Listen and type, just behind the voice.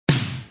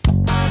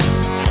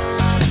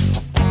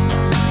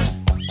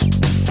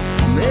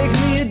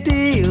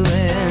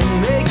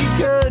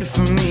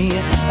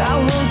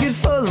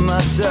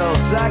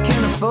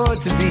for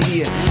it to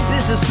be.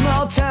 This is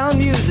small town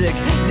music,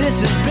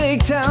 this is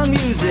big town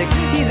music.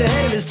 He's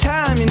ahead of his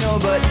time, you know,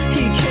 but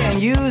he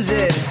can't use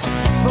it.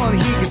 If only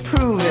he could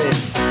prove it.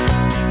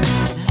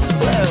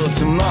 Well,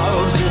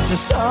 tomorrow's just a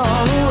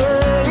song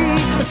away,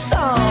 a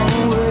song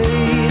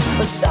away,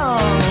 a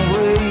song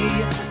away.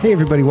 Hey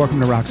everybody, welcome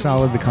to Rock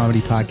Solid, the comedy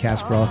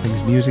podcast for all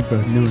things music,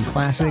 both new and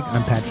classic.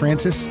 I'm Pat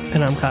Francis.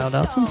 And I'm Kyle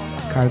Dodson.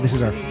 Kyle, this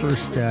is our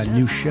first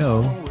new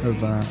show of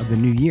the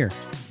new year.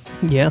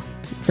 Yeah,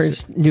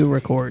 first new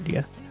record,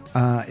 yeah.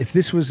 If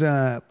this was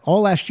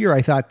all last year,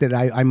 I thought that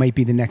I might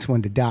be the next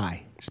one to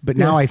die. But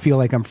now I feel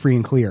like I'm free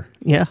and clear.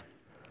 Yeah.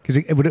 Because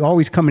it would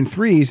always come in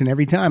threes, and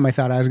every time I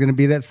thought I was going to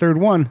be that third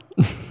one.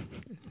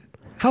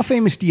 How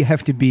famous do you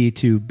have to be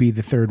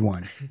the third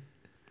one?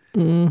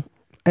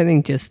 I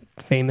think just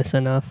famous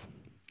enough.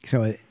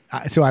 So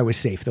I was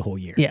safe the whole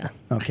year. Yeah.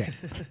 Okay.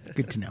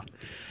 Good to know.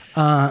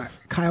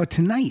 Kyle,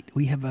 tonight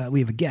we have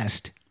a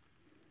guest.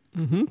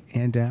 Mm-hmm.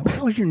 And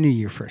how was your New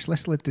Year first?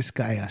 Let's let this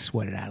guy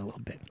sweat it out a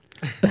little bit.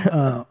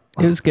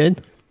 It was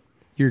good.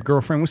 Your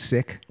girlfriend was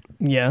sick.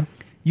 Yeah.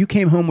 You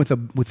came home with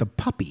a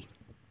puppy.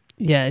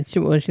 Yeah.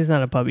 She's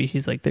not a puppy.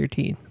 She's like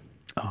 13.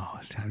 Oh,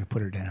 it's time to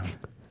put her down.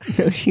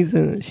 No, she's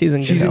in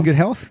good health. In good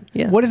health?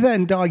 Yeah. What is that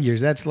in dog years?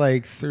 That's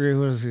like 70.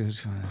 What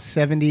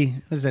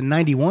is that?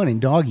 91 in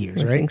dog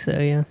years, right? I think so,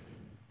 yeah.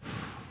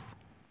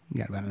 You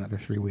got about another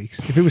 3 weeks.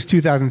 If it was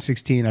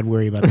 2016, I'd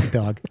worry about that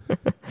dog.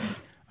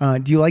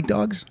 Do you like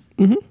dogs?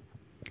 Mm-hmm.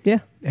 Yeah.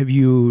 Have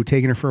you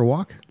taken her for a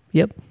walk?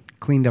 Yep.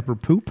 Cleaned up her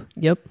poop?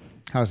 Yep.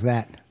 How's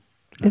that?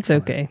 It's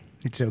okay.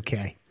 It's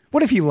okay.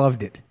 What if you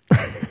loved it?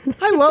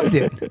 I loved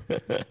it.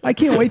 I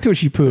can't wait till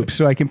she poops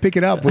so I can pick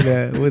it up with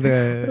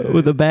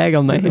a bag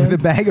on my hand. With a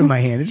bag in my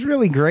hand. It's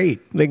really great.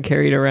 Then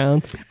carry it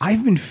around.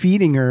 I've been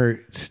feeding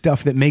her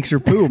stuff that makes her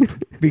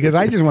poop because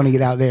I just want to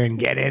get out there and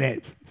get in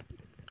it.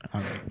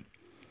 All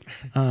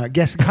right.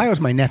 Guess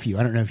Kyle's my nephew.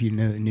 I don't know if you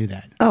knew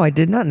that. Oh, I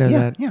did not know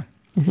that. Yeah.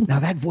 Mm-hmm. Now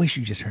that voice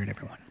you just heard,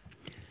 everyone.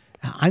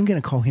 I'm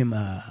going to call him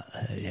a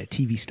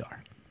TV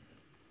star.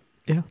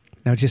 Yeah.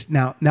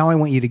 Now I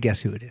want you to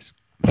guess who it is.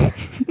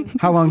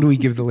 How long do we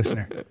give the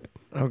listener?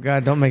 Oh,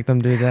 God, don't make them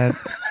do that.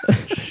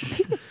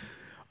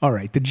 All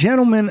right. The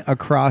gentleman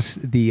across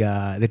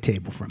the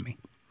table from me.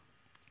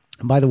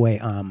 And by the way,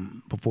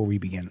 before we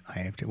begin, I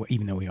have to,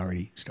 even though we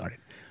already started,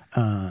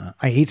 I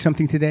ate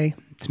something today.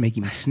 It's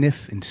making me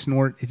sniff and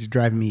snort. It's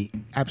driving me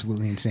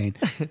absolutely insane.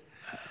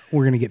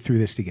 We're going to get through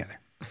this together.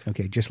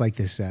 Okay. Just like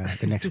this,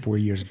 the next 4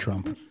 years of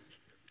Trump.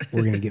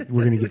 We're going to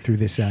get through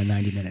this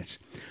 90 minutes.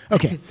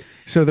 Okay.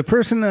 So the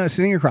person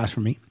sitting across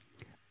from me,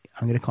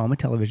 I'm going to call him a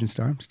television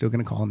star. I'm still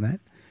going to call him that.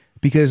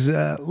 Because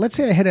let's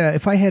say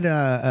if I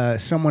had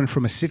someone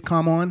from a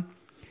sitcom on,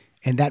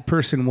 and that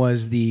person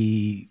was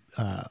the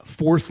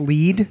fourth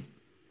lead,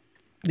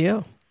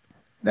 yeah,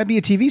 that'd be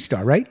a TV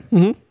star, right?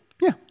 Mm-hmm.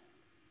 Yeah.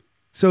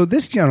 So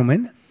this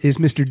gentleman is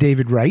Mr.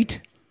 David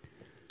Wright.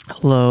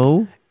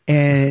 Hello.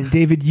 And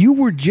David, you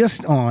were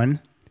just on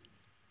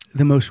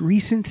the most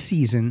recent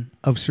season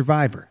of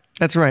Survivor.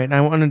 That's right. I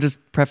want to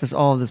just preface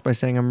all of this by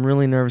saying I'm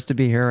really nervous to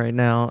be here right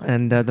now.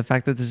 And the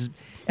fact that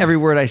every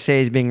word I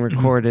say is being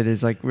recorded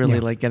is like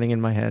really like getting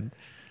in my head.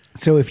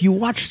 So if you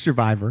watch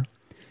Survivor,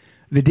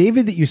 the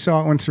David that you saw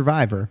on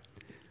Survivor,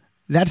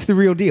 that's the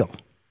real deal.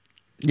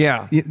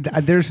 Yeah.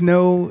 There's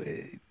no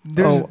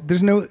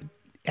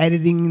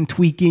editing and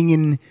tweaking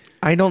and...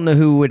 I don't know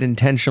who would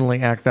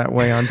intentionally act that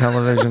way on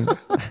television.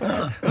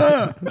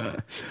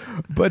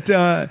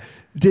 But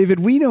David,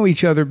 we know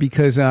each other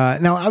because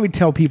now I would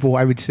tell people,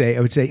 I would say,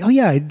 oh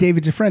yeah,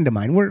 David's a friend of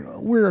mine.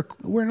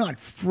 We're not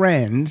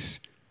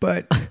friends,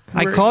 but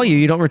I call you.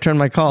 You don't return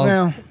my calls.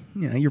 Well,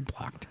 you're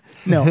blocked.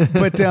 No,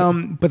 but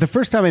the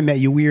first time I met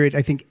you, we were at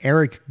I think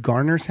Eric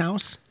Garner's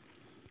house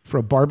for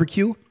a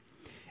barbecue,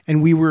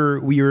 and we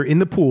were in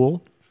the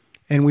pool.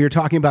 And we were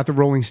talking about the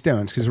Rolling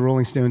Stones because the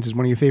Rolling Stones is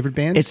one of your favorite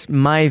bands. It's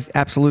my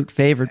absolute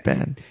favorite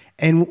band.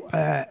 And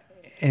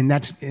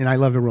I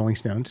love the Rolling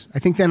Stones. I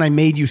think then I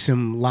made you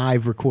some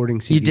live recording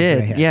CDs. You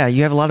did, yeah.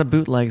 You have a lot of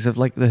bootlegs of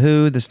like the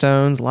Who, the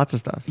Stones, lots of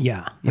stuff.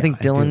 Yeah, I think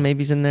Dylan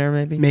maybe's in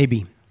there,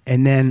 maybe.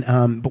 And then,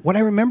 but what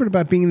I remembered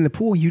about being in the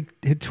pool, you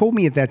had told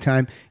me at that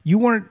time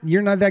you're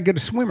not that good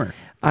a swimmer.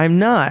 I'm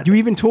not. You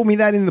even told me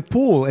that in the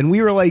pool, and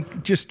we were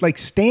like just like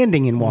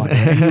standing in water,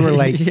 and you were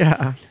like,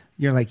 yeah.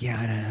 You're like,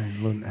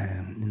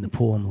 in the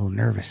pool, I'm a little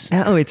nervous.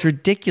 Oh, it's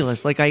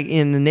ridiculous. Like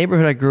in the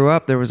neighborhood I grew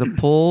up, there was a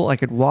pool. I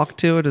could walk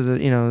to it.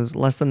 It was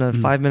less than a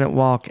 5-minute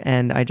walk.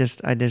 And I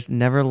just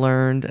never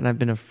learned. And I've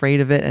been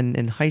afraid of it. And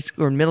in high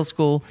school or middle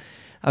school,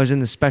 I was in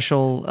the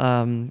special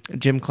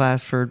gym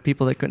class for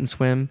people that couldn't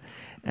swim.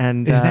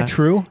 And is that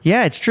true?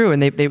 Yeah, it's true.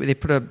 And they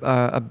put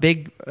a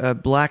big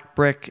black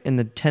brick in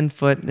the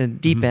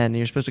 10-foot deep end. And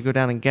you're supposed to go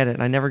down and get it.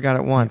 And I never got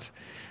it once.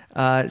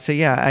 So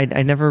yeah,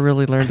 I never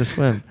really learned to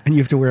swim. And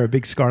you have to wear a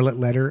big scarlet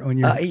letter on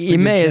your. You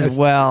may as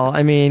well.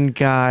 I mean,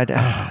 God,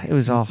 it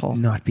was awful.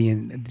 Not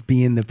being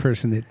the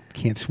person that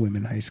can't swim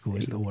in high school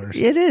is the worst.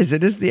 It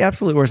is the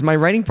absolute worst. My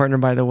writing partner,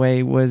 by the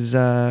way, was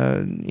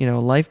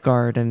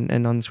lifeguard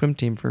and on the swim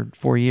team for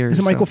 4 years. Is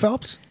it Michael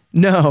Phelps?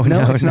 No,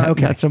 it's not?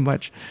 Okay. not so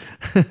much.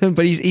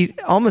 But he's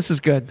almost as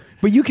good.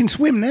 But you can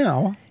swim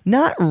now.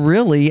 Not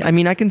really. I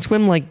mean, I can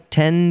swim like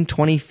 10,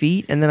 20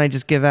 feet, and then I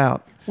just give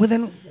out. Well,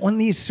 then on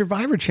these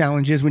Survivor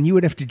challenges, when you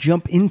would have to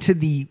jump into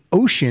the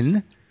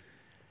ocean,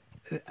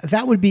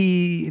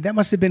 that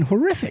must have been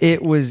horrific.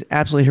 It was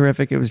absolutely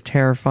horrific. It was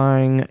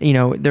terrifying. You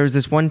know, there was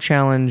this one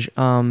challenge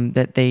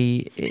that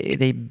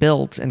they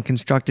built and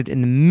constructed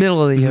in the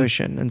middle of the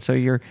ocean. And so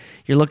you're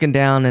looking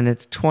down and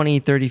it's 20,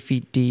 30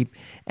 feet deep.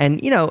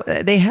 And, you know,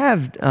 they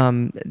have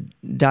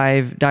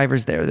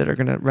divers there that are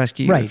going to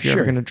rescue you if you're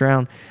ever going to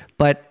drown.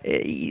 But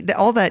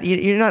all that,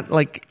 you're not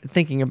like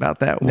thinking about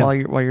that while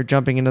you're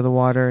jumping into the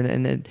water.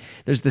 And then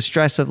there's the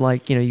stress of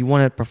like, you know, you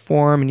want to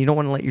perform and you don't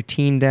want to let your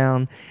team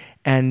down.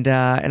 And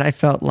I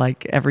felt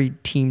like every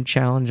team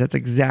challenge, that's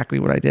exactly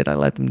what I did. I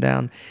let them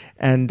down.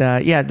 And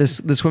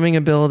the swimming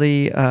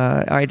ability,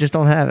 I just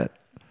don't have it.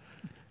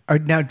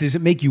 Now, does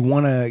it make you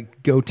want to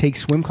go take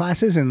swim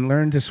classes and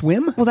learn to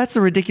swim? Well, that's the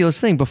ridiculous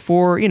thing.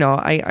 Before, you know,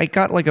 I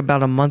got like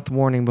about a month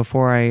warning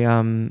before I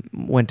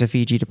went to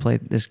Fiji to play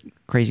this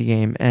crazy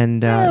game.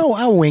 And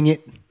I'll wing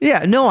it.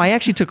 Yeah, no, I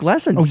actually took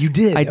lessons. Oh, you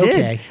did? I did.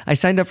 Okay. I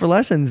signed up for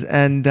lessons,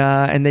 and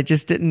they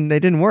just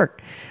didn't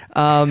work.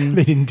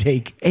 They didn't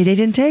take. They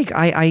didn't take.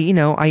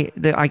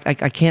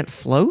 I can't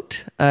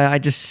float. I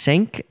just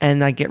sink,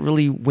 and I get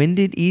really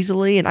winded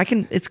easily.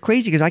 And it's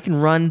crazy because I can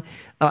run.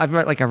 I've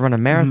run a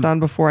marathon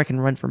before. I can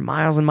run for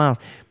miles and miles.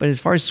 But as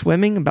far as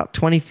swimming, about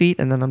 20 feet,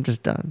 and then I'm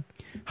just done.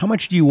 How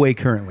much do you weigh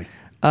currently?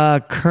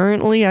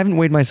 Currently, I haven't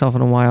weighed myself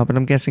in a while, but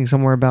I'm guessing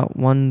somewhere about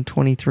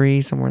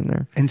 123, somewhere in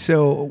there. And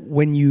so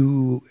when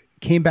you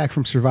came back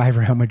from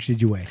Survivor, how much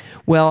did you weigh?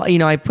 Well, you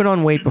know, I put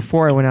on weight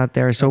before I went out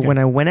there. So when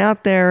I went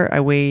out there,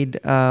 I weighed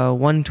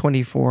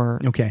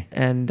 124. Okay.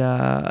 And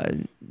I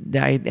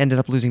ended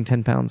up losing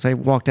 10 pounds. I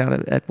walked out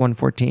at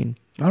 114.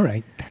 All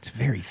right. That's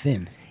very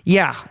thin.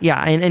 Yeah.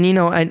 And you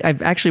know,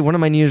 I've actually, one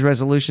of my New Year's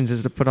resolutions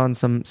is to put on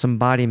some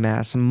body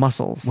mass, some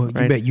muscles. Well,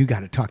 right? you bet you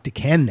got to talk to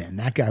Ken then.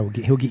 That guy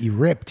he'll get you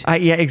ripped.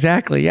 Yeah,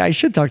 exactly. Yeah, I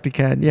should talk to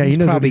Ken. Yeah, he's he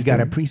knows probably what he's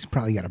doing. he's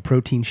probably got a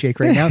protein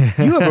shake right now.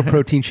 You have a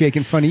protein shake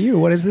in front of you.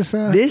 What is this?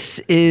 This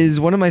is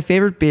one of my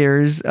favorite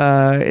beers.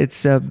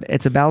 It's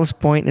a Ballast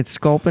Point. It's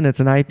Sculpin. It's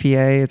an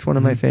IPA. It's one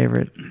of my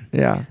favorite.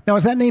 Yeah. Now,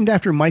 is that named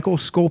after Michael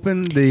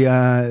Sculpin,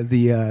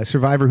 the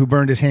survivor who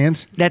burned his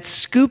hands?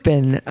 That's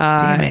Scoopin.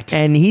 Damn it.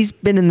 And he's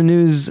been in the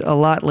news a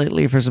lot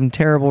lately for some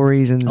terrible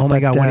reasons. Oh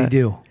my God, what did he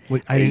do?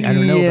 I don't know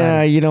about it.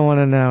 Yeah, you don't want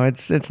to know.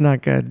 It's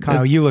not good.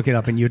 Kyle, you look it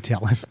up and you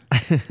tell us.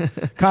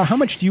 Kyle, how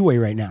much do you weigh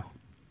right now?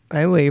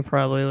 I weigh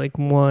probably like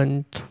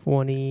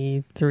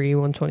 123,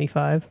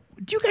 125.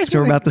 Do you guys So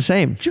we're wanna- about the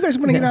same. Do you guys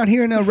want to get out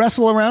here and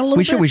wrestle around a little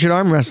bit? We should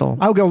arm wrestle.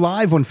 I'll go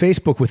live on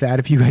Facebook with that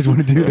if you guys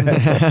want to do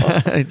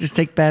that. Just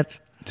take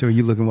bets. So are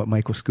you looking what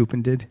Michael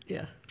Scoopin did?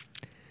 Yeah.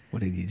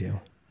 What did he do?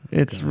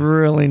 It's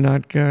really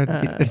not good.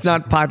 It's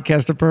not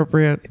podcast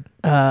appropriate.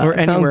 Or Found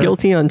anywhere.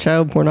 guilty on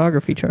child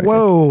pornography charges.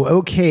 Whoa,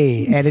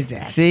 okay, edit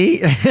that.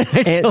 See?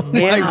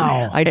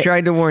 Wow. I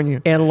tried to warn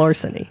you. And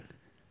larceny.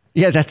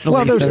 Yeah, that's the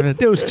Well, least of it.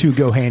 those two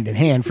go hand in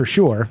hand for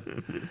sure.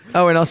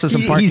 Oh, and also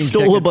some parking He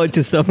stole tickets. a bunch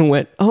of stuff and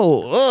went,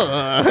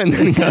 and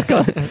then he got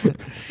caught.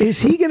 Is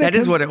he gonna? That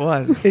is what it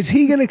was. Is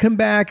he gonna come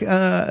back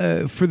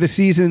for the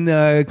season?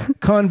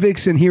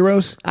 Convicts and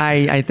heroes.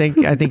 I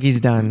think he's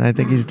done. I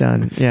think he's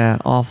done. Yeah,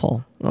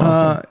 awful.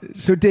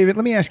 So, David,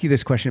 let me ask you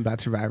this question about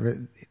Survivor.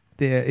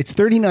 It's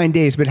 39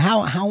 days, but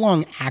how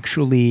long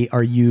actually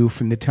are you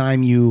from the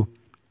time you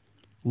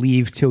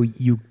leave till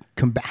you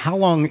come back? How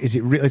long is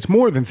it? It's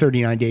more than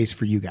 39 days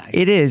for you guys.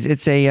 It is.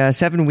 It's a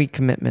 7-week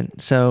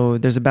commitment. So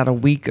there's about a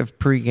week of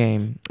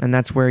pregame, and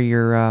that's where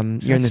you're in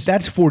this.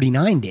 That's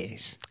 49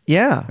 days.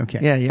 Yeah.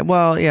 Okay. Yeah.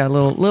 Well, yeah, a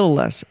little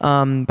less.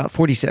 About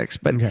 46.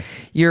 But Okay.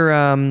 you're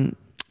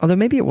although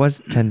maybe it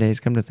was 10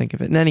 days. Come to think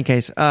of it. In any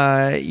case,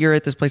 you're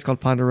at this place called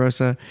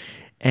Ponderosa,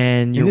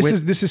 and you're And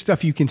with. this is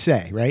stuff you can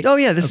say, right? Oh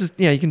yeah, this is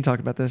You can talk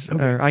about this,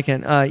 Okay. or I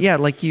can.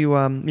 Like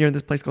you're in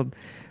this place called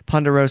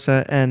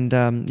Ponderosa,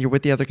 and you're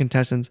with the other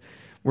contestants.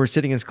 We're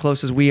sitting as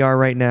close as we are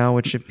right now,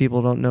 which if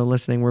people don't know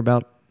listening, we're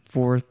about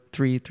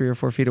 3 or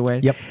 4 feet away.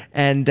 Yep.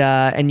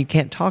 And you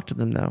can't talk to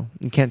them though.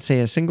 You can't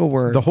say a single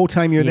word The whole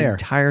time you're the there.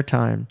 entire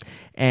time.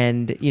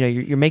 And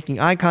you're making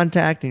eye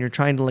contact and you're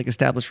trying to like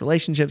establish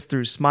relationships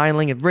through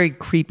smiling. It's very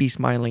creepy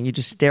smiling. You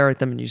just stare at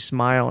them and you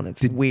smile, and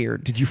it's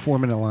weird. Did you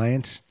form an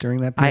alliance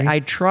during that period? I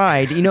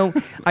tried.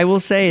 I will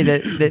say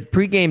that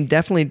pregame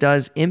definitely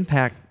does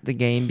impact the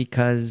game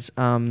because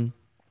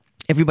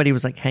everybody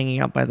was like hanging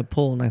out by the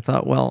pool, and I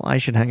thought, well, I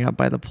should hang out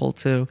by the pool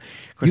too.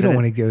 Of course, You don't I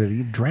want to go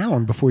to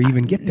drown before you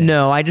even get there.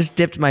 no, I just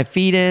dipped my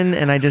feet in,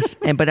 and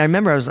but I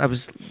remember I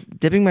was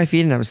dipping my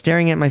feet in, I was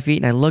staring at my feet,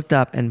 and I looked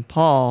up, and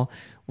Paul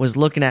was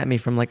looking at me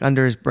from like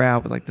under his brow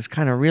with like this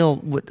kind of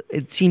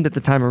it seemed at the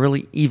time a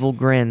really evil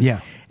grin. Yeah.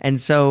 And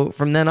so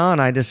from then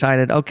on, I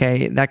decided,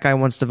 okay, that guy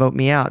wants to vote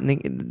me out. And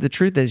the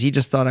truth is, he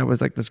just thought I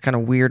was like this kind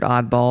of weird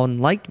oddball and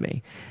liked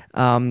me.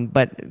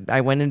 But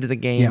I went into the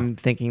game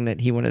thinking that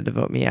he wanted to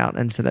vote me out,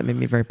 and so that made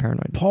me very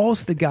paranoid.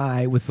 Paul's the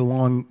guy with the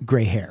long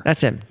gray hair.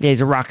 That's him. Yeah,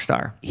 he's a rock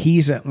star.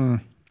 He's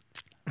a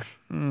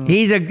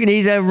He's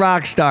a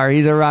rock star.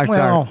 He's a rock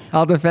Well, star.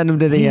 I'll defend him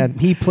to the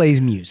end. He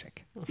plays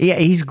music. Yeah,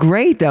 he's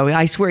great though.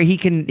 I swear he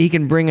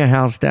can bring a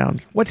house down.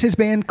 What's his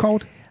band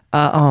called?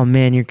 Oh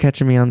man, you're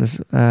catching me on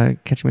this.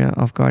 Catching me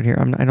off guard here.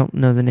 I don't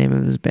know the name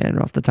of his band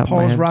off the top of my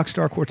Paul's head.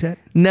 Rockstar Quartet?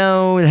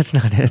 No, that's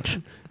not it.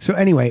 So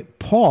anyway,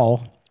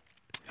 Paul,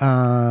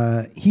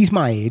 he's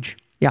my age.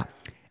 Yeah.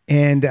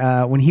 And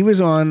when he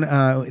was on,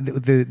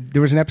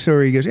 there was an episode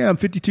where he goes, "Yeah, I'm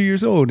 52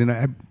 years old,"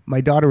 and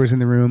my daughter was in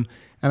the room,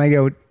 and I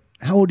go,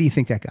 "How old do you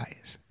think that guy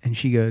is?" And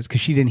she goes,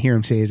 because she didn't hear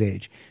him say his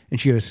age,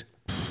 and she goes,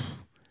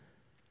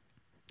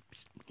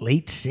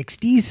 "Late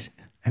 60s?"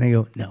 And I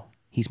go, "No,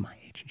 he's my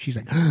age." She's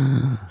like,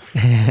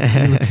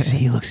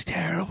 he looks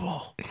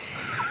terrible.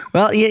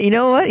 Well, you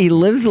know what? He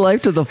lives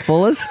life to the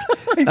fullest.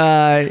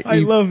 I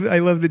love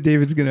that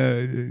David's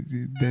gonna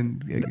then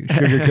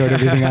sugarcoat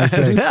everything I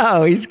say.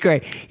 No, he's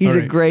great. He's All a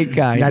right. great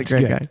guy. He's That's a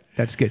great good. guy.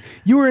 That's good.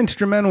 You were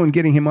instrumental in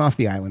getting him off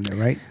the island, though,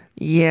 right?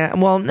 Yeah.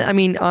 Well, I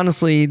mean,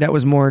 honestly, that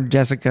was more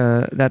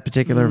Jessica, that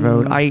particular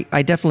vote. I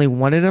definitely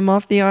wanted him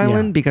off the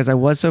island Yeah. because I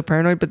was so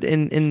paranoid. But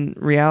in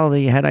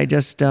reality, had I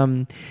just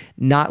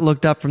not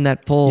looked up from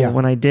that poll Yeah.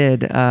 when I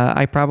did,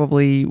 I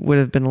probably would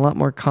have been a lot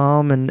more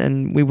calm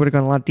and we would have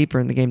gone a lot deeper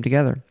in the game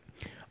together.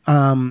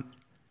 From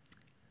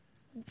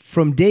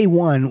day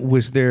one,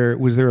 was there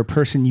a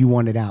person you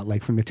wanted out?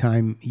 Like from the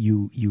time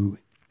you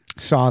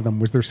saw them,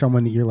 was there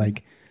someone that you're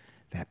like,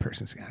 that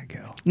person's got to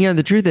go? You know,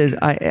 the truth is,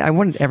 I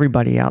wanted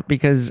everybody out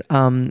because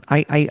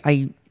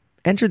I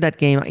entered that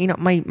game. You know,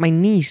 my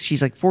niece,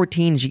 she's like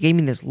 14. She gave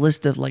me this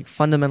list of like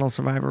fundamental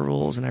Survivor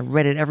rules, and I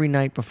read it every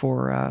night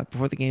before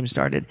the game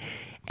started.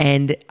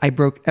 And I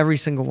broke every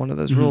single one of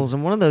those rules.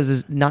 And one of those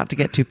is not to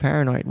get too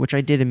paranoid, which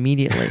I did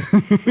immediately.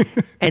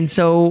 And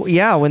so,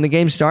 yeah, when the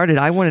game started,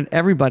 I wanted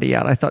everybody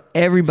out. I thought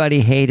everybody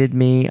hated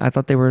me. I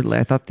thought they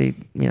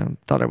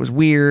thought I was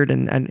weird,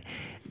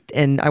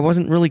 and I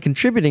wasn't really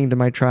contributing to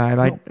my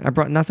tribe. I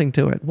brought nothing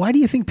to it. Why do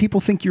you think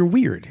people think you're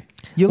weird?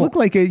 You look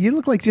like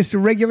just a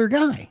regular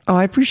guy. Oh,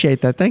 I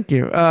appreciate that. Thank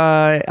you.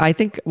 I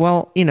think,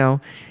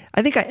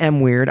 I think I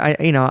am weird.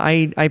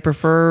 I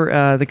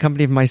prefer the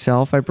company of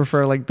myself. I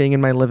prefer like being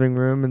in my living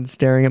room and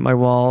staring at my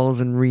walls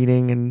and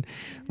reading and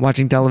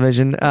watching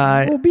television.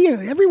 Well,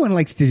 everyone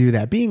likes to do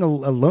that. Being a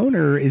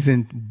loner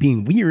isn't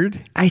being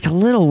weird. It's a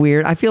little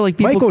weird. I feel like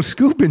people. Michael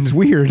Scupin's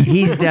weird.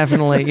 He's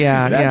definitely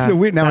That's yeah. a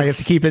weird. Now I have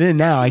to keep it in.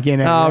 Now I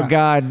can't. Oh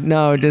God,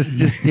 no! Just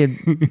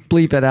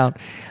bleep it out.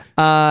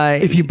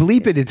 If you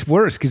bleep it, it's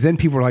worse because then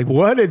people are like,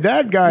 "What did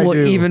that guy do?"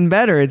 Even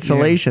better, it's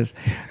salacious.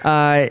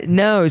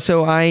 No,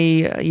 so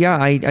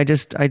I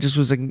just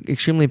was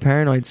extremely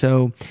paranoid.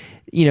 So,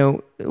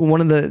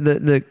 one of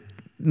the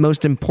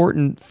most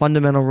important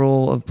fundamental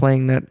rule of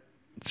playing that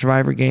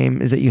Survivor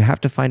game is that you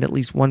have to find at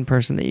least one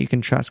person that you can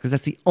trust, because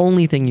that's the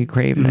only thing you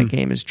crave in that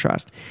game is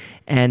trust.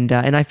 And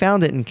I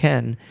found it in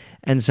Ken.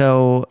 And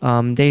so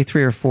day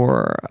 3 or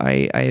 4,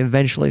 I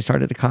eventually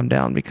started to calm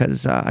down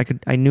because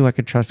I knew I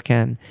could trust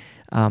Ken.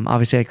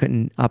 Obviously, I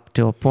couldn't up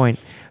to a point,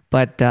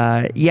 but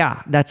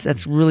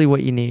that's really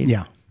what you need.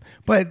 Yeah,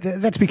 but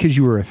that's because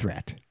you were a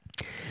threat.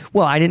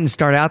 Well, I didn't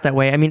start out that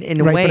way. I mean,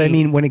 in a Right, way, but I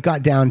mean, when it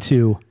got down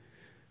to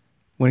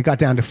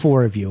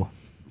 4 of you,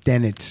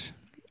 then it's.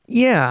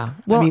 yeah.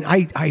 Well, I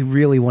mean, I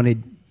really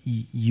wanted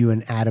you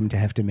and Adam to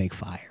have to make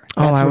fire.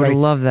 I would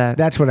love that.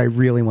 That's what I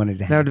really wanted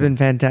to happen. That would have been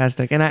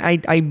fantastic. And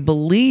I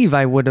believe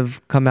I would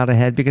have come out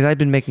ahead because I'd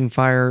been making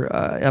fire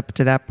up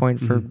to that point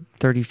for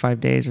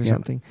 35 days or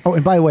something. Oh,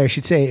 and by the way, I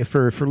should say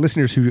for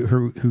listeners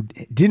who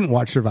didn't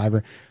watch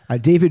Survivor,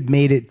 David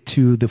made it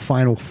to the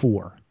final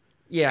 4.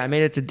 Yeah, I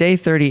made it to day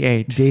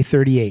 38. Day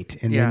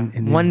 38. And Yeah,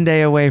 then one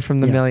day away from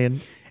the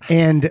million.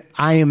 And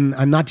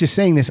I'm not just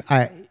saying this.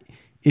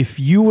 If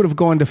you would have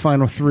gone to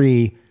final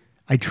 3,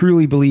 I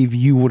truly believe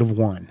you would have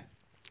won.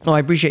 Oh, I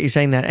appreciate you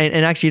saying that.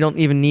 And actually, you don't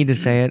even need to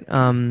say it.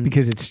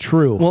 Because it's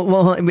true.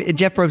 Well,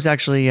 Jeff Probst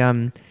actually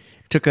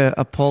took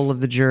a poll of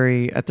the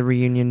jury at the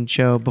reunion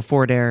show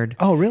before it aired.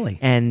 Oh, really?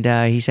 And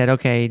he said,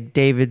 okay,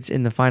 David's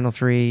in the final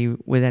 3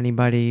 with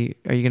anybody.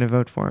 Are you going to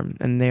vote for him?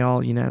 And they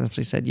all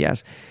unanimously said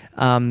yes.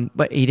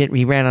 But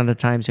he ran out of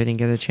time, so he didn't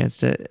get a chance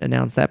to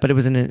announce that. But it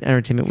was in an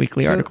Entertainment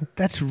Weekly article.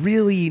 That's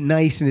really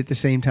nice. And at the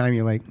same time,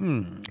 you're like,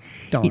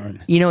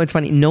 darn. It's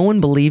funny. No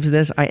one believes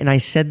this. I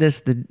said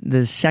this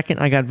the second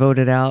I got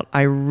voted out.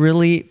 I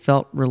really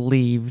felt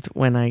relieved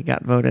when I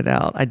got voted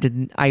out. I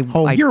didn't.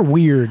 You're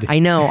weird. I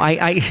know.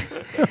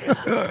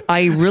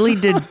 I really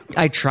did.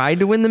 I tried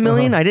to win the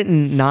million. I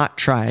didn't not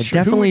try. I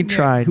definitely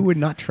tried. Who would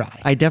not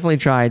try? I definitely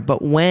tried.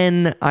 But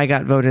when I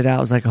got voted out,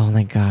 I was like, oh,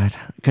 thank God.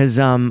 Because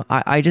I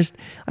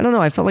don't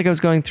know. I felt like I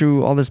was going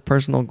through all this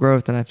personal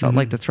growth, and I felt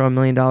like to throw $1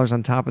 million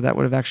on top of that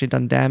would have actually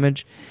done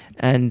damage.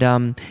 And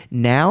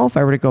now, if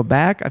I were to go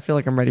back, I feel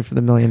like I'm ready for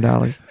the $1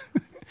 million.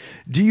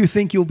 Do you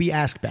think you'll be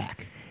asked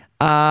back?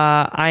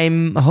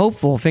 I'm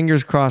hopeful,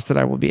 fingers crossed, that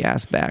I will be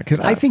asked back. Because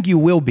I think you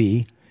will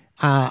be.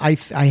 I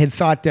had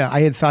thought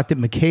that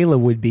Michaela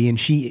would be, and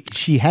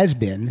she has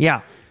been.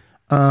 Yeah.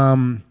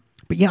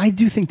 But yeah, I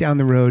do think down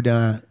the road,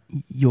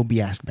 you'll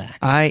be asked back.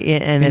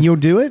 And And you'll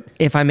do it?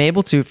 if I'm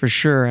able to, for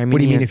sure. I mean, What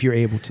do you mean know, if you're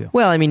able to?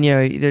 Well, I mean, you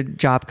know, the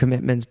job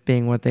commitments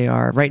being what they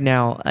are right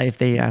now. If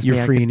they ask You're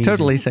me, free I and could easy.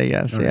 totally say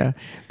yes. All right. Yeah,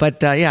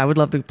 but yeah, I would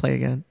love to play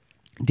again.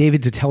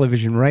 David's a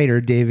television writer.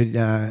 David,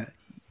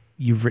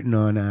 you've written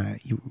on,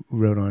 you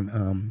wrote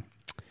on,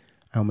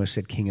 I almost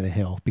said King of the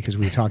Hill because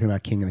we were talking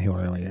about King of the Hill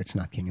earlier. It's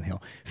not King of the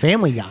Hill.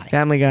 Family Guy.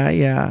 Family Guy,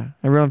 yeah.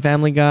 I wrote on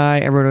Family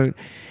Guy. I wrote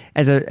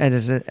as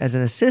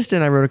an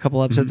assistant. I wrote a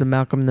couple episodes of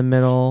Malcolm in the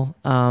Middle.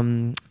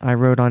 I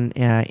wrote on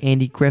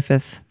Andy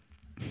Griffith.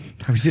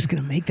 I was just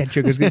going to make that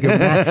joke. I was going to go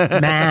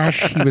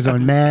MASH. He was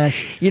on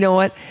MASH. You know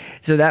what?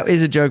 So that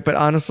is a joke, but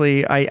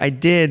honestly, I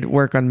did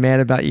work on Mad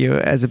About You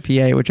as a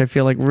PA, which I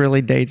feel like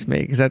really dates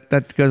me because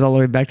that goes all the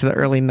way back to the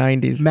early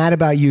 90s. Mad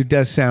About You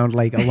does sound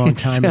like a long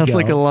time ago. Sounds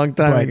like a long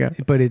time ago.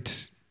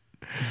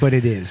 But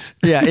it is.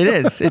 Yeah, it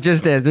is. It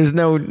just is. There's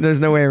no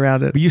way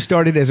around it. But you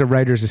started as a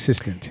writer's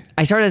assistant.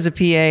 I started as a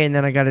PA and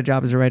then I got a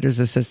job as a writer's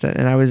assistant.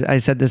 And I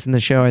said this in the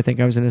show, I think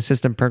I was in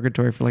assistant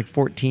purgatory for like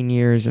 14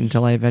 years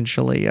until I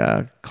eventually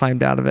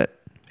climbed out of it.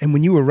 And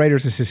when you were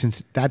writer's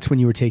assistant, that's when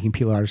you were taking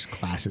Pilar's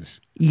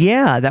classes.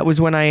 Yeah, that was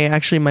when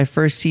my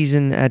first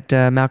season at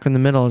Malcolm in the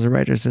Middle as a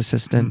writer's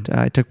assistant.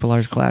 I took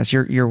Pilar's class,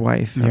 your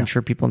wife, Yeah. I'm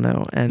sure people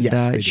know. And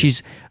Yes, they do.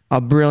 she's a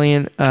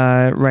brilliant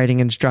writing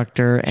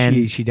instructor.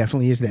 And She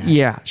definitely is that.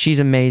 yeah, she's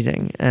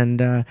amazing.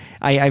 And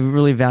I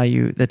really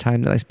value the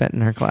time that I spent in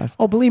her class.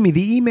 Oh, believe me,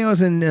 the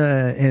emails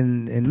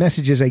and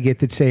messages I get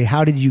that say,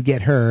 "How did you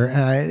get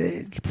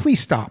her?" Please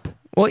stop.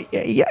 Well,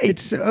 yeah,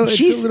 It's a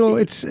little.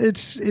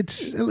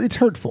 It's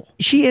hurtful.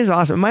 She is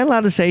awesome. Am I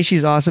allowed to say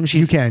she's awesome?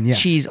 You can, yes.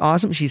 She's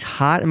awesome. She's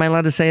hot. Am I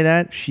allowed to say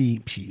that?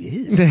 She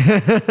is.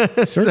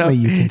 Certainly,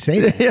 you can say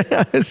that.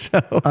 Yeah,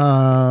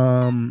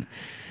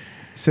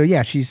 So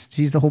yeah, she's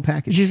the whole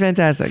package. she's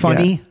fantastic.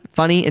 Funny. yeah.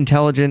 Funny,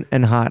 intelligent,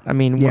 and hot. I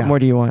mean, Yeah. what more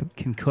do you want?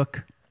 Can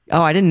cook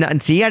Oh, I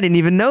didn't see. I didn't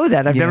even know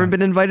that. I've Yeah. never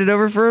been invited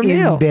over for a in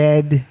meal.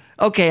 bed.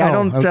 Okay, I Oh,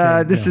 don't.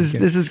 okay. This No, is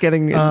okay. this is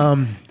getting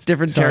it's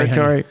different sorry,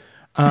 territory.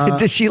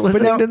 Does she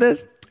listen now- to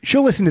this?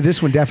 She'll listen to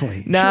this one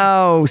definitely.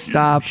 No,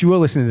 stop. She will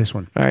listen to this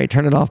one. All right,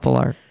 turn it off,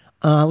 Pilar.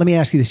 Let me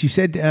ask you this: you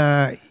said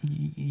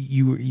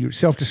you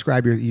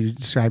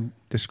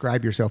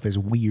describe yourself as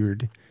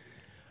weird.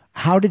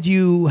 How do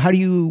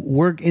you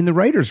work in the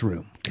writer's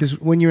room? Because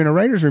when you're in a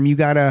writer's room, you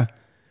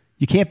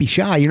can't be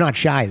shy. You're not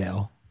shy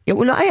though. Yeah,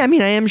 well, I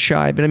mean, I am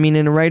shy, but I mean,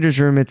 in a writer's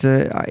room, it's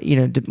I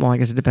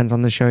guess it depends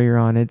on the show you're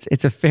on.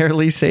 It's a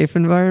fairly safe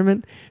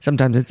environment.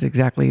 Sometimes it's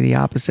exactly the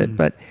opposite,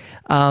 but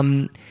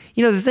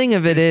the thing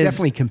of it is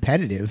Definitely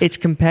competitive. it's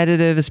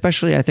competitive,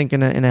 especially I think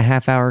in a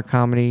half-hour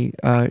comedy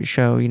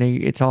show. You know,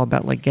 it's all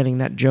about like getting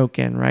that joke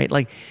in, right?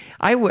 Like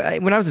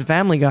when I was a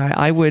Family Guy,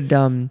 I would.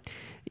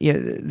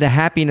 The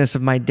happiness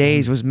of my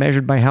days was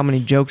measured by how many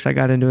jokes I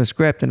got into a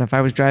script. And if I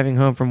was driving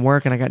home from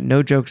work and I got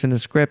no jokes in the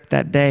script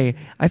that day,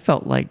 I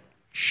felt like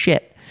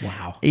shit.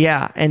 Wow.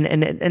 Yeah, and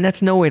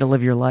that's no way to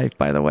live your life,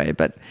 by the way.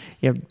 But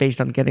based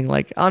on getting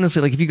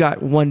honestly, if you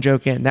got one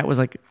joke in, that was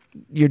like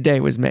your day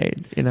was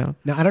made. Now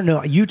I don't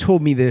know. You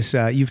told me this.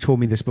 You've told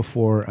me this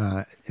before,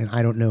 and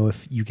I don't know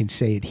if you can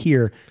say it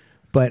here,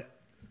 but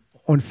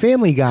on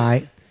Family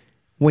Guy,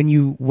 when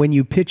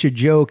you pitch a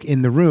joke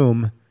in the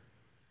room,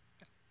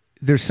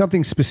 there's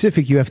something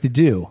specific you have to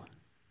do.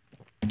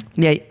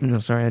 Yeah. No,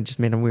 sorry, I just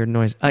made a weird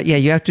noise. Yeah,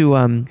 you have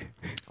to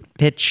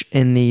pitch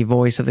in the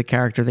voice of the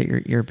character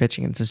that you're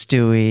pitching. It's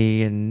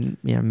Stewie and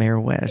Mayor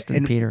West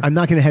and Peter. I'm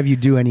not going to have you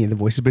do any of the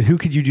voices, but who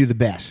could you do the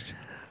best?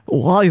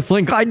 Well, I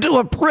think I do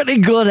a pretty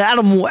good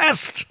Adam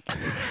West.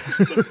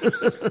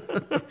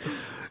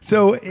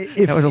 So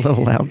if That was a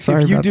little loud.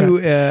 Sorry if you about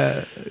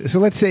do, so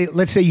let's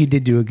say you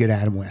did do a good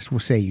Adam West. We'll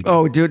say you did.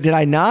 Oh, did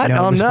I not? No, it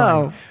Oh was no.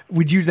 fine.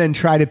 Would you then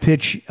try to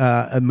pitch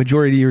a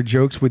majority of your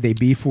jokes? Would they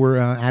be for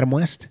Adam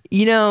West?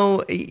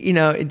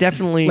 It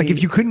definitely. Like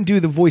if you couldn't do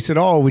the voice at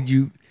all, would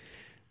you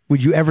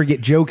ever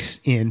get jokes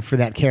in for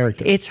that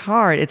character? It's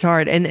hard.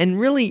 And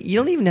really, you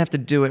don't even have to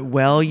do it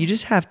well. You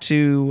just have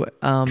to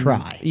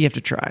Try. You have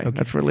to try.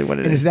 That's really what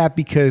it And is. is that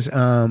because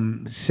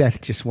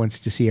Seth just wants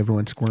to see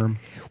everyone squirm?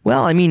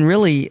 Well, I mean,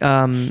 really,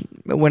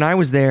 when I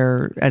was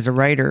there as a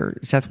writer,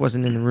 Seth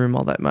wasn't in the room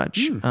all that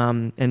much,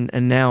 and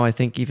now I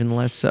think even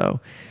less so.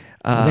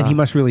 Then he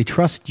must really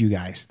trust you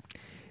guys.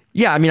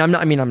 Yeah, I'm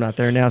not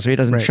there now, so he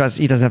doesn't Right. trust.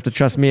 He doesn't have to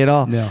trust me at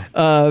all. No.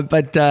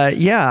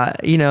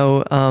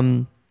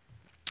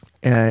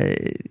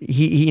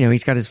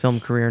 He's got his film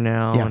career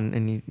now, Yeah.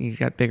 and he's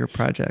got bigger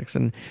projects.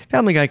 And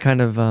Family Guy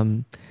kind of,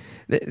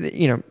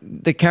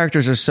 the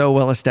characters are so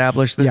well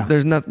established that Yeah.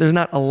 there's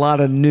not a lot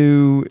of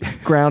new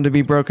ground to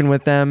be broken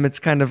with them. It's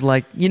kind of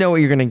like you know what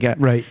you're going to get,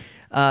 Right.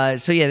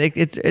 So yeah,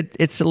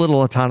 it's a little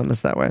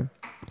autonomous that way.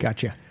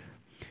 Gotcha.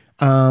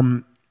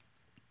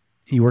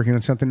 You working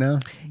on something now?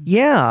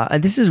 Yeah,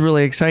 this is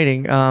really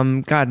exciting.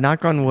 God,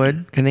 knock on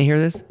wood. Can they hear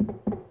this?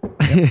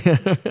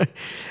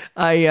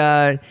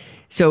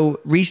 So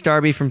Rhys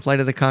Darby from Flight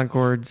of the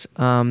Conchords,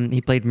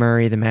 he played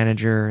Murray, the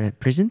manager at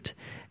Prisant.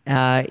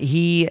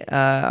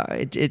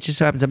 It just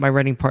so happens that my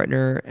writing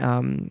partner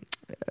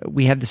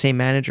we had the same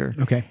manager.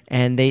 Okay.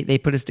 And they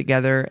put us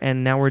together,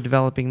 and now we're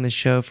developing the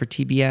show for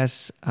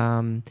TBS.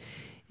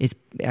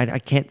 I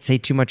can't say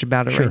too much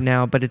about it Sure. right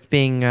now, but it's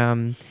being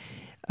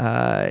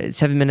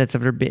 7 minutes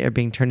of it are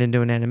being turned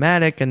into an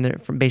animatic,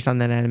 and based on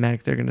that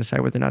animatic, they're going to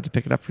decide whether or not to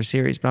pick it up for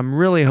series. But I'm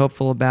really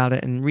hopeful about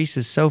it, and Reese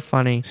is so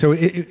funny. So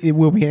it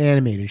will be an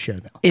animated show,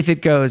 though. If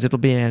it goes, it'll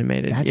be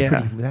animated.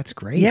 That's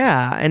great.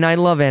 Yeah, and I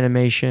love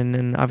animation,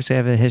 and obviously I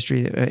have a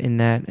history in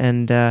that.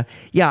 And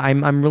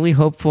I'm really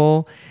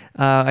hopeful.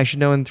 I should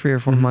know in 3 or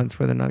 4 months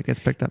whether or not it gets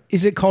picked up.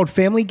 Is it called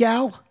Family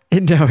Gal?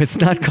 No, it's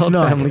not called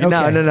not. Family. Okay.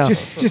 No.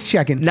 Just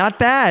checking. Not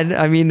bad.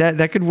 I mean,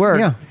 that could work.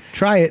 Yeah,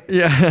 try it.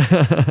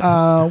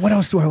 Yeah. What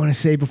else do I want to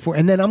say before?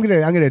 And then I'm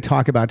gonna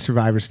talk about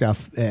Survivor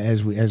stuff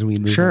as we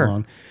move Sure.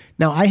 along.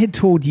 Now, I had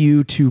told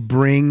you to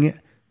bring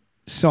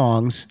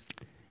songs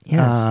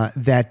Yes.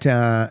 that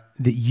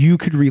you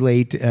could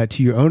relate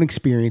to your own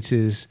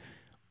experiences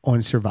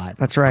on Survivor.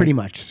 That's right. Pretty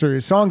much. So,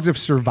 songs of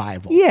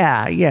survival.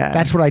 Yeah.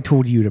 That's what I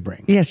told you to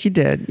bring. Yes, you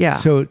did. Yeah.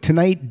 So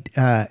tonight,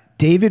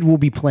 David will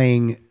be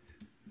playing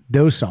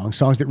those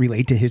songs that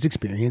relate to his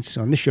experience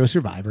on the show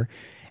Survivor.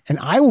 And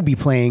I will be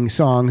playing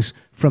songs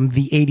from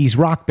the 80s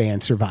rock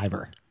band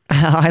Survivor.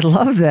 I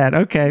love that.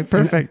 Okay,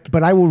 perfect.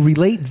 But I will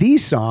relate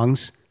these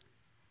songs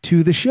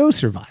to the show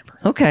Survivor.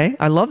 Okay,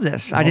 I love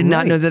this. I did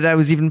not right. know that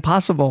was even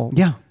possible.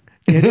 Yeah,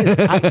 it is.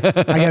 I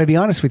got to be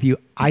honest with you.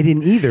 I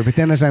didn't either. But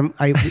then as I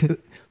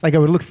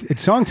would look at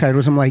song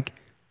titles, I'm like,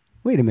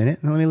 wait a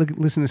minute. Now let me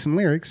listen to some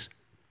lyrics.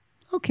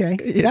 Okay,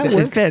 that It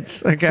works.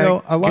 fits. Okay,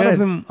 So a lot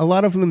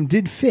good. of them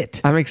did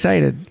fit. I'm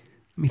excited.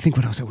 Let me think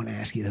what else I want to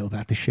ask you though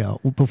about the show.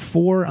 Well,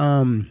 before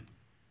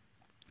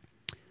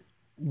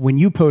when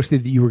you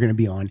posted that you were going to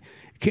be on,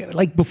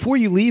 like before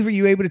you leave, are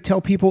you able to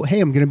tell people, "Hey,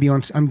 I'm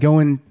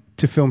going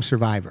to film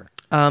Survivor"?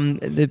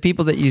 The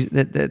people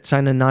that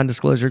sign a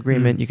non-disclosure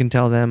agreement, you can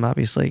tell them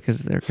obviously because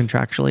they're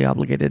contractually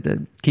obligated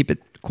to keep it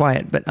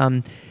quiet. But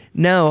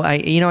no, I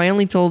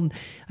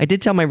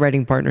did tell my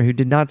writing partner who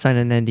did not sign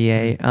an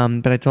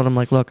NDA. But I told him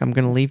like, look, I'm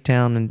going to leave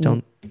town and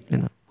don't.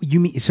 You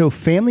mean so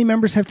family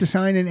members have to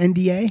sign an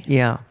NDA?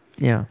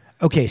 Yeah.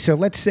 Okay, so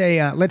let's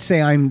say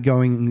I'm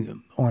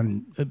going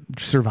on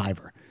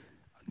Survivor.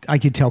 I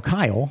could tell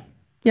Kyle.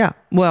 Yeah.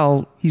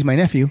 Well, He's my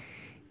nephew.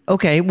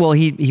 okay. Well,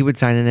 he would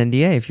sign an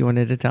NDA if you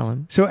wanted to tell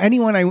him. So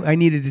anyone I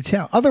needed to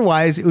tell.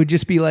 Otherwise, it would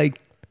just be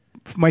like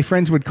my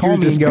friends would call You're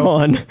me and just go,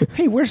 gone.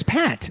 "Hey, where's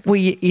Pat?" Well,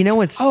 you know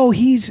what's Oh,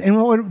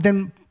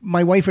 then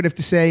my wife would have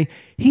to say,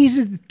 "He's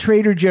at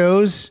Trader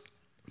Joe's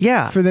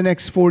yeah. for the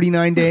next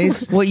 49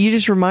 days." Well, you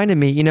just reminded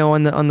me,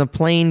 on the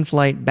plane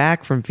flight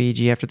back from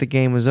Fiji after the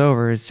game was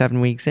over, is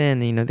 7 weeks in,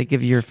 they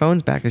give you your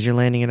phones back as you're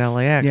landing at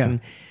LAX. Yeah. And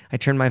I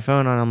turned my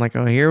phone on. I'm like,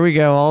 oh, here we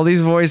go. All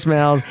these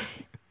voicemails.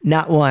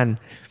 Not one.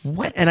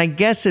 What? And I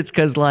guess it's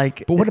because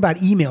like, But what about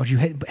emails? You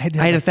had to have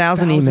I had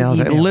 1,000 emails.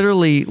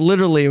 emails.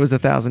 Literally, it was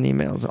 1,000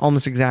 emails,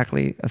 almost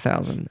exactly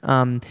 1,000.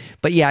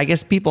 But yeah, I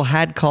guess people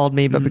had called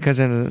me, but because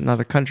in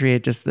another country,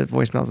 it just the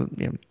voicemails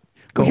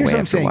go Here's away what I'm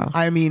after a saying. while.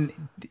 I mean,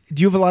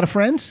 do you have a lot of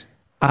friends?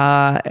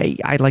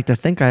 I'd like to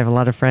think I have a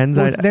lot of friends.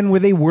 Well, then were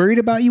they worried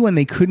about you when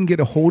they couldn't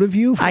get a hold of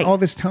you for all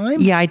this time?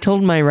 Yeah, I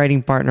told my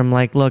writing partner, I'm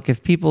like, look,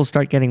 if people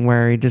start getting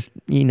worried, just,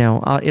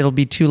 it'll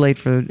be too late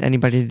for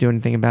anybody to do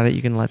anything about it.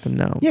 You can let them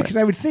know. Yeah, But- because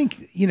I would think,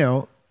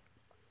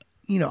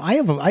 I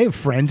have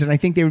friends, and I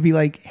think they would be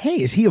like,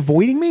 "Hey, is he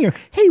avoiding me?" Or,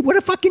 "Hey, what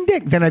a fucking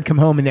dick." Then I'd come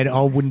home, and they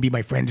all wouldn't be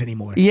my friends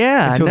anymore.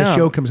 Yeah, until the no.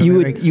 show comes on.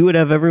 You would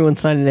have everyone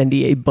sign an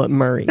NDA but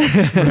Murray.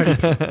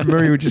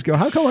 Murray would just go,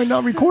 "How come I'm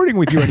not recording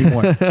with you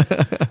anymore?"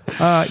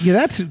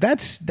 Yeah,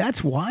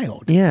 that's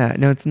wild. Yeah,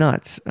 no, it's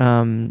nuts.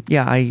 That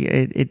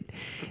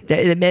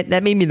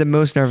made me the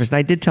most nervous. And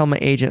I did tell my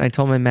agent, I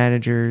told my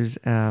managers.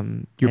 Your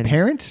and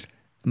parents?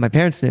 My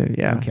parents knew.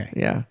 Yeah. Okay.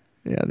 Yeah,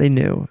 they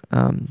knew.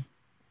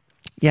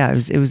 Yeah,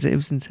 it was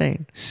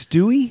insane.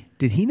 Stewie,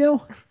 did he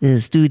know?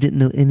 Stu didn't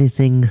know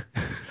anything.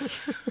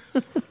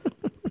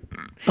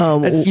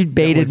 You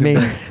baited me.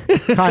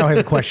 Kyle has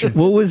a question.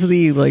 What was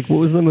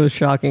the most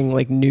shocking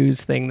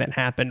news thing that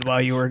happened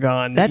while you were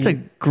gone? That's a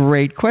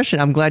great question.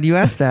 I'm glad you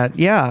asked that.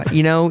 Yeah.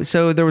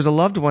 So there was a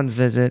loved one's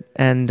visit,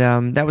 and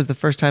that was the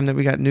first time that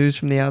we got news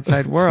from the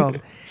outside world.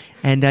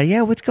 And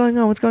what's going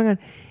on? What's going on?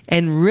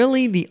 And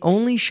really the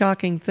only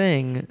shocking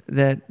thing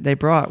that they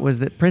brought was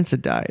that Prince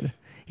had died.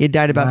 He had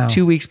died about Wow.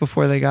 2 weeks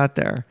before they got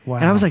there. Wow.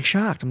 And I was like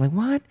shocked. I'm like,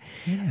 what?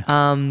 Yeah.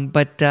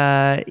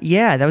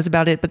 That was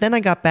about it. But then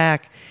I got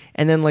back,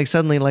 and then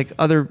suddenly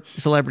other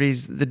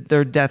celebrities,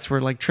 their deaths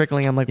were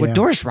trickling. I'm like, Yeah. what?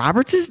 Doris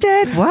Roberts is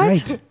dead? What?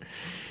 Right.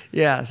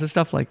 Yeah. So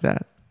stuff like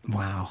that.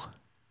 Wow.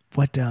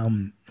 What? I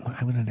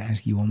wanted to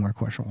ask you one more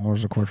question. What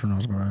was the question I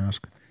was going to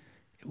ask?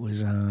 It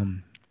was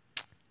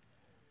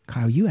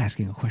Kyle. You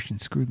asking a question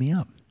screwed me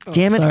up.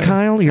 Damn it, Sorry.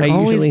 Kyle! You're I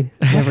always usually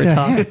never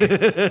talk.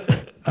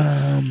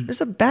 there's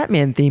a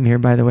Batman theme here,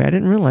 by the way. I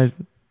didn't realize.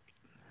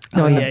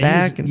 No, in the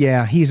back.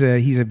 He's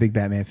a big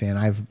Batman fan.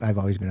 I've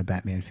always been a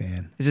Batman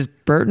fan. Is this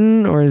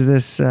Burton or is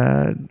this?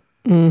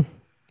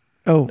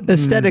 Oh,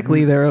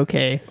 aesthetically they're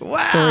okay. Wow.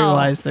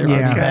 Story-wise, they're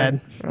Yeah. not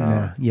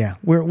bad. Yeah.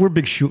 We're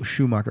big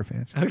Schumacher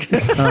fans.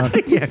 Okay.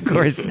 Yeah, of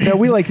course. No,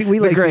 we like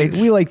greats.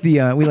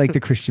 the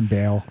Christian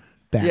Bale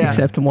Batman. Yeah.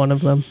 Except one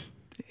of them.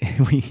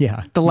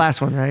 Yeah. The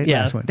last one, right?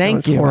 Yeah. Last one. Thank That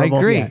was you. horrible. I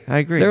agree. Yeah. I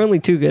agree. There are only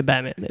 2 good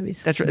Batman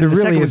movies. That's right. There The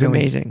really second is was only,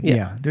 amazing.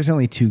 Yeah. There's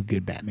only 2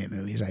 good Batman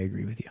movies. I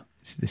agree with you.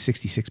 It's the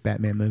 '66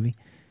 Batman movie,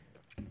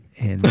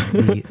 and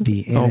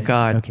the Oh,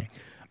 God. Okay.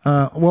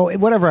 Well,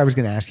 whatever I was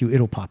going to ask you,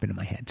 it'll pop into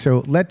my head.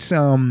 So let's.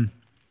 I'm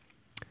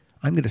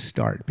going to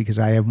start because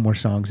I have more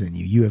songs than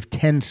you. You have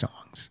 10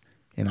 songs,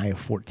 and I have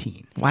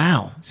 14.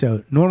 Wow.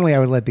 So normally I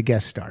would let the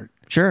guest start,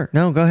 Sure.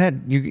 No, go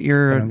ahead.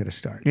 You're. but I'm going to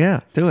start. Yeah,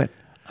 do it.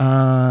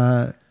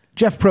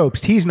 Jeff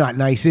Probst. He's not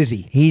nice, is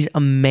he? He's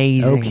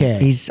amazing.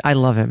 Okay. I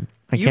love him.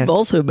 I You've can't.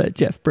 also met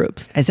Jeff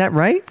Probst. Is that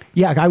right?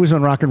 Yeah, I was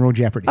on Rock and Roll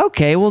Jeopardy.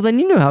 Okay. Well, then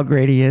you know how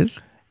great he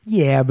is.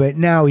 Yeah, but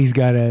now he's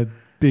got a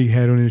big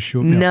head on his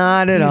shoulder. No.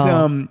 Not at He's,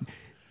 all.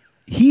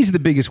 He's the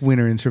biggest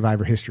winner in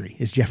Survivor history.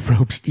 Is Jeff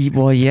Probst?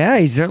 Well, yeah,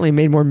 he's certainly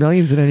made more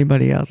millions than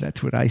anybody else.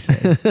 That's what I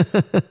say.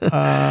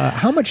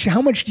 How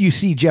much do you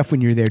see Jeff when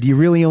you're there? Do you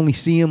really only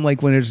see him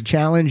like when there's a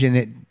challenge and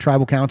at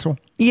Tribal Council?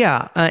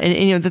 Yeah, and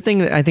you know the thing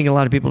that I think a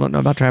lot of people don't know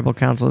about Tribal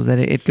Council is that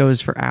it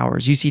goes for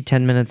hours. You see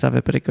 10 minutes of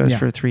it, but it goes Yeah.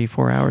 for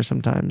 3-4 hours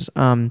sometimes.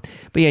 But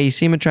yeah, you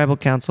see him at Tribal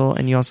Council,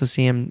 and you also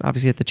see him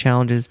obviously at the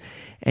challenges,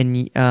 and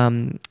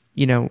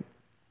you know.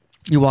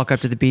 You walk up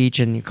to the beach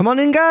and you come on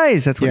in,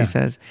 guys. That's what Yeah. he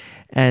says,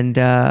 and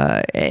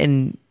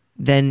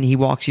then he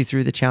walks you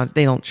through the challenge.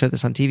 They don't show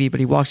this on TV,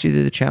 but he walks you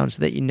through the challenge so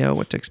that you know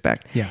what to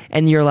expect. Yeah.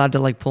 And you're allowed to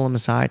like pull him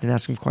aside and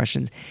ask him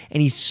questions.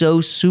 And he's so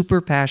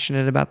super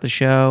passionate about the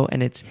show,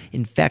 and it's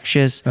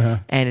infectious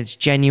and it's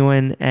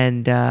genuine,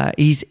 and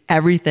he's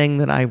everything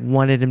that I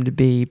wanted him to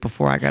be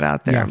before I got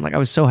out there. Yeah. I'm like, I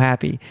was so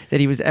happy that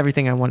he was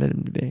everything I wanted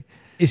him to be.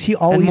 Is he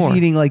always more.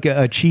 eating like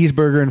a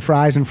cheeseburger and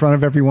fries in front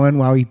of everyone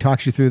while he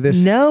talks you through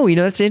this? No, you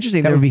know, that's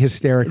interesting. That would be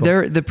hysterical.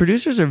 The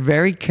producers are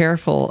very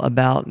careful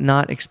about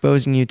not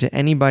exposing you to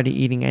anybody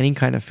eating any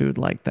kind of food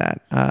like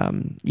that.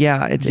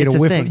 Yeah, it's You get a a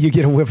whiff. thing. You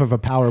get a whiff of a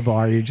power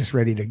bar. You're just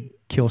ready to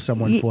kill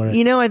someone for it.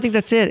 You know, I think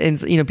that's it. And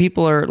you know,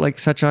 people are like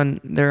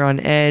they're on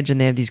edge,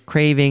 and they have these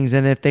cravings.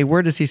 And if they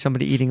were to see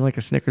somebody eating like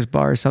a Snickers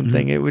bar or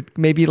something, it would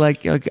maybe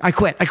like, I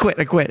quit. And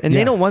Yeah.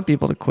 they don't want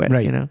people to quit.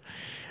 Right. You know.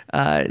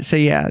 So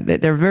yeah,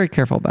 they're very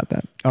careful about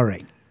that. All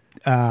right.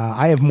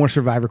 I have more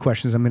Survivor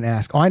questions I'm going to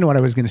ask. Oh, I know what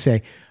I was going to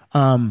say.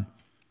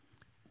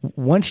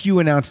 Once you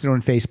announced it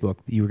on Facebook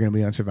that you were going to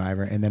be on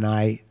Survivor, and then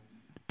I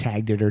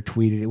tagged it or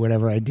tweeted it,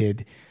 whatever I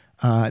did,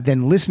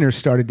 then listeners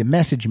started to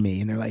message me,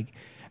 and they're like,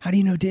 how do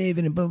you know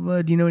David? And blah, blah,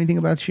 blah. Do you know anything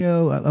about the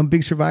show? I'm a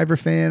big Survivor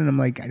fan. And I'm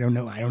like, I don't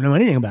know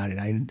anything about it.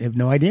 I have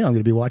no idea. I'm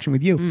going to be watching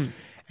with you.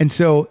 And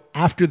so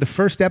after the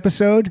first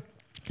episode,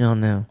 Oh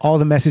no. all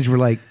the messages were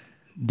like,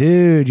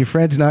 dude, your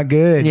friend's not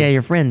good. Yeah,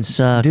 your friend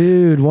sucks.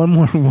 Dude, one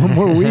more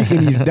week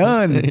and he's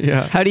done.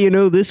 Yeah. How do you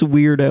know this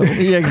weirdo?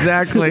 Yeah,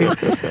 exactly.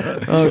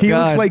 Oh, He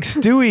God. looks like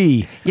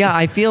Stewie. Yeah,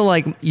 I feel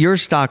like your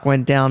stock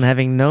went down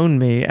having known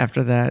me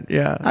after that.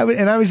 Yeah.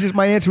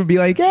 My answer would be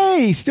like,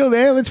 hey, he's still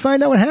there. Let's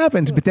find out what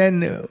happens. But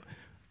then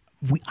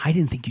I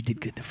didn't think you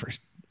did good the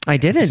first I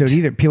didn't. episode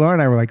either. Pilar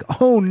and I were like,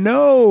 oh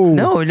no.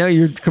 No,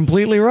 you're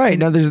completely right.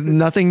 No, there's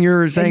nothing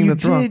you're And saying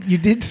that's wrong. you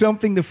did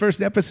something the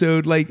first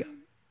episode, like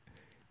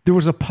there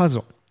was a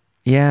puzzle.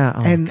 Yeah.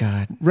 Oh, and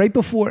God. right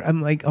before,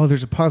 I'm like, oh,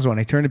 there's a puzzle. And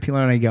I turn to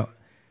Pilar and I go,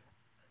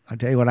 I'll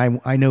tell you what,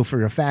 I know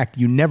for a fact,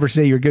 you never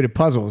say you're good at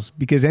puzzles,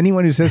 because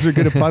anyone who says they're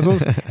good at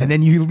puzzles and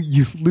then you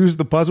lose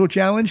the puzzle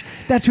challenge,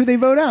 that's who they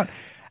vote out.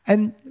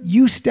 And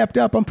you stepped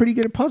up. I'm pretty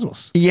good at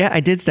puzzles. Yeah,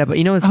 I did step up.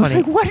 You know what's I was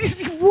funny?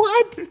 like,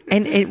 what?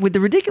 And with the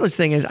ridiculous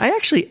thing is, I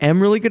actually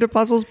am really good at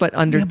puzzles, but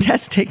under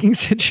test taking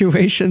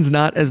situations,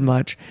 not as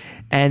much.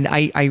 And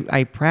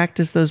I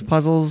practiced those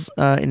puzzles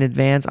in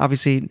advance.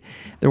 Obviously,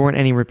 there weren't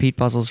any repeat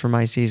puzzles for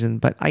my season,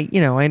 but I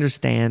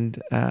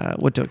understand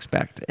what to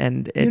expect.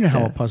 And You know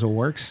how a puzzle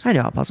works. I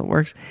know how a puzzle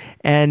works.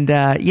 And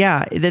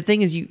yeah, the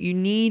thing is, you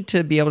need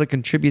to be able to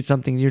contribute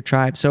something to your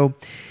tribe. So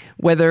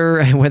whether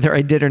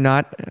I did or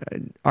not,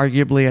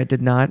 arguably I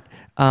did not.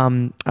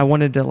 I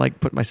wanted to like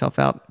put myself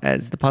out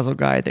as the puzzle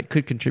guy that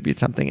could contribute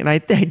something. And I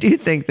do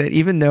think that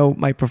even though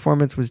my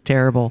performance was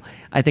terrible,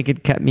 I think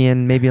it kept me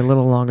in maybe a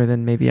little longer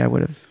than maybe I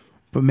would have.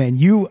 But man,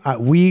 you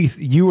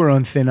were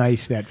on thin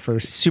ice that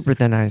first. Super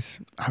thin ice.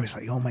 I was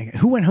like, oh my God.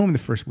 Who went home the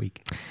first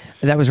week?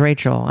 That was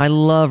Rachel. I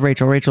love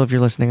Rachel. Rachel, if you're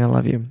listening, I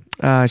love you.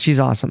 She's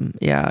awesome.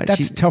 Yeah.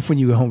 That's tough when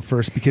you go home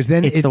first, because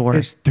then It's the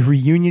worst. The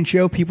reunion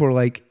show, people are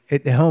like,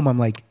 at home, I'm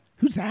like,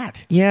 who's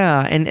that?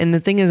 Yeah, and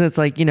the thing is, it's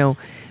like,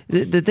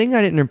 the thing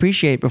I didn't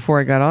appreciate before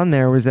I got on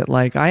there was that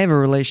like I have a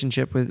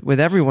relationship with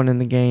everyone in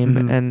the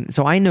game, and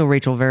so I know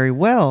Rachel very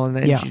well,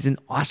 and Yeah. she's an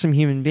awesome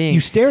human being.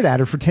 You stared at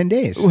her for 10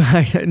 days.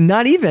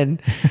 Not even,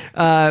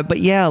 but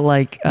yeah,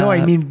 like No,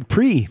 I mean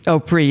pre. Oh,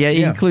 yeah,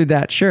 you Yeah. include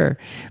that, sure.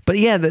 But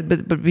yeah,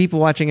 but people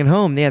watching at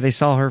home, yeah, they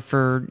saw her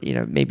for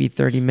maybe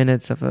 30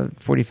 minutes of a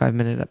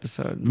 45-minute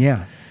episode.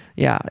 Yeah.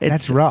 Yeah,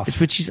 That's rough.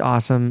 But she's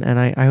awesome, and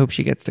I hope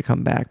she gets to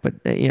come back. But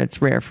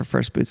it's rare for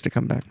First Boots to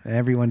come back.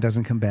 Everyone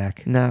doesn't come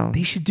back. No.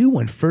 They should do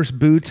one. First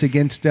Boots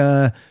against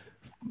Final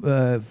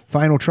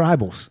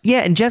Tribals. Yeah,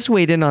 and Jeff's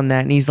weighed in on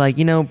that, and he's like,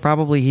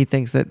 probably he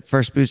thinks that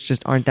First Boots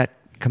just aren't that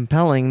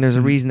compelling. There's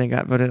a reason they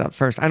got voted out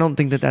first. I don't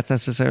think that that's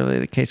necessarily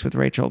the case with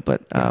Rachel,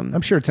 but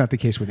I'm sure it's not the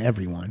case with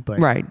everyone, but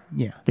right.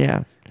 Yeah.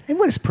 Yeah. And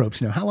what does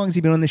Probst know? How long has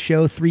he been on the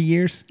show? 3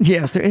 years?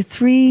 Yeah,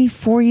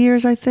 3-4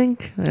 years, I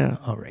think. Yeah.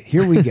 All right,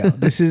 here we go.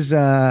 This is,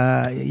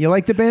 you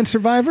like the band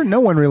Survivor?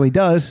 No one really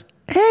does.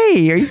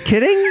 Hey, are you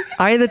kidding?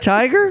 Eye of the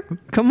Tiger?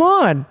 Come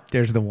on.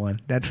 There's the one.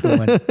 That's the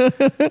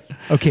one.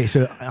 Okay,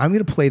 so I'm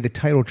going to play the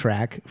title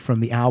track from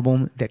the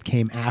album that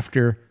came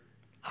after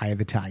Eye of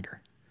the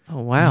Tiger.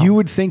 Oh, wow. You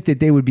would think that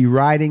they would be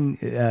riding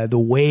the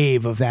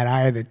wave of that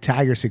Eye of the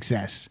Tiger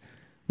success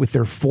with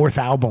their fourth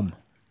album,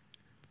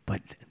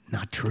 but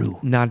not true.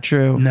 Not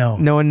true. No.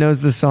 No one knows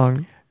the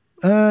song.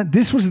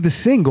 This was the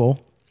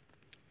single,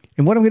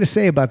 and what I'm going to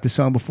say about the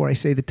song before I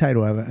say the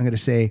title of it, I'm going to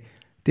say,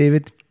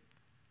 David,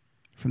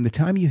 from the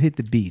time you hit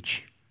the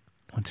beach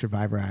on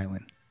Survivor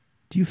Island,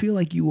 do you feel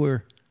like you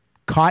were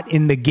caught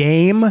in the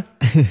game?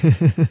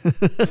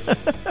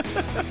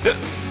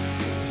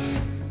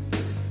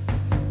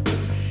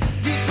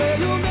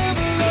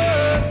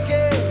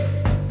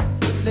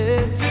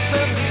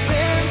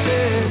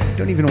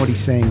 Don't even know what he's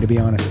saying, to be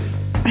honest.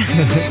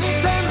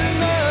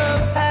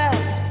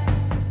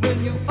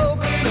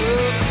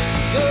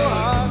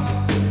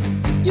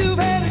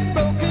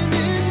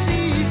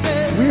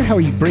 It's weird how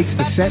he breaks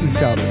the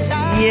sentence up.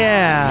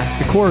 Yeah.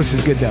 The chorus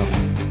is good, though.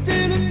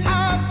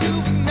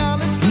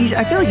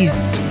 I feel like he's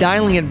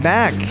dialing it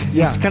back.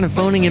 Yeah. He's kind of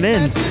phoning it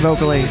in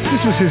vocally.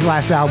 This was his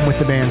last album with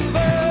the band.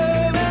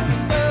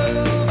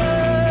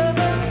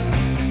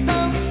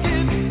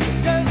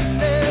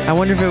 I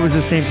wonder if it was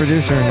the same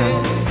producer or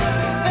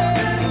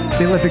not.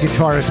 They let the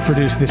guitarist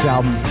produce this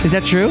album. Is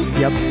that true?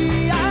 Yep.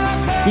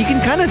 You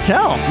can kind of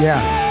tell. Yeah.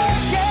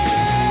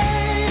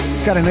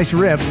 It's got a nice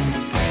riff.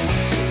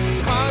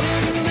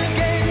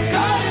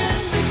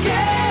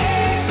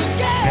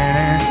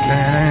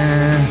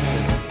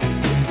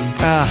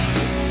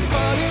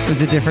 It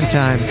was a different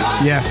time.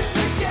 Yes.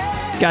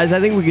 Guys, I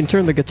think we can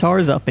turn the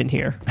guitars up in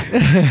here.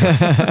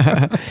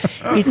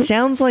 It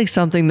sounds like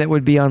something that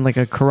would be on like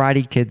a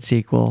Karate Kid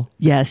sequel.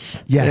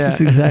 Yes. Yes.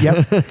 That's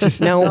exactly. Yep.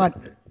 Just Now- not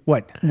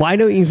what? Why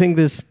don't you think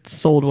this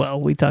sold well?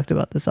 We talked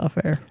about this off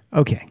air.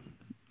 Okay.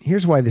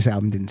 Here's why this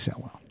album didn't sell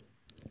well.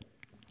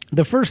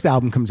 The first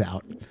album comes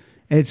out.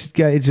 It's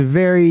Kim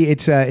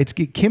Basinger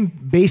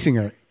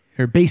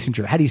or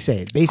Basinger. How do you say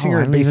it? Basinger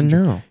I or don't even Basinger?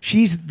 know.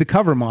 She's the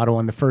cover model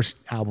on the first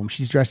album.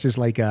 She's dressed as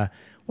like a,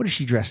 what is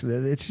she dressed?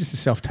 It's just a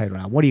self-titled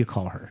album. What do you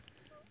call her?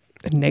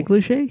 A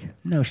negligee?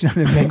 No, she's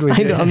not a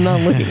negligee. I'm not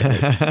looking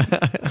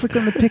at it. Click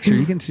on the picture.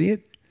 You can see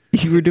it.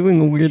 You were doing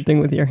a weird thing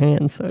with your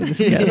hands, so I just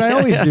Yes, I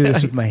always do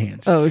this with my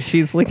hands. Oh,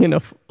 she's licking a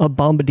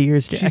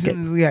Bombardier's She's jacket.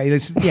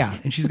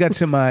 and she's got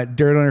some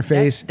dirt on her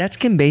face. That's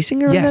Kim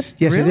Basinger? in Yes,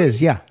 that? yes, Really? it is.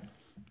 Yeah,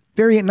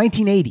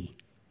 1980.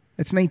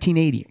 That's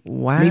 1980.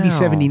 Wow. maybe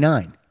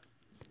 79.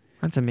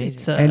 That's amazing.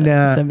 It's And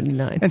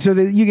 79. And so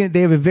they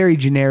have a very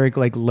generic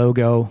like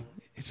logo.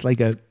 It's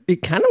like a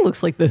It kind of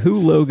looks like the Who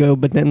logo,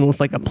 but then with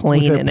like a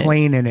plane with in a it.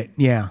 plane in it.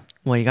 Yeah,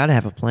 Well, you got to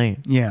have a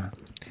plane. yeah.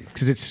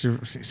 Because it's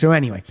so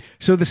anyway.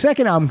 So the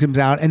second album comes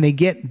out, and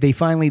they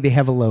finally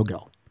have a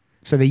logo.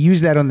 So they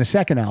use that on the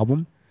second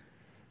album.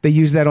 They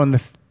use that on the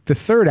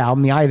third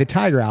album, the Eye of the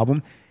Tiger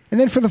album, and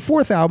then for the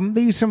fourth album,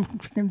 they use some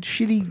fucking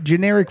shitty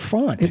generic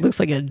font. It looks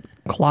like a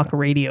clock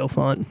radio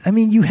font. I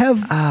mean, you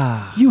have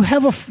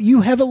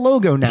a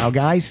logo now,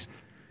 guys.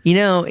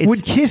 It's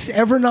Would Kiss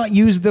ever not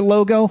use the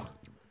logo?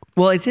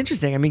 well, it's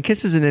interesting. I mean,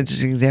 Kiss is an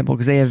interesting example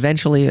because they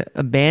eventually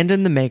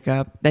abandoned the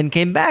makeup, then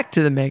came back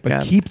to the makeup.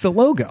 But keep the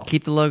logo.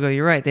 Keep the logo.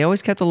 You're right. They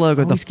always kept the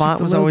logo. Always The keep font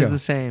the was always logo. the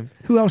same.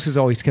 Who else has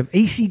always kept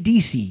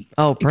AC/DC?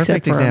 Oh, perfect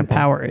Except for example.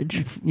 Power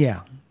Age. Yeah,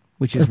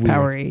 which is Or weird.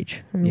 Power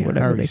Age. Or Yeah, whatever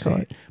however they you say call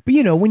it. it.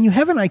 But when you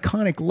have an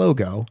iconic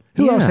logo,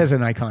 who Yeah. else has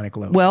an iconic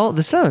logo? Well,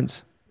 the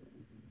Stones.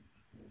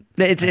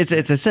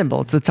 It's a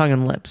symbol. It's the tongue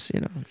and lips.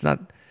 It's not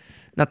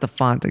the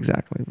font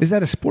exactly. Is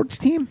that a sports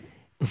team?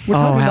 We're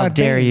how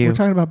dare you. We're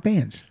talking about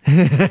bands.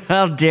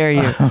 How dare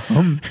you?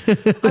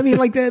 I mean,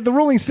 like the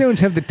Rolling Stones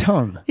have the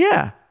tongue.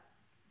 Yeah.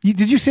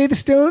 Did you say the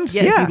Stones?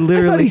 Yeah, he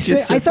literally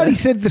just said I thought he that.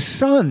 said the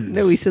Suns.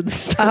 No, he said the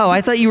stuff. Oh,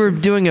 I thought you were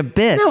doing a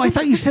bit. No, I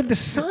thought you said the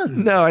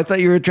Suns. No, I thought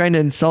you were trying to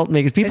insult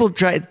me because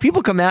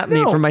people come at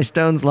me No. for my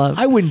Stones love.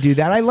 I wouldn't do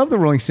that. I love the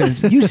Rolling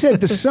Stones. You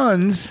said the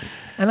Suns,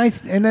 and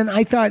then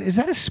I thought, is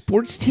that a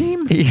sports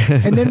team?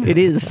 Yeah. And then It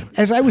is.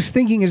 As I was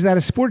thinking, is that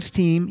a sports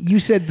team? You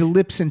said the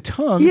lips and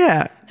tongue.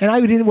 Yeah. And I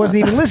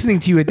wasn't even listening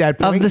to you at that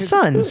point. of the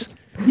Suns.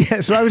 Yeah,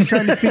 so I was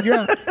trying to figure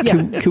out. Yeah,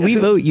 Can we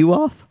vote you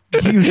off?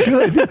 you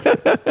should.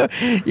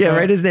 Yeah,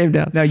 write his name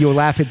down. Now you'll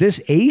laugh at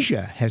this.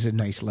 Asia has a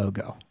nice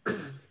logo.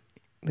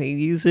 They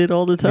use it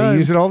all the They time.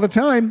 use it all the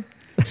time.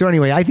 So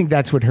anyway, I think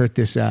that's what hurt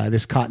this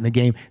caught in the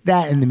game.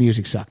 That and the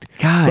music sucked.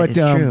 God, But, it's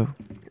true.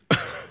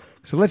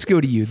 So let's go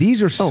to you.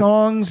 These are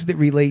songs that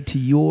relate to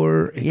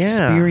your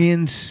Yeah.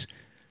 experience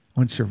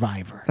on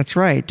Survivor. That's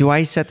right. Do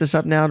I set this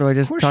up now? Do I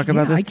just talk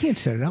about this? I can't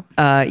set it up.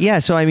 Yeah,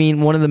 so I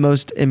mean, one of the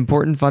most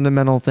important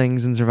fundamental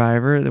things in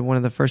Survivor, one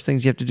of the first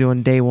things you have to do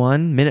on day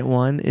one, minute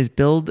one, is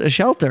build a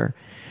shelter.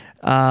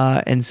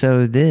 And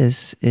so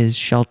this is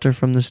Shelter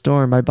from the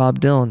Storm by Bob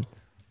Dylan.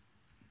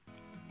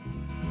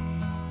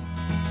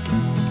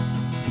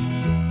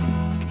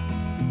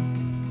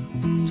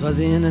 'Twas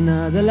in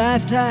another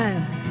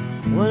lifetime,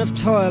 one of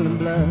toil and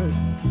blood,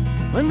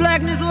 when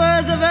blackness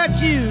was a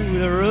virtue,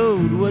 the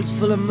road was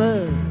full of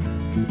mud.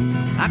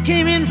 I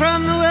came in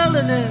from the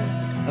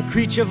wilderness, a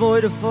creature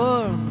void of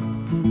form.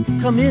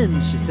 Come in,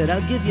 she said,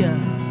 I'll give you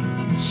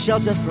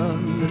shelter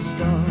from the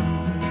storm.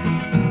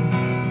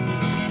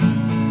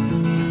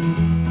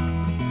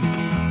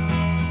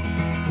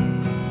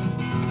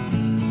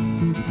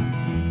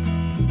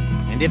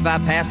 And if I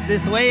pass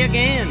this way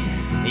again,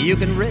 you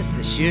can rest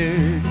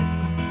assured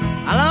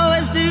I'll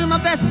always do my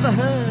best for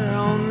her,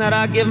 on that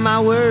I give my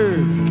word.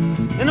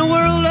 In a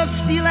world of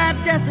steel-eyed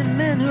death and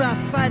men who are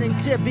fighting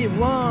to be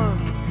warm,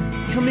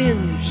 come in,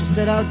 she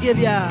said, I'll give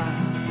ya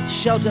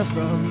shelter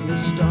from the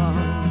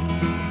storm.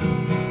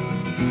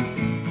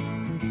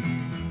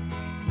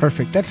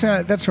 Perfect.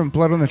 That's from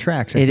Blood on the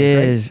Tracks. I It think,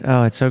 right? is.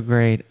 Oh, it's so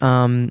great.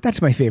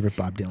 That's my favorite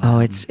Bob Dylan. Oh,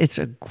 it's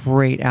a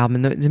great album.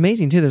 And it's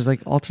amazing too. There's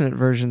like alternate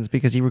versions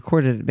because he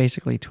recorded it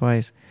basically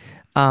twice.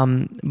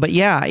 But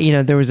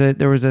yeah, there was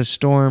a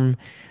storm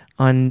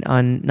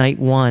on night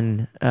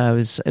one. It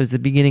was the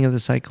beginning of the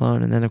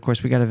cyclone, and then of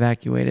course we got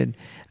evacuated.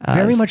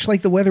 Very much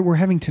like the weather we're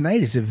having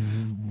tonight. It's a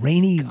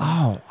rainy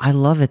Oh, I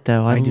love it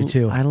though. I do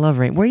too. I love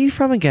rain. Where are you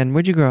from again?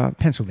 Where'd you grow up?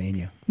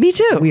 Pennsylvania. Me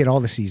too. We had all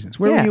the seasons.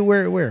 Where Yeah.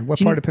 were you? Where? What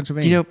Do you- part of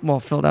Pennsylvania? Do you know? Well,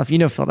 Philadelphia. You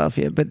know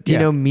Philadelphia, but do you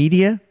Yeah. know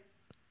Media?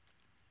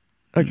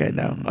 Okay,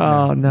 no.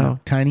 Oh no.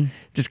 Tiny.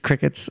 Just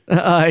crickets.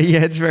 Yeah,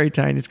 it's very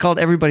tiny. It's called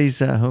everybody's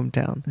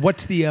hometown.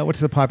 What's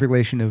the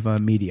population of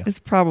media? It's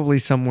probably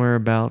somewhere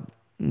about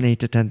 8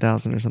 to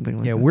 10,000 or something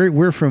like Yeah, that.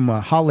 we're from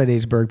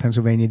Hollidaysburg,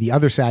 Pennsylvania, the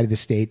other side of the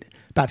state,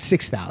 about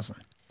 6,000.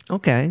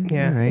 Okay.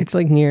 Yeah, all right. it's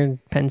like near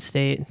Penn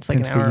State. It's like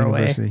Penn an State hour away.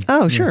 University.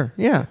 Oh, sure.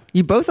 Yeah.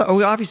 You both are.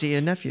 Oh, obviously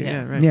a nephew.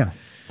 Yeah. Yeah. Right. Yeah,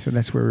 so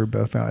that's where we're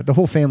both. The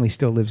whole family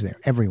still lives there.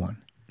 Everyone.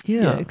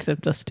 Yeah,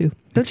 except us two.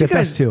 Don't you except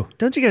guys, us too.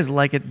 Don't you guys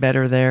like it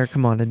better there?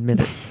 Come on, admit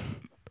it.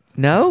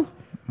 No?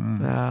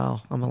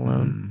 Oh, I'm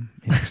alone.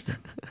 Interesting.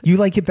 You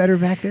like it better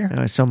back there?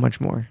 No, so much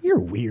more. You're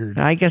weird.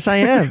 I guess I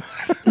am.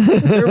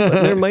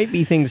 there might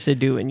be things to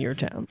do in your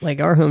town.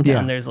 Like our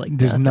hometown,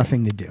 there's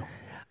nothing to do.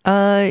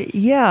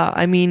 Yeah.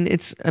 I mean,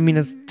 it's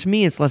to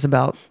me, it's less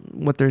about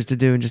what there's to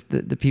do and just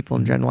the people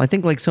in general. I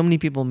think like so many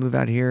people move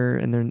out here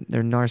and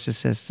they're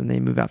narcissists and they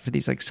move out for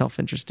these like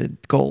self-interested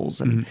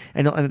goals and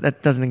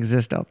that doesn't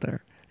exist out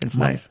there. It's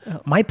nice.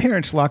 My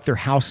parents locked their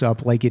house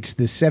up like it's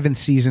the 7th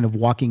season of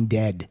Walking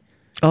Dead.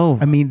 Oh,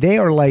 I mean, they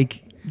are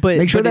like, But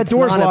make sure but that it's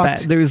door's not a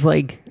locked. there's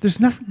like There's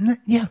nothing.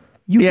 Yeah.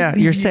 You Yeah, could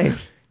leave you're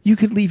safe. You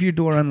could leave your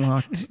door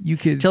unlocked. You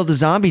could. till the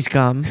zombies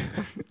come.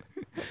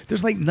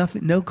 There's like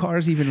nothing. No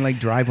cars even like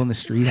drive on the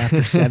street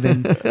after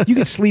 7. You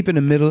could sleep in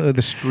the middle of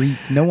the street.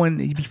 No one.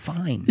 You'd be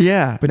fine.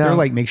 Yeah, But no. they're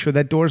like, make sure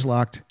that door's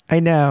locked. I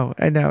know.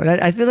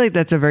 I feel like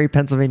that's a very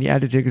Pennsylvania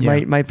attitude because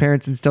Yeah. my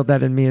parents instilled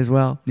that in me as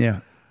well.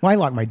 Yeah. Well, I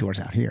lock my doors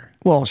out here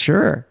Well,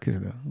 sure. because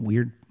of the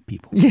weird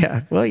people.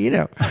 Yeah. Well,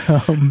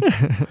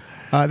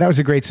 That was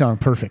a great song.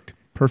 Perfect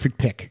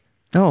pick.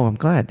 Oh, I'm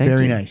glad. Thank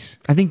Very you. nice.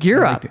 I think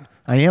you're I up. liked it.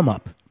 I am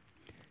up.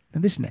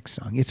 Now this next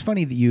song. It's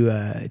funny that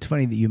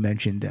you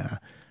mentioned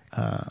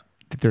that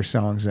their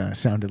songs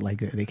sounded like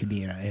they could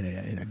be in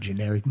a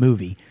generic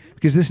movie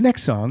because this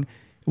next song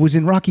was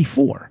in Rocky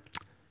IV.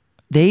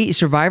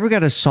 Survivor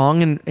got a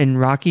song in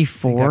Rocky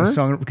They got IV. a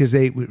song because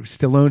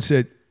Stallone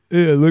said,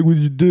 "Hey, I like what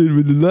you did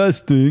with the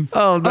last thing.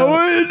 Oh, no. I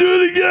want you to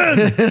do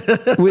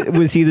it again."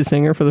 was he the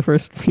singer for the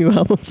first few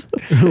albums?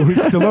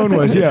 Stallone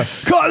was, yeah.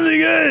 Caught in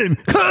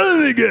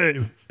the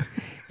game.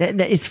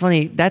 It's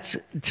funny.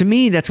 To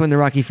me, that's when the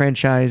Rocky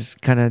franchise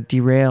kind of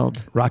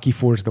derailed. Rocky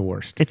IV is the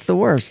worst. It's the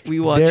worst. We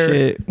watched There-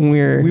 it.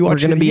 We're we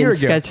watched going it to a be year in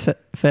ago. Sketch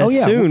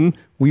Fest soon.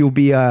 We will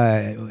be,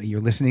 you're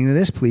listening to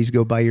this, please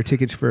go buy your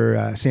tickets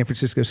for San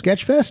Francisco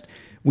Sketch Fest.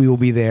 We will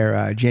be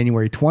there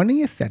January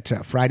 20th. That's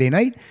Friday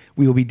night.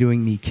 We will be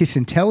doing the Kiss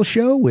and Tell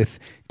show with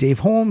Dave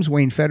Holmes,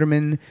 Wayne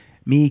Fetterman,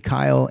 me,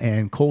 Kyle,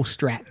 and Cole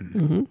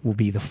Stratton will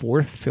be the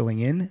 4th filling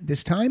in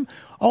this time.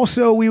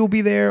 Also, we will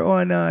be there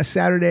on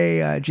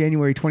Saturday,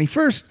 January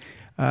 21st.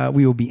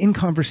 We will be in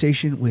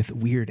conversation with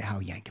Weird Al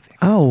Yankovic.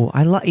 Oh,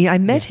 I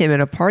met him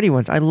at a party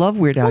once. I love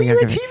Weird Al Oh, you're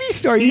a Yankovic. TV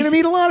star. You're going to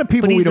meet a lot of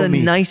people But we he's don't the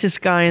meet.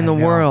 nicest guy in the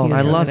know. world. He's I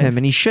really love him, nice.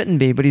 and he shouldn't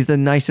be, but he's the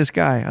nicest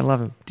guy. I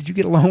love him. Did you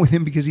get along with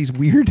him because he's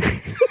weird?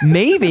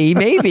 Maybe.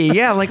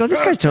 Yeah. I'm like, oh,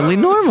 this guy's totally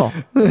normal.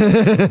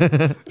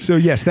 So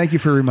yes, thank you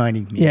for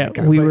reminding me. Yeah,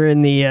 Rebecca. we But were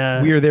in the.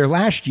 we were there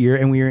last year,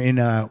 and we were in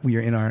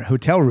our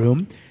hotel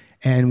room,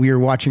 and we were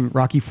watching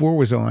Rocky IV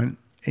was on.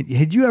 And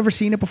had you ever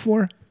seen it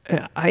before?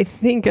 I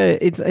think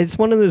it's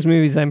one of those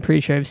movies. I'm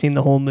pretty sure I've seen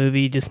the whole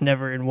movie, just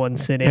never in one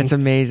sitting. That's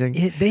amazing.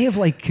 They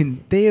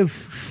have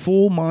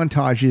full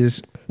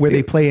montages where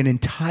they play an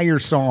entire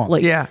song.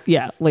 Like Yeah.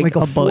 like a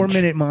bunch.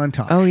 4-minute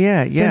montage. Oh,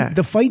 yeah, yeah. Then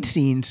the fight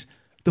scenes,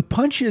 the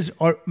punches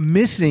are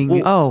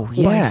missing Oh, by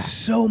yeah.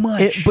 so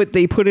much. But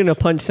they put in a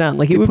punch sound.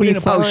 Like it would put be in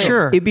a fine. punch sound. Oh,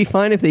 sure. It'd be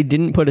fine if they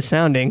didn't put a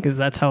sound in because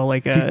that's how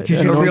like a 'Cause you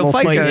know, normal real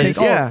fight fight goes, is.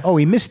 Think, yeah. oh,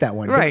 he missed that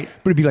one. Right.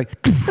 But it'd be like,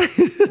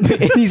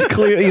 And he's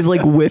clear. He's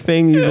like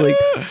whiffing. He's like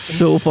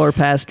so far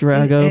past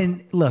Drago.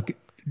 and look,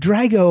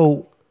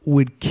 Drago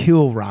would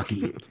kill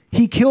Rocky.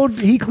 He killed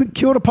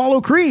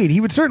Apollo Creed. He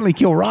would certainly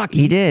kill Rocky.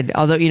 He did.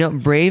 Although,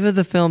 brave of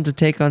the film to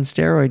take on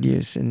steroid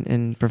use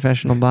in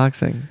professional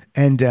boxing.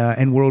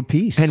 And world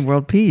peace. And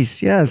world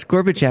peace. Yes.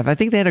 Gorbachev. I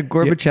think they had a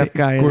Gorbachev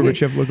guy. in it.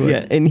 Gorbachev looked like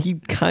Yeah, and he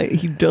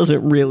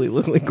doesn't really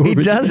look like Gorbachev.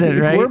 He doesn't,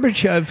 right?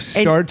 Gorbachev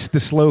starts the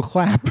slow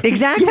clap.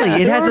 Exactly.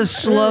 It has a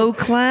slow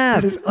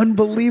clap. That is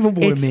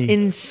unbelievable It's to me.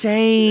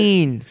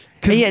 insane.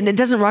 And it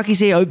doesn't Rocky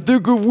say, I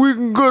think if we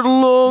can get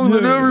along,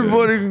 then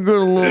everybody can get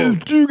along.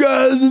 Two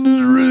guys in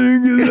this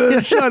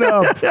ring. Shut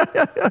up.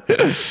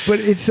 But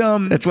it's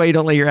That's why you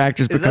don't let your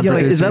actors become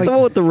like- Is producers. that the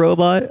one with the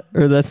robot,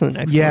 or that's the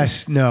next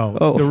yes, no.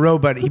 Oh. The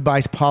robot. He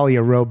buys Polly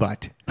a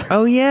robot.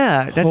 Oh,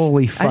 yeah. That's,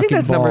 Holy I think fucking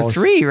that's number balls.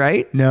 3,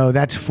 right? No,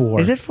 that's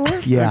 4. Is it 4?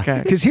 Yeah. Okay.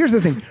 Because here's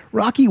the thing: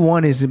 Rocky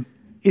 1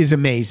 is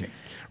amazing.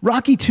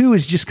 Rocky 2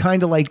 is just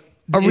kind of like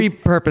A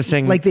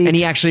repurposing, and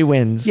he actually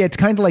wins. Yeah, it's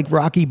kind of like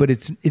Rocky, but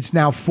it's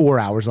now 4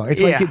 hours long.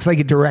 It's Yeah. like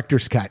a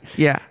director's cut.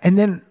 Yeah. And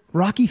then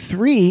Rocky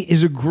 3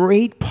 is a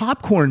great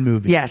popcorn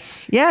movie.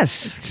 Yes. Yes.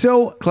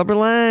 So Clubber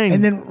Lang.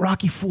 and then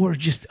Rocky 4 is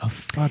just a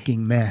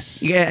fucking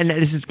mess. Yeah, and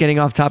this is getting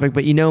off topic,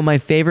 but my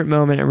favorite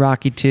moment in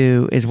Rocky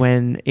 2 is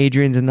when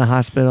Adrian's in the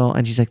hospital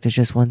and she's like, "There's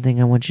just one thing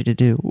I want you to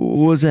do."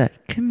 What was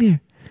that? Come here.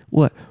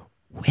 What?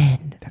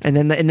 Win. And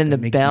then the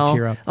makes me bell.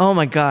 tear up. Oh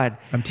my God.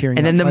 I'm tearing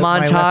And up. then the My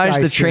left montage, eye's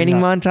the tearing training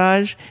up.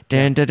 montage.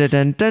 Dun, dun, dun,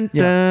 dun, dun,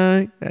 Yeah.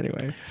 dun.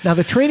 Anyway. Now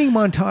the training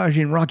montage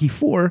in Rocky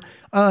 4,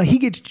 he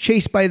gets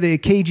chased by the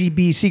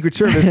KGB Secret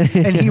Service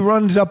and he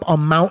runs up a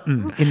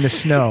mountain in the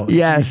snow. It's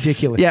Yes.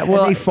 ridiculous. Yeah,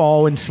 well- and they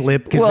fall and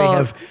slip because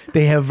Well,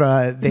 they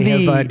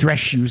have dress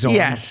shoes on.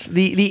 Yes,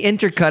 the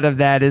intercut of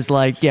that is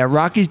like,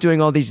 Rocky's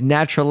doing all these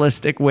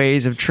naturalistic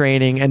ways of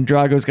training, and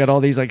Drago's got all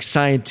these like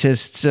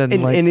scientists and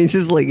it's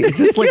just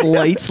like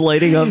lights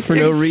lighting up for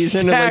no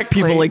reason, and like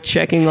Exactly. people like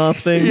checking off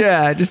things.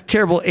 yeah, just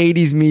terrible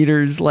 80s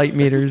meters, light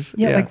meters.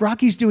 Yeah, like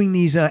Rocky's doing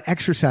these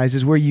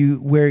exercises where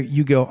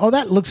you go, oh,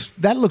 that looks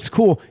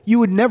cool. You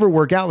would never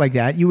work out like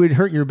that. You would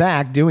hurt your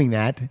back doing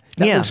that.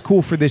 That Yeah. looks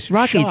cool for this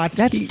Rocky, shot.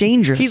 that's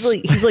dangerous.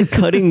 He's like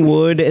cutting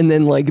wood and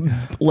then like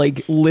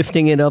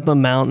lifting it up a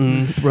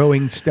mountain.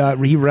 throwing stuff.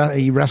 He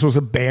wrestles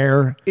a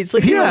bear. It's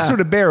like- if he yeah. wrestled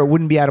a bear, it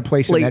wouldn't be out of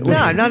place Like- in that movie.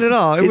 no, not at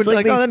all. It It's was like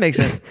like, they- oh, that makes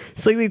sense.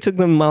 It's like they took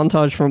the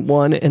montage from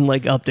 1 and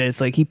like upped it.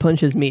 It's like he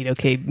punches meat.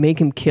 Okay, make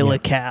him kill a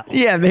cow.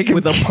 Yeah, make him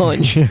with a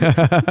punch.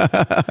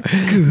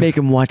 make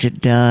him watch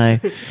it die.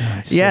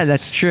 Yeah,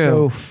 that's true.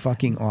 So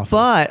fucking awful.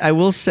 But I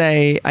will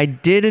say, I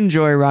did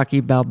enjoy Rocky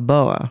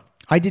Balboa,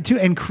 I did too.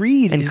 And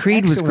Creed. and is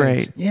Creed was excellent.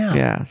 great. Yeah.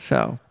 yeah.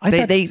 So I they,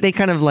 thought they they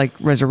kind of like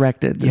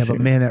resurrected. Yeah, this but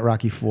year. man, that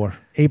Rocky 4.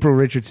 April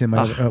Richardson,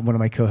 one of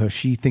my co-hosts,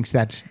 she thinks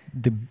that's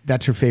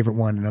her favorite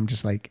one, and I'm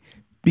just like,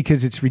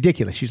 because it's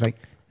ridiculous. She's like,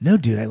 no,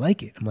 dude, I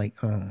like it. I'm like,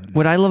 oh. No.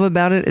 What I love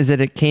about it is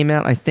that it came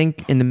out, I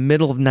think, in the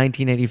middle of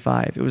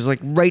 1985. It was like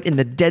right in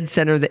the dead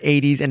center of the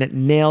 80s, and it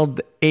nailed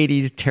the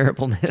 80s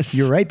terribleness.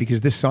 You're right,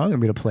 because this song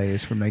I'm going to play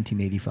is from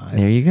 1985.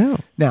 There you go.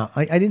 Now,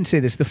 I didn't say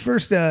this. The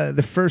first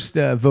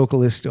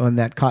vocalist on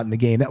that Caught in the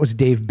Game, that was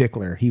Dave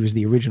Bickler. He was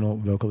the original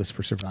vocalist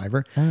for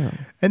Survivor. Oh.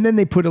 And then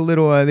they put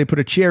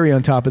a cherry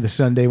on top of the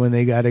sundae when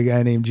they got a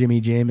guy named Jimmy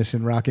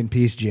Jamison. Rock in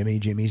peace, Jimmy.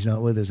 Jimmy's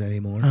not with us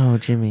anymore. Oh,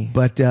 Jimmy.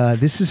 But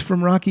this is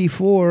from Rocky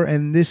 4,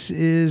 and this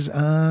is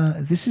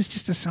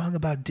just a song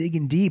about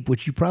digging deep,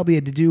 which you probably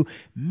had to do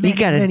many, You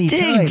gotta many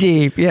dig times.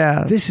 deep,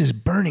 yeah. This is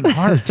Burning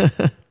Heart.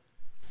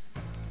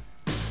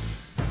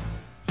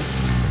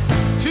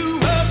 Two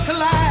worlds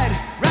collide,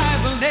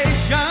 rival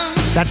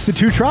nations. That's the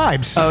Two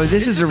Tribes. Oh,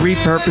 this is a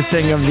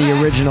repurposing of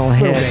the original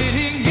hit.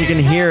 You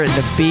can hear it,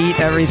 the beat,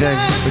 everything.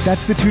 But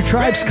that's the Two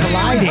Tribes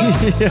colliding.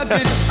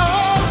 Against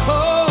all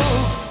hope.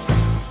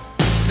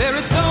 There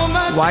is so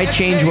much Why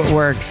change what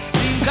works?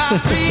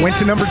 Went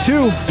to number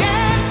 2.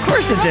 Of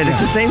course it did. It's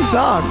the same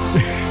song.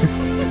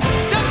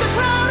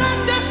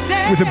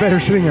 With a better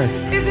singer.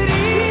 Is it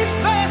east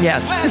versus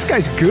Yes. west? This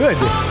guy's good.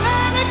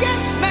 Man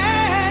against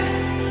man.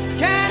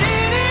 Can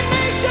any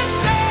nation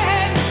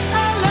stand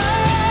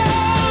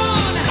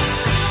alone?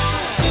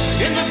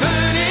 In the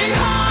burning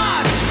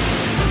heart.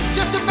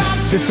 Just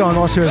about This song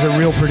also has a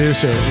real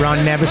producer, Ron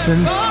Nevison.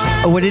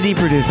 Oh, what did he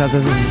produce other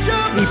than?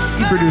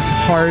 He produced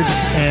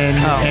Hearts and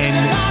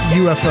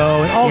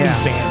UFO and all Yeah.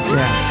 these bands.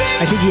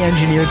 Yeah. I think he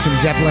engineered some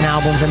Zeppelin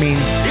albums. I mean,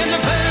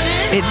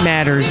 It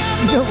matters.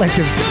 you don't like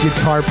a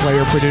guitar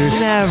player produce.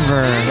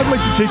 Never. I'd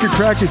like to take a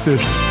crack at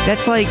this.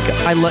 That's like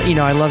I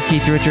love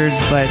Keith Richards,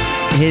 but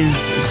his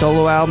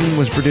solo album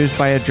was produced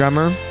by a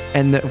drummer,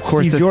 and of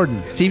course Steve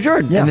Jordan. Steve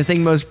Jordan. Yeah. And the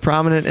thing most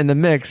prominent in the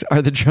mix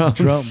are the drums.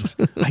 Drums.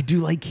 I do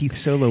like Keith's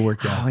solo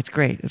work though. Oh, it's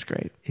great. It's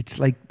great. It's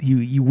like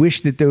you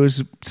wish that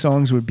those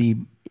songs would be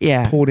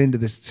Yeah. pulled into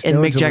the Stones. And Mick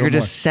a little Jagger more.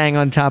 just sang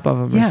on top of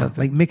him or yeah,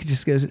 something. like Mick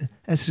just goes,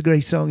 "That's a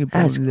great song. You pulled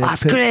That's- into that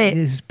that's Pete- great."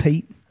 This is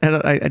Pete." And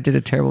I did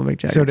a terrible Mick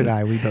Jagger. So did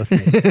I. We both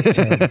did.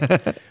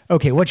 So-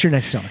 okay, what's your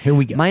next song? Here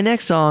we go. My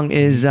next song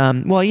is,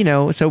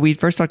 so we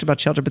first talked about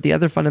shelter, but the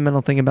other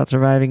fundamental thing about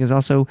surviving is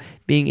also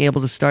being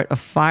able to start a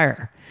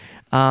fire.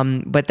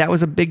 But that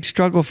was a big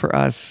struggle for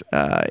us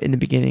in the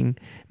beginning,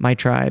 my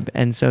tribe.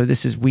 And so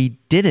this is We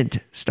Didn't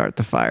Start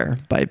the Fire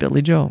by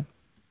Billy Joel.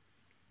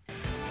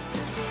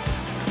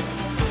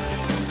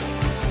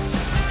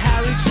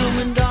 Harry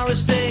Truman,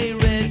 Doris Day,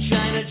 Red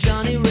China,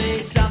 Johnny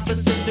Ray, South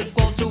Pacific,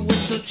 Walter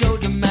Winchell, Joe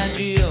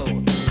DiMaggio,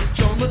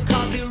 Joe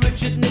McCarthy,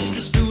 Richard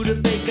Nixon,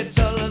 Studebaker,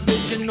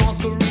 Television, North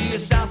Korea,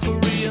 South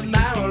Korea,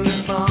 Marilyn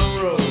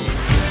Monroe.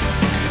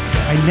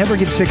 I never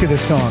get sick of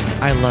this song.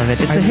 I love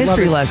it. It's I a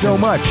history love it lesson. so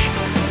much.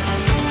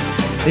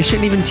 They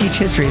shouldn't even teach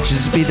history. It should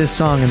just be this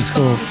song in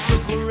schools.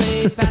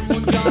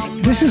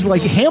 This is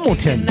like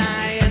Hamilton.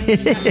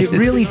 It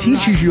really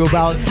teaches you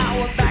about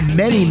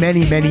many,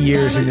 many, many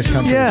years in this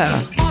country.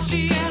 Yeah.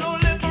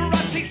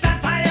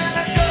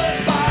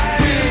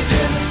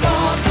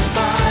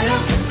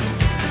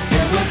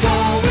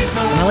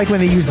 And I like when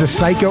they use the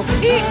psycho.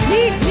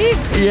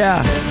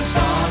 Yeah.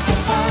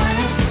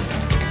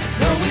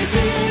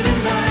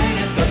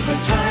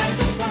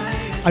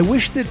 I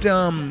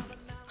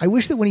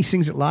wish that when he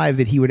sings it live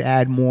that he would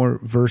add more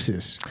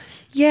verses.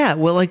 Yeah.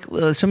 Well, like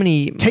so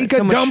many. Take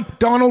so a much- dump,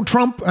 Donald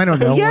Trump. I don't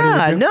know. What do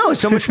Yeah, you do? no,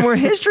 so much more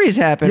history has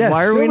happened. Yes,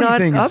 Why are so we many not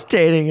things.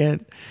 updating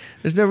it?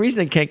 There's no reason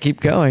it can't keep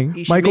going.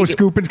 You should Michael make it-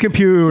 Scoopin's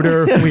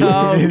computer. We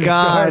Oh didn't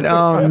God!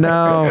 start Oh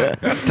no!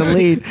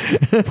 Delete.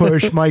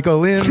 Push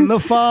Michael in the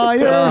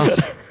fire.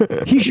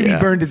 He should Yeah.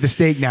 be burned at the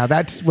stake now.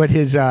 That's what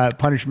his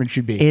punishment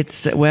should be.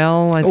 It's I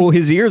think Oh,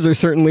 his ears are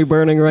certainly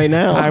burning right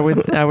now. I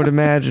would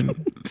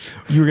imagine.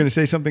 You were going to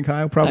say something,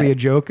 Kyle? Probably a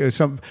joke.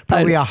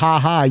 Probably a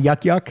ha-ha,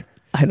 yuck, yuck.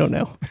 I don't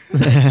know.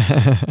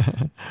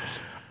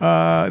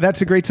 That's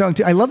a great song,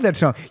 too. I love that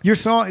song. Your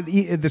song,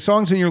 the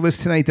songs on your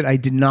list tonight that I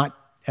did not,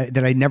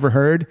 that I never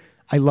heard,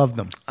 I love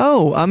them.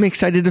 Oh, I'm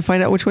excited to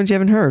find out which ones you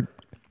haven't heard.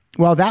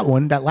 Well, that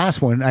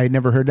last one, I had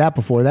never heard that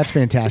before. That's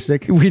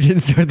fantastic. We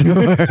didn't start the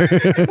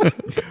fire.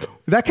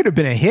 That could have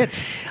been a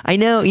hit. I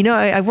know.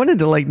 I wanted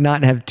to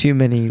not have too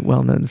many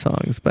well-known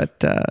songs,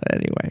 but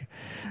anyway,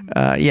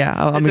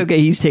 yeah. It's okay.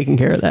 He's taking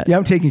care of that. Yeah,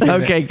 I'm taking care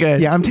of that. Okay,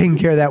 good. Yeah, I'm taking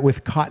care of that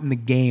with Caught in the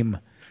Game.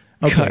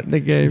 Okay. Caught in the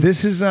Game.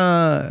 This is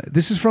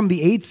from the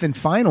 8th and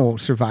final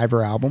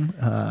Survivor album.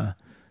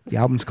 The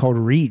album's called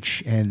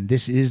Reach, and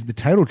this is the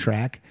title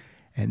track.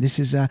 And this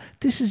is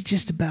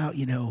just about,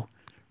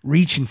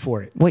 reaching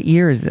for it. What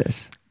year is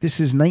this? This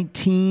is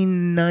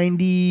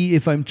 1990.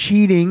 If I'm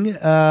cheating,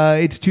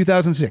 it's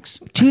 2006.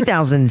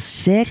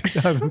 2006.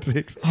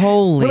 2006.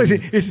 Holy. What is it?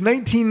 It's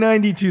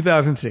 1990,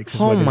 2006. is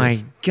Oh what it my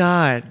is.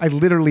 God. I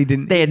literally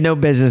didn't. They had no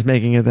business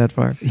making it that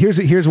far.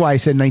 Here's why I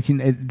said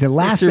 19. The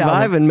last album.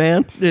 Surviving,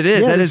 man. It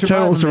is. Yeah, that they're is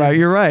total surviving, survival. man.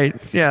 You're right.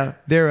 Yeah.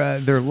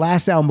 Their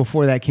last album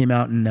before that came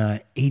out in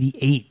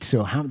 '88.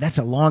 So that's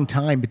a long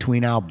time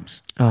between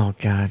albums. Oh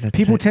God. That's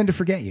People it. tend to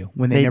forget you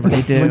when They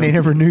do. when they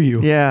never knew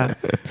you. Yeah.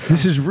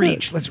 This is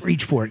Reach. Let's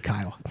reach for it,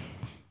 Kyle.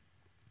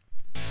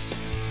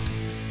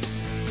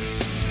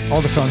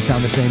 All the songs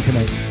sound the same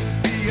tonight.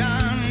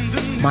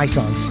 My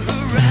songs.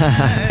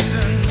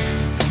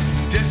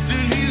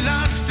 Destiny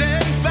lost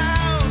and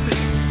found.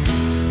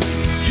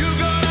 You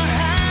gotta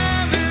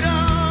have it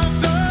all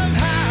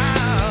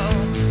somehow.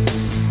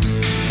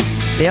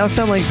 They all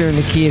sound like they're in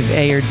the key of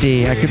A or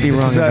D. I could be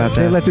wrong about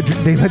They that. let the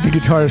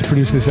guitarist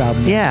produce this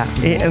album. Yeah.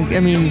 I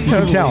mean, You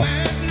can tell.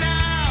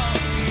 Now,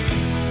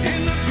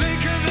 in the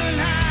blink of an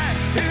eye,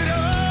 it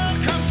all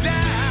comes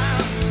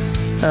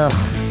down.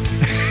 Ugh.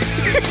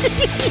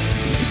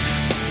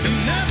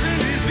 Nothing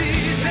is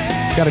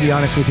easy. Got to be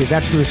honest with you.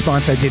 That's the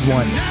response I did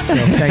want. So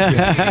thank you.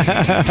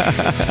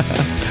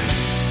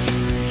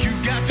 You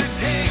got to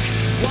take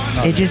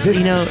one. It just,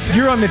 This-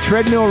 you're on the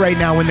treadmill right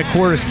now when the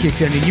chorus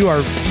kicks in, and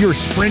you're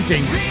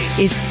sprinting.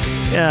 it,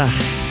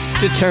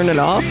 To turn it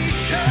off?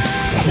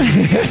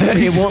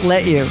 it won't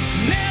let you.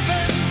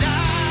 Never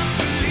stop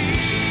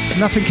believing.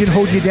 Nothing can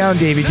hold you down,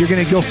 David. You're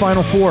going to go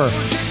Final Four.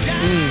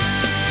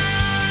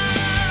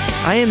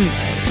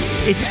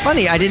 It's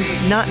funny. I did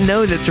not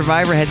know that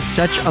Survivor had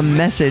such a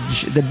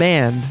message. The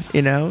band,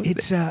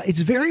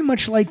 It's very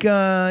much like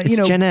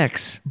it's Gen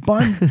X.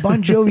 Bon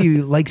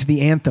Jovi likes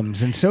the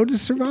anthems, and so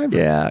does Survivor.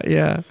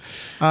 Yeah.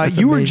 That's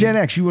You were amazing. Gen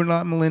X. You were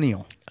not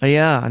millennial.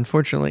 Yeah,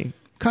 unfortunately.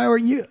 Kyle,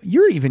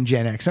 you're even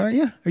Gen X, aren't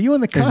you? Are you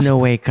on the cusp? There's no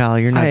way, Kyle.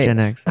 You're not Gen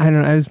X. I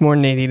don't know. I was born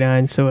in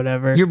 89, so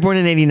whatever. You're born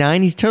in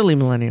 '89. He's totally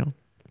millennial.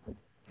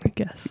 I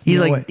guess. He's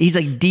know like what? he's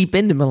like deep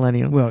into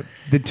millennial. Well,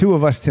 the two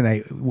of us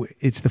tonight,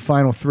 it's the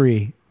final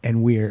three,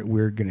 and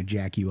we're gonna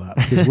jack you up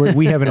because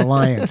we have an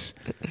alliance.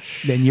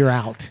 Then you're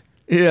out,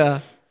 Yeah.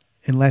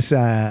 unless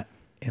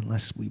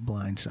unless we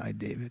blindside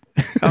David.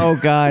 Oh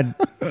God,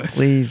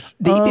 please.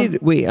 They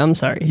did. Wait, I'm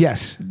sorry.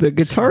 Yes. The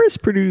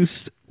guitarist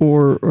produced,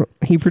 or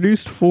he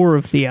produced 4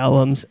 of the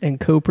albums and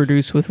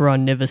co-produced with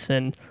Ron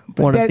Nivison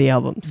one of the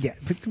albums. Yeah,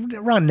 but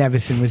Ron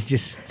Nevison was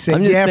just saying,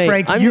 I'm just "Yeah, saying-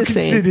 Frankie, I'm you just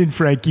can saying- sit in,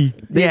 Frankie."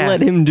 They Yeah.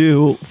 let him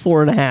do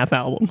 4.5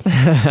 albums.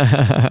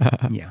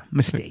 Yeah,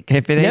 mistake.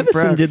 If it ain't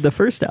Nevison broke, did the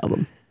first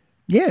album.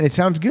 Yeah, and it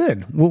sounds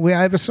good. Well,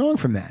 I have a song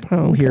from that.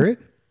 Oh, We'll hear okay. it.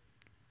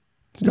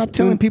 Stop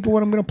telling people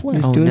what I'm going to play.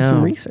 He's Oh, doing some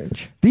no.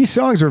 research. These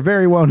songs are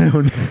very well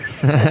known.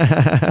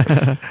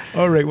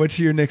 All right, what's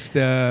your next?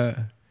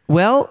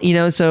 well,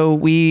 so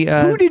we.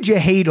 Who did you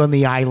hate on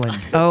the island?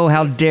 Oh,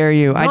 how dare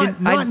you!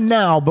 Not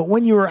now, but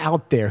when you were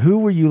out there, who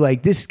were you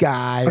like? This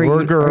guy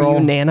or girl? Are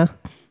you Nana?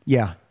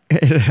 Yeah,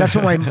 that's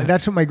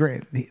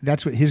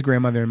what his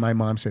grandmother and my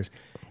mom says.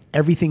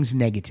 Everything's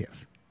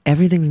negative.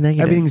 Everything's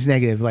negative. Everything's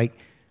negative. Like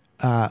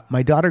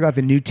my daughter got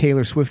the new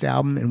Taylor Swift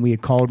album, and we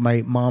had called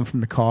my mom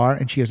from the car,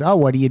 and she goes, "Oh,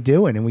 what are you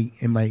doing?"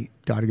 And my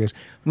daughter goes,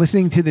 "I'm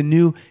listening to the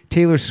new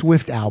Taylor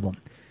Swift album."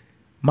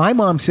 My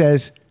mom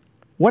says,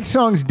 "What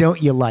songs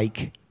don't you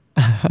like?"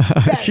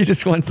 She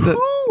just wants to.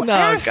 Who No,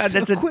 asks God,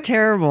 that's a quick-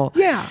 terrible.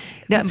 Yeah.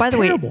 Now, that's by the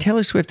terrible. way,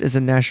 Taylor Swift is a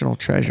national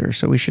treasure,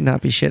 so we should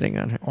not be shitting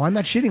on her. Oh, I'm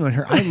not shitting on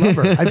her. I love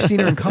her. I've seen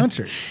her in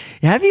concert.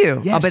 Have you?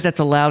 I'll Yes. bet that's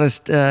the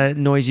loudest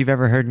noise you've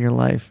ever heard in your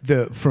life.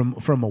 From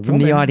a woman.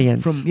 the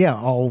audience.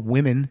 All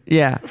women.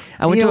 Yeah,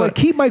 I went You to know a, what?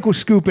 Keep Michael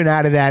Scoopin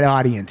out of that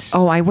audience.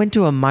 Oh, I went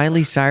to a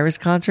Miley Cyrus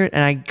concert,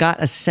 and I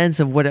got a sense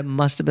of what it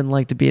must have been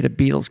like to be at a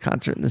Beatles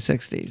concert in the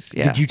 '60s.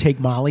 Yeah. Did you take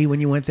Molly when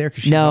you went there?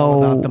 Because she's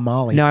all about the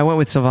Molly. No, I went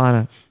with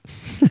Savannah.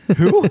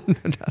 Who?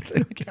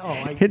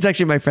 It's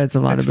actually my friend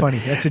Savannah. That's but- funny.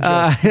 That's a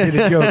joke. You did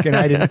a joke, and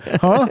I didn't.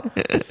 Huh?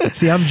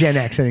 See, I'm Gen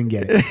X. I didn't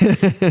get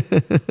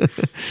it.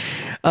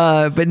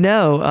 But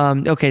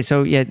no. Okay,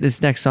 so yeah,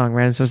 this next song,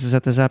 right? I'm supposed to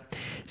set this up.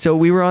 So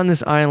we were on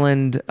this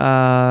island,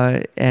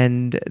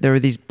 and there were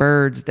these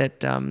birds that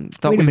thought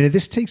Wait a we- minute.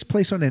 This takes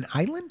place on an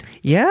island?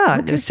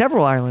 Yeah, there's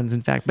several islands,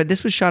 in fact. But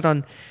this was shot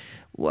on.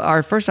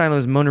 Our first island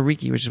was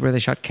Monariki, which is where they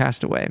shot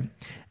Castaway,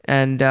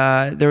 and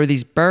there were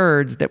these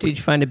birds that. Did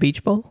you find a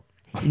beach ball?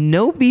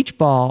 No beach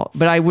ball,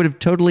 but I would have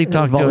totally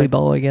talked to it.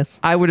 volleyball, I guess.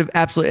 I would have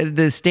absolutely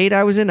the state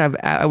I was in.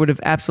 I would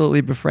have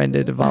absolutely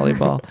befriended a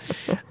volleyball.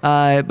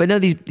 But no,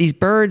 these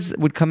birds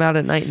would come out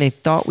at night, and they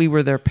thought we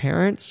were their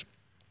parents,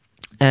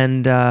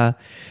 and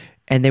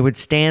they would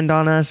stand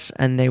on us,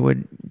 and they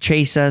would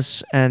chase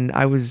us, and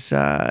it was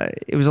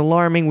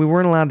alarming. We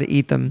weren't allowed to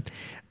eat them,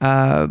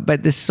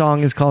 but this song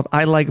is called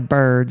 "I Like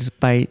Birds"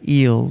 by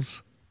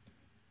Eels.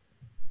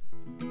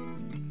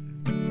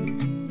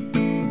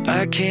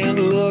 I can't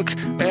look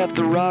at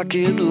the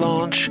rocket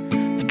launch,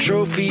 the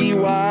trophy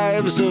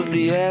wives of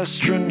the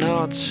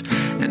astronauts,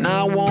 and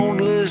I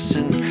won't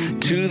listen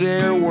to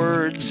their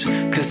words,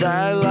 'cause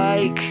I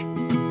like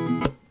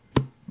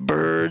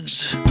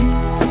birds.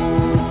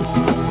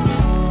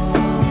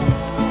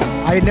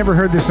 I had never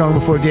heard this song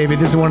before, David.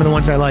 This is one of the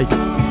ones I like.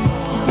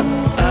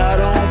 I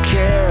don't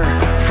care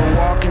for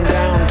walking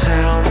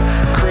downtown,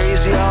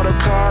 crazy auto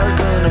car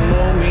gonna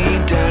mow me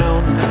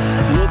down.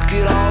 Look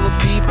at all the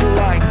people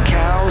like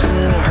cows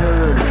in a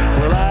herd.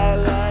 Well, I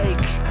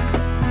like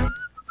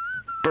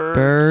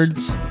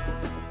birds.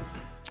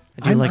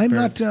 I do like I'm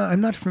birds.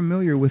 not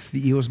familiar with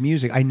the Eels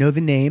music. I know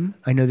the name.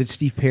 I know that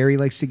Steve Perry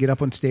likes to get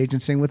up on stage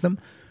and sing with them,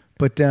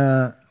 but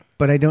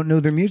I don't know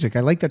their music. I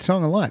like that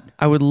song a lot.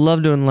 I would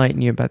love to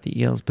enlighten you about the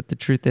Eels, but the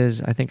truth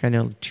is, I think I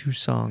know 2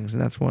 songs,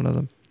 and that's one of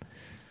them.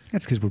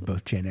 That's because we're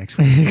both Gen X.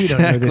 We don't know this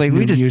Exactly. new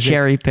We just music.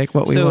 cherry pick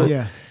what we So, want.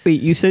 Yeah.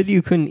 wait, you said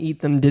you couldn't eat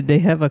them. Did they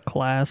have a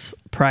class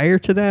prior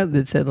to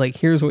that said, like,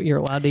 here's what you're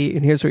allowed to eat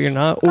and here's what you're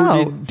not? Or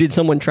Oh. did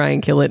someone try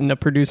and kill it and the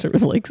producer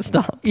was like,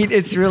 stop?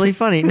 It's really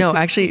funny. No,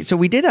 actually, so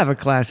we did have a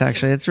class.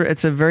 Actually,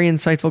 it's a very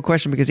insightful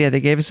question because they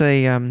gave us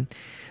a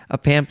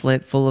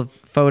pamphlet full of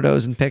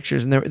photos and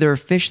pictures, and there were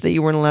fish that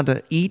you weren't allowed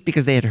to eat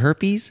because they had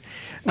herpes.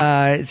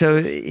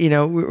 So we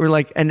were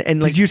like, and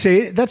like, Did you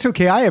say that's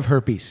okay? I have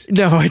herpes,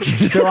 no, I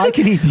didn't. so I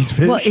can eat these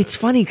fish. Well, it's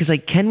funny because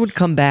like Ken would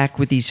come back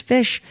with these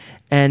fish,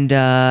 and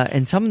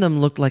some of them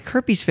looked like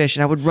herpes fish,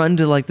 and I would run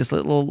to like this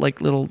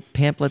little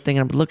pamphlet thing,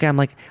 and I would look at them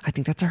like, I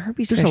think that's a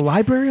herpes There's fish. a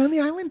library on the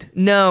island.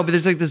 No, but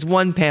there's like this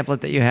one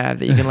pamphlet that you have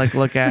that you can like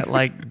look at,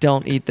 like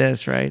don't eat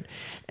this, right?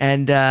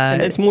 And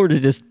And it's more to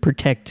just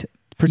protect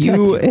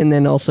you, and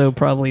then also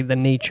probably the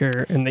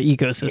nature and the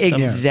ecosystem.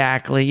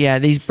 exactly, yeah.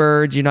 These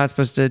birds you're not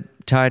supposed to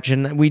touch,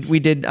 and we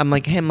did.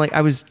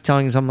 I was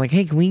telling someone like,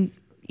 hey, can we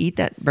eat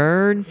that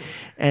bird?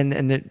 And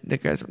the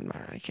guys,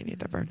 I can't eat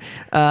that bird.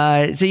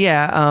 So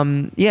yeah,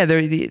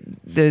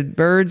 the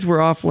birds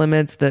were off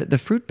limits. The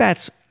fruit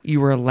bats you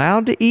were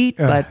allowed to eat,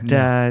 but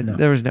no.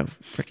 there was no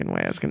freaking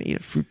way I was going to eat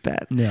a fruit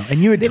bat. No,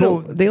 and you had They,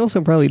 told. they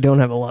also probably don't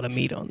have a lot of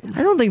meat on them.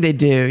 I don't think they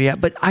do, yeah.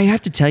 But I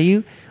have to tell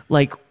you,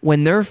 like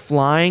when they're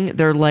flying,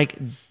 they're like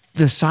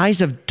the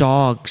size of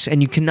dogs,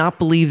 and you cannot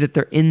believe that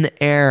they're in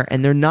the air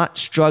and they're not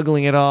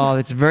struggling at all.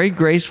 It's very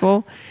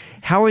graceful.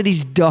 How are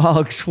these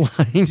dogs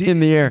flying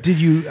in the air? Did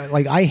you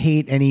like? I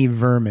hate any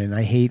vermin.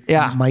 I hate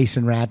Yeah. mice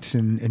and rats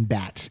and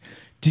bats.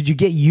 did you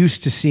get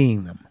used to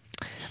seeing them?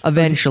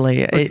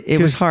 Eventually,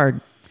 it was hard.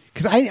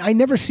 Because I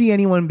never see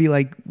anyone be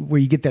like, where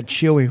you get that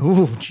chill,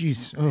 oh,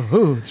 jeez,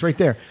 oh, it's right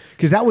there.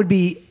 Because that would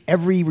be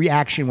every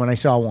reaction when I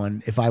saw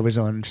one. If I was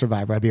on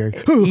Survivor, I'd be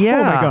like, oh, Yeah.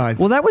 oh my God.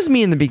 Well, that was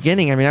me in the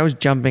beginning. I mean, I was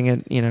jumping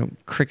at,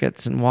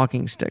 crickets and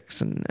walking sticks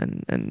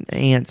and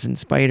ants and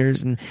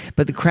spiders.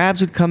 But the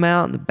crabs would come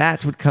out and the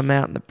bats would come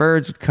out and the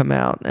birds would come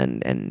out.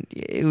 And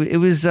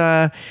it was,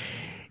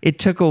 it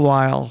took a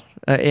while.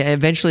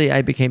 Eventually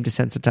I became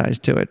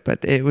desensitized to it,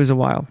 but it was a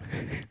while.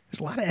 There's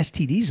a lot of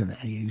STDs in that.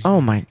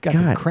 Oh my got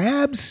God. The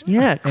crabs.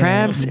 Yeah,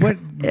 crabs. What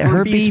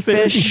herpes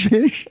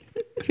fish.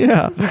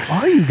 Yeah.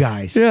 What are you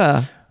guys?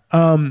 Yeah.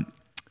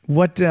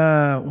 What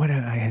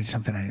I had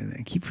something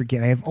I keep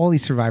forgetting. I have all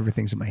these Survivor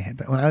things in my head,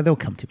 but they'll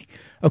come to me.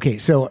 Okay,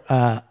 so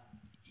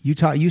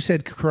you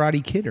said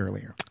Karate Kid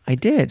earlier. I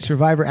did.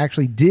 Survivor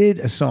actually did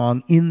a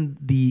song in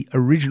the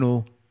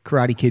original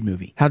Karate Kid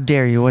movie. How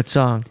dare you? What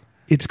song?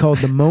 It's called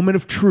The Moment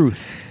of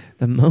Truth.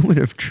 The Moment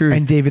of Truth.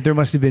 And David, there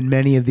must have been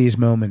many of these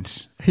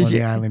moments on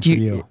the island for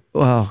you.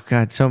 Oh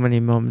God, so many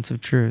moments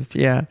of truth.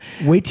 Yeah.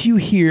 Wait till you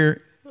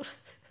hear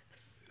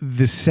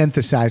the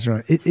synthesizer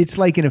on it. It's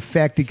like an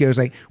effect that goes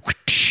like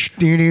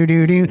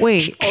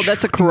Wait. Oh,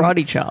 that's a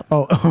karate chop.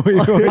 Oh,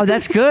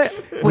 that's good.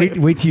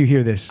 wait till you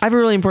hear this. I have a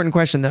really important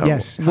question though.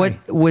 Yes. What Hi.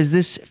 was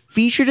this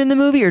featured in the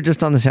movie or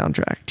just on the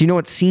soundtrack? Do you know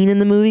what scene in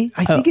the movie?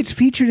 I think it's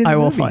featured in the I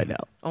will movie. find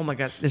out. Oh my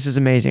God, this is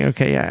amazing.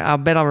 Okay, yeah, I'll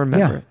bet I'll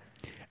remember it.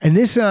 And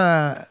this,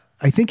 I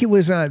think it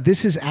was,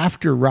 this is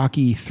after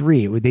Rocky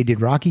 3. They did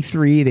Rocky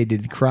 3, they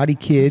did the Karate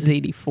This is Kid.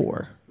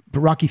 84. But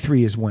Rocky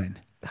 3 is when?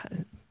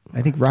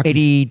 I think Rocky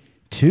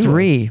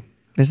 83,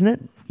 isn't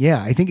it?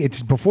 Yeah, I think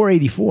it's before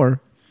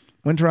 84.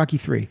 When's Rocky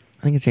 3?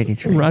 I think it's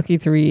 83. Rocky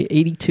 3,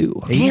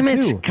 82. Damn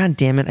 82. it! God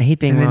damn it! I hate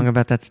being And then wrong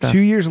about that stuff. 2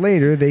 years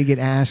later, they get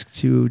asked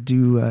to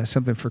do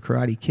something for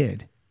Karate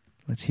Kid.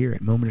 Let's hear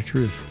it. Moment of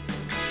Truth.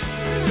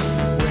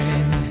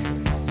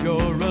 When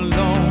you're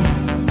alone,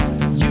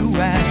 you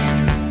ask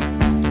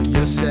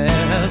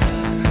yourself,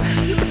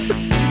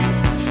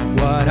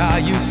 what are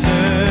you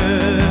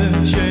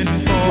searching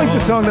for? It's like the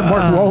song that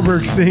Mark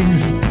Wahlberg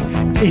sings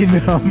in,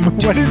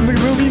 what is the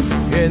movie?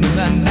 In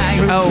the night.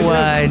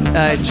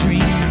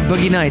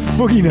 Boogie Nights.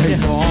 Boogie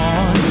Nights.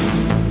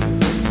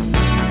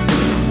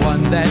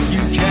 One that you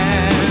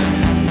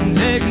can't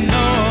ignore.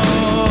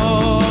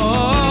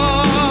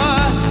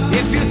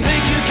 If you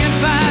think you can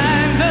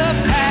find the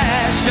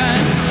passion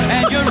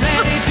and you're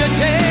ready to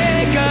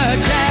take a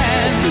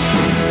chance.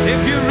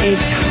 If you're ready,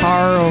 It's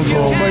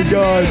horrible. Oh my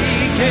God.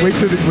 Wait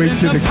till the chorus.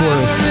 The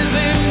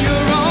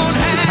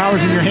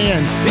Power's in your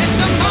hands. It's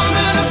the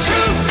moment of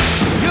truth.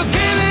 You're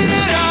giving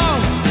it all.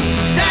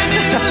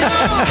 Standing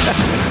alone.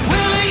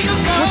 Willing to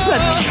fall. What's that?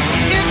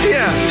 If you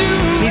Yeah. can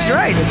do He's it,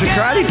 right. It's a get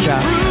karate up and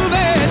chop. prove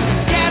it.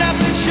 Get up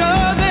and show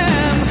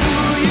them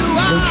who you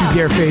are. Don't you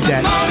dare fade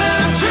that. It's the moment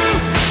of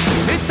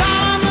truth. It's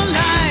all on the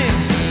line.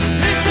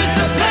 This is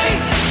the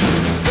place.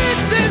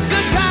 This is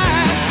the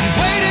time.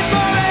 Waited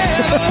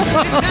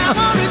forever. It's now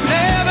or it's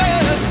never.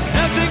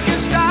 Nothing can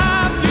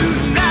stop you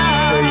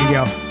now. There you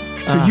go.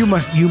 So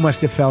you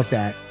must have felt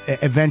that.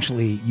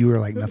 Eventually, you were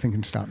like, nothing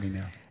can stop me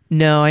now.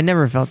 No, I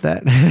never felt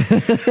that.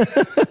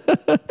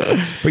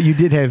 But you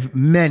did have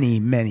many,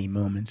 many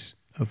moments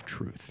of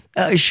truth.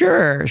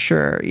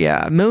 Sure.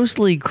 Yeah.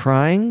 Mostly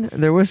crying.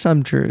 There was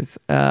some truth.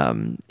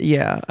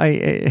 Yeah.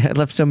 I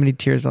left so many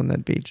tears on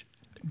that beach.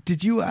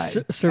 Did you?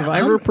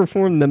 Survivor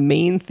performed the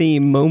main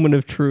theme, Moment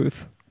of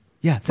Truth,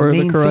 Yeah, the for the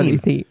main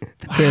karate theme. theme.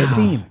 The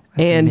theme.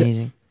 That's And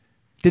amazing.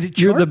 Did it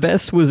You're chart? the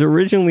Best was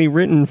originally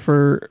written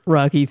for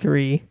Rocky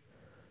 3,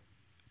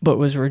 but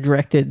was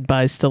rejected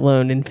by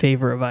Stallone in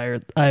favor of Eye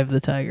of the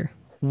Tiger.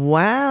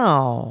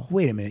 Wow.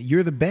 Wait a minute.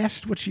 You're the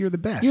best? What's You're the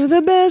Best? You're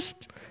the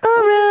best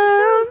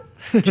around.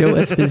 Joe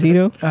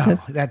Esposito.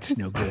 Oh, that's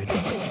no good.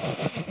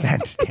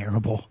 That's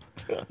terrible.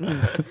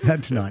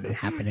 That's not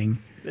happening.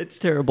 That's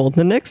terrible.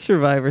 The next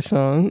Survivor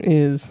song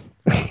is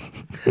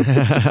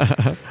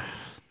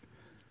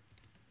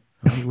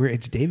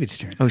It's David's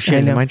turn. Oh shit!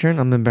 Is it my turn?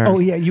 I'm embarrassed. Oh,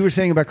 yeah. You were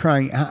saying about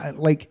crying.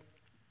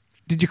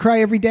 Did you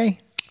cry every day?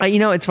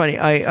 It's funny.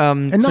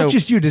 And not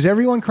just you. Does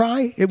everyone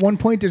cry? At one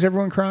point, does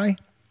everyone cry?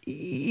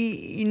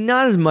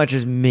 Not as much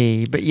as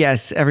me, but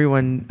yes,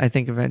 everyone. I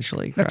think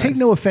eventually. Now, Cries. take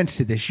no offense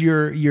to this.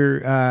 You're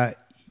a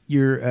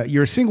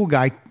single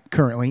guy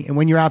currently, and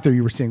when you're out there,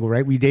 you were single,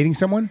 right? Were you dating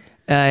someone?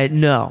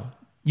 No,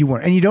 You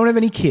weren't, and you don't have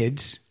any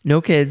kids. no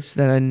kids.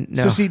 That I know.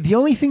 So see, the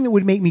only thing that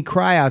would make me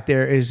cry out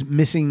there is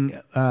missing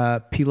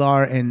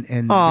Pilar and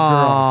the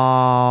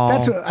girls.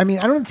 That's what, I mean,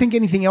 I don't think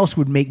anything else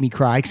would make me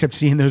cry except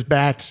seeing those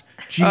bats.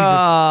 Jesus.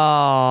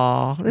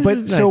 Oh, this But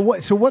is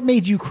nice. so what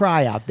made you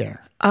cry out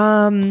there?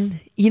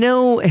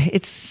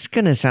 It's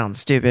gonna sound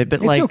stupid, but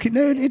It's like, okay.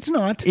 No, it's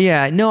not.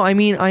 yeah, no, I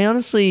mean, I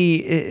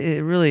honestly,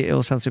 it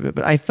will sound stupid,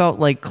 but I felt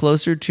like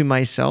closer to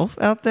myself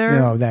out there.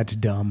 No, that's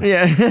dumb.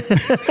 Yeah.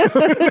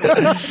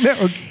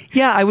 No,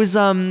 Yeah, I was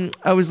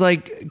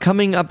like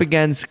coming up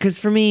against, because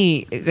for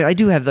me, I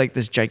do have like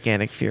this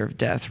gigantic fear of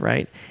death,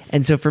 right?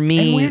 And so for me,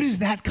 and where does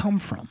that come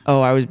from?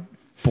 I was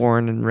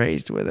born and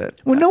raised with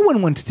it. Well, no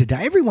one wants to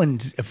die.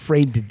 Everyone's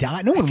afraid to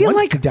die. No one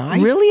wants to die.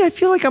 Really, I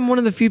feel like I'm one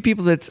of the few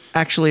people that's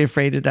actually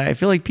afraid to die. I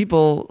feel like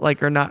people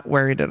like are not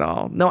worried at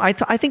all. No, I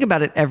think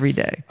about it every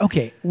day.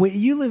 Okay, when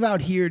you live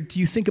out here, do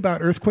you think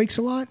about earthquakes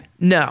a lot?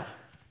 No,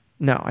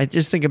 I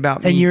just think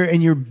about And me.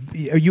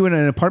 are you in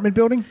an apartment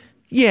building?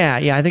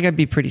 Yeah, I think I'd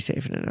be pretty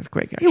safe in an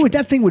earthquake. Actually. Yeah,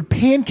 that thing would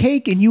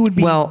pancake and you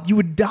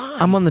would die.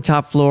 I'm on the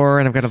top floor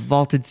and I've got a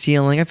vaulted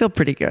ceiling. I feel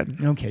pretty good.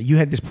 Okay, you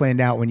had this planned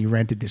out when you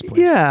rented this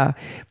place. Yeah.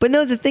 But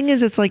no, the thing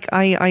is, it's like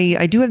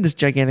I do have this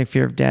gigantic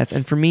fear of death.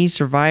 And for me,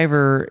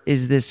 Survivor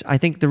is this, I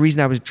think the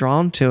reason I was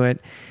drawn to it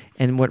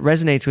and what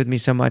resonates with me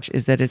so much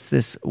is that it's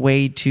this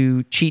way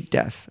to cheat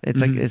death.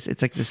 It's like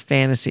it's like this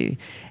fantasy.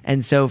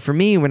 And so for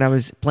me, when I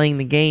was playing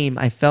the game,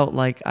 I felt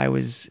like I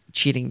was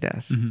cheating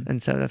death.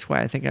 And so that's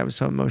why I think I was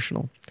so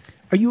emotional.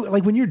 Are you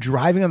like when you're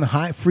driving on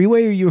the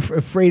freeway? Are you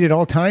afraid at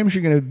all times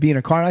you're going to be in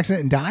a car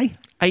accident and die?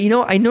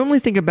 I normally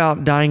think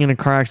about dying in a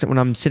car accident when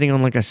I'm sitting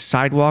on like a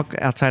sidewalk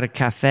outside a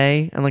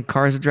cafe and like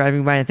cars are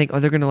driving by. And I think,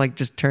 they're going to like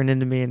just turn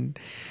into me and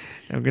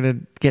I'm going to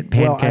get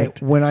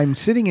pancaked. When I'm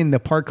sitting in the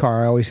parked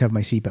car, I always have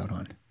my seatbelt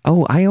on.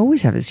 Oh, I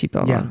always have a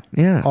seatbelt on.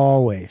 Yeah.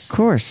 Always. Of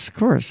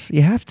course.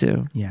 You have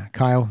to. Yeah.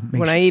 Kyle,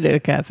 When I eat at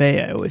a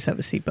cafe, I always have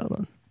a seatbelt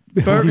on.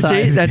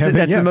 See, that's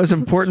the most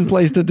important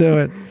place to do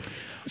it.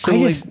 So,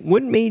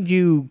 what made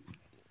you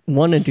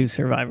want to do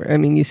Survivor? I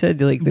mean, you said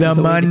like the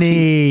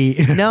money.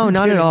 No,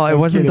 not at all. It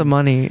wasn't kidding. the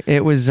money.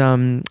 It was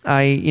I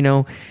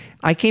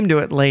came to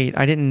it late.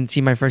 I didn't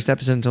see my first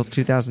episode until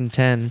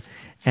 2010,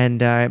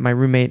 and my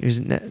roommate, who's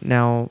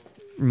now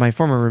my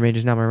former roommate,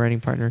 is now my writing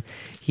partner.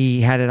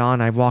 He had it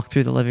on. I walked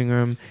through the living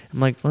room. I'm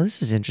like, well,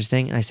 this is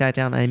interesting. And I sat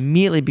down. I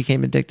immediately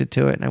became addicted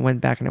to it, and I went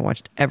back and I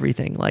watched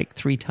everything like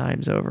 3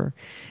 times over,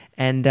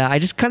 and I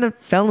just kind of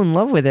fell in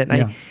love with it.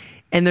 And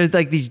And there's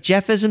like these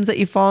Jeffisms that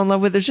you fall in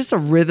love with. There's just a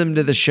rhythm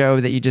to the show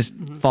that you just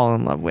fall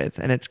in love with,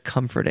 and it's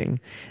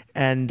comforting.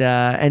 And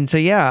so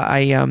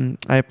I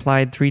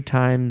applied 3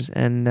 times,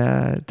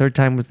 and third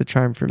time was the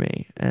charm for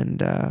me.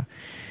 And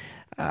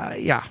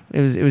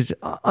it was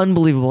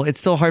unbelievable. It's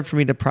still hard for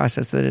me to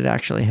process that it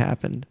actually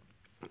happened.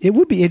 It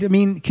would be. I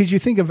mean, because you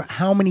think of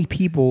how many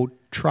people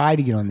try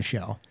to get on the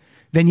show,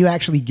 then you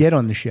actually get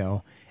on the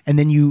show, and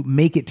then you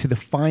make it to the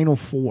final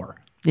 4.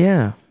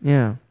 Yeah.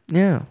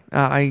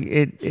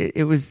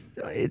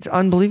 It's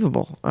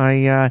unbelievable.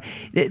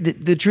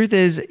 The truth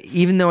is,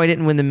 even though I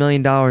didn't win the $1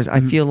 million,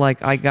 I feel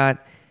like I got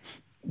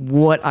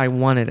what I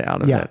wanted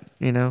out of it.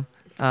 You know.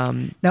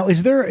 Now,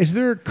 is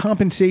there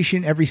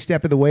compensation every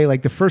step of the way?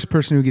 Like the first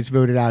person who gets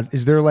voted out,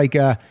 is there like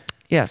a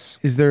yes?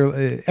 Is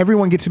there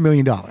everyone gets $1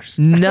 million?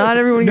 Not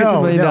everyone gets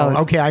 $1 million.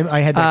 Okay, I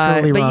had that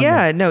totally wrong.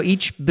 But no,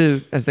 each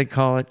boot, as they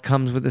call it,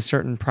 comes with a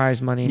certain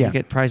prize money. And you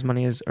get prize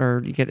money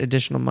or you get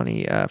additional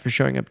money for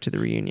showing up to the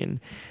reunion.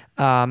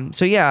 You're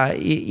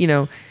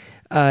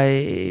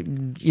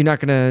not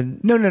gonna.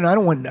 No. I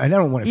don't want a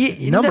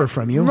number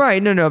from you.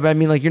 Right? No. But I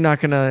mean, like, you're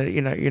not gonna.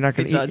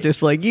 It's not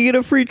just like you get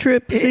a free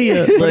trip. See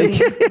ya. Like,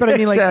 but I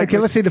mean, like, Exactly. okay,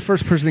 let's say the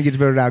first person that gets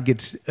voted out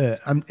gets,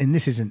 and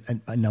this isn't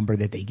a number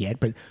that they get,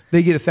 but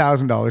they get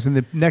 $1,000, and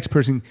the next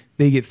person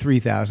they get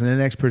 $3,000, and the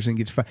next person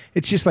gets $5,000.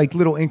 It's just like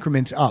little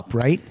increments up,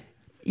 right?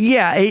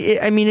 Yeah,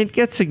 it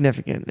gets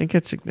significant.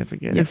 It's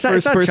not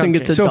first person chunky.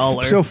 gets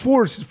 $1. So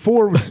four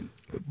was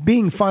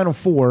being final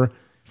 4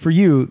 for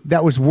you.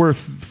 That was worth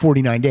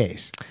 49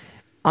 days.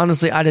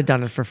 Honestly, I'd have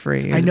done it for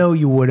free. I know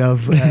you would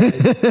have.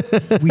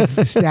 We've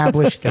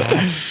established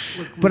that.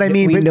 But I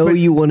mean, we know but,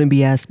 you want to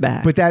be asked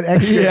back. But that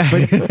extra,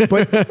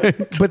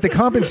 but the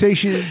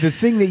compensation, the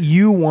thing that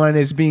you won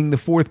as being the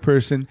 4th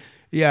person,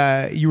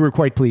 you were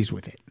quite pleased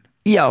with it.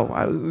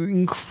 I'm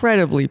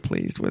incredibly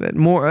pleased with it.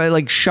 More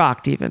like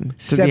shocked even.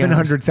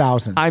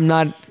 700,000. I'm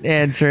not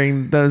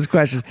answering those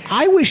questions.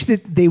 I wish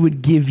that they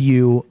would give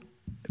you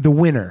the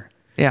winner.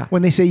 Yeah.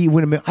 When they say you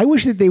win $1 million, I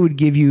wish that they would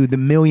give you the $1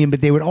 million,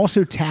 but they would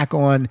also tack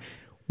on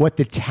what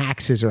the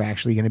taxes are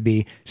actually going to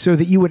be, so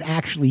that you would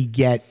really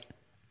get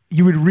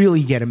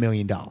 $1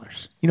 million.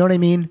 You know what I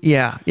mean?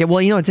 Yeah. Well,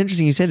 it's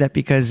interesting you say that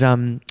because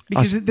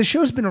the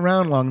show's been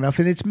around long enough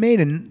and it's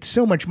made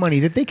so much money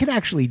that they could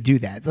actually do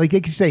that. Like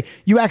they could say,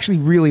 you actually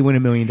really win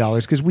 $1 million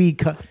because we're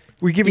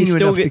giving you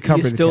enough to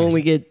cover the taxes. You still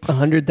only get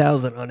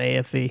 100,000 on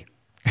AFE.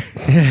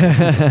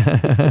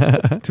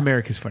 It's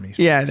America's Funniest.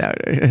 Yeah, no.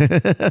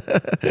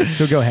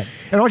 So go ahead.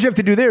 And all you have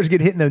to do there is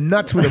get hit in the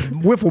nuts with a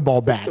wiffle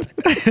ball bat.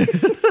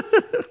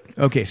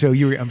 Okay, so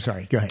I'm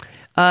sorry. Go ahead.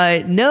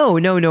 No.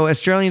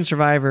 Australian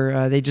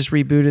Survivor. They just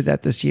rebooted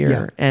that this year,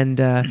 Yeah. and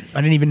I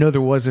didn't even know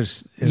there was an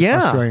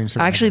Australian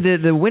Survivor. Actually,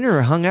 the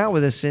winner hung out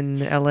with us in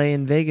LA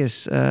and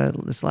Vegas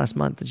this last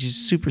month. She's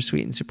super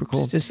sweet and super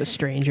cool. It's just a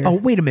stranger. Oh,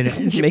 wait a minute.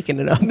 He's making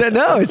it up.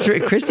 No, it's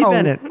Christy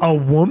Bennett. A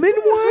woman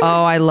won?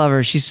 Oh, I love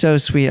her. She's so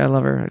sweet. I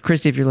love her.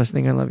 Christy, if you're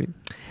listening, I love you.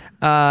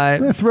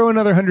 Throw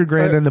another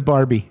 $100,000 in the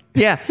Barbie.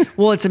 Yeah.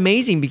 Well, it's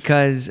amazing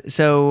because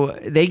so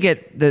they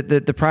get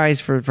the prize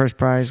for the first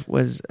prize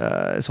was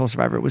Soul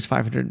Survivor. It was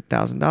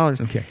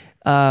 $500,000. Okay.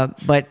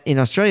 But in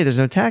Australia, there's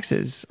no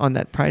taxes on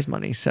that prize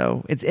money,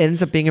 so it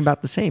ends up being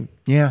about the same.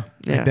 Yeah,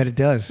 I Yeah. bet it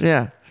does.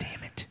 Yeah.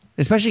 Damn it.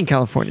 especially in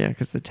California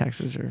because the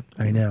taxes are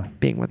I know.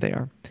 being what they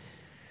are.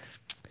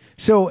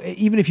 So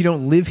even if you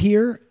don't live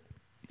here,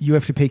 you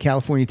have to pay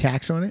California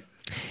tax on it?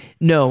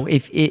 No,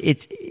 if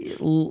it's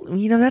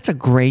that's a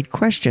great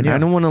question. Yeah. I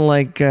don't want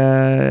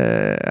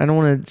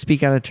to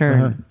speak out of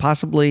turn.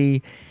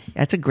 Possibly,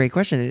 that's a great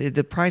question.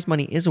 The prize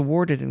money is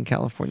awarded in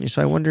California,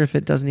 so I wonder if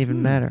it doesn't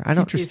even matter. I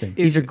don't. interesting.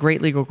 These are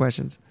great legal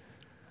questions.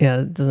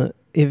 Yeah, it doesn't.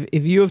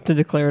 If you have to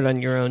declare it on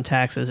your own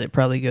taxes, it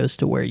probably goes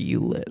to where you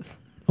live.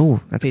 Oh,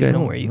 that's Based good.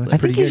 on where you That's live.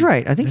 I think pretty he's good.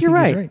 right. I think you're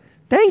he's right.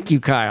 Thank you,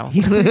 Kyle.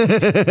 He's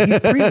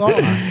pre-law.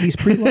 He's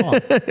pre-law.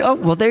 Oh,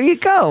 well, there you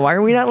go. Why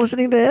are we not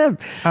listening to him?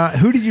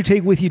 Who did you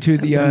take with you to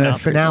the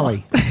Not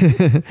finale?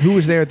 Who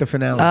was there at the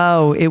finale?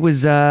 Oh, it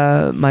was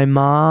my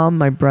mom,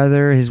 my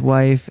brother, his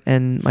wife,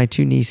 and my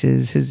two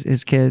nieces,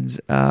 his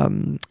kids.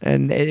 And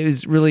it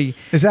was really,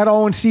 Is that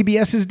all on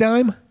CBS's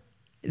dime?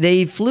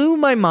 they flew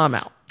my mom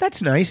out.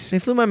 That's nice. They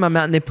flew my mom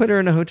out and they put her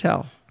in a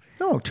hotel.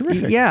 Oh,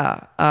 terrific.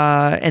 Yeah.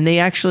 And they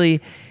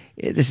actually,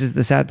 this is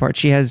the sad part,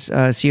 she has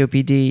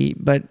COPD,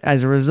 but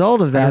as a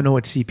result of I that, don't know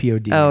what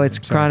CPOD is. oh, it's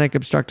I'm sorry. chronic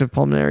obstructive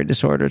pulmonary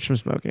disorder. It's from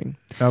smoking.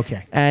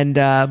 Okay. And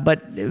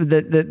but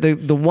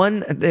the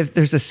one, if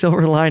there's a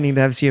silver lining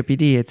to have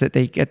COPD, it's that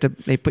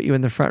they put you in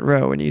the front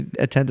row when you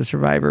attend a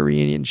Survivor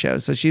reunion show.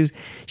 So she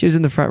was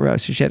in the front row,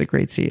 so she had a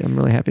great seat. I'm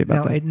really happy Now,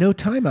 about that. at no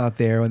time out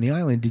there on the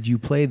island did you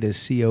play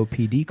this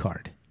COPD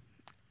card.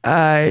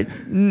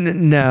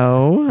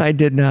 No, I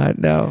did not.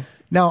 No.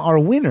 Now, our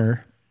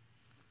winner,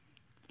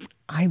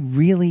 I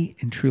really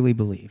and truly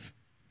believe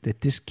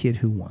that this kid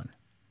who won,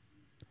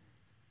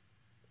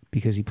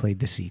 because he played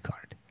the C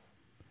card,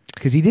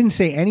 because he didn't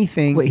say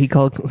anything. Wait, he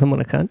called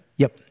someone a cunt?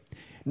 Yep.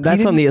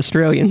 That's He on the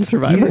Australian He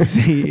Survivor. didn't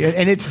say,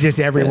 and it's just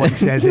everyone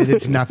says it.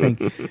 It's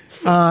nothing.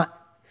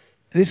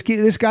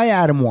 This guy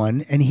Adam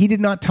won, and he did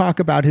not talk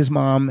about his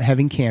mom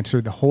having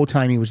cancer the whole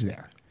time he was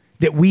there.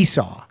 That we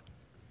saw.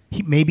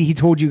 Maybe he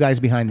told you guys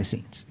behind the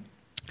scenes.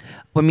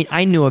 Well, I mean,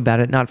 I knew about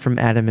it, not from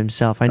Adam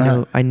himself.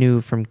 I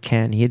knew from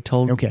Ken. He had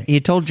told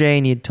Jay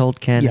and he had told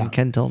Ken, Yeah. and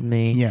Ken told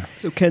me. Yeah.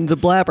 So Ken's a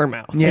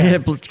blabbermouth. Yeah.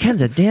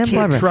 Ken's a damn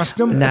Can't blubber. trust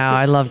him. No,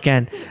 I love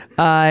Ken.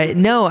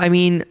 No, I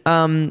mean,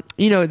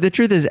 the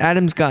truth is,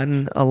 Adam's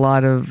gotten a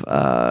lot of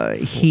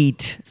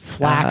heat.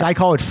 Flack. I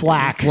call it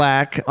flack.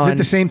 Flack. Is it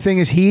the same thing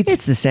as heat?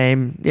 It's the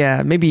same.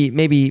 Yeah,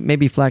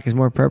 maybe flack is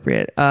more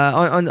appropriate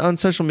on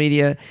social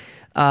media.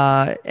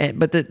 But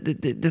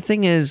the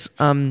thing is,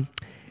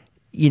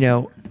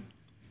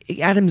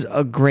 Adam's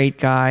a great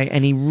guy,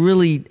 and he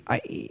really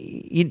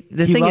He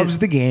loves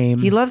the game.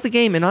 He loves the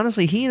game, and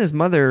honestly, he and his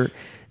mother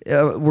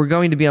were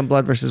going to be on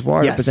Blood versus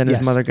Water, Yes, but then his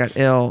yes. mother got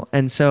ill,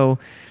 and so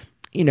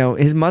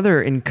his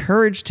mother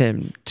encouraged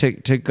him to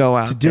go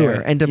out do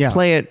there it, and to yeah.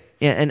 play it.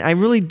 Yeah, and I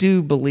really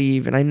do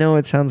believe, and I know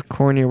it sounds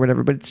corny or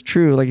whatever, but it's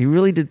true. Like, he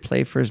really did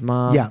play for his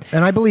mom. Yeah,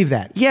 and I believe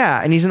that. Yeah,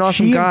 and he's an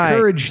awesome She guy.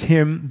 encouraged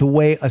him the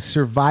way a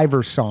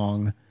Survivor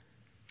song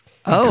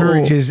Oh.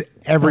 encourages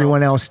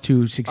everyone else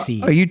to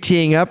succeed. Are you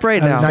teeing up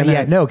right now? Not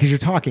yet, no, because you're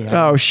talking.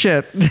 Oh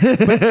shit!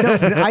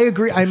 But I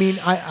agree. I mean,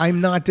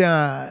 I'm not.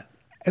 And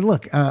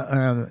look,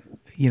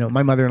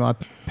 my mother-in-law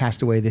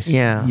passed away this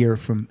year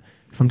from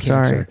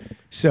cancer. sorry.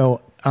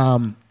 So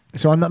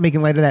I'm not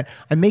making light of that.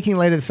 I'm making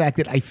light of the fact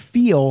that I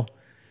feel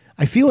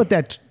at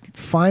that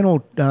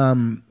final.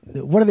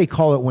 What do they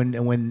call it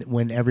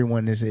when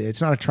everyone is? It's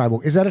not a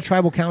tribal. Is that a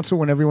tribal council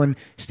when everyone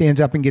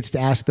stands up and gets to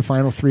ask the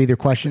final three of their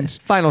questions?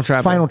 Final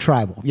tribal. Final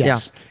tribal.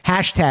 Yes.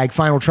 Yeah. Hashtag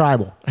final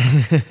tribal.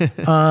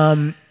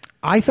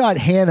 I thought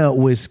Hannah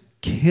was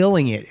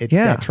killing it at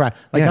that trial.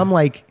 I'm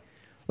like,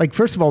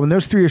 first of all, when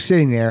those three are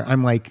sitting there,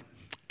 I'm like,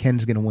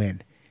 Ken's gonna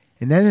win.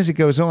 And then as it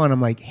goes on,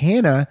 I'm like,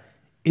 Hannah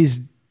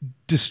is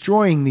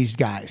destroying these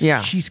guys.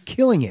 Yeah. She's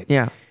killing it.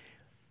 Yeah.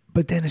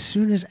 But then as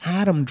soon as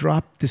Adam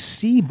dropped the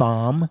C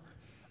bomb,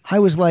 I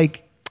was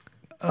like,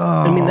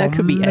 I mean, that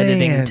could be man.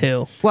 editing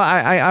too. Well,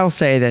 I'll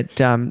say that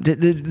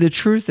the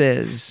truth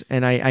is,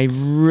 and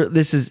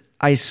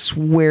I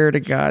swear to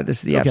God, this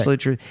is the absolute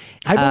truth.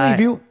 I believe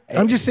you.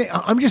 I'm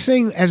just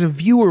saying as a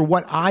viewer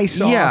what I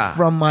saw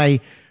from my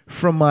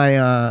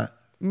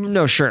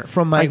no, sure.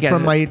 from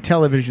my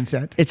television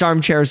set. It's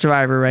Armchair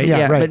Survivor, right?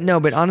 Yeah, right.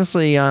 But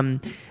honestly,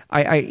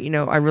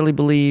 I really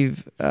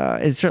believe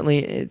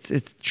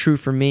it's true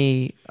for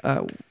me.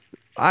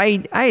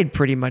 I had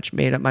pretty much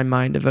made up my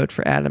mind to vote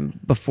for Adam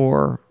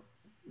before.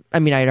 I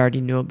mean, I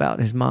already knew about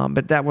his mom,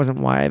 but that wasn't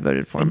why I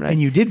voted for him. And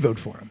you did vote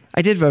for him.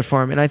 I did vote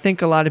for him, and I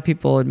think a lot of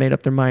people had made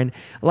up their mind.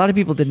 A lot of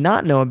people did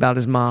not know about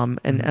his mom,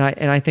 and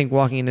I think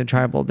walking into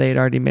tribal, they had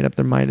already made up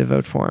their mind to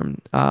vote for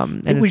him.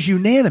 And it was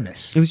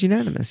unanimous. It was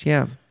unanimous.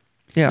 Yeah.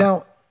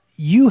 Now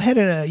you had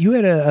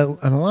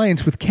an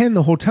alliance with Ken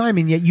the whole time,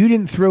 and yet you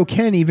didn't throw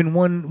Ken even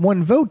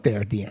one vote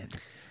there at the end.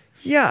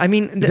 Yeah, I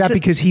mean, Is that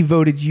because he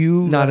voted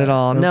you? Not at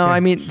all. No, okay. I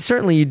mean,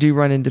 certainly you do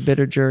run into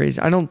bitter juries.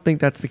 I don't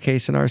think that's the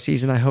case in our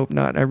season. I hope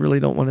not. I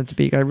really don't want it to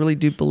be. I really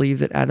do believe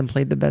that Adam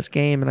played the best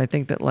game, and I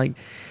think that, like,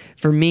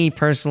 for me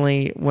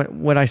personally,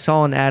 what I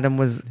saw in Adam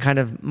was kind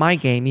of my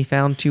game. He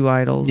found two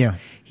idols. Yeah.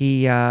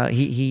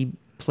 He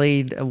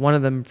played one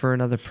of them for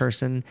another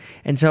person.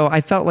 And so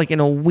I felt like in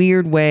a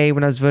weird way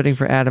when I was voting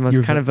for Adam, I was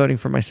kind of voting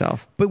for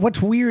myself. But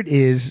what's weird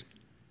is,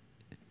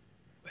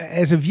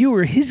 as a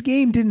viewer, his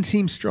game didn't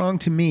seem strong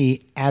to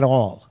me at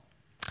all.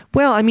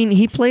 Well, I mean,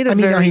 he played a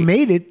very... he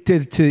made it to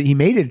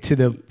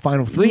the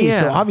final three, Yeah.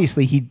 so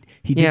obviously he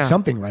did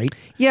something right.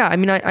 Yeah, I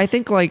mean, I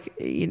think like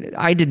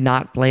I did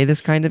not play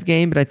this kind of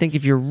game, but I think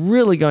if you're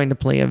really going to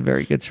play a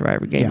very good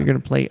Survivor game, you're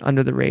going to play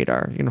under the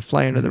radar. You're going to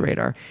fly under the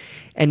radar.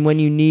 And when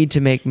you need to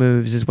make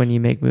moves is when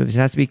you make moves. It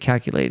has to be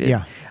calculated.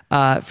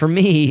 Yeah. For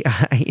me,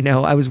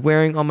 I was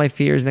wearing all my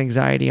fears and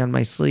anxiety on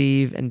my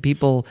sleeve, and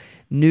people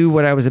knew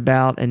what I was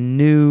about and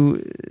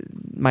knew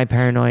my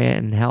paranoia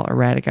and how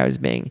erratic I was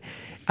being.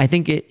 I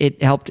think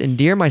it helped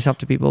endear myself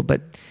to people,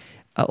 but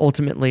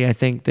ultimately, I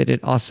think that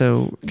it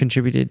also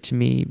contributed to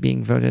me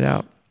being voted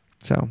out.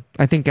 So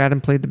I think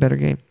Adam played the better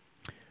game.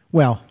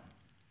 Well,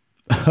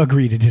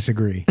 agree to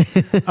disagree.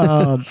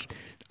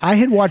 I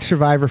had watched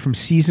Survivor from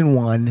season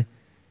 1.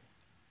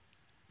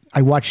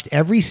 I watched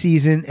every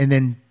season, and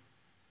then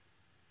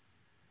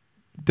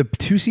the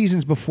 2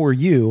 seasons before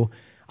you,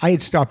 I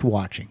had stopped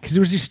watching because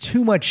there was just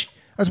too much.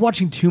 I was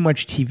watching too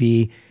much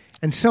TV,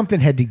 and something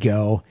had to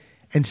go.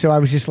 And so I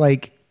was just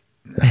like,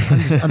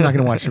 I'm not going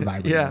to watch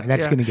Survivor anymore.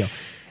 That's going to go.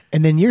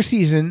 And then your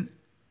season,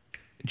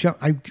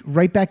 I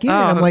right back in, and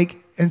I'm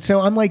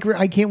like,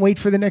 I can't wait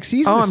for the next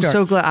season. I'm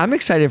so glad. I'm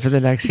excited for the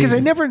next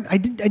season. Because I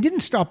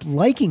didn't stop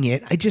liking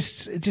it. It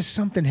just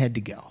something had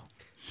to go.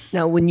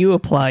 Now, when you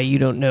apply, you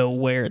don't know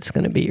where it's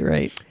going to be,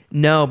 right?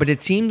 No, but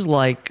it seems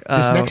like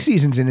This next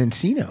season's in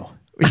Encino.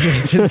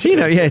 It's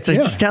Encino. Yeah, it's like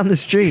just down the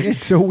street.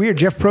 It's so weird.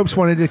 Jeff Probst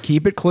wanted to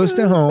keep it close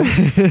to home.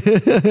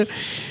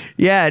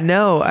 Yeah,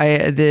 no,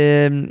 I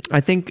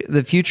think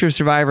the future of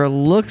Survivor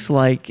looks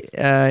like,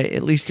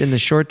 at least in the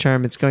short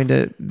term, it's going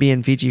to be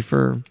in Fiji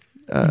for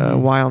a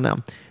while now.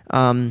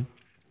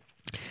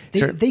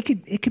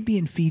 It could be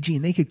in Fiji,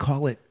 and they could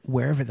call it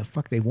wherever the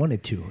fuck they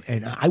wanted to,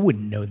 and I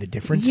wouldn't know the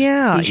difference.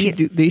 Yeah,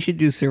 They should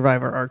do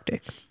Survivor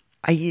Arctic.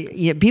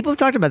 People have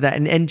talked about that,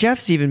 and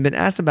Jeff's even been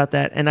asked about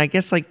that. And I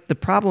guess like the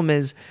problem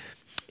is,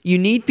 you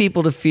need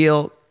people to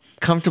feel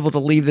comfortable to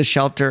leave the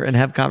shelter and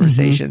have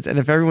conversations. And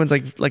if everyone's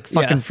like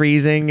fucking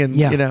freezing, and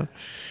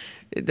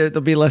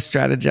there'll be less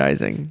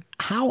strategizing.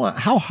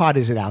 How hot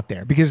is it out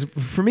there? Because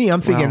for me,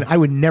 I'm thinking I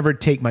would never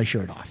take my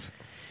shirt off.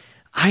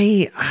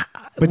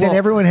 But then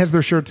everyone has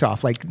their shirts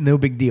off, like no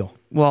big deal.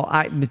 Well,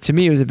 to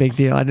me, it was a big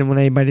deal. I didn't want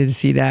anybody to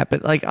see that.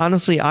 But like,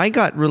 honestly, I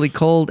got really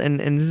cold, and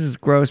this is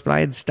gross, but I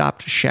had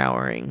stopped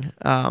showering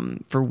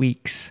for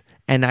weeks.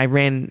 And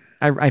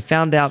I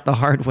found out the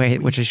hard way,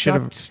 which I should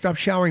have stopped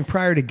showering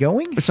prior to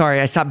going. Sorry,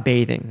 I stopped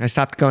bathing. I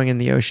stopped going in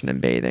the ocean and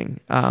bathing,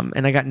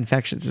 and I got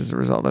infections as a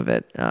result of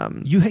it.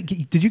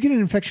 Did you get an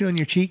infection on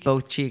your cheek?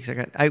 Both cheeks.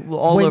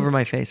 Over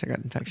my face. I got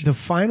infection. The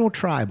final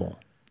tribal,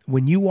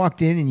 when you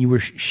walked in and you were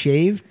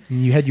shaved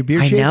and you had your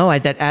beard shaved. I know. I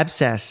had that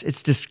abscess.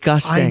 It's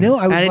disgusting. I know.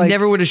 I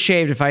never would have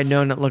shaved if I had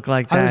known it looked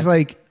like that. I was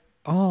like,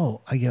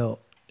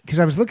 because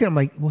I was looking. I'm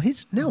like, well,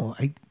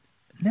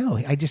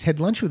 I just had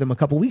lunch with him a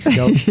couple weeks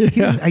ago.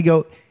 I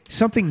go,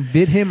 something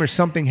bit him or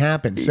something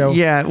happened. So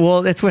yeah,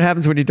 well, that's what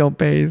happens when you don't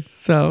bathe.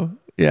 So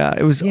yeah,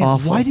 it was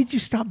awful. Why did you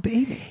stop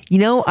bathing?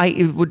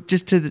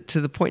 Just to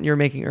the point you were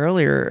making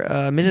earlier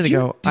a minute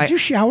ago. Did you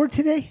shower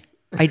today?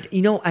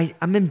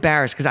 I'm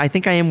embarrassed because I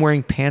think I am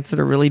wearing pants that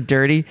are really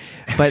dirty,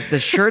 but the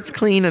shirt's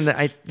clean and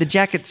the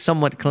jacket's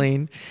somewhat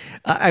clean.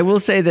 I will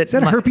say that. Is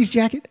that a herpes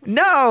jacket?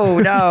 No.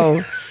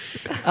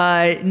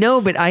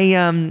 No, but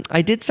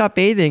I did stop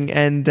bathing,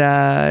 and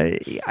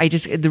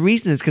the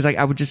reason is because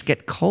I would just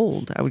get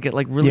cold. I would get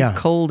like really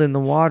cold in the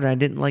water. I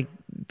didn't like,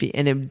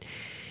 and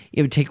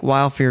it would take a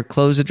while for your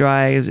clothes to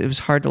dry. It was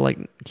hard to like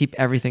keep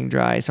everything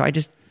dry, so I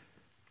just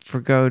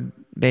forgoed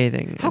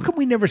bathing. How come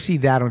we never see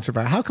that on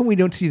Survivor? How come we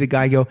don't see the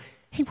guy go,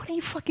 hey, why don't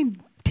you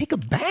fucking take a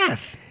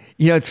bath?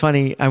 It's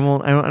funny. I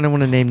don't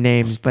want to name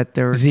names, but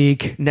there were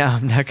Zeke. No,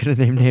 I'm not going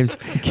to name names.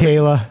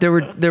 Kayla.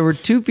 There were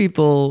 2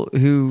 people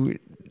who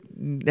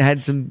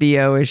had some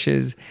BO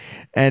issues,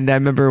 and I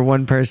remember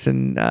one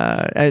person.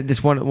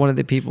 One of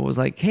the people was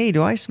like, "Hey,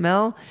 do I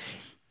smell?"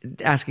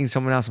 Asking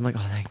someone else. I'm like,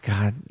 "Oh, thank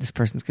God, this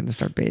person's going to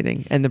start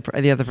bathing." And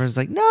the other person's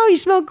like, "No, you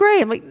smell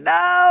great." I'm like,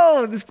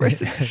 "No, this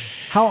person."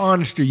 How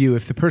honest are you?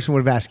 If the person would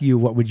have asked you,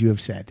 what would you have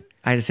said?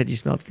 I just said you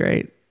smelled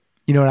great.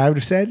 You know what I would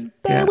have said?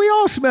 We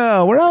all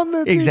smell. We're on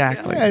the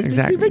exactly.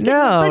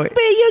 No, but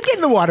you get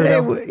in the water.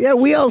 Yeah,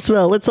 we all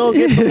smell. Let's all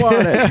get in the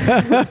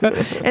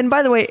water. And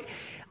by the way,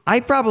 I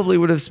probably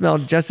would have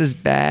smelled just as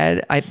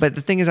bad. But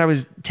the thing is, I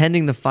was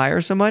tending the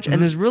fire so much,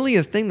 and there's really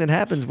a thing that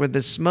happens where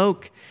the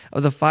smoke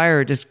of the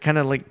fire just kind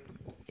of like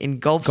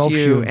engulfs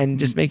you and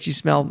just makes you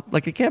smell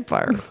like a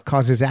campfire.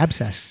 Causes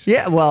abscess.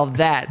 Yeah, well,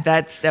 that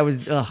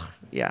was ugh.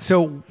 Yeah.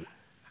 So,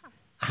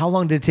 how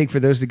long did it take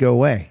for those to go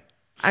away?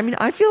 I mean,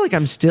 I feel like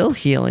I'm still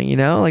healing, you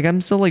know, like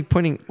I'm still like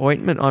putting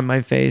ointment on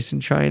my face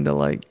and trying to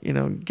like, you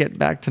know, get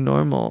back to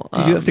normal.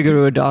 Did you have to go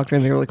to a doctor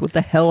and they were like, what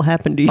the hell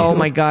happened to you? Oh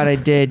my God, I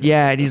did.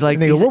 Yeah. And he's like,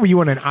 And they go, what were you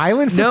on an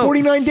island for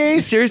 49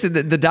 days? Seriously,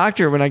 the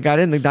doctor, when I got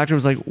in, the doctor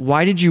was like,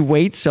 why did you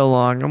wait so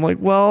long? I'm like,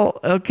 well,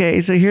 okay,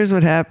 so here's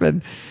what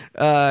happened.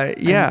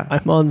 Yeah.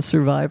 I'm on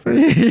Survivor.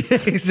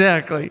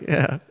 Exactly.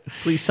 Yeah.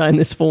 Please sign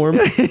this form.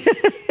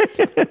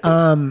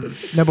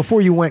 Now,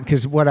 before you went,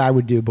 because what I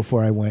would do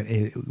before I went,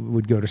 it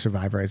would go to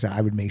Survivor, is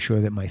I would make sure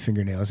that my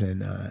fingernails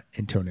and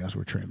toenails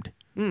were trimmed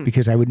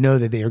because I would know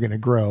that they are going to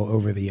grow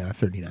over the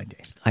 39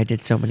 days. I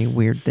did so many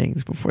weird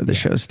things before the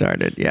show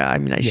started. Yeah. I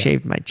mean, I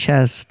shaved my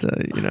chest,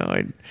 you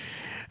know,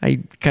 I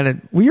kind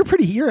of. Well,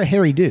 you're a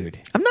hairy dude.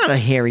 I'm not a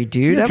hairy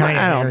dude. You're I kinda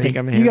don't hairy. think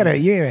I'm hairy. You got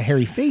a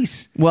hairy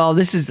face. Well,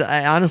 this is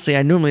honestly,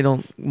 I normally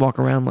don't walk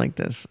around like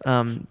this.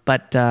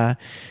 But I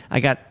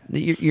got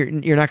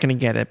you're not going to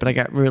get it. But I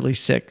got really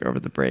sick over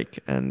the break,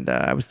 and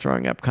I was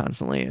throwing up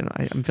constantly, and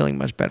I'm feeling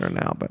much better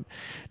now. But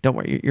don't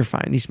worry, you're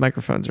fine. These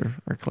microphones are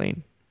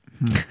clean.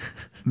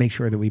 Make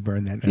sure that we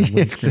burn that. Windscreen.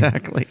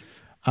 Exactly.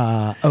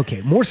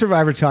 Okay, more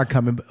Survivor talk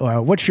coming.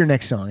 What's your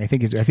next song? I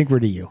think we're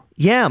to you.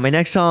 Yeah, my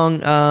next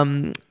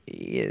song.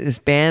 This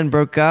band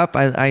broke up.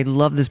 I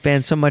love this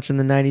band so much in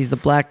the 90s, the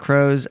Black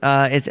Crowes.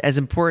 It's as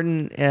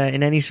important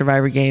in any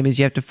Survivor game as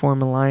you have to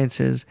form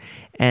alliances.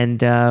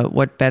 And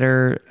what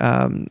better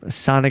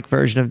sonic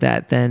version of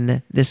that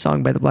than this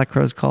song by the Black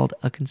Crowes called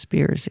A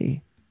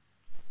Conspiracy.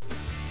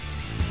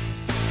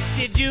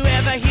 Did you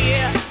ever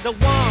hear the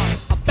one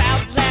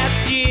about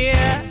last year?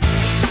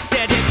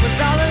 Said it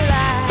was all a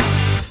lie.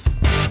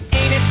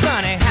 Ain't it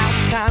funny how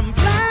time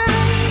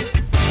flies?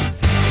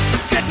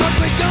 Said what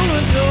we're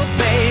gonna do,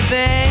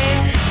 baby.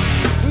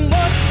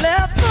 What's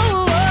left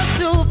for us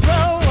to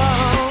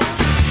prolong?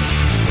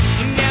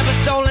 You never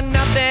stolen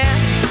nothing,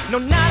 no,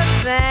 not a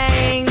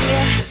thing.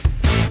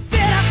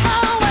 Did I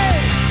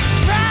always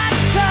try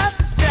to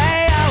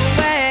stray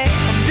away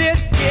from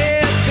this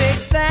year's big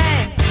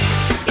thing?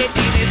 It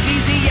ain't as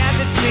easy as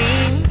it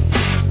seems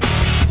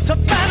to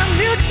find a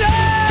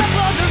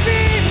mutual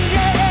dream,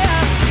 yeah.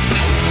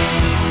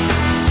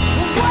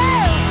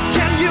 Well,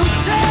 can you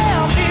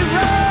tell me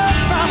wrong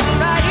from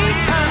right?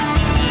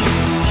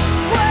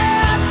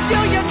 Well, do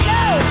you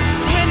know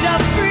when to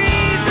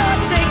freeze or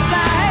take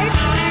flight?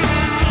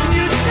 Can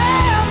you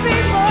tell me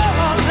more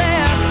or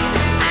less?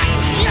 I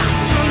got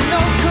to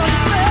know,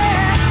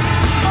 confess.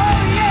 Oh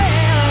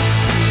yes,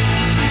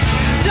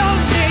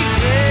 don't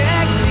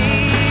neglect me,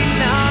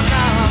 no,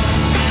 no.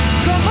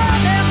 Come on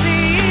and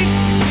be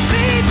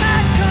my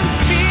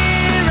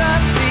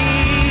conspiracy,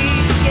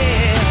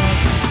 yeah.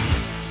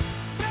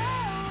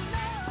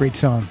 Great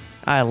song.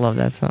 I love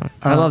that song.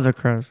 I love the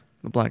Crows,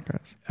 the Black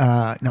Crowes.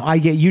 No, I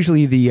get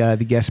usually the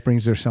guest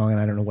brings their song, and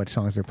I don't know what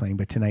songs they're playing.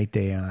 But tonight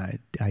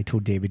I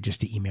told David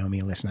just to email me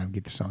and listen. I would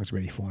get the songs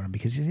ready for him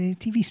because he's a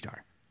TV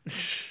star.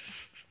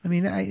 I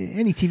mean,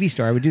 any TV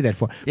star I would do that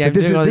for. Yeah, but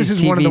this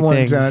is one of the TV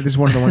ones. things. This is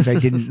one of the ones I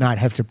did not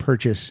have to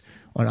purchase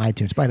on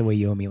iTunes. By the way,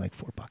 you owe me like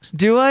 $4.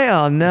 Do I?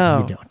 Oh,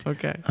 no. You don't.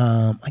 Okay.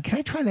 Can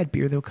I try that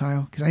beer though,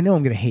 Kyle? Because I know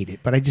I'm going to hate it,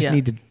 but I just Yeah.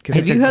 need to. Cause Have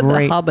it's you a had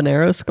great- the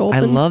habanero sculpin?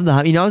 I love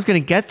the You know, I was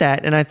going to get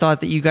that, and I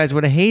thought that you guys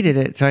would have hated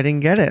it, so I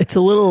didn't get it. It's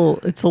a little.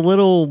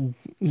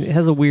 It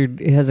has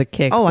a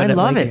kick. Oh, I but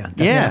love it.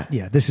 that's Yeah. not-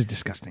 yeah. This is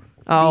disgusting.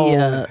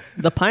 Oh,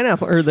 The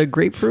pineapple or the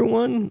grapefruit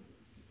one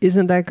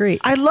isn't that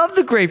great. I love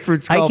the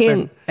grapefruit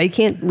sculpin. I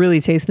can't really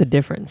taste the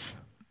difference.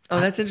 Oh,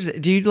 that's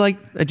interesting. Do you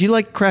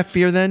like craft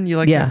beer then? You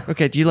like? Yeah.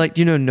 Okay. Do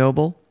you know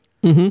Noble?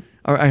 Mm-hmm.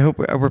 Or I hope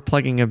we're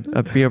plugging a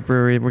beer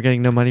brewery. We're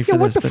getting no money for Yeah,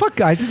 this. what the but- fuck,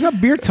 guys? It's not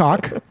beer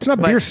talk. It's not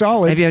but beer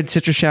solid. Have you had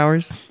Citrus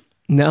Showers?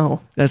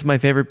 No. That's my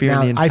favorite beer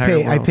Now, in the I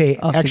entire pay world.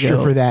 I'll have to extra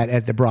go. for that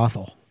at the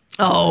brothel.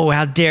 Oh,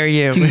 how dare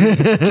you!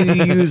 Do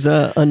you use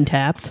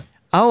Untapped?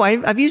 Oh,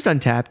 I've used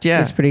Untapped. Yeah,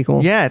 That's pretty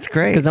cool. Yeah, it's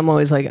great. Because I'm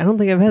always like, I don't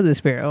think I've had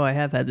this beer. Oh, I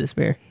have had this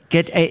beer.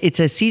 It's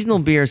a seasonal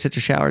beer,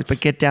 Citrus Showers, but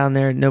get down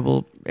there,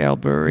 Noble Ale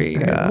Brewery.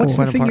 What's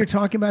the Buena thing Park. you're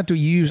talking about? Do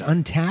you use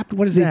Untapped?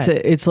 What is that?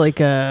 It's like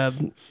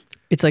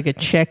a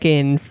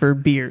check-in for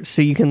beers,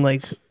 so you can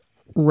like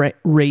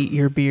rate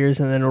your beers,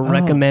 and then it'll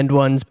recommend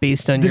ones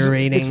based on your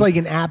rating. It's like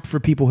an app for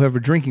people who have a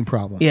drinking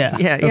problem. yeah.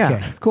 Yeah.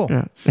 Okay, cool.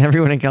 Yeah.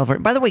 Everyone in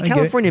California. By the way, get it.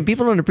 California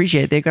people don't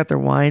appreciate it. They've got their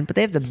wine, but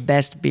they have the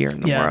best beer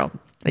in the Yeah. world.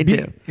 They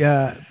do.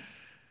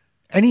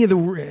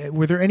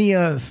 Were there any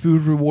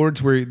food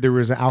rewards where there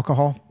was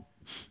alcohol?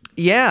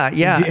 Yeah,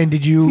 yeah. And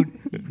did you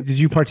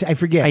partake? I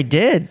forget. I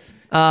did.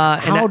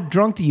 And How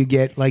drunk do you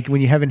get? Like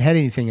when you haven't had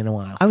anything in a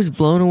while? I was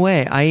blown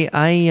away.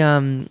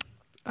 I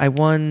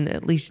won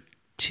at least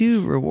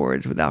 2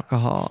 rewards with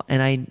alcohol,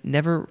 and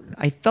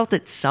I felt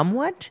it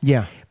somewhat.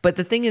 Yeah. But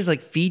the thing is,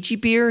 like Fiji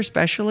beer,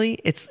 especially,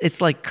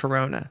 it's like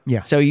Corona. Yeah.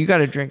 So you got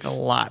to drink a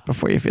lot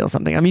before you feel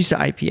something. I'm used to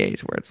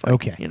IPAs where it's like,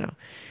 Okay. you know,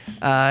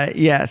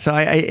 yeah. So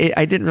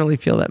I didn't really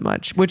feel that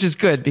much, which is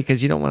good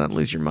because you don't want to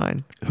lose your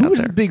mind. Who out was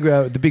there.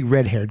 the big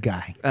red haired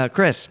guy?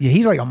 Chris? Yeah,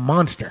 he's like a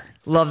monster.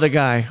 Love the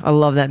guy. I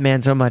love that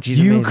man so much. He's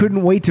You amazing.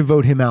 couldn't wait to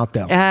vote him out,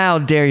 though. How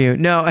dare you?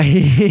 No,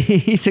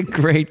 he's a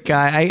great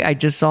guy. I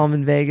just saw him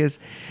in Vegas.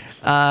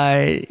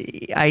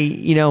 He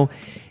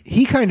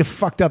kind of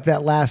fucked up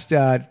that last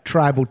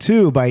tribal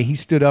too by he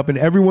stood up and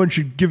everyone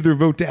should give their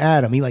vote to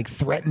Adam. He like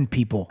threatened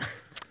people.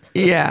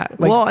 Yeah.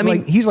 Like, well, I mean,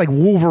 like, he's like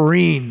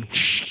Wolverine.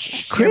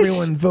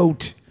 Everyone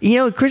vote.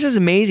 Chris is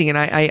amazing, and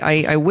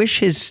I wish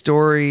his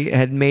story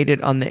had made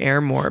it on the air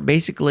more.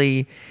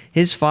 Basically,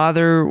 his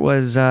father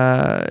was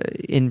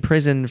in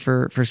prison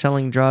for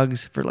selling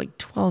drugs for like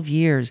 12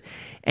 years,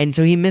 and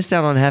so he missed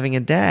out on having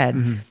a dad.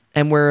 Mm-hmm.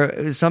 And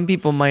where some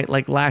people might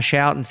like lash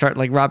out and start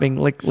like robbing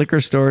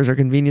liquor stores or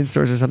convenience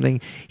stores or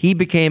something, he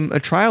became a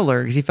trial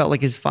lawyer because he felt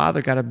like his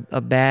father got a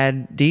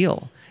bad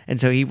deal, and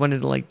so he wanted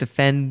to like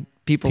defend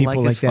people like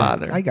his that.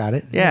 father. I got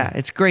it. Yeah,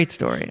 it's a great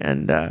story,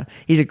 and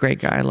he's a great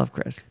guy. I love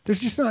Chris.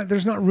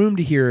 There's not room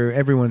to hear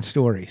everyone's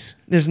stories.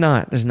 There's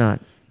not.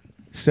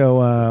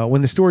 So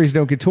when the stories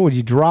don't get told,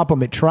 you drop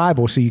them at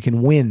tribal so you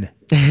can win.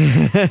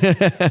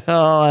 Oh,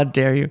 how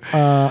dare you!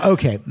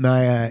 Okay,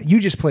 you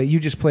just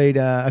played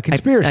a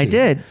conspiracy. I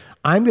did.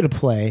 I'm going to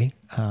play.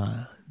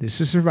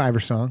 This is a Survivor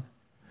song.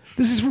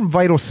 This is from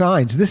Vital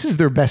Signs. This is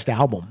their best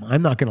album.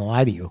 I'm not going to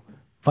lie to you.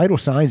 Vital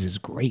Signs is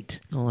great,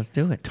 Well, let's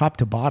do it. top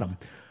to bottom.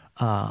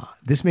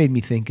 This made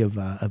me think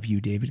of you,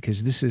 David,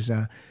 because this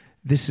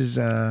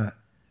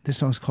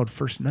song's called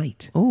First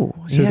Night. Oh,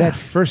 So yeah. that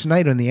first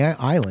night on the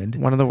island,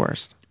 One of the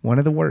worst.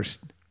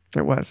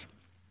 It was.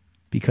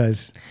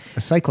 Because a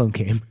cyclone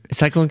came. A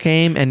cyclone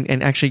came,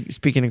 and actually,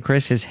 speaking of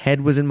Chris, his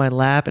head was in my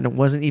lap, and it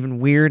wasn't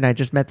even weird. And I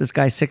just met this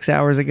guy 6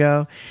 hours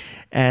ago,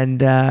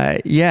 and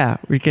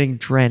we're getting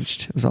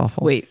drenched. It was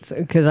awful. Wait,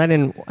 because I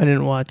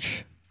didn't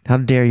watch. How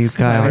dare you,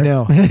 Kyle? I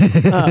know.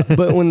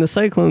 But when the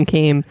cyclone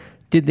came,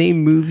 did they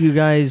move you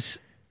guys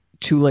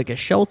to like a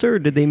shelter? Or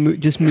did they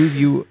just move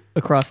you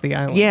across the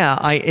island? Yeah,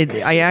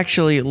 I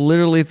actually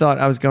literally thought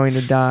I was going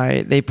to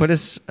die. They put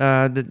us.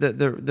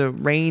 The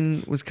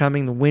rain was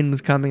coming, the wind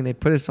was coming. They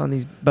put us on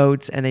these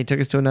boats and they took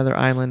us to another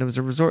island. It was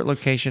a resort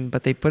location,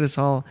 but they put us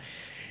all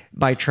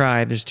by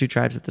tribe. There's 2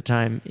 tribes at the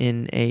time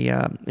in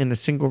a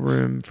single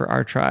room for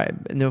our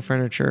tribe. No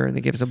furniture, and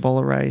they gave us a bowl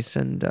of rice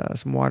and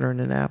some water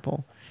and an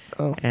apple.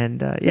 Oh.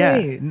 And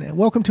Hey,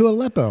 welcome to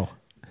Aleppo.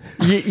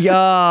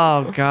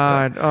 Oh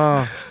God.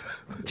 Oh.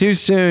 Too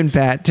soon,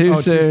 Pat. Too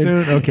soon. Too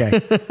soon?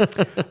 Okay.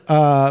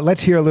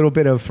 Let's hear a little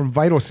bit of From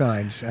Vital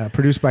Signs,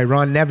 produced by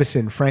Ron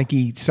Nevison.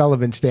 Frankie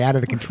Sullivan, stay out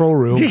of the control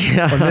room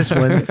on this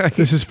one. Right.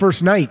 This is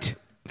First Night.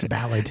 It's a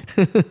ballad.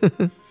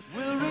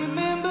 We'll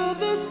remember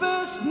this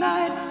first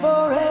night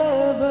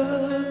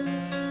forever.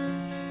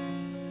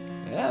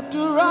 After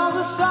all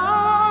the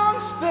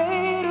songs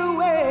fade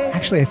away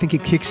Actually, I think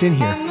it kicks in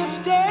here. and the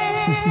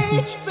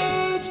stage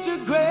fades to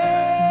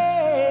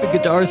gray. The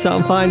guitars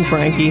sound fine,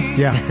 Frankie.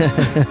 Yeah. We'll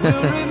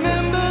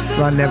remember this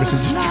Ron Nevison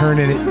first just night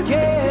turning it.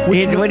 together.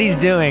 It's what he's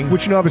doing.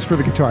 Which knob is for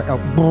the guitar? Oh,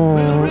 We'll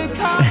boom.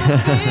 recall the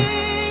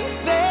things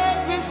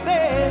that we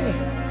said,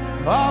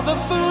 all the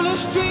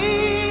foolish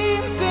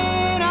dreams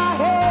in our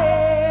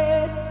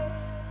head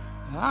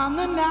on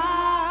the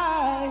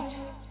night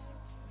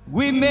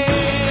we met.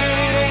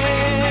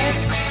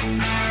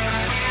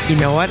 You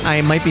know what?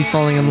 I might be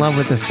falling in love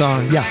with this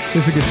song. Yeah,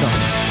 this is a good song.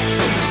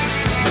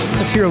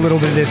 Let's hear a little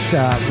bit of this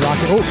rock.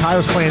 Oh,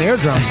 Kyle's playing air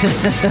drums.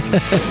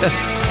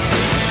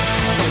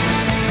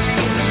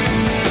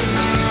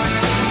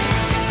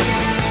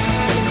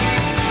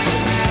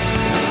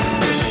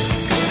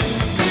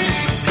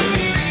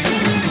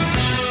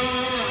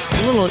 A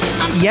little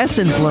Yes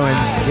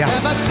influenced. Yeah.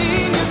 Have I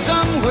seen you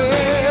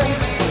somewhere?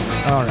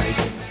 All right.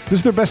 This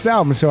is their best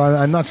album, so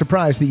I'm not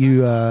surprised that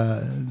you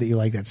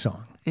like that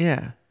song.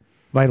 Yeah.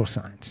 Vital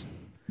Signs.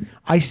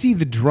 I see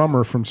the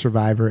drummer from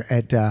Survivor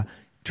at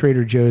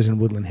Trader Joe's in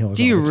Woodland Hills.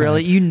 Do all you the time.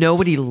 really? You know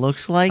what he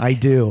looks like? I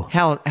do.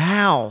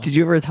 How? Did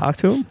you ever talk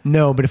to him?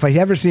 No, but if I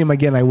ever see him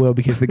again, I will,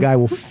 because the guy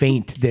will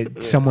faint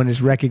that someone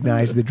has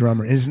recognized the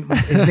drummer. His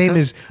name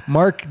is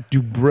Mark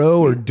Dubrow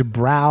or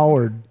Dubrow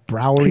or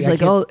Browery.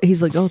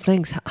 He's like, oh,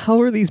 thanks.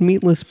 How are these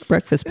meatless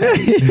breakfast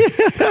patties?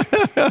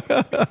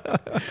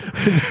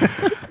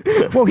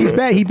 Well,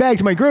 he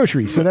bags my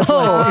grogroceries, so that's why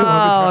I say it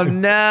all Oh the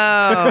time.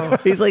 no!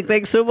 He's like,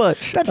 thanks so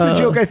much. That's the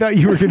joke I thought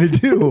you were going to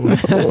do. I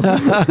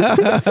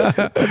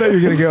thought you were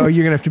going to go, oh,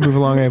 you're going to have to move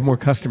along. I have more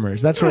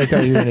customers. That's what I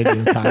thought you were going to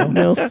do, Kyle.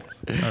 No. All right.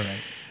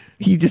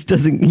 He just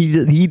doesn't.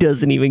 He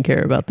doesn't even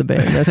care about the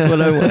band. That's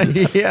what I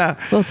want. Yeah.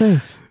 Well,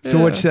 thanks. So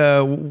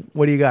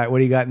what do you got? What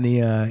do you got in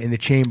the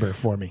chamber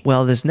for me?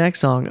 Well, this next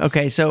song.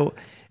 Okay, so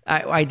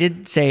I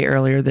did say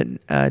earlier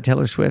that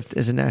Taylor Swift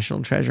is a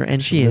national treasure,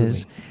 and she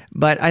is.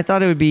 But I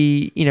thought it would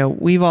be,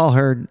 we've all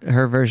heard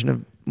her version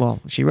of. Well,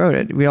 she wrote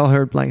it. We all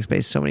heard Blank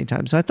Space so many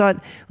times. So I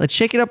thought, let's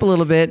shake it up a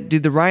little bit, do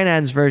the Ryan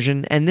Adams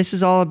version, and this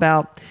is all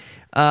about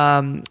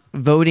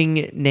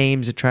voting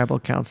names at tribal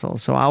council.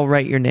 So I'll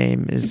write your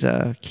name is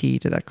key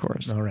to that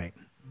chorus. All right.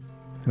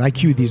 And I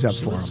queued these up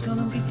for It's him.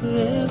 gonna be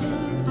forever.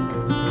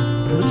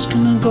 It's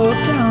gonna go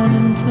down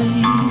in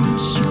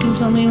flames. You can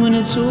tell me when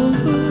it's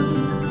over.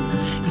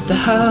 You if the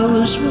high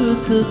was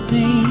worth the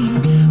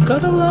pain.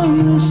 Got a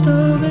long list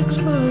of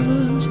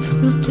ex-lovers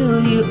who'll tell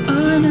you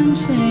I'm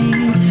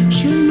insane. 'Cause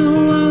you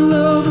know I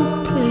love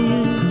the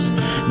players,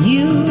 and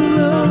you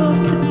love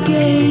the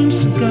game.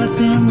 So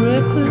goddamn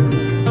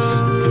reckless,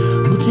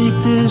 we'll take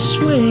this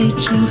way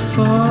too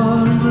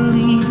far. It'll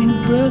leave you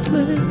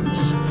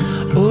breathless,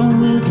 or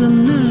with a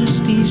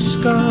nasty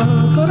scar.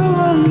 Got a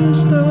long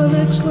list of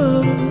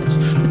ex-lovers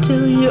that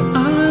tell you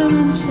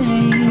I'm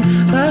insane.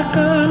 Like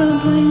I don't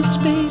blame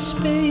space,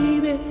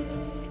 baby,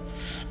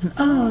 and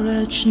I'll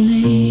write your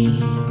name.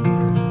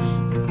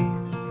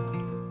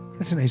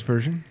 That's a nice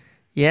version.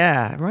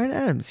 Yeah, Ryan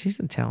Adams. He's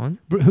in talent.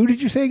 Who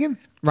did you say again?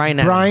 Ryan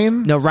Adams.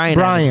 Brian? No, Ryan.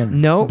 Brian.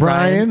 Adams. No,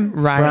 Brian.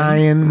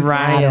 Ryan.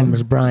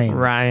 Adams. Brian.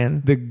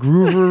 Ryan. The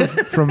groover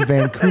from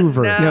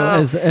Vancouver. No,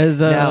 as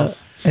No.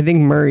 I think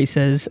Murray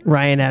says,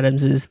 Ryan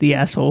Adams is the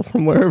asshole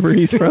from wherever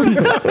he's from.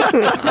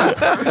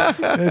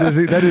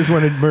 That is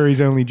one of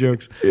Murray's only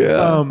jokes.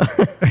 Yeah.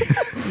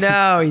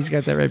 No, he's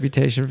got that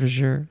reputation for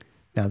sure.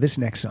 Now, this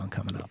next song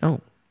coming up. Oh,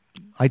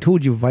 I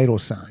told you Vital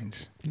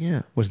Signs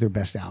yeah. was their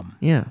best album.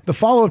 Yeah. The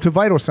follow-up to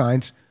Vital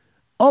Signs,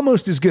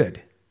 almost as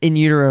good. In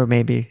utero,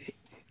 maybe.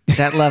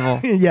 That level.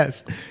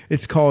 Yes.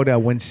 It's called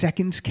When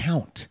Seconds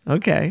Count.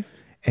 Okay.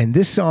 And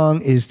this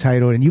song is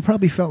titled, and you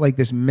probably felt like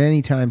this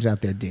many times out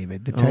there,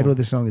 David. The title of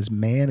the song is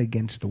 "Man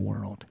Against the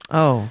World."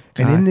 Oh,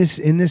 and God.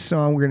 in this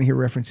song, we're going to hear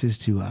references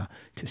to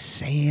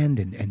sand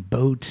and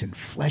boats and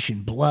flesh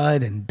and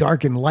blood and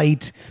dark and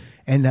light.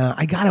 And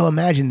I got to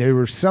imagine there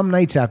were some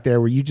nights out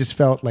there where you just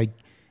felt like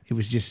it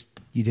was just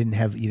you didn't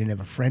have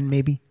a friend,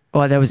 maybe.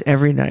 Oh, that was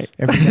every night.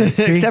 Every night.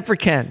 See? Except for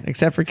Ken.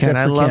 Except I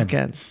for love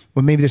Ken.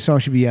 Well, maybe the song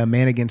should be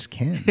 "Man Against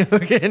Ken."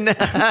 Okay. No.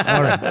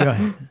 All right, go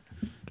ahead.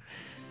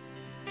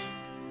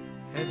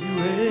 Have you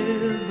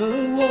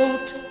ever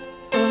walked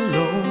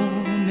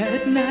alone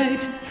at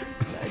night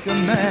like a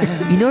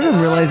man? You know what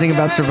I'm realizing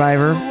about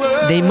Survivor?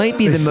 They might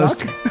be They the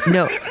most.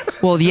 No.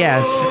 Well,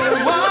 yes.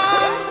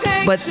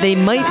 But they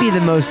might be the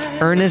most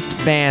earnest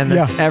band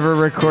that's Yeah. ever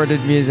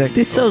recorded music.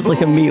 This sounds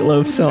like a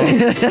Meatloaf song.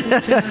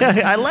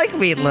 I like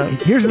Meatloaf.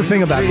 Here's the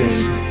thing about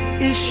this: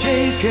 Is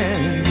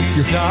shaken.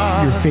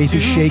 your faith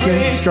is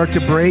shaken, start to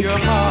break.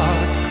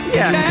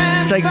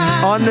 Yeah, it's like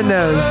on the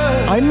nose.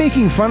 I'm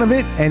making fun of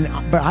it,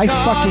 but I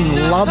fucking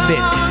love it.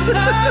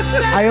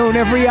 I own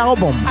every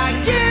album.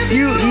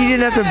 You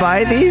didn't have to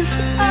buy these?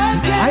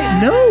 I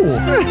know.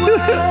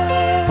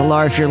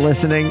 Pilar, if you're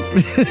listening.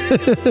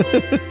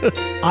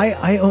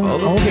 I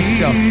own all this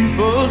stuff.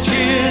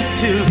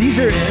 These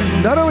are,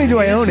 not only do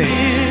I own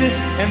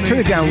it, turn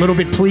it down a little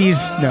bit, please.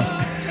 No.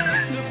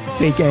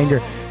 Fake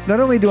anger. Not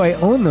only do I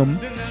own them,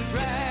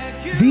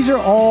 these are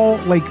all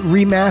like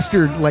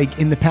remastered like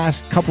in the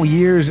past couple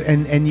years,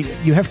 and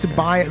you have to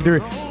buy.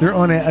 They're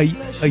on a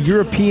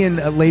European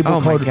label Oh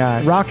my called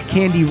God. Rock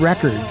Candy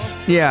Records.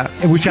 Yeah.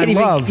 Which You I can't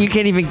love. You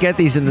can't even get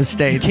these in the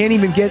States. Can't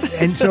even get,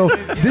 and so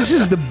this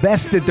is the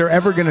best that they're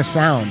ever going to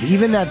sound.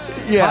 Even that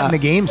Yeah. Hot in the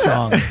Game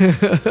song. All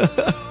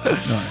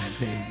right,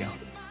 there you go.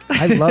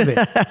 I love it.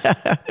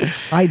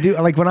 I do.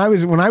 Like when I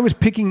was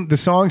picking the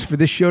songs for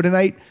this show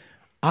tonight,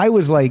 I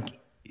was like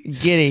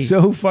Giddy.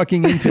 so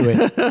fucking into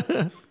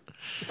it.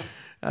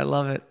 I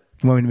love it.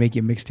 You want me to make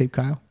you a mixtape,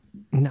 Kyle?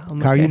 No,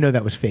 I'm Kyle, okay. you know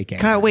that was fake.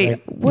 Anger, Kyle, wait.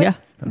 right? What, Yeah.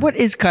 what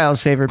is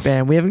Kyle's favorite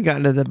band? We haven't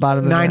gotten to the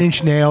bottom of that. 9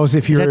 Inch Nails.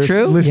 If you're that a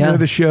true? listener Yeah. to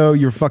the show,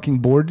 you're fucking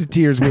bored to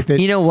tears with it.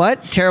 You know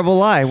what? Terrible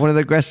Lie, one of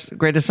the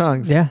greatest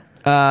songs. Yeah,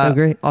 so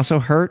great. Also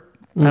Hurt.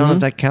 I don't know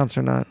if that counts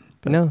or not.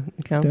 No,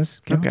 it counts. Does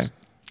counts. Okay.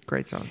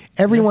 Great song.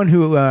 Everyone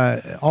who,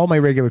 all my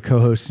regular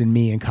co-hosts and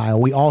me and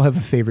Kyle, we all have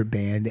a favorite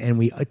band, and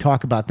we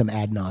talk about them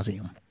ad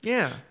nauseum.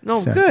 Yeah. No,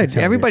 So, good. that's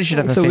how it Everybody is. should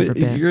have a So favorite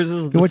band. yours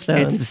is the What's-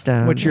 Stones. It's the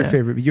Stones. What's your yeah.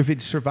 favorite? Your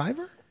favorite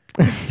Survivor?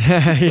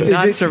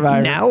 Not it-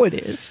 Survivor. Now it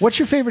is. What's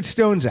your favorite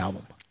Stones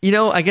album? You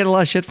know, I get a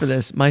lot of shit for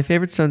this. My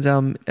favorite Stones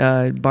album,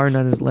 bar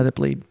none, is Let It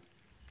Bleed.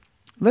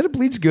 Let It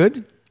Bleed's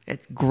good.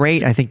 It's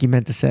great, I think you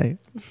meant to say.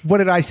 What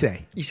did I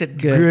say? You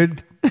said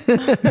good.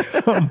 Good.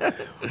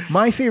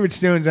 My favorite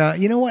Stones.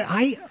 You know what?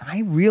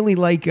 I really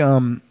like.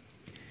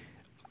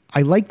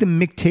 I like the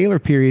Mick Taylor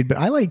period, but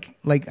I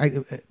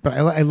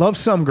love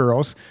Some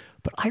Girls.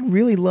 But I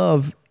really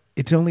love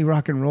It's Only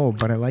Rock and Roll.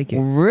 But I like it.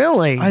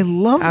 Really? I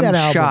love that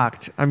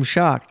album. I'm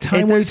shocked.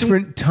 Time There's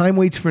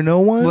waits for no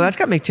one. Well, that's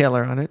got Mick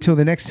Taylor on it. Till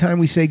the next time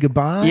we say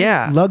goodbye.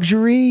 Yeah.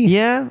 Luxury.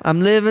 Yeah,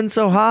 I'm living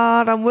so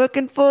hard. I'm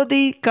working for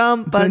the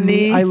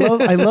company. I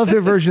love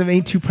their version of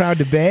Ain't Too Proud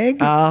to Beg.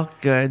 Oh,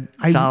 good.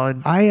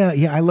 Solid.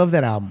 I love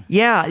that album.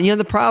 Yeah, you know,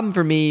 the problem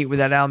for me with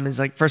that album is,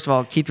 like, first of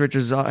all, Keith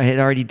Richards had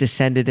already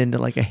descended into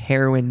like a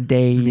heroin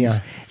daze, Yeah.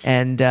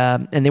 and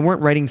they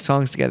weren't writing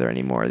songs together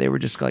anymore. They were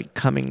just like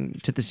coming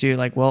to the studio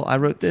like, well, I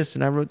wrote this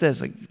and I wrote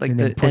this, like And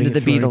the then putting end of it,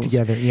 the throwing it Beatles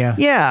together, yeah.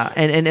 yeah,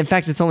 and in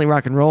fact, It's Only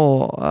Rock and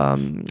Roll.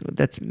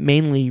 That's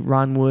mainly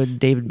Ron Wood,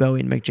 David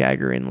Bowie, and Mick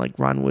Jagger in like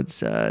Ron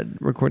Wood's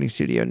recording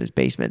studio in his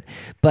basement.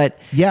 But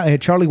Yeah,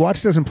 Charlie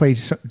Watts doesn't play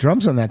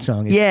drums on that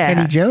song. It's yeah,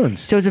 Kenny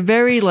Jones. So it's a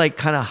very like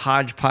kind of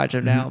hodgepodge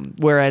of an album.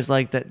 Whereas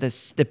like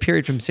the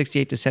period from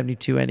 68 to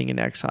 72 ending in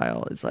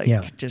exile is like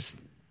Yeah. just,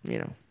 you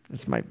know,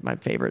 It's my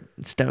favorite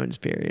Stones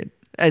period.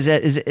 Is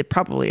it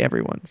probably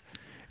everyone's.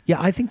 Yeah,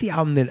 I think the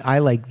album that I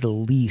like the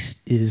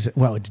least is,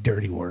 well, it's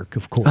Dirty Work,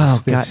 of course. Oh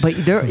God! That's- But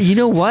there, you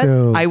know what?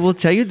 So- I will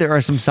tell you, there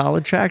are some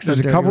solid tracks. There's on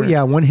a Dirty couple, Work.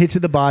 yeah. One Hit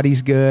to the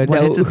Body's good.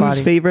 One Hit to the Whose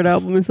Body. favorite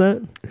album is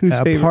that? Whose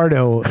favorite?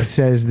 Pardo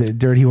says that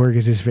Dirty Work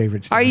is his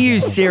favorite. Are Stones you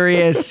album.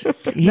 serious?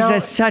 He's No.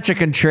 such a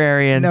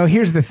contrarian. Now,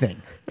 here's the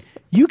thing.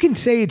 You can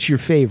say it's your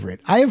favorite.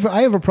 I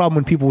have a problem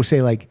when people will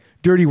say like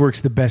Dirty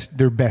Work's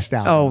their best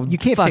album. Oh, you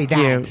can't say fuck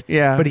you. that.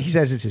 Yeah. But he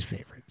says it's his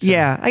favorite. So,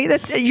 Yeah,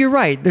 you're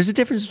right. There's a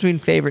difference between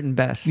favorite and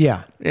best.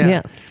 Yeah.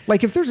 Yeah.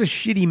 Like if there's a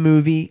shitty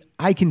movie,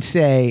 I can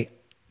say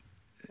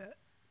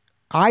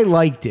I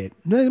liked it.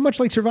 Much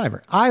like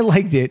Survivor. I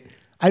liked it.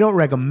 I don't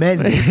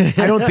recommend it.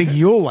 I don't think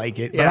you'll like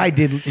it, but Yeah. I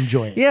did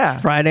enjoy it. Yeah.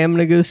 Friday, I'm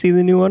gonna go see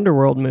the new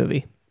Underworld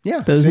movie. Yeah.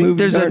 Those see? movies.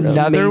 There's are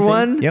another amazing.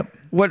 one. Yep.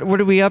 What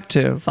are we up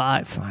to?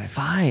 Five.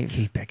 Five.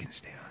 Kate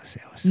Beckinsale.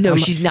 No,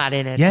 she's not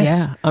in it. Yes.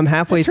 Yeah, I'm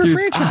halfway That's her through.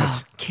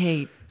 franchise.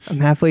 Kate. I'm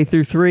halfway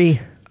through 3.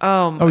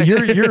 Oh, you're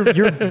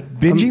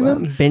binging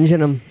them? I'm binging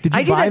them. Did you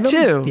I do buy that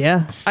them? too.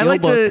 Yeah, I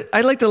like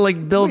to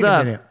like build Wait a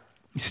up. minute.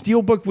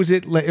 Steelbook, was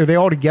it? Are they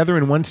all together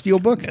in one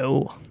Steelbook?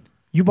 No,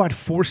 You bought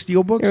 4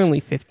 Steelbooks? they're only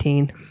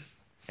 15.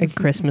 At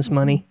Christmas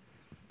money,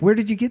 Where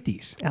did you get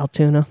these?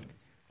 Altoona.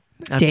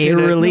 Day Altoona. of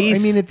No, release.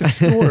 I mean, at the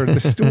store. The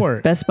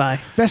store. Best Buy.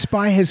 Best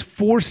Buy has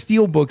 4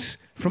 Steelbooks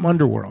from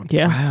Underworld.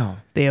 Yeah. Wow.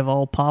 They have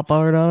all pop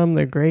art on them.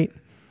 They're great.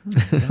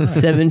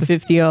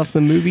 $7.50 off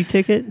the movie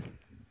ticket.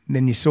 And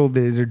then you sold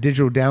is there a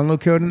digital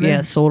download code in there?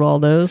 Yeah, sold all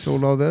those.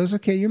 Sold all those.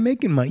 Okay, you're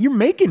making money. You're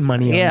making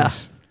money on Yeah.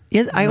 this.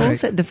 Yeah, I Right. will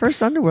say the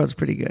first Underworld's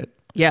pretty good.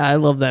 Yeah, I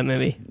love that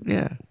movie.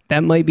 Yeah.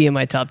 That might be in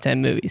my top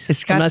 10 movies. It's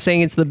Scott I'm not Sp-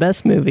 saying it's the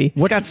best movie.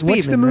 What's Scott the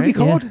Speedman, movie right?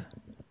 called?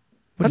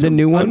 Yeah. The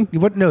new one?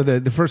 What? No,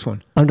 the first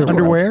one. Underworld.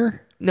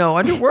 Underwear? No,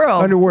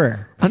 Underworld.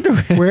 Underwear.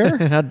 Underwear. Where?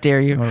 How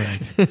dare you? All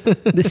right.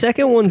 The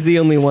second one's the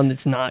only one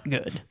that's not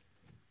good.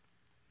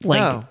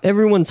 Like, Oh.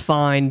 everyone's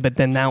fine, but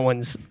then that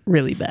one's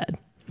really bad.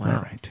 All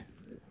right.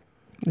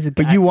 Is it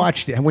But bad? you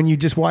watched it. When you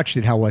just watched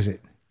it, how was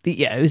it?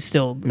 Yeah, it was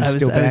still. was I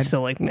still I bad? was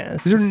still like, nah.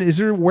 Is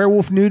there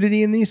werewolf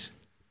nudity in these?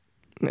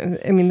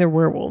 I mean, they're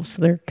werewolves.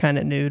 They're kind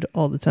of nude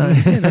all the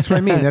time. That's what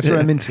I mean. That's what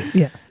I'm into.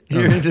 Yeah.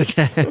 You're into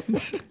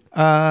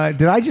that.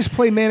 Did I just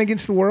play Man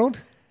Against the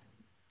World?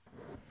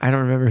 I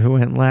don't remember who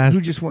went last.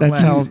 Who just went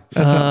That's last?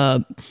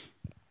 How,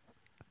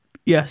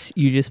 Yes,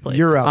 you just played.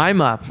 You're up.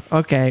 I'm up.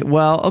 Okay.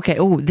 Well, okay.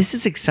 Oh, this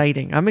is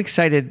exciting. I'm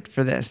excited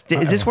for this.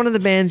 Is this one of the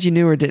bands you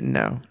knew or didn't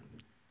know?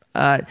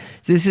 So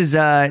this is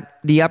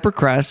the Upper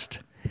Crust.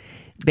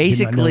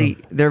 Basically,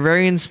 they're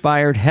very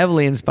inspired,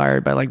 heavily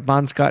inspired by like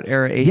Bon Scott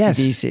era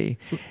AC/DC.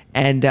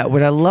 And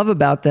what I love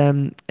about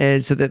them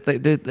is so that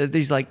they're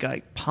these like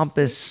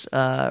pompous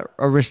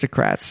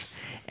aristocrats.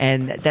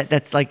 And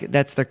that's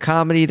their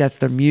comedy, that's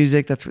their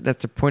music, that's their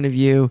point of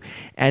view.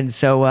 And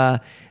so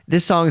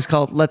this song is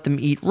called "Let Them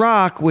Eat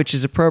Rock," which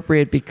is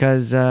appropriate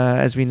because,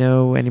 as we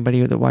know,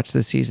 anybody that watched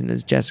this season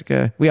is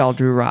Jessica. We all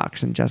drew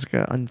rocks, and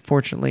Jessica,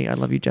 unfortunately, I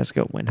love you,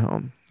 Jessica, went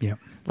home. Yep.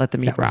 Let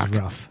them eat That rock. was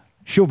rough.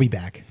 She'll be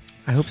back.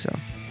 I hope so.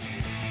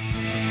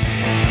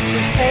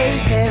 They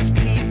say there's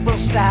people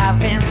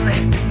starving.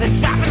 They're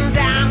dropping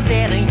down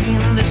dead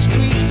in the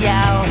street,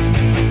 yo.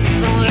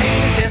 The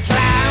lazy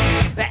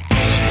slimes, they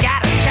ain't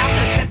got a job.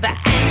 They said they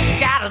ain't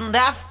got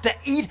enough to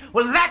eat.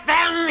 Well, let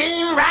them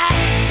eat right.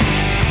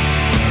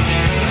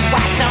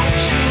 Why don't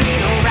you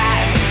eat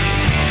right?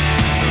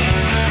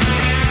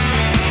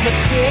 The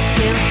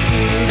pickings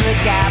through the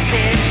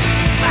garbage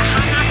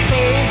behind my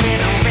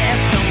favorite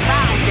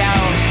restaurant, yo.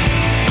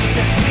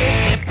 The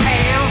sickly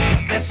pale,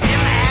 the sin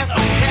as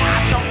okay,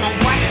 I don't know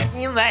what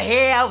in the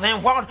hell they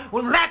want.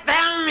 Well, let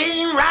them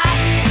eat right.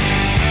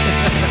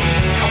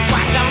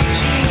 Why don't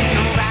you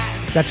eat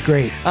right? That's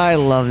great. I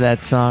love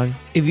that song.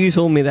 If you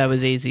told me that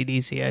was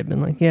AC/DC, I'd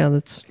been like, yeah,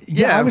 that's.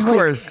 Yeah, I was of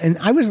course. and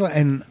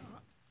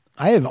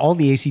I have all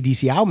the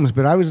AC/DC albums,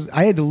 but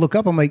I had to look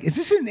up. I'm like, is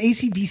this an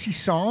AC/DC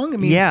song? I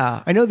mean,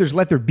 Yeah. I know there's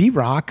 "Let There Be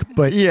Rock,"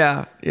 but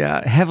Yeah,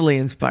 heavily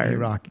inspired. Hey,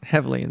 rock.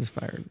 Heavily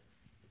inspired.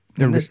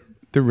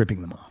 they're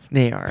ripping them off.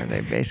 They are.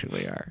 They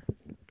basically are.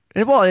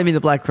 Well, I mean, the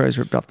Black Crowes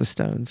ripped off the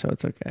Stones, so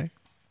it's okay.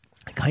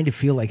 I kind of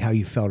feel like how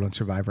you felt on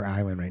Survivor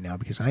Island right now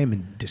because I am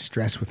in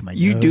distress with my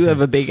You nose. do and-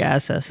 have a big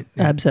abscess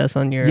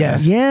on your.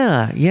 Yes.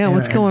 Yeah. and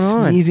What's I'm going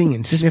on? Sneezing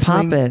and just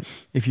sniffling. pop it.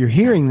 If you're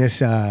hearing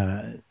this,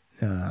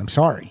 I'm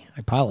sorry. I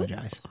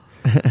apologize.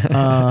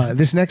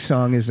 This next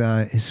song is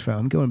from,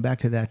 I'm going back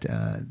to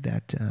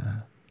that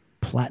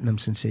platinum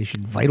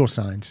sensation, Vital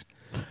Signs.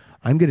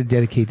 I'm going to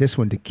dedicate this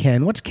one to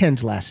Ken. What's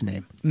Ken's last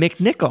name?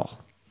 McNichol.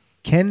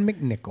 Ken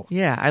McNichol.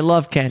 Yeah, I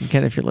love Ken.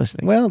 Ken, if you're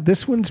listening. Well,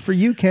 this one's for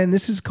you, Ken.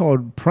 This is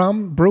called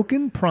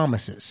Broken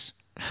Promises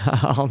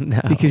Oh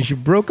no. because you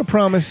broke a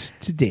promise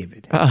to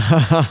David.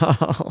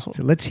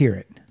 So let's hear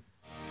it.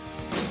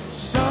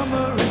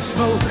 Summer and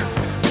smoke,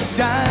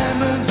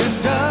 diamonds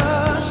and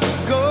dust.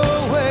 Go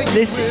where you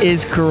This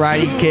is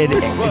Karate Kid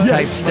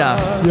type stuff.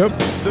 Yep.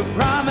 The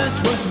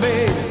promise was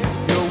made.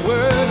 Your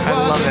word I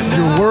love was it.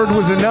 Your word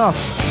was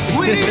enough.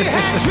 We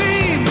had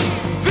dreams,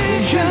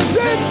 visions. emotions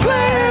and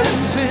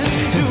plans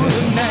into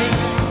the night,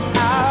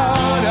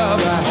 out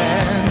of our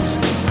hands,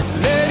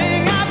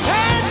 letting our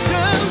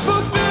passion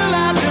fulfill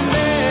our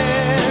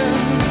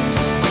demands.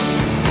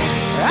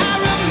 I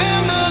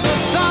remember the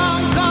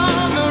songs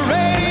on the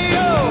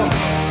radio,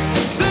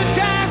 the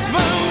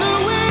jasmine, the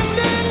wind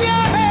in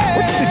your hair.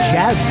 What's the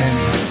jasmine?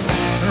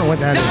 I don't know what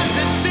that is. Does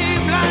it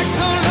seem like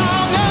so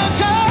long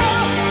ago?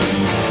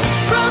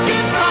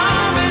 Broken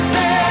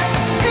promises,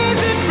 is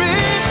it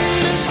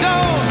written in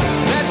stone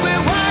that we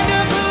wind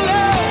up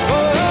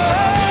alone?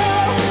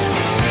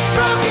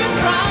 Broken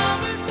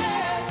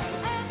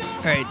promises.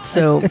 All right,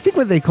 so I think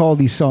what they call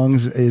these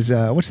songs is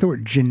what's the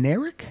word?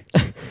 Generic?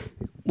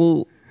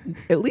 well,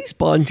 at least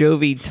Bon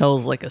Jovi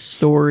tells like a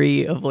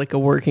story of like a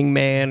working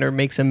man or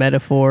makes a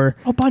metaphor.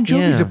 Oh, Bon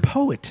Jovi's Yeah. a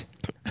poet.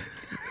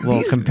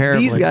 Well, comparably.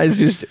 These guys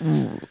just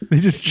They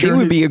just they churn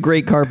would it. be a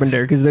great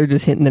carpenter because they're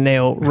just hitting the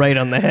nail right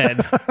on the head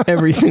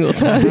every single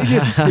time.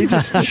 They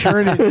just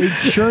churn it. They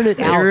churn it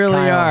They out. really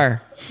Kyle.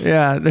 are.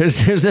 Yeah,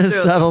 there's no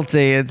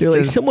subtlety. It's They're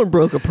like, just, someone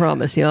broke a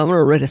promise. I'm going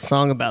to write a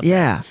song about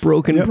Yeah. that.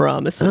 Broken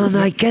promises. oh,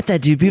 no, I get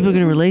that, dude. People are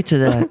going to relate to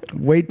that.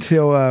 Wait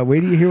till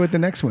you hear what the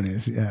next one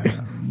is.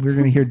 We're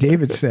going to hear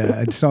David's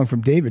a song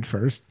from David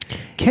first.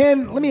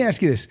 Ken, let me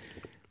ask you this: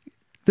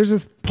 there's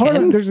a part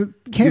Ken? of there's a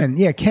Ken,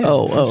 yeah, Ken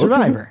Oh, from okay.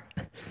 Survivor.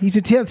 He's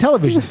a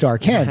television star.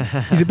 Ken,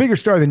 he's a bigger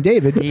star than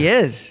David. He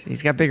is.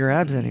 He's got bigger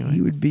abs anyway.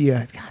 He would be.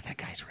 God, that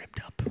guy's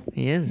ripped up.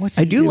 He is. What's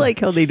I he do do? like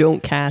how they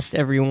don't cast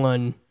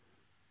everyone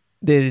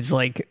that is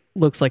like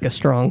looks like a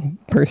strong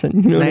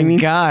person. You know what I Thank mean?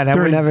 God. I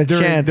wouldn't have a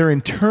chance. They're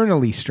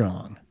internally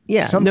strong.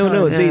 Yeah, Sometimes-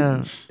 no,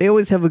 Yeah. they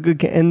always have a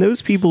good, and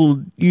those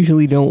people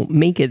usually don't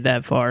make it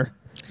that far.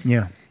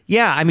 Yeah.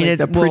 Yeah, I mean, Like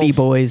it's the pretty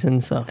well, boys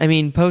and stuff. I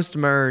mean,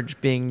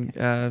 post-merge, being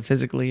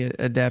physically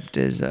adept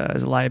is a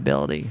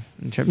liability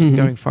in terms of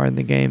going far in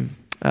the game.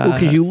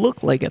 Because you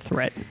look like a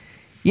threat.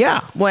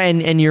 Yeah, well,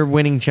 and you're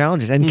winning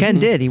challenges. And Ken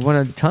did. He won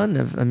a ton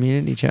of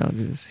immunity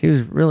challenges. He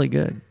was really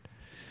good.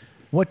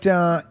 What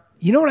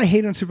you know what I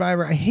hate on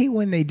Survivor? I hate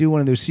when they do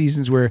one of those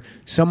seasons where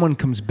someone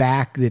comes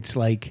back that's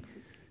like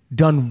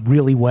done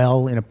really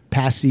well in a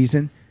past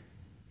season.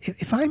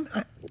 If I'm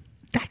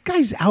that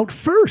guy's out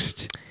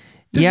first.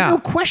 There's Yeah. no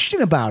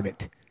question about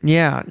it.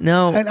 Yeah,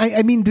 no. And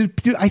I mean,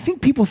 I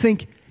think people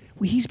think,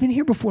 well, he's been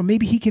here before.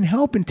 Maybe he can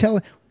help and tell.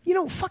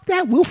 Fuck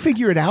that. We'll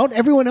figure it out.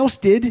 Everyone else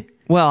did.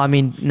 Well, I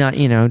mean, not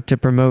to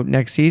promote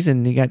next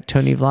season. You got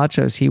Tony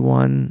Vlachos. He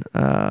won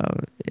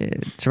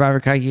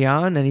Survivor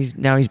Cagayan, and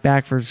he's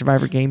back for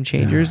Survivor Game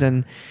Changers.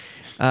 And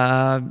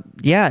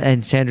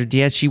and Sandra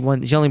Diaz. She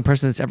won. She's the only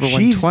person that's ever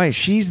won twice.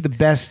 She's the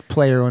best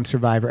player on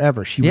Survivor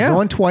ever. She was Yeah.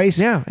 on twice.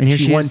 Yeah, and here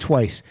she she won is.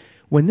 twice.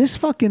 When this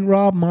fucking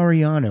Rob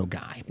Mariano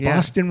guy, Yeah.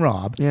 Boston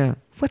Rob, Yeah.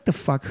 what the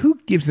fuck? Who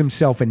gives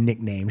himself a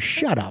nickname?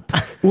 Shut up.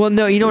 Well,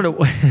 no, you know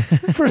what?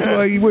 First of all,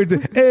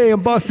 hey,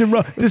 I'm Boston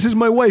Rob. This is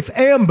my wife,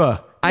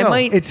 Amber. I No,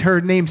 might- It's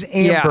her name's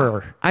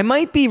Amber. Yeah. I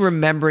might be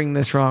remembering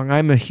this wrong.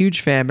 I'm a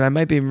huge fan, but I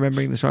might be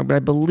remembering this wrong. But I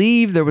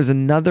believe there was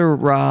another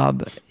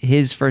Rob,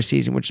 his first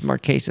season, which is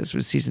Marquesas,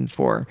 was season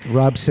 4.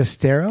 Rob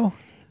Sestero.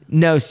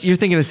 No, you're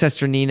thinking of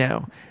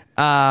Sesternino.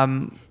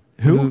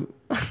 Who?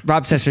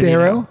 Rob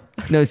Sesternino. Sestero?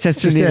 No,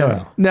 Sesternino.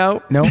 Sestero.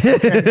 No. No.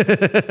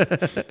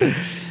 Okay.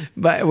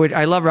 But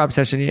I love Rob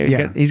Sesternino.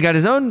 Yeah. He's got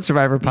his own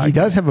Survivor podcast. He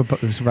does have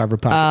a Survivor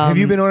podcast. Have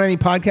you been on any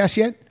podcast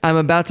yet? I'm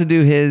about to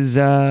do his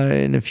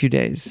in a few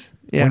days.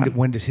 Yeah.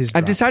 When does his?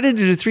 I've drop? decided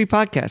to do 3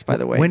 podcasts, by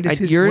the way. When does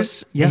his-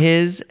 yours, when- yeah.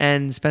 his,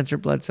 and Spencer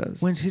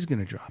Bledsoe's. When's his going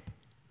to drop?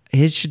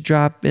 His should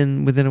drop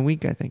within a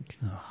week, I think.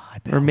 I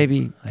bet- Or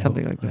maybe I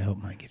something hope- like that. I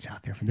hope mine gets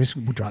out there. This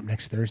will drop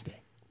next Thursday.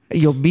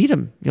 You'll beat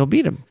him.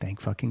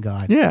 Thank fucking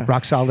God. Yeah.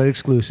 Rock solid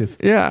exclusive.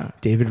 Yeah.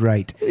 David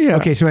Wright. Yeah.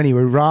 Okay, so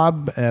anyway,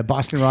 Rob,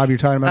 Boston Rob, you're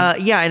talking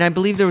about? Yeah, and I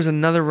believe there was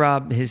another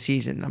Rob his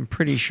season. I'm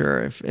pretty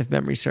sure, if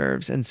memory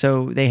serves. And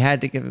so they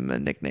had to give him a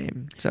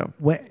nickname. So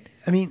when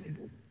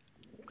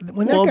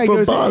that Well, guy from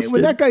goes, Boston.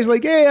 when that guy's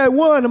like, "Hey, I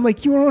won," I'm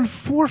like, "You were on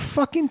 4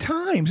 fucking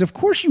times. Of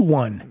course you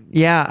won."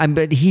 yeah,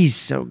 but he's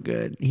so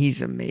good.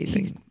 He's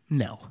amazing.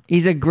 No,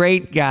 He's a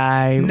great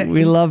guy.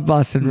 We love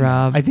Boston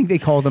Rob. I think they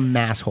call them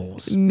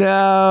massholes.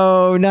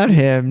 No, not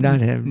him. Not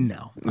him.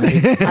 No,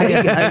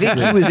 I think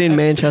he was in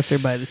Manchester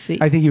by the Sea.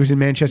 I think he was in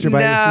Manchester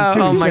by the Sea too.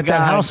 No, He oh my set that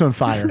God. house on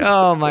fire.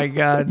 Oh my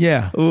God.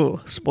 Yeah. Ooh,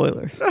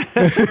 spoilers.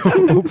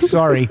 Oops,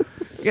 sorry.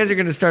 You guys are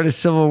going to start a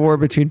civil war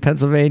between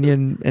Pennsylvania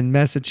and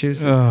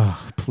Massachusetts. Oh,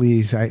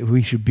 please.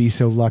 We should be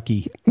so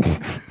lucky.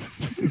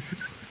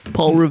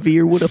 Paul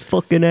Revere, what a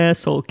fucking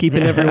asshole,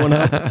 keeping everyone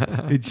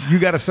up. You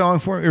got a song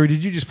for me, or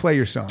did you just play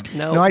your song?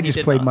 No, I he just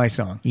did played not. my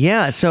song.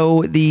 Yeah.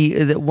 So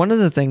the one of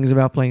the things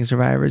about playing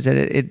Survivor is that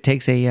it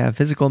takes a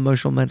physical,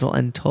 emotional, mental,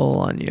 and toll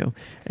on you.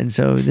 And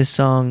so this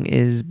song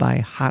is by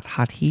Hot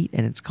Hot Heat,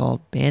 and it's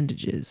called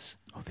Bandages.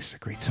 Oh, this is a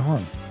great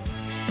song.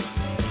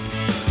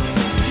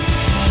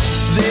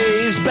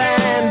 These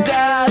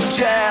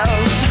bandages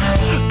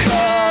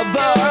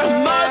cover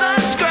more than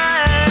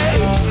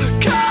scrapes,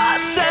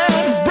 cuts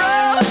and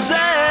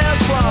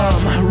bruises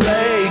from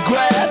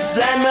regrets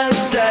and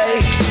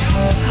mistakes.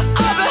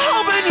 I've been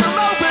hoping you're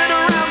moping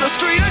around the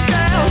street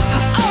again.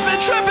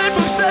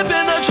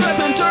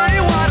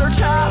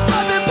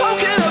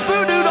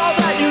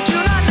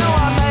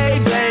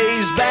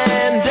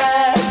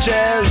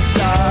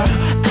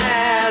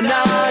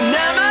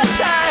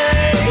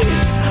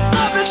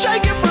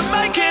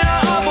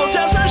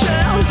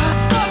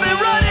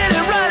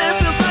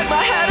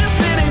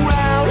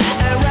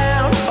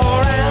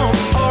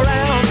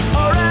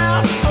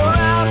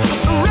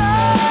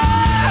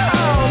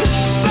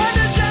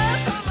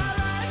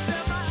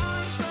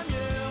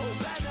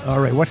 All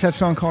right, what's that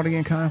song called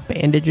again, Kyle?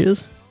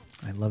 Bandages.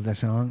 I love that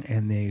song.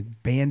 And the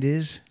band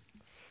is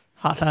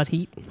Hot, hot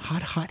heat.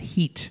 Hot, Hot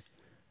Heat.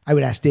 I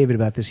would ask David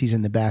about this. He's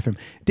in the bathroom.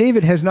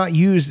 David has not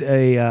used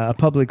a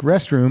public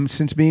restroom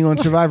since being on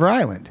Survivor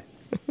Island.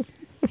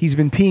 He's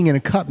been peeing in a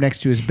cup next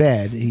to his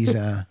bed. He's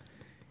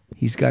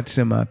got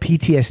some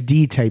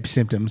PTSD type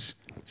symptoms.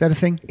 Is that a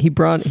thing? He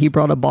brought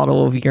a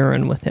bottle of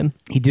urine with him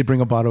He did bring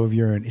a bottle of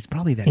urine. It's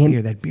probably that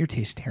beer. That beer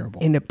tastes terrible.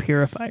 in a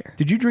purifier.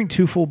 Did you drink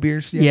 2 full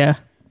beers? yet? Yeah.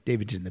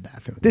 David's in the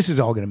bathroom. This is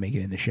all going to make it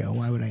in the show.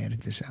 Why would I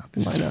edit this out?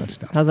 This is fun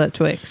stuff. How's that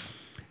Twix?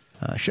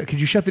 Could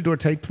you shut the door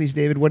tight, please,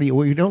 David?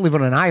 You don't live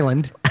on an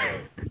island.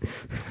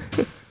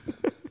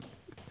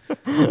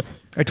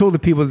 I told the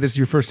people that this is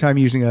your first time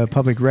using a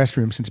public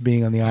restroom since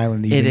being on the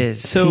island. It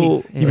is.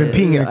 So You've been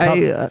peeing in a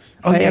cup.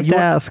 I have to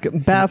ask,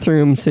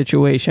 bathroom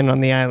situation on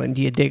the island.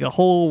 Do you dig a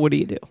hole? What do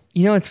you do?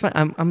 You know, it's fun.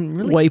 I'm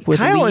really. Wipe with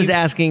Kyle is leaves?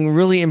 asking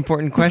really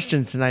important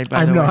questions tonight.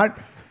 By the I'm way.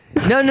 not.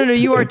 No,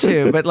 you are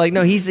too. But like,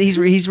 no,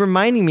 he's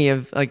reminding me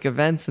of like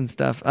events and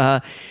stuff.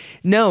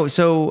 No,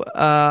 so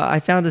I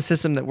found a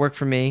system that worked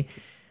for me.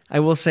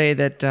 I will say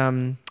that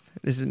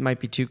this might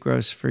be too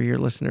gross for your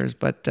listeners,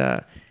 but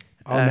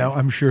No,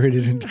 I'm sure it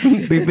isn't.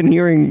 We've been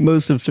hearing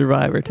most of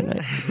Survivor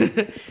tonight.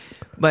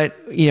 but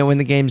you know, when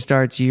the game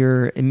starts,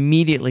 you're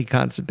immediately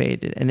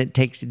constipated, and it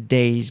takes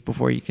days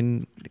before you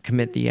can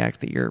commit the act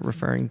that you're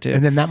referring to.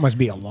 And then that must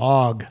be a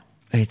log.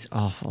 It's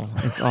awful.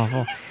 It's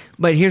awful.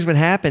 But here's what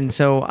happened.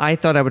 So I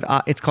thought I would.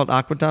 It's called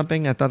aqua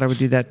dumping. I thought I would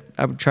do that.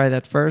 I would try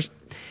that first.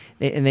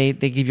 They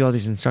give you all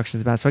these instructions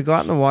about it. So I go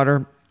out in the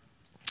water,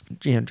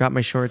 drop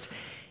my shorts,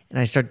 and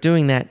I start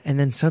doing that. And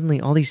then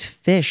suddenly all these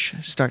fish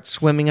start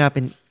swimming up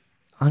and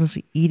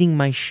honestly eating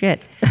my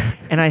shit.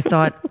 And I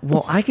thought,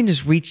 well, I can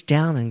just reach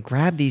down and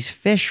grab these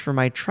fish for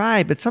my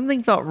tribe. But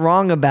something felt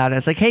wrong about it.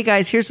 It's like, hey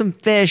guys, here's some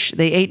fish.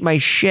 They ate my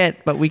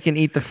shit, but we can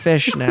eat the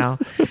fish now.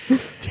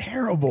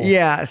 Terrible.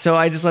 Yeah, so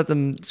I just let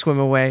them swim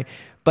away.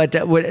 But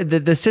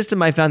the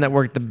system I found that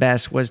worked the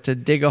best was to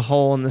dig a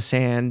hole in the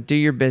sand, do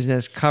your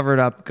business, cover it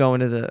up, go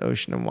into the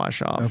ocean and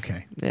wash off.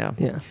 Okay.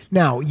 Yeah.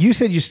 Now, you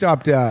said you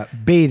stopped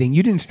bathing.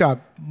 You didn't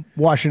stop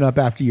washing up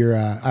after your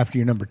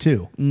number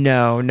 2.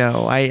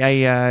 No.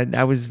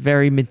 I was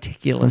very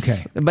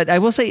meticulous. Okay. But I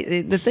will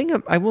say the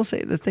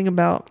thing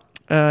about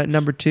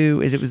number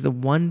 2 is it was the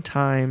one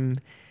time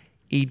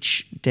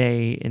each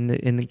day in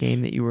the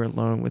game that you were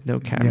alone with no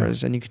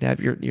cameras, and you could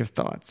have your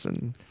thoughts,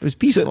 and it was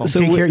peaceful.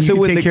 So would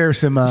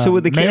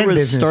the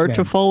cameras start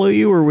to follow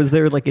you, or was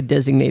there like a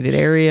designated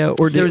area,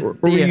 or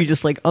were you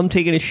just like, I'm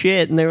taking a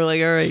shit, and they were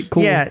like, all right,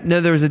 cool. Yeah,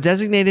 no, there was a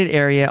designated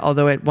area.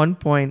 Although at one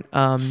point,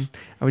 I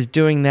was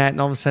doing that,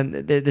 and all of a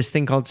sudden, this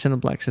thing called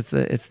Cineplex.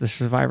 It's the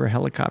Survivor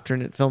helicopter,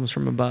 and it films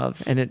from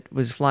above, and it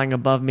was flying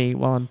above me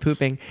while I'm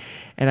pooping,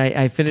 and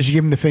I finished. Did you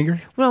give him the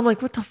finger? Well, I'm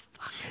like, what the fuck?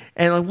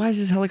 And like, why is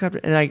this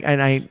helicopter? And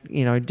I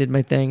did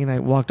my thing, and I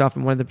walked off,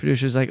 and one of the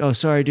producers was like, oh,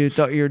 sorry, dude,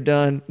 thought you were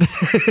done.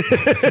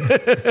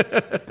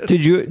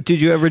 Did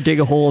you ever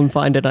dig a hole and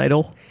find an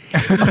idol?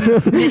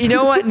 You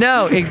know what?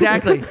 No,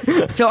 exactly.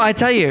 So I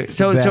tell you,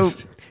 so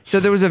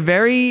there was a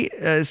very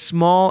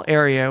small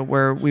area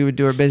where we would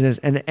do our business,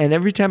 and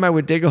every time I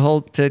would dig a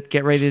hole to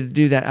get ready to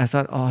do that, I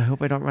thought, oh, I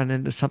hope I don't run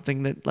into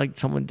something that like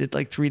someone did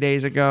like 3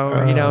 days ago.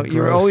 Or,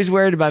 you were always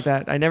worried about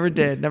that. I never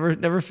did.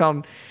 Never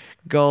found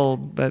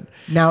gold. But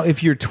now,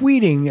 if you're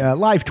tweeting,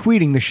 live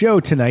tweeting the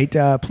show tonight,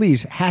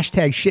 please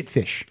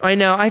 #shitfish. I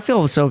know. I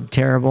feel so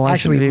terrible.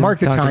 Actually, mark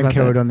the time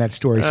code on that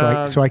story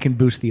so I can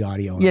boost the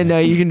audio. Yeah, no,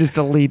 you can just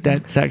delete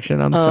that section.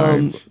 I'm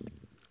sorry.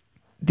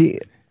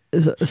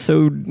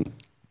 So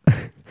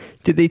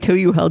did they tell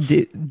you how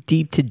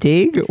deep to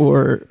dig,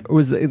 or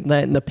was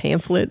that in the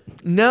pamphlet?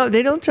 No,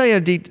 they don't tell you how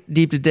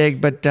deep to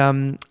dig, but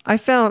I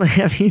found,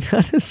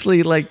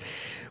 honestly, like,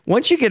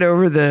 once you get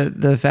over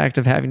the fact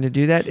of having to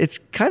do that, it's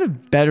kind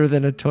of better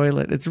than a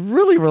toilet. It's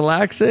really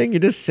relaxing. You're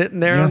just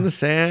sitting there on the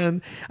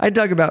sand. I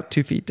dug about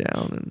 2 feet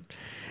down,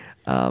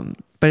 and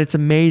but it's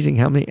amazing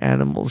how many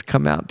animals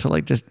come out to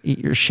like just eat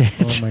your shit.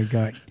 Oh my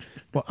god!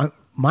 Well,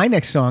 my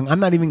next song, I'm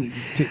not even.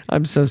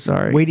 I'm so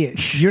sorry. Wait,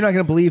 you're not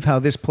going to believe how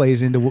this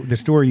plays into the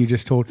story you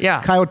just told.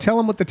 Yeah, Kyle, tell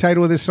them what the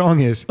title of this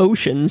song is.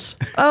 Oceans.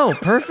 Oh,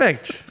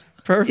 perfect.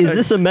 Is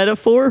this a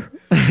metaphor?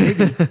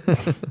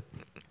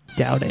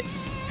 Doubt it.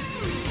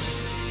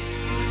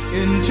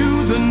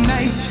 Into the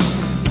night,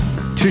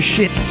 to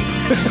shit.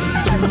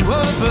 two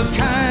of a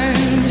kind.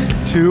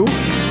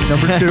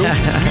 Number 2. We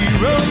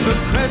rode the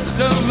crest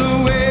of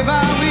the wave.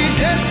 Are we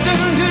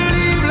destined to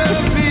leave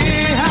love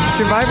behind?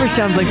 Survivor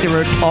sounds like they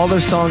wrote all their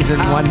songs in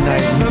one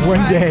night.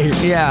 One day.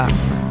 Yeah.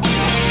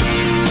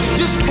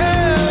 Just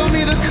tell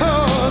me the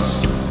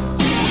cost.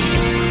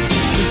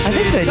 I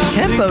think the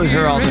tempos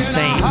are all the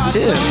same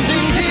too.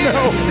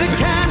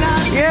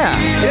 Yeah.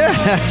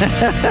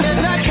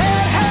 And I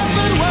can't help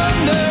but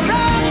wonder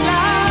out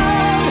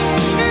loud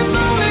if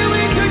only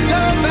we could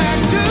go back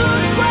to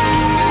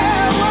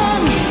square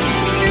one.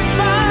 If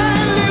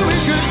finally we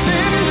could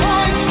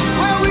pinpoint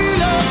where we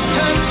lost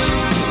touch.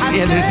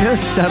 Yeah, there's no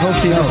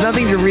subtlety. There's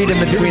nothing to read in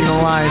between the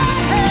lines.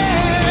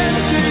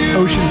 To you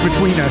Oceans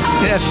Between Us.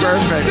 That's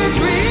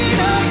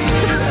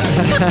perfect.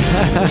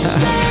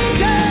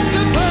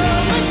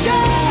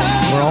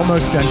 We're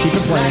almost done. Keep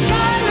it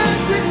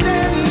playing.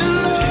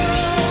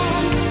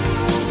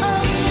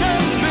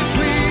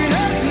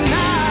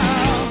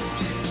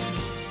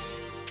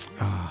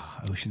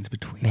 Oceans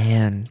Between Us.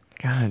 Man,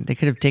 God, they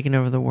could have taken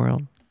over the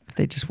world if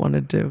they just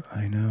wanted to.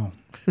 I know.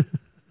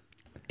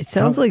 It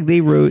sounds like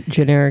they wrote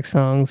generic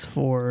songs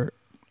for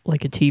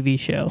like a TV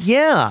show.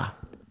 Yeah,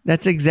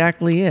 that's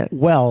exactly it.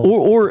 Well,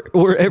 Or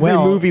every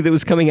Well- movie that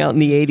was coming out in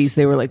the 80s,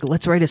 they were like,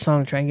 let's write a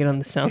song, try and get on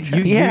the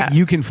soundtrack.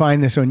 you can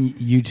find this on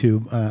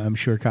YouTube, I'm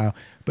sure, Kyle.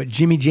 But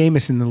Jimmy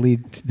Jamison,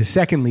 the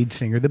second lead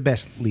singer, the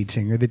best lead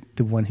singer,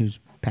 the one who's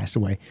passed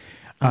away,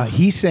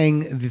 he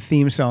sang the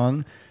theme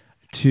song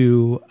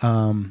to,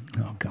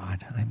 oh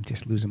God, I'm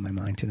just losing my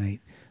mind tonight.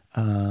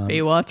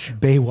 Baywatch?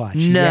 Baywatch.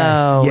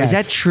 No, Yes. is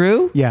that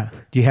true? Yeah.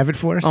 Do you have it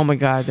for us? Oh my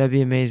God, that'd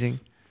be amazing.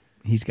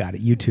 He's got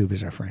it. YouTube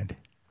is our friend.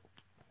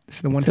 This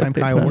is the one Let's hope time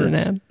there's Kyle not an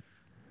works. ad.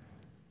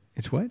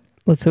 It's what?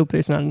 Let's hope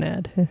there's not an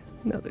ad.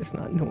 No, there's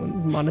not. No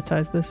one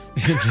monetized this.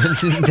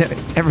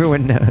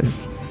 Everyone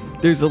knows.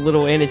 There's a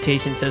little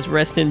annotation that says,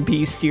 rest in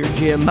peace, dear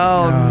Jim.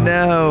 Oh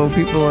no,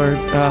 people are.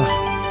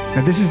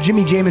 Now, this is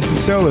Jimmy Jamison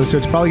solo, so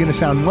it's probably going to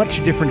sound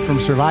much different from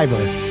Survivor.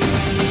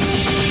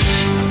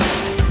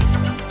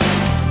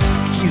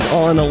 He's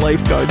on a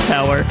lifeguard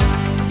tower.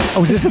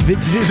 Oh, is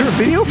there a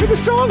video for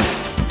this song?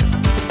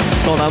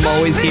 It's called I'm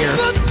Always Here.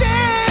 Well,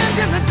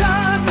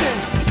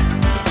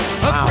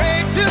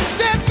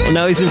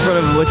 now he's in front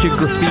of a bunch of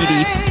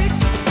graffiti.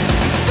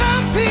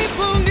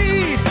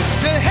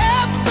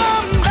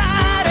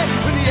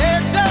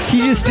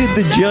 He just did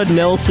the Judd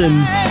Nelson,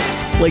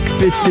 like,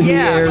 fist in the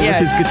air with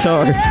his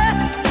guitar.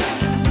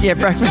 Yeah,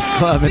 Breakfast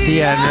Club at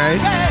the end, right?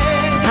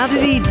 How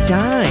did he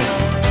die?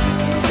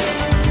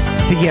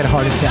 I think he had a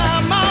heart attack.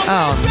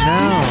 Oh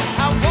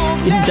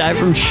no. He died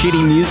from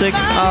shitty music.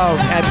 Oh,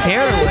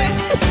 apparently.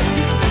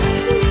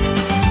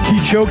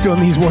 He choked on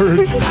these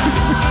words.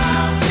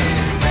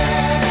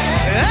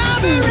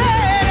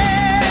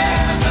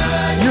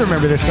 You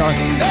remember this song?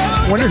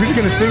 Wonder who's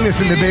going to sing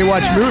this in the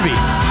Baywatch movie.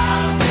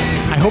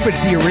 I hope it's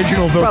the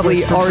original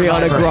vocalist. Probably from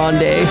Ariana Survivor.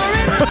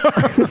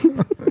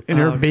 Grande.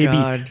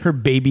 And her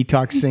baby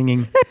talk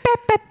singing.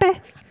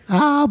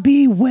 I'll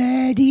be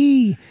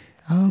ready.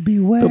 I'll be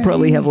ready. They'll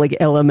probably have like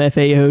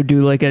LMFAO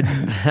do like a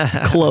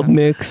club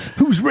mix.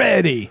 Who's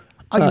ready?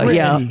 Are you ready?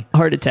 Yeah,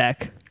 heart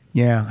attack.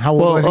 Yeah. How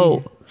old was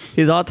he?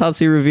 His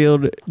autopsy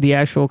revealed the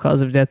actual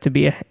cause of death to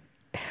be a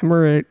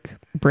hemorrhagic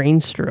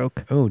brain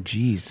stroke Oh,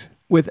 geez.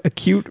 with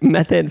acute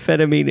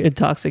methamphetamine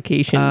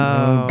intoxication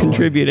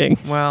contributing.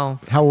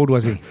 Well, How old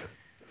was he?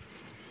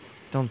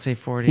 don't say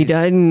 40s. He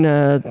died in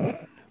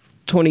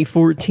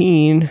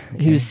 2014.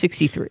 He was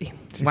 63.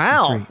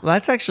 Wow, 63.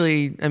 that's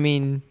actually. I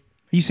mean,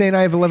 Are you saying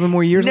I have 11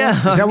 more years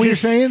left? Is that what you're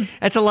saying?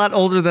 That's a lot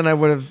older than I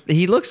would have.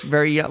 He looks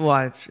very young.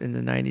 Well, it's in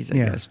the 90s, I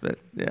Yeah. guess, but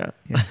yeah.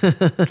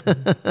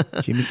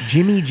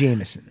 Jimmy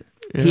Jamison.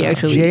 He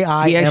actually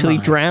J-I-M-I.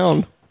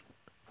 drowned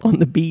on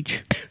the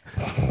beach.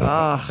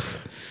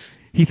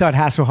 He thought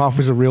Hasselhoff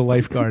was a real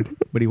lifeguard,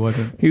 but he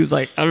wasn't. He was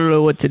like, I don't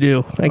know what to do.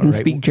 I can All right.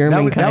 speak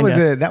German. That was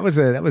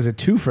a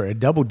twofer, a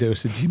double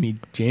dose of Jimmy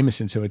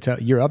Jamison. So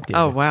you're updated.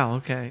 Oh wow.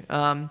 Okay.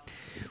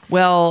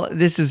 Well,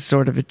 this is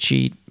sort of a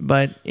cheat,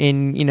 but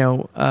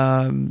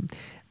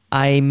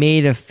I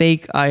made a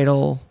fake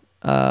idol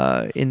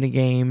in the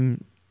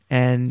game,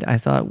 and I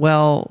thought,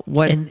 well,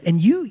 what?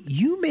 And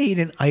you made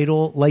an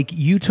idol, like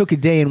you took a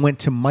day and went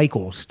to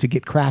Michael's to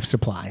get craft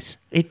supplies.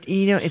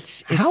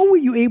 It's How were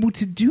you able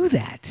to do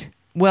that?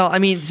 Well, I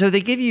mean, so they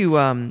give you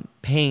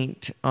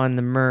paint on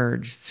the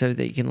merge so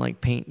that you can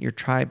like paint your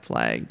tribe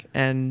flag,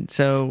 and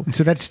so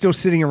that's still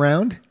sitting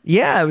around?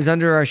 yeah, it was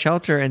under our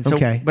shelter, and so.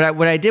 Okay. But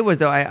what I did was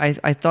though,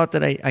 I thought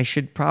that I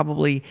should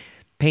probably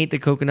paint the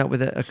coconut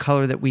with a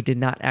color that we did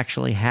not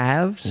actually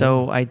have.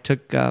 So I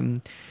took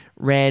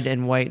red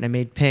and white, and I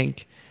made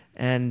pink,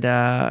 and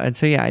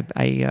so yeah,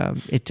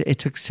 it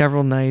took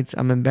several nights.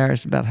 I'm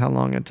embarrassed about how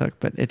long it took,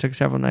 but it took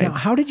several nights. Now,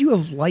 how did you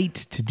have light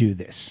to do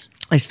this?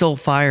 I stole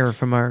fire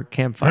from our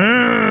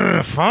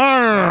campfire.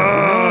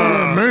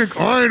 Fire! Make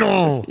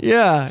idol!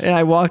 Yeah, and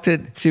I walked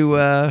it to.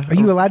 Are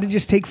you allowed to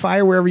just take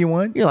fire wherever you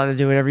want? You're allowed to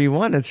do whatever you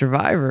want at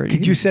Survivor.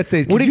 Could you set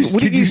the? What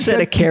if you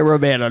set a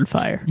cameraman on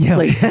fire? Yeah.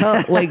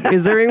 Like,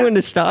 is there anyone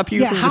to stop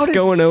you Yeah, from how just does-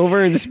 going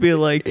over and just be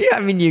like, Yeah,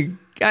 I mean,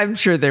 I'm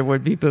sure there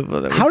would be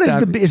people that. How would does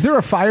stop you. is there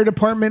a fire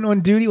department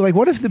on duty? Like,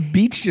 what if the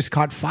beach just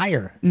caught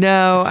fire?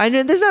 No, I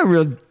know there's not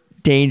real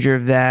danger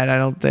of that. I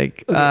don't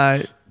think.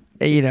 But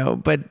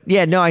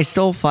yeah, no, I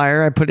stole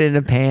fire. I put it in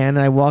a pan. And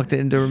I walked it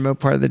into a remote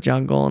part of the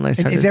jungle, and I And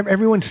started. is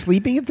everyone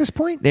sleeping at this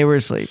point? They were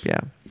asleep.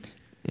 Yeah.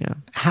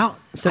 How?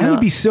 So I now- would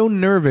be so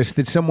nervous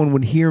that someone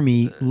would hear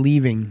me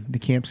leaving the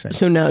campsite.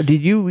 so now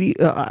did you leave?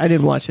 I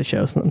didn't watch the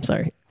show, so I'm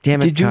sorry.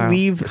 Damn it, Did you Kyle.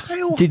 leave?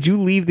 Kyle. Did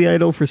you leave the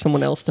idol for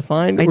someone else to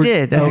find? I or-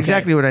 did. That's Okay.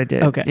 exactly what I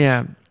did. Okay.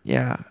 Yeah.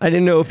 Yeah. I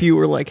didn't know if you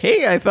were like,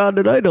 "Hey, I found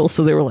an idol,"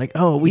 so they were like,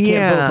 "Oh, we can't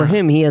Yeah. vote for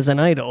him. He has an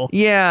idol."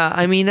 Yeah.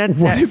 I mean that.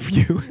 What that if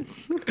you?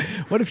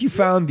 What if you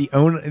found the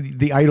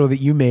idol that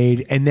you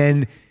made and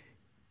then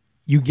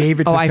you gave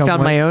it to I someone?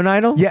 found my own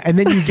idol? Yeah, and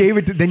then you gave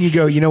it then you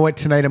go, you know what,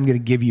 tonight I'm going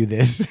to give you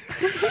this.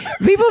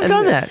 People have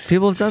done that.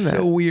 People have done that.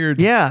 So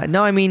weird. Yeah.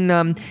 No, I mean,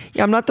 I'm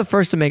not the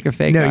first to make a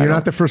fake No, idol. you're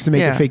not the first to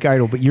make Yeah. a fake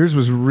idol, but yours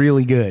was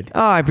really good.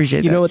 Oh, I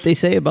appreciate You that. know what they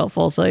say about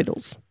false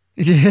idols?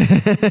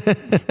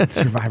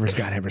 Survivor's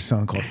got to have a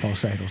song called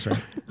False Idols,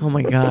 right? Oh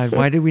my God.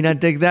 Why did we not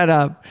dig that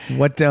up?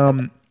 What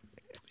and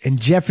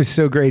Jeff is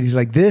so great. He's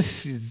like,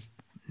 this is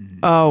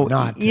Oh,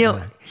 not,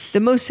 the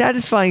most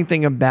satisfying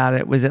thing about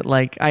it was that,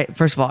 like,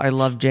 first of all, I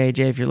love Jay.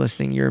 Jay, if you're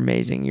listening, you're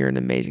amazing. You're an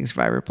amazing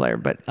Survivor player.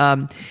 But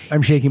I'm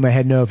shaking my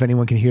head no if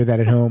anyone can hear that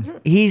at home.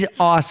 he's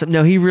awesome.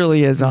 No, he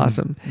really is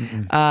awesome.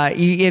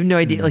 You have no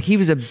idea. Like, he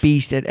was a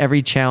beast at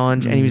every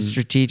challenge, and he was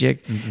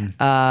strategic.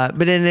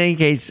 But in any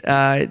case,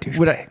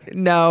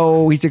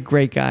 no, he's a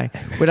great guy.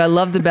 What I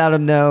loved about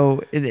him,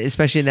 though,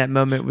 especially in that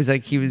moment, was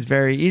like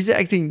he's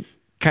acting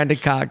kind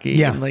of cocky.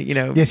 Yeah. And, like, you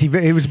know. Yes,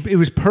 it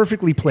was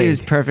perfectly played. It was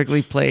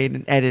perfectly played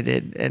and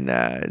edited,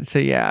 and so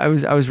yeah, I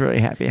was really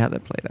happy how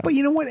that played out. But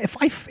you know what?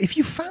 If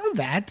you found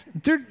that,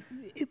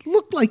 it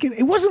looked like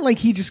it wasn't like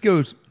he just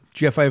goes,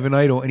 Jeff, I have an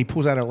idol, and he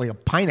pulls out like a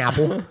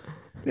pineapple.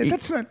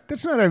 That's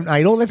not an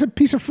idol. That's a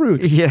piece of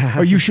fruit. Yeah.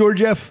 Are you sure,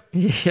 Jeff?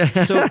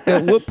 So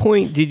at what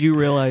point did you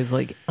realize,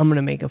 like, I'm going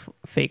to make a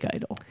fake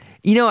idol?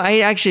 You know, I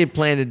actually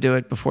planned to do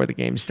it before the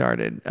game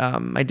started.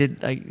 I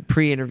did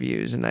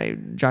pre-interviews,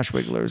 and Josh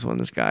Wiggler was one of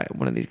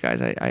these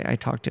guys I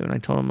talked to, and I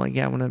told him, like,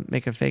 yeah, I want to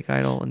make a fake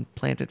idol and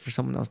plant it for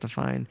someone else to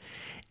find,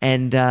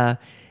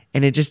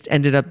 and it just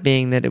ended up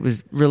being that it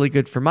was really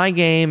good for my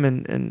game,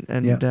 and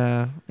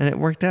it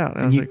worked out.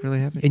 I was like really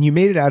happy. And you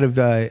made it out of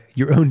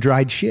your own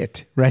dried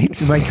shit, right?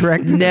 Am I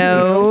correct?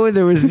 No,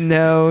 there was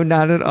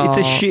not at all.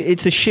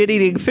 It's a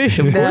shit-eating fish.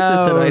 Of course,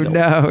 it's an idol.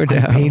 No.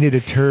 I painted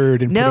a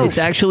turd and put It's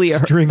actually a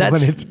string on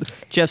it.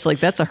 Jeff's like,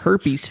 that's a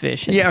herpes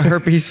fish. And Yeah,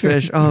 herpes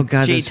fish. Oh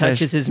God, Jay those fish.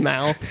 touches his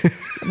mouth.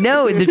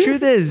 No, the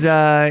truth is,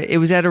 it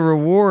was at a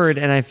reward,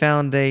 and I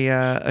found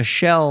a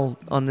shell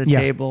on the Yeah.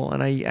 table,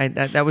 and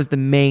that was the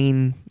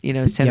main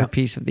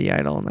centerpiece of the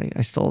idol, and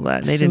I stole that.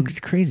 And they so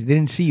didn't. crazy. They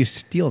didn't see you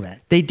steal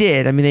that. They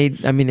did. I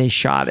mean, they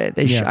shot it.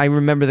 Yeah. I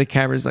remember the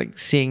cameras like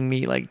seeing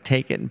me like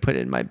take it and put it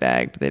in my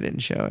bag, but they didn't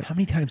show it. How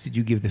many times did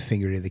you give the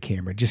finger to the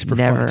camera just for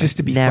Never, fun, just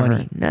to be never,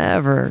 funny?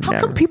 Never. How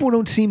come people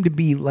don't seem to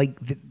be like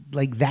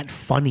that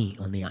funny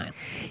on the island?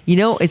 You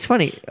know, it's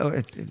funny.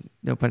 Oh,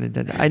 no pun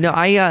intended. I know.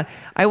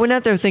 I went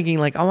out there thinking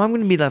like, oh, I'm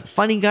going to be the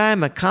funny guy.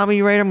 I'm a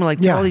comedy writer. I'm going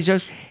to tell all these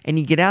jokes. And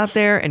you get out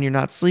there and you're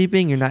not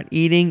sleeping, you're not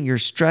eating, you're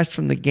stressed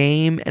from the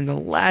game. And the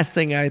last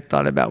thing I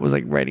thought about was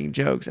like writing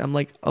jokes. I'm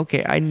like,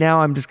 okay,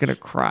 I'm just going to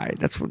cry.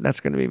 That's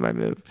going to be my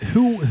move.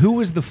 Who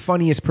was the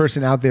funniest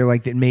person out there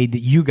like that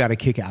you got a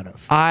kick out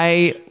of?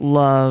 I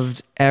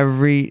loved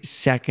every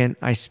second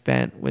I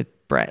spent with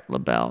Brett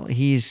LaBelle.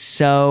 He's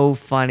so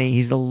funny.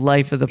 He's the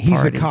life of the party.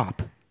 He's the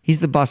cop. He's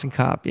the Boston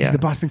cop. Yeah. He's the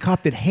Boston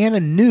cop that Hannah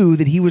knew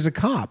that he was a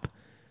cop.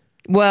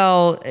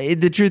 Well,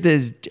 the truth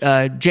is,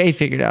 Jay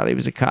figured out he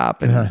was a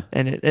cop,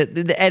 and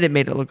the edit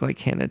made it look like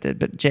Hannah did,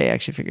 but Jay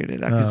actually figured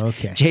it out. 'Cause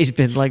okay. Jay's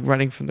been like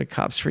running from the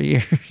cops for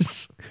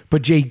years.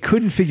 But Jay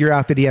couldn't figure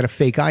out that he had a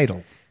fake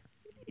idol.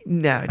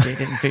 No, Jay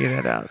didn't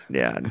figure that out.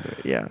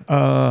 Yeah.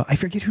 I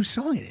forget whose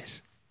song it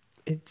is.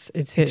 It's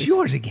his. It's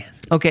yours again.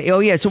 Okay. Oh,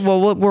 yeah. So,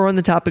 we're on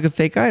the topic of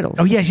fake idols.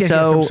 Oh, yes.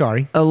 So, I'm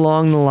sorry.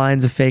 Along the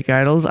lines of fake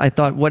idols, I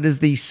thought, what is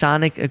the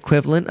sonic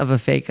equivalent of a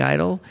fake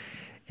idol?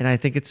 And I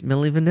think it's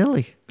Milli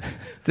Vanilli.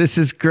 This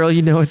is Girl,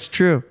 You Know It's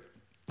True.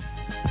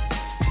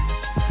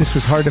 This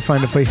was hard to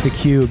find a place to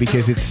cue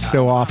because it's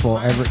so awful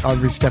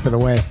every step of the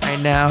way. I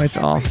know, it's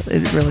awful.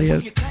 It really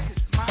is.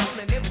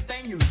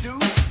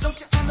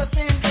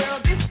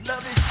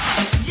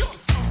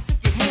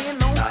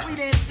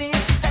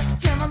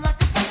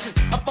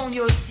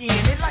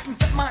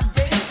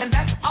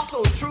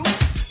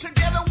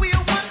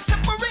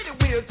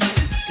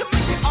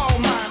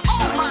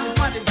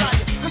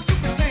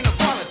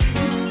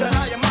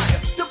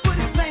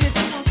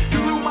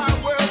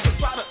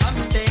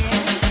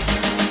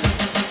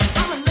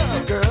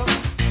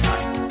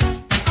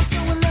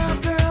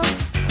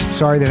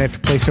 Sorry that I have to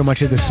play so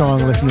much of the song,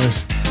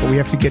 listeners, but we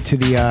have to get to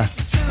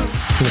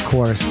the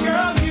chorus.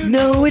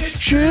 No,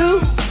 it's true.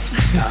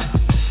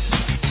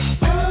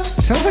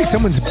 It sounds like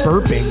someone's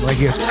burping. Like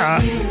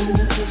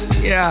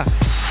Yeah.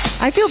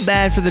 I feel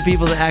bad for the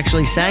people that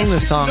actually sang the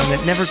song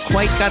that never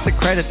quite got the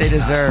credit they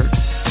deserved.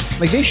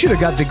 like they should have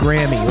got the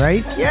Grammy,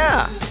 right?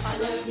 Yeah.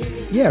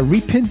 Yeah,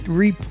 reprint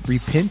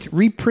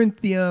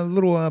the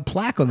little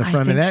plaque on the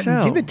front of that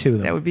and give it to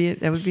them. That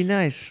would be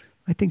nice.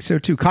 I think so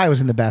too. Kai was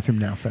in the bathroom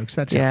now, folks.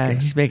 That's how it Yeah,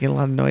 goes. he's making a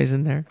lot of noise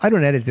in there. I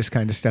don't edit this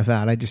kind of stuff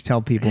out. I just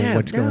tell people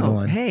what's going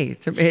on. Hey,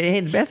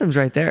 the bathroom's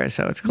right there,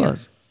 so it's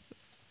close.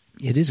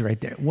 It is right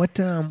there. What?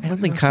 I don't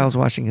think Kyle's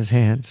washing his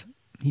hands.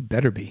 He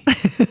better be.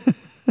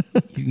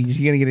 Is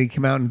he going to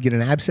come out and get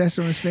an abscess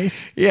on his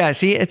face? Yeah,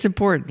 see, it's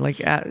important. Like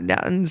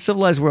now in the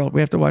civilized world, we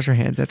have to wash our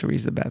hands after we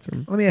use the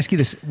bathroom. Let me ask you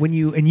this: when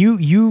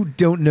you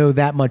don't know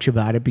that much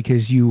about it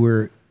because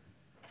you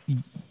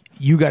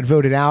got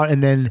voted out,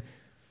 and then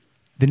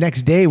the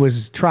next day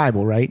was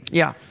tribal, right?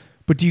 Yeah.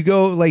 But do you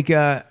go like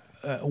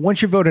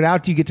once you're voted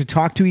out, do you get to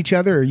talk to each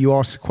other, or are you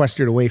all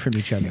sequestered away from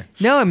each other?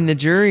 No, I mean the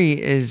jury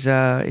is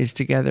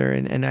together,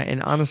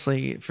 and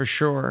honestly, for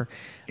sure.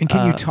 And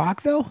can you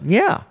talk though?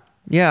 Yeah,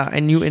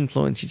 and you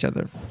influence each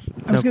other.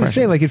 I was going to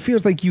say, like, it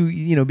feels like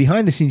you know,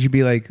 behind the scenes, you'd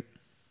be like,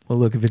 well,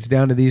 look, if it's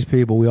down to these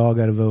people, we all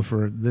got to vote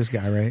for this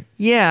guy, right?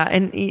 Yeah,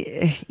 and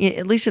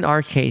at least in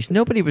our case,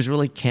 nobody was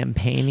really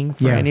campaigning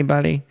for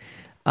anybody.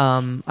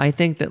 I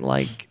think that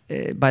like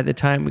by the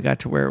time we got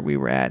to where we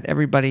were at,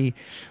 everybody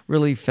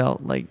really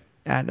felt like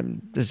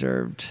Adam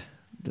deserved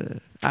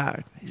the.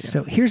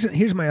 So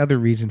here's my other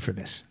reason for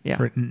this.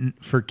 Yeah.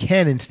 For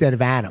Ken instead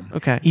of Adam.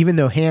 Okay. Even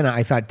though Hannah,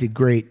 I thought, did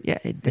great. Yeah.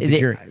 at the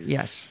jury.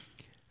 Yes.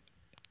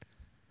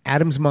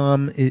 Adam's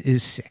mom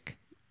is sick,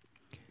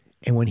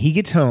 and when he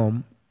gets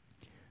home,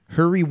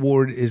 her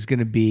reward is going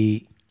to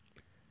be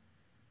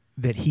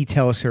that he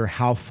tells her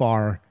how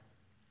far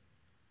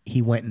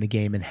he went in the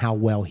game and how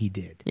well he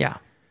did. Yeah.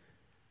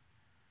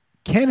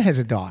 Ken has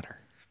a daughter.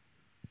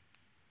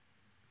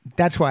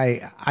 That's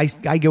why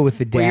I go with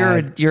the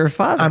dad. Well, you're a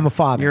father. I'm a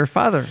father. You're a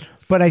father.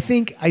 But I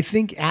think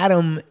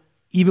Adam,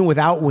 even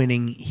without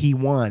winning, he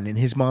won, and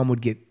his mom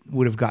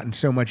would have gotten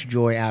so much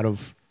joy out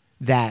of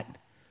that.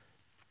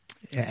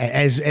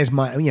 As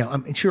my, you know,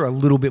 I'm sure a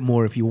little bit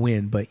more if you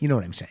win, but you know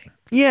what I'm saying.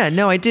 Yeah,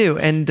 no, I do.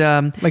 And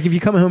like if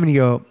you come home and you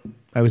go,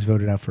 I was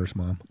voted out first,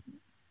 Mom.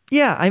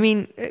 yeah, I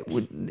mean,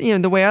 you know,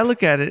 the way I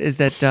look at it is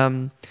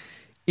that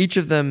each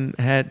of them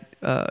had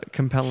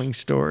compelling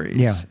stories.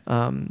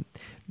 Yeah.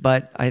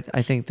 But I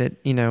think that,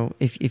 you know,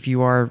 if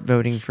you are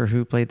voting for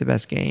who played the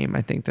best game,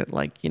 I think that,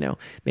 like, you know,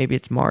 maybe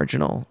it's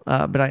marginal.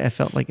 But I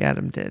felt like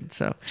Adam did.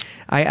 So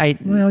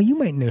well, you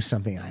might know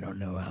something I don't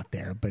know out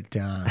there, but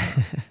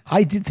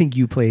I did think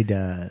you played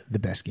the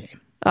best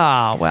game.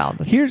 Oh, well.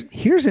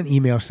 Here's an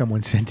email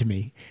someone sent to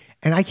me,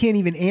 and I can't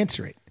even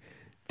answer it.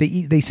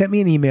 They sent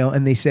me an email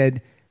and they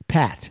said,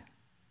 Pat,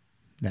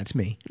 that's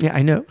me. Yeah,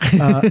 I know.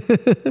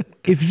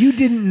 If you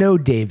didn't know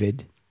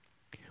David,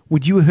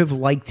 would you have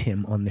liked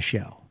him on the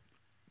show?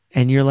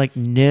 And you're like,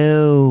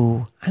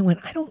 no. I went,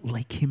 I don't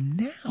like him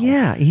now.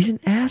 Yeah, he's an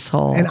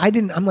asshole. And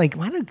I'm like,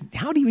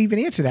 how do you even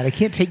answer that? I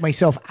can't take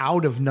myself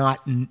out of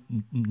not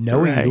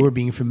knowing Right. you or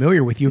being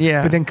familiar with you.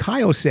 Yeah. But then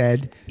Kyle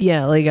said,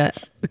 Yeah, like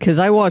because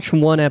I watched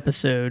one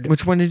episode,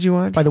 Which one did you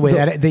watch? by the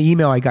way, the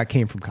email I got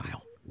came from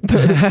Kyle.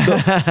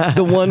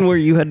 the one where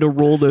you had to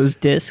roll those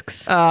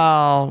discs.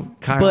 Oh,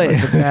 Kyle, But-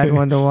 that's a bad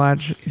one to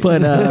watch.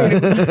 But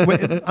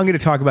Wait, I'm going to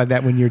talk about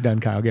that when you're done,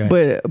 Kyle. Go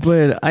ahead.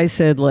 but I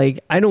said,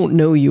 like, I don't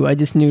know you. I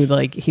just knew,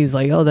 like, he was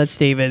like, oh, that's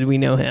David. We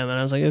know him. And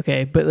I was like,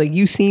 okay. But, like,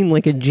 you seem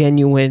like a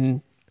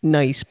genuine,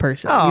 nice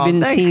person. Oh, you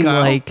didn't thanks, seem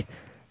Kyle. like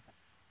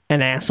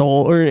an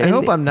asshole. Or I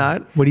hope I'm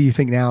not. What do you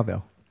think now,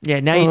 though? Yeah,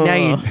 now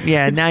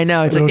I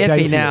know. It's like Little iffy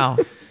dicey. now.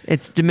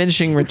 It's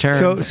diminishing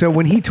returns. So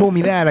when he told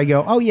me that, I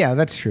go, oh yeah,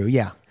 that's true.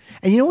 Yeah.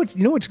 And you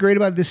know what's great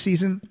about this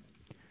season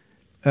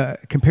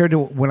compared to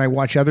when I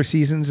watch other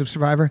seasons of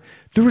Survivor?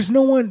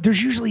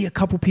 There's usually a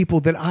couple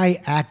people that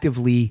I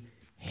actively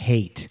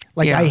hate.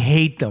 Like Yeah. I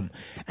hate them.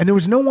 And there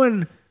was no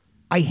one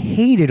I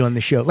hated on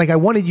the show. Like I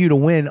wanted you to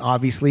win,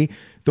 obviously,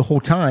 the whole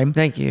time.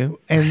 Thank you.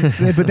 And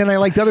but then I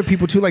liked other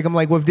people too. Like I'm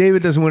like, well, if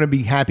David doesn't want to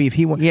be happy if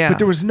he won. Yeah. But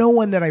there was no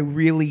one that I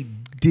really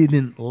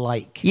didn't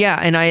like. Yeah,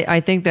 and I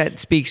think that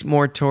speaks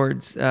more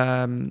towards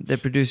the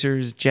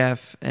producers,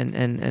 Jeff,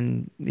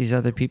 and these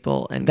other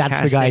people. And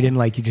That's the guy I casting. didn't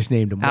like. You just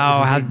named him. What Oh, was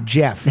his how name?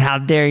 Jeff. How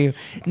dare you?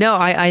 No,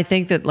 I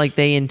think that like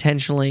they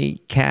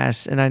intentionally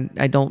cast, and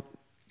I don't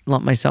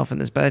lump myself in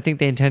this, but I think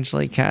they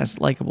intentionally cast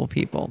likable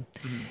people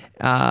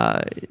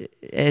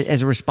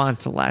as a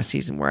response to last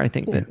season, where I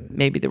think that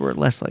maybe there were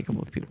less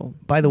likable people.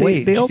 By the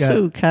way, they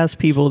also cast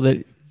people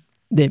that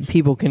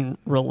people can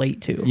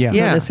relate to. Yeah. Not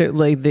Yeah.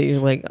 necessarily, like, they're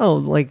like, oh,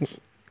 like,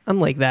 I'm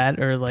like that,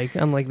 or like,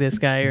 I'm like this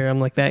guy, or I'm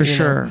like that. For you know?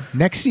 sure.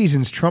 next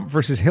season's Trump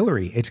versus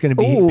Hillary. It's going to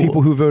be Ooh.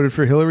 people who voted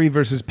for Hillary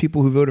versus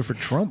people who voted for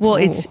Trump. Well,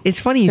 it's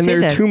funny you And say there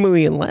are that. 2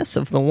 million less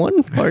of the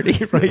one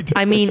party. right.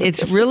 I mean,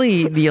 it's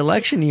really the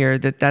election year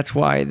that's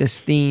why this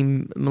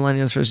theme,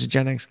 Millennials versus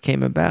Gen X,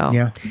 came about.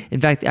 Yeah.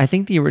 In fact, I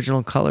think the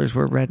original colors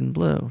were red and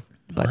blue.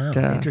 But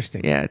Wow,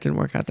 interesting. Yeah, it didn't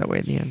work out that way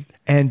in the end.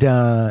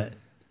 And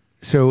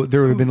so there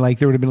would have been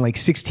like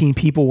 16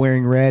 people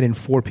wearing red and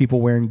 4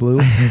 people wearing blue.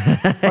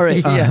 All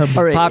right.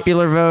 All right.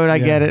 Popular vote, I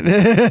get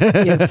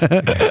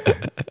it.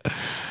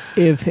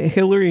 If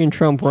Hillary and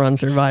Trump were on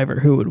Survivor,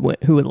 who would win?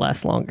 Who would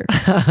last longer?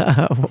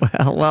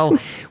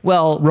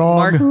 well.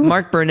 Wrong.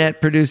 Mark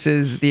Burnett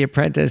produces The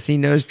Apprentice. He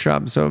knows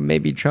Trump, so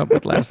maybe Trump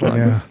would last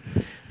longer.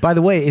 Yeah. By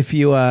the way, if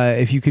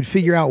you could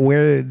figure out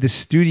where the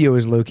studio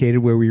is located,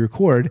 where we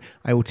record,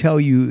 I will tell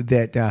you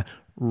that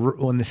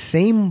on the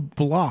same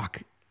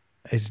block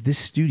as this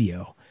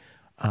studio,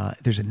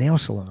 there's a nail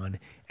salon,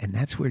 and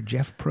that's where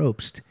Jeff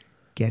Probst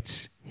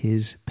gets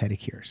his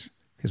pedicures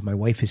because my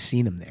wife has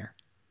seen him there.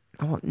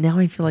 Oh, now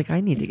I feel like I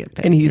need to get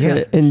paid. And he's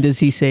Yes. and does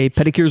he say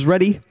pedicure's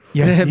ready?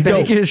 Yes, he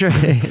does. Pedicures,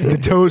 right. The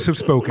toes have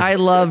spoken. I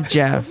love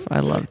Jeff.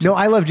 No,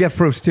 I love Jeff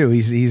Probst too.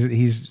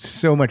 He's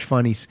so much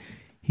fun.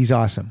 He's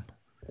awesome.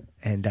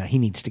 and he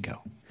needs to go.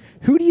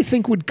 Who do you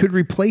think could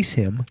replace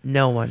him?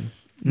 No one.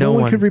 No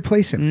one could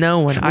replace him. No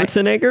one.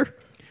 Schwarzenegger?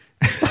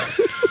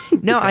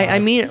 No, I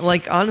mean,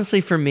 like,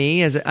 honestly, for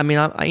me, I was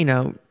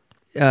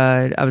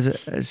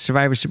a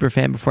Survivor super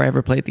fan before I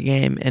ever played the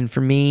game. And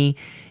for me,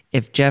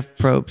 if Jeff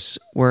Probst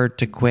were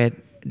to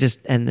quit, just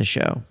end the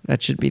show.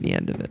 That should be the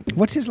end of it.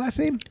 What's his last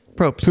name?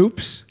 Probst.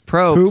 Poops.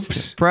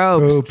 Probst.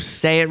 Probst.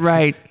 Say it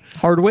right.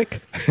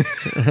 Hardwick? You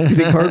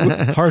think Hardwick?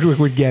 Hardwick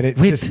would get it.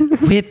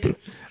 Whip.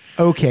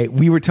 Okay,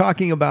 we were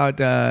talking about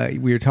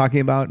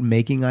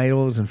making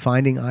idols and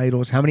finding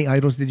idols. How many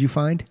idols did you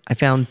find? I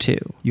found 2.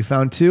 You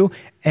found 2,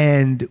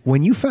 and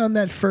when you found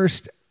that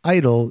first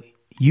idol,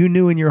 you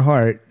knew in your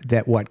heart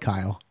that what,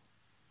 Kyle?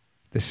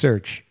 The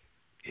search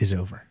is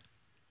over.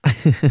 I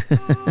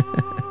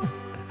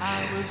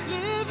was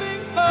living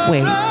for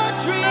Wait. a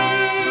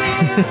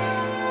dream,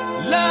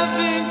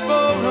 loving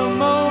for a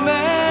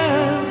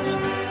moment,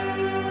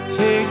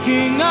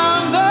 taking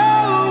on the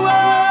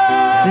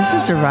world. This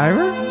is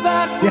Survivor?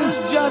 That was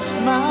just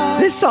my.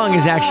 This song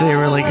is actually a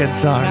really good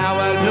song. Now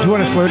I Do you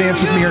want to slow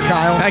dance with me or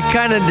Kyle? I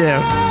kind of do.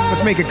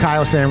 Let's make a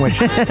Kyle sandwich.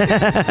 see forever.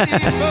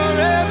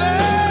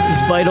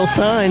 It's Vital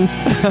Signs.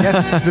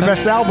 Yes, it's the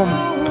best album.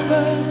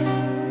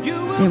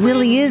 It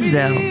really is,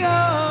 though.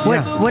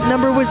 What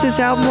number was this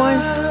album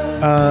was?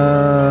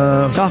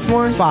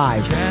 Sophomore?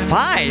 5.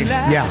 5?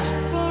 Yeah.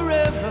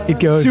 It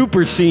goes.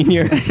 Super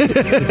senior. It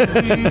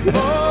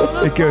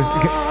goes.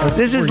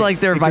 This is like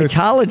their it goes-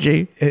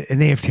 Vitology. and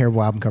they have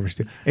terrible album covers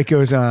too. It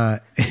goes.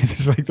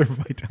 It's like their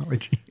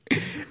Vitology.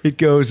 It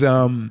goes.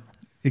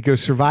 It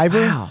goes.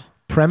 Survivor, Wow.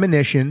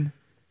 Premonition,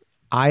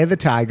 Eye of the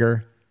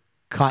Tiger,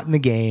 Caught in the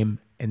Game,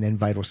 and then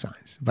Vital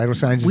Signs. Vital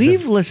Signs.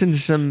 We've listened to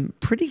some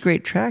pretty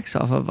great tracks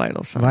off of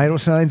Vital Signs. Vital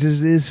Signs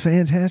is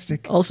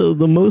fantastic. Also,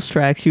 the most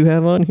tracks you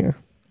have on here.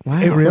 Wow.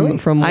 It really?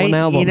 From one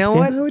album. You know Yeah.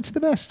 what? No, it's the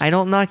best. I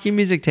don't knock your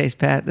music taste,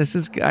 Pat. This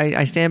is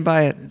I stand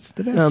by it. It's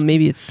the best.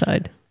 Maybe it's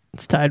tied.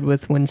 It's tied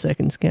with When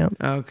Seconds Count.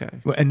 Okay.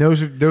 Well, and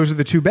those are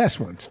the 2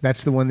 best ones.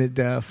 That's the one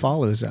that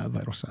follows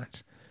Vital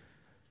Signs.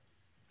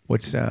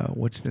 What's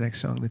the next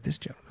song that this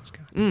gentleman's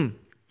got?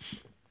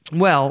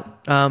 Well,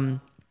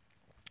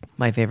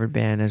 my favorite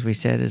band, as we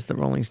said, is the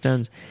Rolling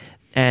Stones.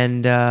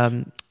 And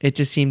it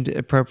just seemed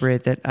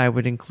appropriate that I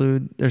would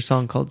include their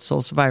song called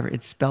Soul Survivor.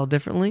 It's spelled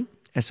differently,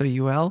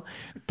 S-O-U-L,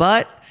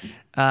 but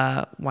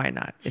why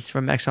not? It's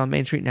from Exile on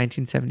Main Street,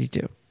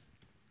 1972.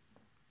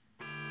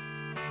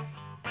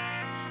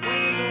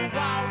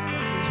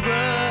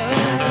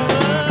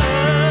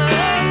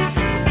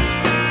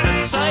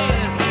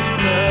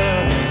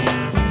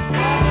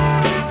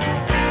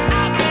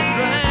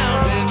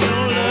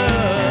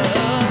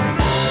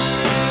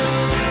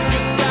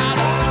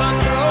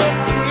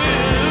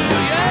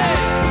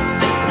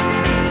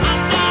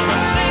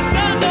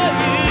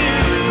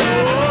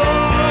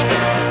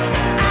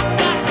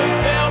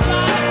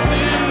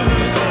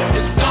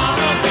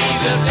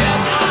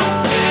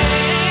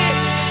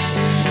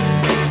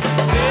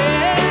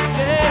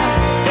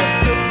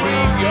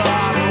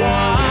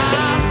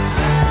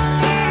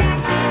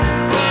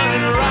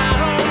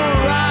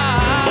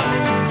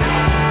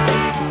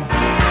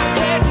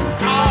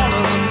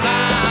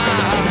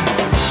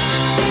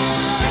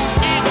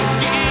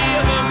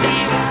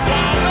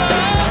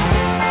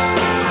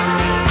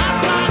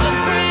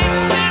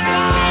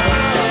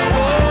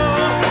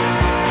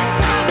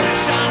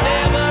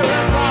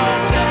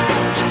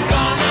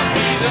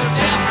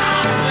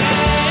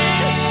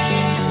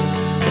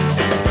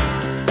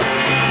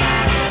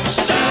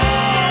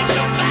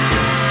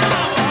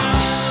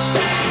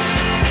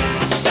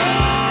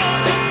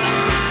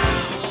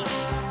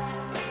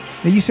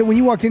 Now, you said when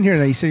you walked in here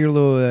tonight, you said you're a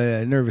little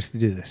nervous to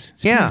do this.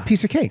 It's Yeah. a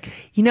piece of cake.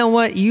 You know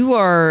what? You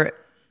are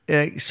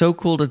so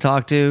cool to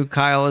talk to,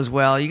 Kyle as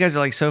well. You guys are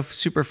like so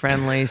super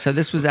friendly. So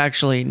this was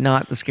actually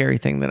not the scary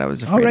thing that I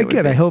was afraid. All it right, would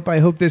good. be. I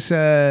hope this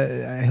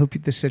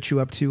sets you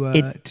up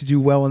to do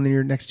well in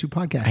your next 2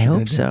 podcasts. I you're gonna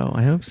hope do. so.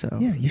 I hope so.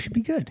 Yeah, you should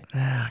be good.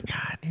 Oh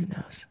God, who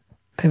knows?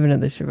 I have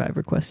another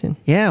Survivor question.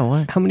 Yeah.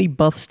 What? How many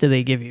buffs do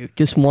they give you?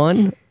 Just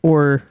one?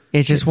 Or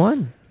It's just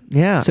one.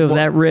 Yeah. so if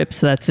that rips,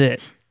 that's it?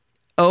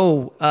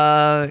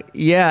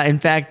 Yeah. In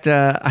fact,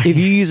 If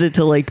you use it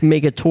to like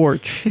make a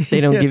torch,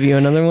 they don't give you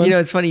another one? you know,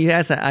 it's funny you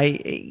asked that.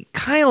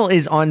 Kyle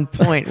is on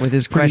point with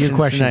his Pretty good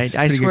questions questions.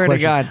 tonight. I Pretty good swear to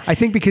questions. God. I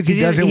think because he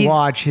doesn't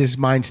watch, his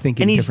mind's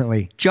thinking and he's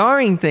differently.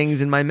 jarring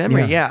things in my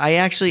memory. Yeah. Yeah, I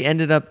actually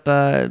ended up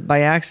by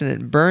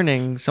accident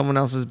burning someone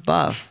else's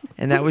buff,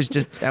 and that was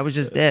just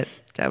it.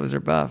 That was their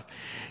buff.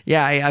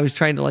 Yeah, I was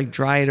trying to like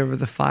dry it over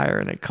the fire,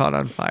 and it caught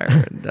on fire.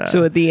 And,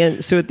 So at the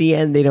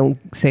end, they don't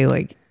say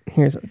like,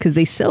 here's, because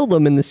they sell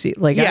them in the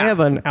like I Yeah. have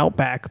an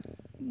Outback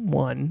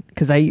one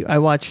because I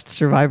watched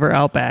Survivor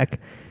Outback.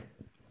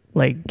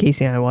 Like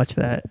Casey and I watched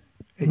that.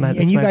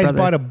 And you guys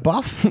bought a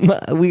buff?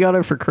 We got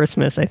it for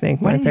Christmas, I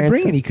think. Why My didn't you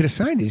parents bring it? He could have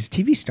signed it. He's a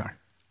TV star.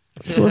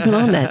 He wasn't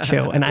on that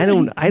show, and I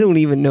don't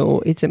even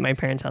know. It's at my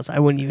parents' house. I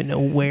wouldn't even know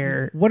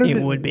where What are it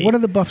the would be. What are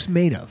the buffs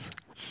made of?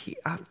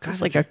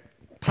 Just like a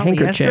polyester,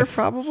 handkerchief.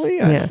 probably.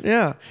 Yeah.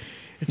 Yeah.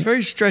 It's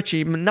very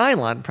stretchy.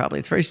 Nylon, probably.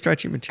 It's very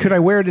stretchy material. Could I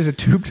wear it as a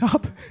tube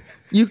top?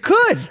 You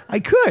could. I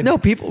could. No,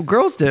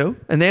 girls do,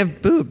 and they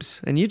have boobs,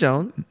 and you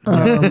don't.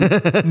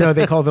 No,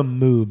 they call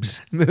them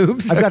moobs.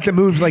 Moobs? I've got the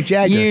moobs like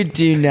Jagger. You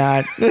do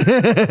not.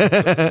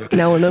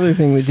 Now, another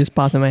thing that just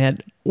popped in my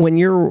head.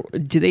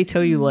 Do they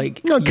tell you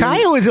like... No,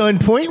 Kyle is on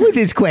point with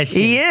his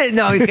question. He is.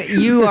 No,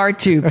 you are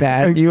too,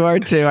 Pat. You are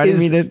too. I didn't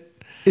mean to...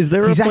 Is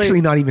there He's a place...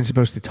 actually not even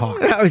supposed to talk.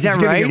 Oh, is that He's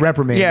gonna right? Get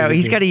reprimanded. Yeah,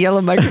 he's got a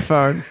yellow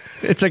microphone.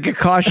 It's like a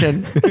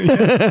caution.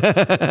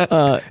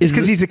 It's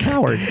because he's a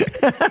coward.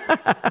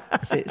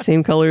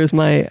 Same color as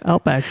my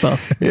Outback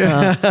buff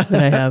that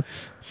I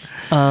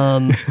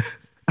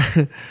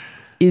have.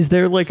 Is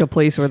there like a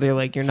place where they're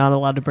like, you're not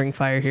allowed to bring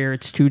fire here,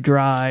 it's too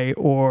dry,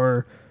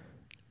 or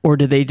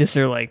do they just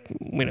are like,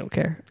 we don't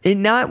care?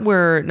 Not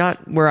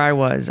where I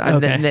was.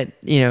 Okay.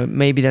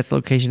 Maybe that's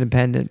location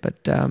dependent,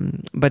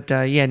 but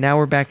yeah, now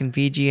we're back in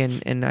Fiji,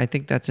 and I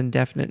think that's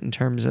indefinite in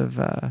terms of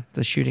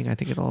the shooting. I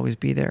think it'll always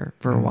be there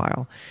for a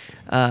while.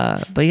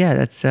 But yeah,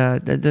 those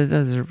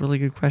are really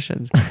good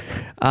questions.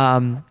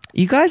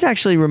 You guys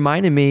actually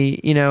reminded me,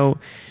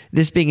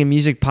 this being a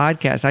music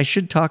podcast, I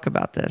should talk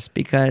about this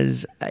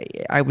because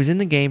I was in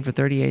the game for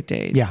 38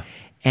 days. Yeah.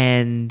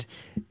 And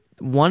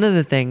one of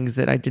the things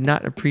that I did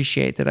not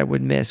appreciate that I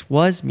would miss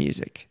was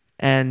music.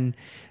 And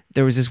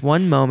there was this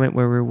one moment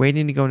where we were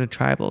waiting to go into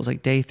tribal. It was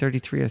like day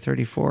 33 or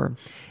 34.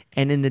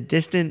 And in the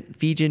distant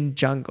Fijian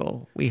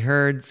jungle, we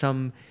heard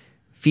some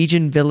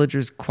Fijian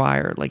villagers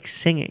choir like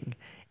singing.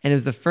 And it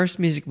was the first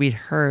music we'd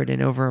heard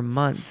in over a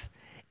month.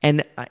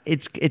 And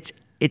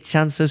it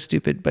sounds so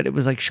stupid, but it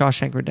was like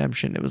Shawshank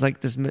Redemption. It was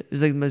like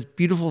the most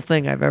beautiful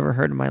thing I've ever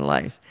heard in my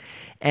life.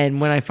 And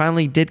when I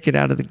finally did get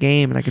out of the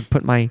game and I could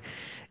put my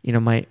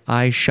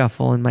eyes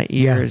shuffle in my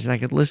ears and I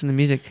could listen to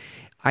music,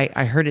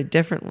 I heard it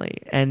differently.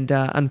 And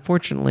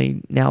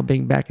unfortunately, now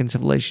being back in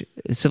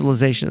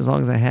civilization as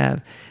long as I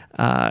have,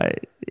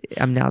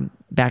 I'm now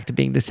back to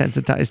being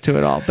desensitized to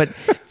it all. But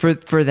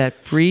for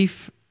that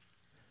brief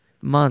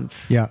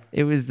month,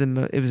 it was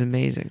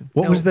amazing.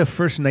 What was the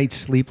first night's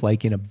sleep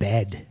like in a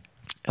bed?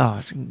 Oh,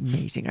 it's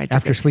amazing.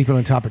 After sleeping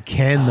on top of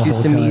Ken the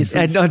whole time.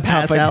 And on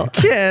top of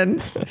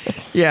Ken.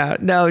 Yeah.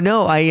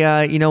 No.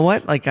 I, you know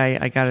what? Like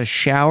I got a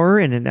shower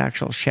and an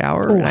actual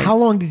shower. Oh, how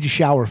long did you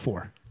shower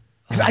for?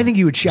 Because I think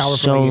you would shower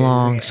so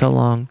for so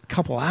long. A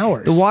couple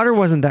hours. The water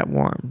wasn't that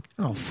warm.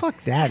 Oh,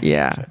 fuck that.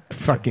 Yeah.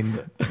 Fucking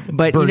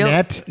but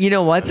Burnett. You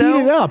know what though?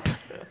 Heat it up.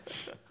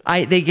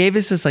 They gave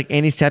us this like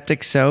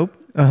antiseptic soap.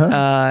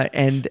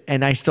 And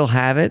I still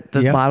have it,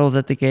 the bottle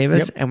that they gave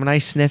us. And when I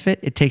sniff it,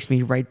 it takes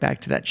me right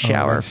back to that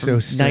shower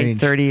from so night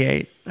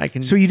 38.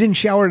 So you didn't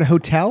shower at a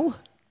hotel?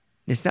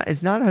 It's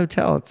not a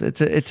hotel.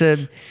 It's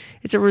a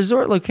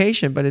resort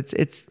location, but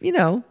it's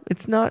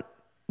not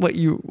what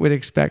you would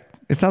expect.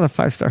 It's not a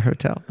 5-star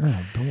hotel.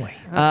 Oh boy.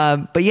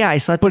 But yeah, I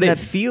slept. But in it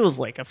that. feels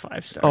like a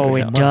 5-star. Oh,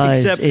 hotel. it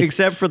does.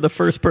 Except for the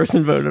first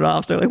person voted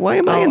off. They're like, why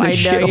am I in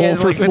this know, shithole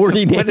for like,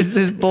 40 days? What is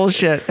this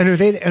bullshit? And are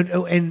they?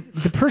 And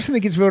the person that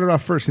gets voted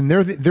off first, and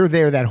they're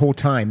there that whole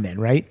time, then,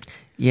 right?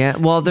 Yeah.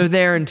 Well, they're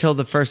there until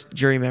the first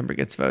jury member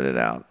gets voted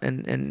out,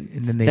 and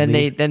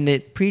then the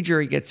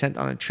pre-jury gets sent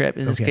on a trip.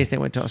 In this case, they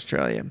went to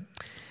Australia.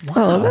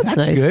 Wow, that's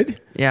nice. good.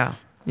 Yeah.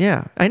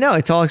 Yeah. I know.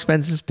 It's all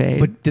expenses paid.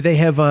 But do they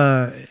have?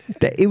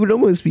 It would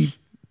almost be.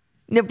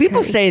 No,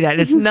 people say that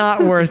it's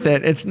not worth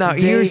it. It's not.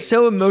 You're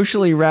so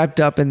emotionally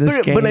wrapped up in this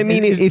game. But I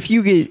mean, if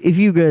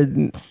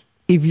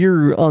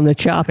you're on the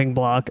chopping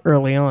block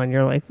early on,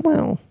 you're like,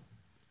 well.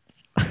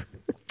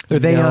 Are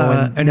they?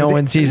 No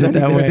one sees it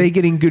that way. Are they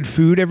getting good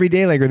food every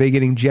day? Like, are they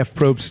getting Jeff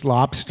Probst's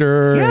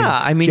lobster? Yeah,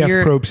 I mean,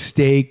 Jeff Probst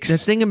steaks. The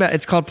thing about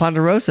it's called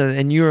Ponderosa,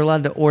 and you're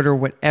allowed to order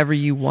whatever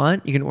you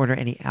want. You can order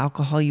any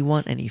alcohol you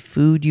want, any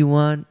food you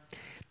want.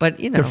 But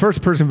the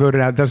first person voted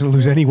out doesn't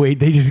lose any weight;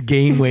 they just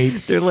gain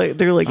weight. they're like,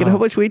 and how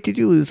much weight did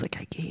you lose? Like,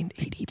 I gained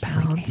 80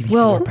 pounds.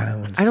 Well,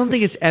 pounds. I don't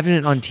think it's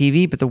evident on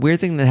TV, but the weird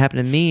thing that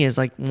happened to me is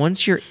like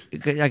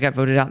I got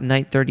voted out in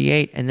night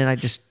 38, and then I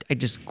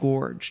just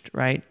gorged,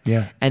 right?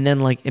 Yeah. And then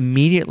like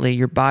immediately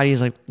your body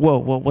is like, whoa,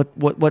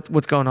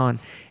 what's going on?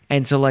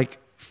 And so like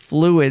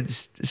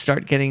fluids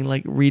start getting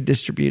like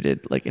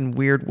redistributed like in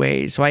weird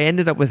ways. So I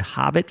ended up with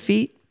hobbit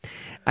feet.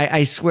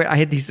 I swear I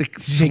had these like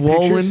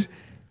swollen. Pictures?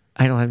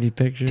 I don't have any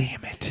pictures.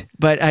 Damn it!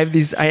 But I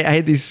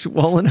had these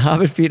swollen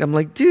hobbit feet. I'm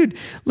like, dude,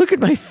 look at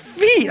my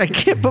feet. I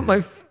can't put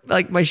my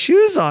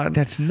shoes on.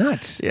 That's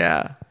nuts.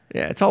 Yeah,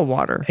 it's all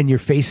water. And your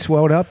face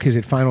swelled up because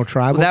at Final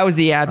Tribal. Well, that was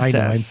the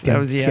abscess. I know, that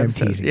was the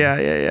abscess. Teasing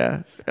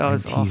Yeah. That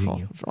was awful.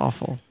 you. It was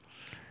awful.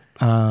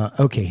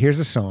 Okay, here's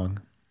a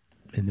song,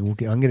 and then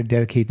I'm going to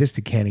dedicate this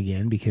to Ken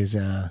again because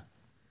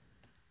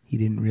he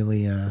didn't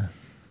really.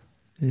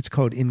 It's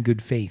called "In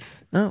Good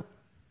Faith." Oh,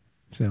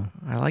 so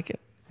I like it.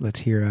 Let's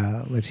hear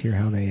how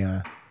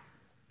they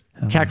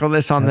tackle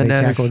this on the nose.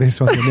 Tackle this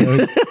on the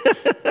nose. Is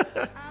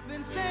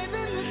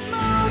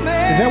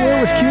that where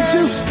it was cued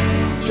to?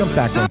 Jump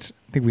backwards.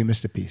 I think we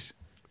missed a piece.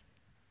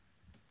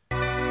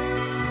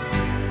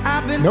 I've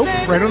Nope,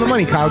 right on the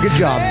money, Kyle. Good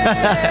job.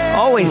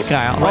 Always,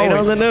 Kyle. Right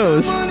on the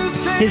nose.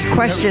 His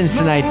questions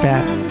tonight,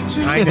 Pat.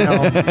 I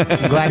know.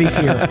 I'm glad he's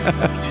here.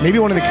 Maybe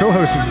one of the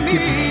co-hosts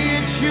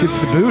gets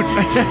the boot.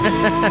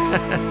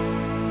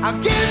 I'll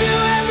give you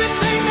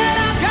everything that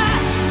I've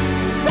got.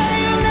 Say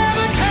you'll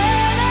never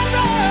turn and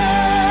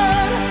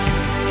run.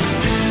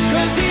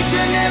 'Cause each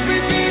and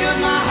every beat of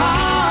my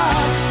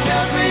heart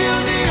tells me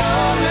you're the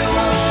only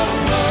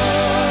one.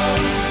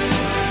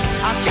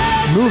 I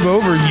guess Move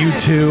over, you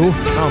two.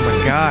 Oh my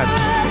God.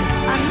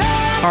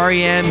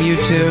 REM,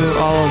 U2,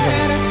 all of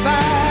them.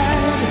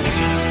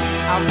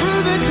 I'll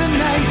prove it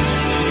tonight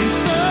in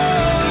so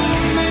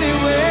many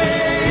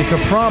ways. It's a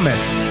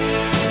promise.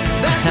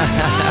 That's a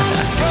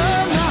promise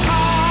from the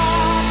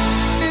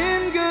heart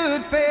in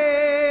good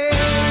faith.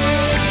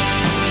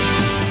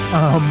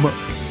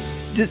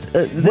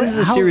 This is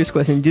a how- serious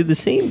question. Does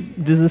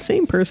the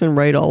same person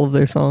write all of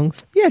their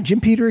songs? Yeah, Jim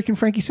Peterick and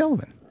Frankie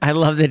Sullivan. I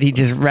love that he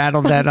just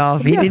rattled that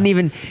off. He Yeah. didn't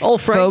even. Oh,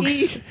 Frankie.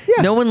 Folks,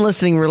 Yeah. no one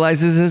listening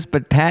realizes this,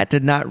 but Pat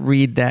did not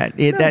read that.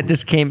 That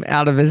just came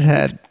out of his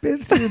head.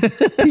 It's a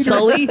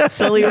Peter,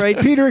 Sully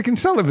writes. Peterick and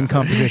Sullivan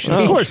composition.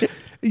 Of course.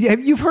 Yeah,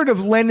 you've heard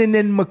of Lennon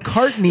and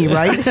McCartney,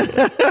 right?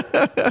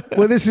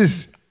 Well, this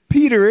is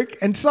Peterick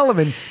and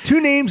Sullivan.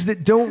 Two names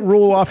that don't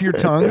roll off your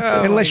tongue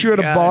unless you're at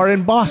a bar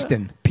in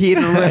Boston.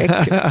 Peter Rick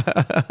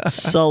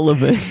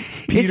Sullivan.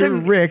 Peter a-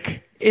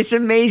 Rick. It's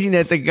amazing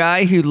that the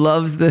guy who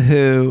loves The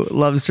Who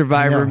loves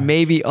Survivor know.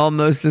 maybe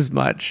almost as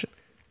much.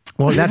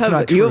 Well, that's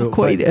not true. You have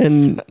quite but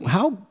an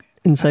how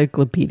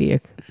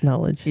encyclopedic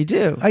knowledge. You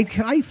do. I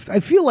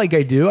feel like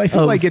I do. I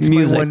feel Of like it's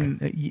music. my one.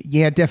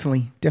 Yeah,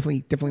 definitely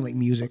like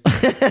music.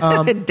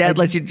 Dad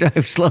lets you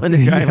drive slow in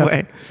the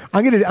driveway.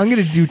 I'm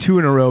gonna do two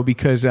in a row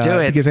because Do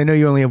it. because I know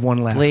you only have one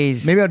left.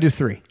 Please. Maybe I'll do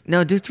three.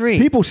 No, do three.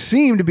 People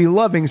seem to be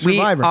loving we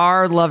Survivor.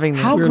 are loving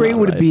this. How You're great not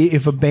would it right. be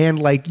if a band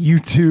like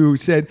U2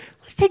 said,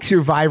 "Let's take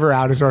Survivor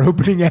out as our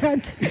opening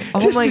act"?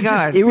 Oh Just my to-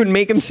 God. It would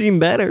make him seem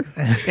better.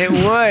 It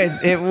would.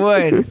 It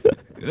would.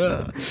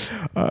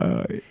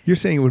 You're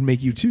saying it would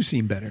make U2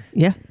 seem better?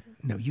 Yeah.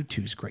 No,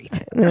 U2's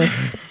great.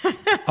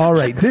 All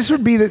right, this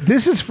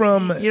is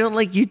from. You don't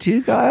like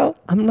U2, Kyle?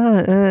 I'm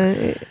not.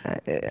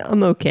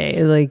 I'm okay.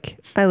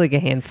 I like a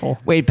handful.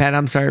 Wait, Pat,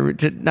 I'm sorry.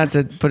 Not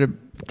to put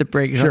the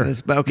brakes Sure. on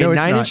this, but okay, No, it's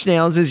Nine not. Inch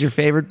Nails is your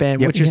favorite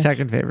band. Yep. What's your Yeah.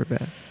 second favorite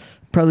band?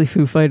 Probably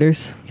Foo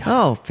Fighters.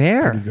 Oh,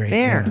 fair. Pretty great,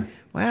 fair. yeah.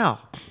 Wow.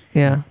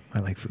 Yeah. I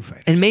like Foo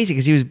Fighters. And amazing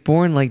because he was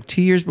born like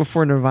 2 years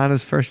before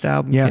Nirvana's first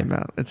album Yeah. came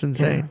out. That's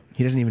insane.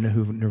 He doesn't even know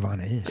who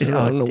Nirvana is. I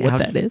don't know how-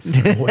 what that is.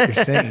 I don't know what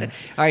you're saying.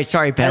 All right,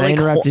 sorry, Pat. I, I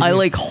interrupted you.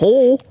 like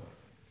Hole.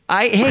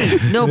 Hey,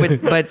 no,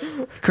 but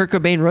Kurt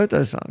Cobain wrote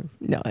those songs.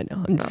 No, I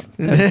know. I was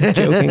just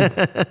joking.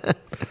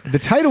 The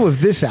title of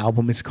this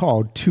album is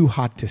called "Too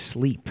Hot to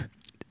Sleep."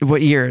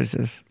 What year is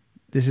this?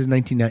 This is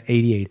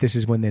 1988. This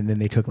is when then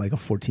they took like a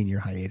 14-year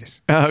hiatus.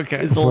 Oh,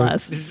 okay. It's the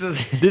last. This is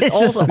the- This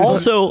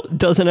also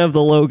doesn't have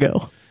the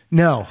logo.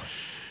 No,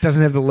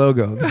 doesn't have the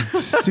logo.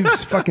 This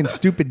is fucking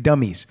stupid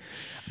dummies.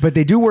 But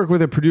they do work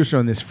with a producer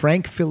on this,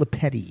 Frank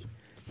Filippetti,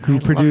 who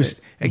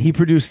produced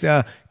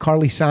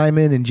Carly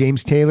Simon and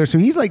James Taylor. So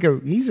he's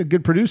a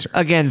good producer.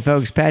 Again,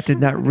 folks, Pat did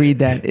not read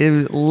that. It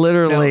was Now,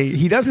 literally.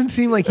 he doesn't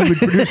seem like he would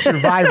produce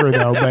Survivor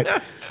though,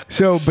 but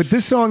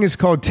this song is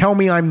called "Tell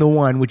Me I'm the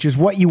One," which is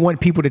what you want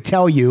people to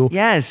tell you.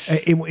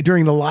 Yes.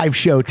 During the live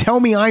show, tell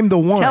me I'm the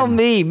one. Tell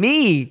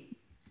me.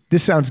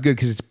 This sounds good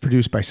because it's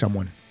produced by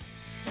someone.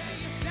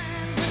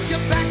 Your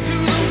back to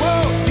the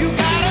wall, you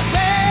got a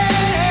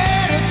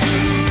bad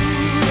attitude.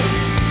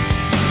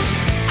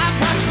 I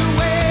passed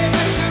away,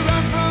 but you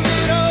run from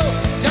it all.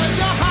 Does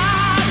your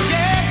heart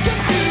get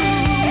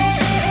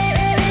confused?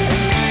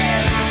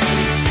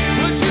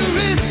 Would you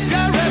risk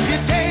a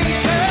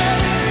reputation?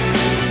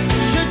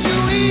 Should you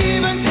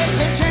even take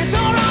the chance,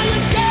 or are you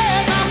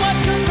scared by what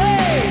you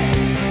say?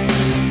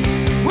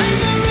 When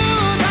the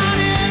rules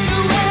aren't in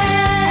the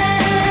way,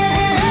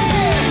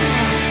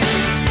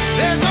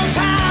 there's no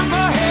time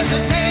for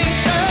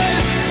hesitation.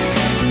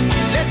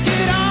 Let's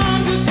get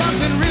on to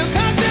something real,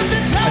 'cause if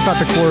it's I thought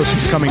the chorus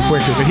was coming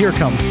quicker, but here it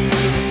comes.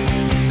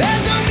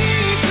 there's no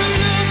need to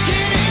look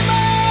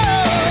anymore.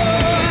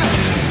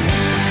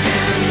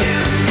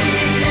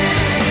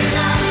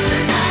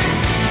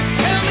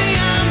 Tell me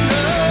I'm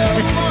the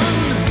one.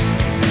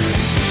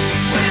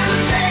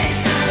 We'll take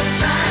the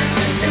time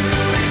to do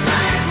it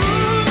right.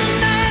 Rules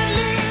and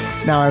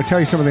nightly. Now, I'll tell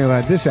you something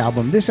about this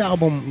album. This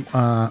album,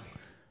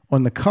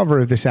 on the cover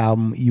of this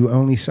album, you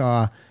only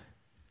saw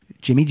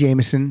Jimmy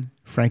Jamison,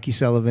 Frankie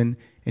Sullivan,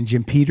 and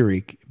Jim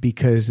Peterick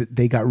because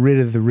they got rid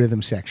of the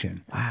rhythm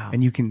section. Wow.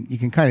 And you can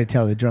kind of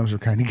tell the drums were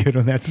kind of good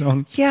on that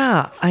song.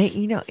 Yeah,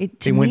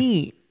 to went-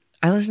 me,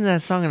 I listened to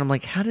that song and I'm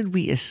like, how did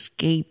we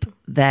escape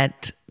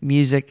that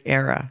music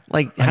era?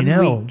 Like, how I did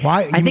know. we-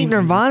 Why- I you think mean-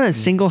 Nirvana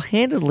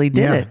single-handedly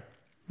did Yeah. it,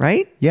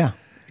 right? Yeah.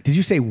 Did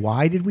you say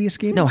why did we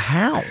escape? No,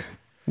 how?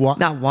 Why?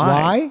 not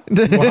why.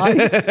 Why?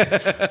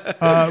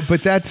 Why?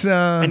 But that's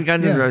And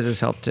Guns yeah. N' Roses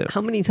helped too.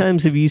 How many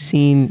times have you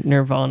seen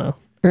Nirvana?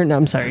 Or no,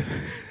 I'm sorry.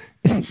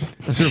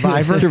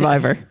 Survivor.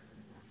 Survivor.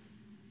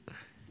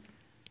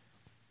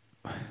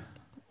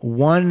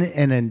 1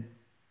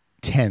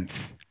 1/10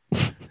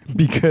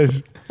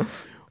 because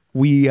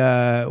we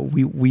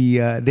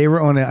they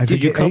were on a. I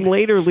Did you forget- come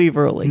late or leave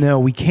early? No,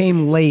 we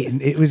came late,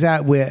 and it was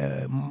at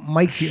where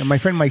Mike. My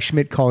friend Mike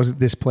Schmidt calls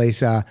this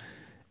place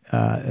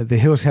the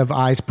Hills Have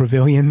Eyes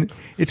Pavilion.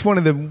 It's one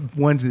of the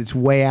ones that's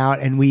way out,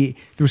 and there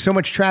was so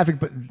much traffic.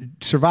 But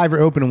Survivor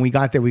opened, and we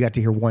got there. We got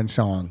to hear one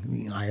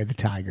song, "Eye of the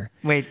Tiger."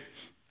 Wait,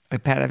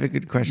 Pat, I have a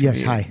good question. Yes,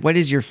 for you. hi. What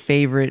is your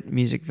favorite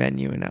music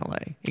venue in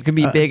LA? It could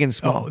be big and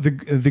small. Oh, the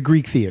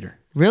Greek Theater.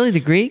 Really, the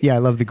Greek? Yeah, I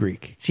love the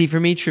Greek. See, for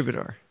me,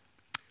 Troubadour.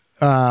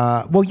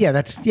 Well,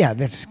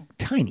 that's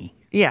tiny.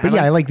 Yeah, but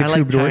I I like- like the I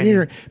like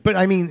Troubadour. tiny. But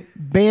I mean,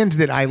 bands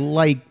that I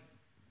like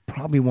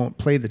probably won't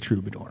play the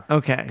Troubadour.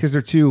 Okay. because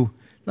they're too.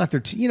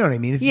 You know what I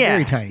mean? It's Yeah,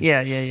 very tiny.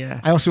 Yeah.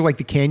 I also like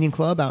the Canyon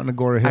Club out in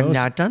Agora Hills.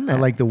 not done that. I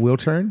like the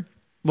Wiltern.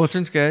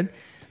 Wiltern's good.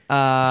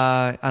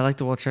 I like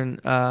the Wiltern.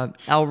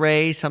 El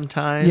Rey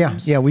sometimes.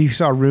 Yeah. We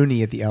saw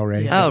Rooney at the El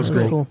Rey. Yeah, That Oh, was that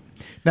was great. cool.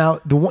 Now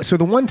the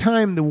one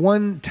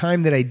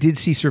time that I did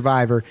see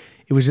Survivor,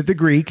 it was at the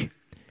Greek.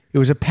 It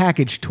was a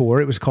package tour.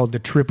 It was called the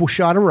Triple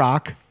Shot of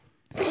Rock.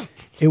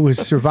 It was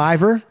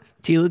Survivor.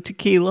 Tila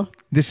Tequila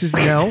This is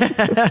no.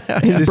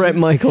 and This Brett is-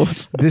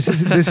 Michaels. This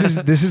is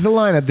the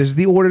lineup. This is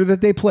the order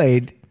that they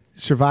played.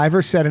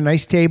 Survivor set a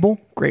nice table.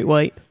 Great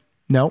White.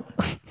 No.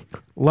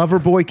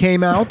 Loverboy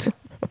came out.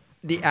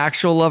 The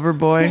actual Lover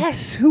Boy.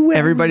 Yes, whoever.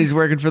 Everybody's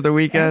working for the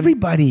weekend.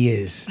 Everybody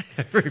is.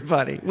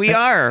 Everybody. We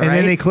are, And right?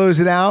 then they close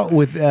it out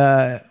with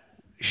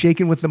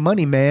Shaking with the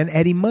Money Man.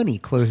 Eddie Money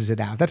closes it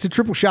out. That's a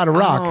triple shot of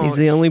rock. Oh, He's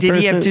the only Did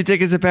he have person- 2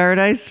 tickets to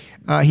Paradise?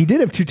 He did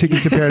have 2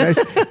 tickets to Paradise.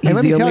 And He's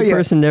let me the tell only you,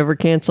 person to ever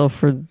cancel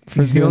for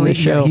he's the doing only this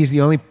show. he's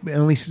the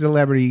only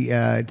celebrity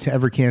to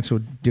ever cancel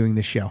doing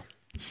this show.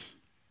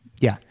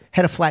 Yeah,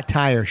 had a flat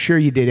tire. Sure,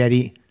 you did,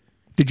 Eddie.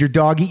 Did your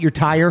dog eat your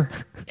tire?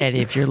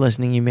 Eddie, if you're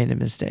listening, you made a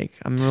mistake.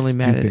 I'm really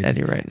mad at Stupid.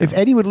 Eddie right now. If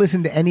Eddie would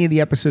listen to any of the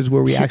episodes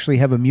where we actually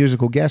have a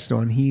musical guest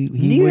on, he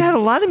you would. had a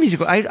lot of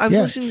musical. I was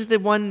Yeah. listening to the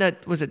one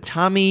that was it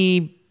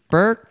Tommy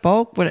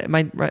Bulk? What am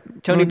I right?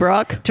 Tony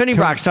Brock? Tony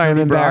Brock. Sorry,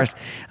 Tony I'm Brock. embarrassed.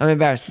 I'm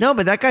embarrassed. No,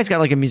 but that guy's got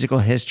like a musical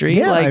history.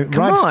 Yeah, like,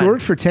 come Rod on.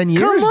 Stewart for 10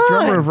 years, Come on.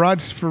 drummer of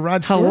Rod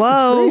Stewart.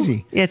 Hello. That's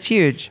crazy. Yeah, it's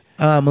huge.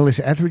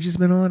 Melissa Etheridge has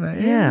been on.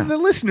 Yeah. The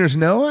listeners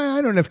know.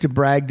 I don't have to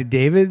brag to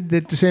David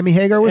that Sammy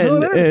Hagar was on. I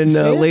don't have to And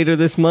say it. later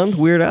this month,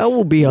 Weird Al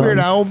will be on. Weird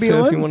Al will be so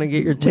on. if you want to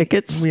get your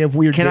tickets, We have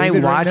Weird Can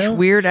David I right watch now.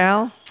 Weird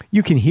Al?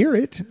 You can hear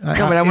it. No,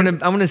 but I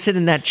want to sit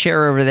in that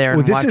chair over there.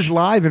 Well, and this watch. is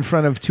live in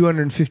front of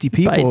 250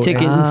 people. buy a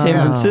ticket in San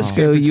Yeah.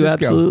 Francisco, San you Francisco.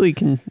 absolutely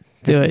can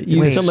do it. Use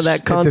Wait, some of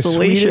that At the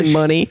consolation Swedish-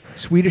 money.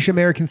 Swedish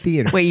American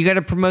Theater. Wait, you got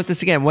to promote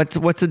this again. What's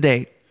the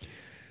date?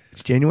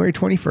 It's January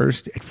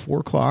 21st at 4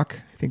 o'clock.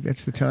 I think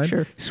that's the time.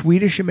 Sure.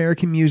 Swedish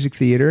American Music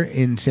Theater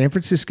in San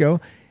Francisco.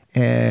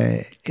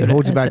 It to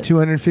holds about SF.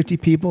 250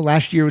 people.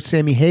 Last year,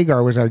 Sammy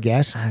Hagar was our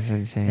guest. That's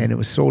insane. And it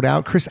was sold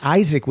out. Chris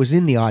Isaac was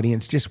in the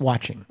audience just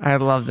watching, I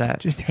love that.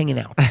 just hanging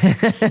out.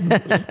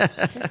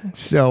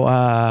 So,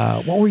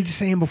 what were we just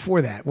saying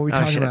before that? What were we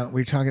talking shit. about?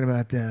 We were talking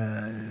about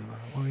the.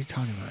 What were we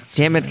talking about?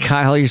 Damn it,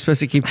 Kyle! You're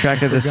supposed to keep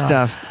track of this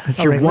forgot. stuff. It's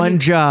All your right, let one me-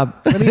 job.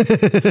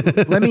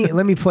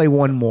 let me play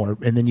one more,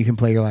 and then you can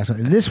play your last one.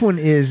 And this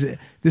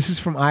is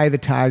from Eye of the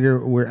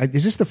Tiger. Where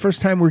is this the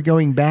first time we're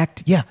going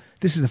back? Yeah,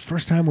 this is the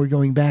first time we're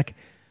going back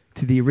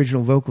to the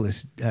original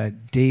vocalist,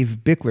 Dave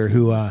Bickler,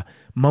 who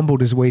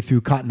mumbled his way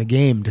through "Caught in the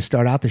Game" to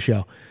start out the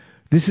show.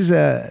 This is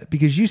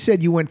because you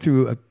said you went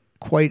through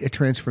quite a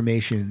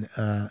transformation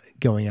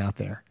going out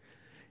there,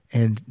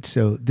 and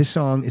so this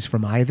song is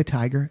from Eye of the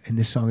Tiger, and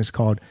this song is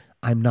called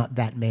 "I'm Not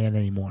That Man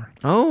Anymore."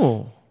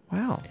 Oh,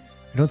 wow.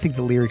 I don't think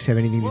the lyrics have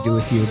anything to do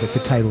with you, but the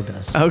title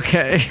does.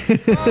 Okay.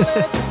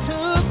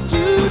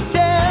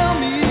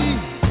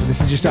 This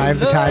is just Eye of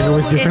the Tiger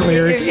with different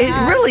lyrics. It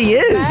really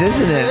is,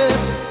 isn't it?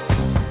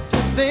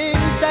 Think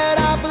that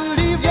I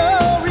believe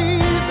your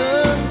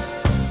reasons,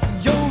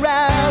 your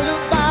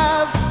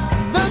alibis,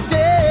 the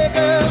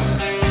dagger.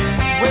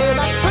 When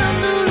I turn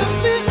to look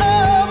the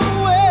other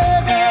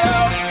way,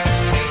 girl,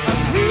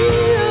 I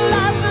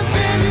realize the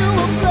game you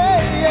were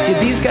playing. Did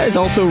these guys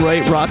also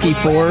write Rocky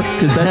 4?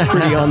 Because that's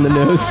pretty on the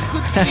nose.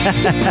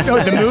 Oh,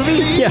 the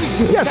movie? Yeah.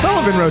 Yeah,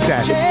 Sullivan wrote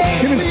that.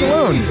 Him and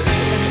Stallone.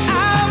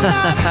 I'm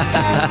not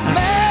that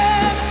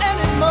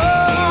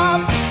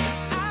man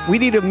anymore. We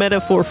need a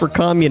metaphor for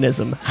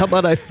communism. How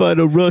about I fight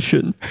a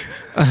Russian?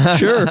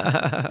 Sure.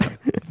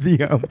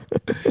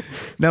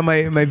 Now,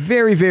 my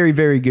very, very,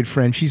 very good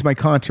friend, she's my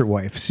concert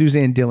wife,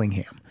 Suzanne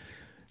Dillingham.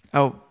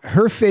 Oh,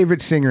 Her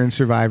favorite singer in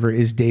Survivor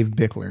is Dave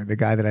Bickler, the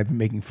guy that I've been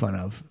making fun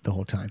of the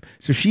whole time.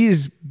 So she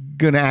is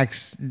going to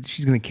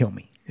she's going to kill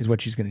me, is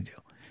what she's going to do.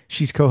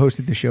 She's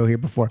co-hosted the show here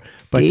before.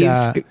 But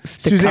Dave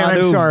Suzanne, I'm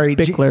Staccato sorry.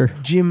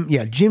 Bickler.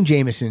 Jim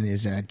Jameson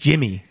is,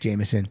 Jimmy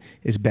Jameson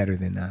is better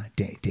than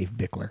Dave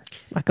Bickler.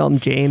 I call him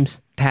James.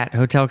 Pat,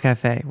 Hotel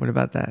Cafe. What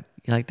about that?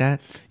 You like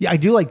that? Yeah, I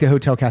do like the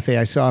Hotel Cafe.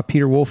 I saw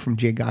Peter Wolf from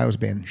Jay Giles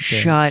band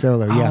Shut.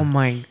 solo. Yeah. Oh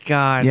my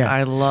God. Yeah,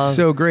 I love.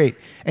 so great.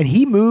 And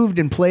he moved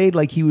and played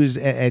like he was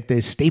at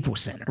the Staples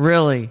Center.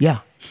 Really? Yeah.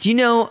 Do you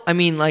know, I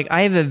mean, like,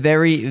 I have a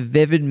very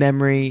vivid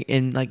memory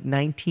in like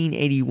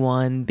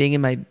 1981 being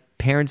in my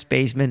parents'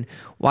 basement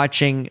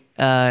watching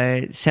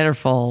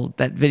Centerfold,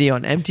 that video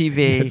on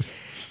MTV. Yes.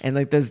 And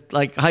like those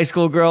like high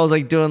school girls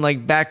like doing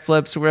like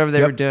backflips or whatever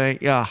they were doing.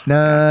 Yeah.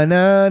 Na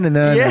na na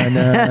na Yeah.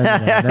 na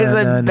na. It's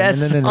the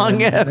best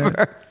song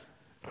ever.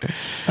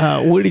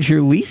 What is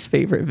your least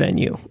favorite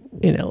venue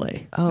in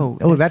LA?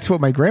 Oh, That's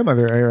what my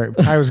grandmother, or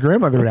Kyle's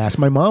grandmother, would ask.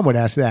 My mom would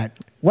ask that.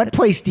 What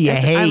place do you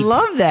hate? I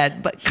love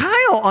that. But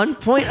Kyle on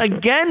point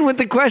again with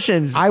the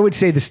questions. I would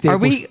say the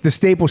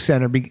Staples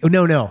Center.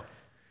 No.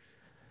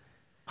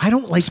 I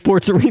don't like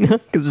Sports Arena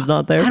because it's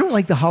not there. I don't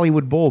like the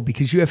Hollywood Bowl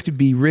because you have to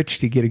be rich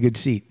to get a good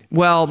seat.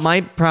 Well, my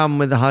problem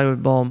with the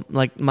Hollywood Bowl,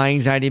 like my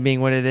anxiety being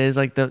what it is,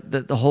 like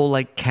the whole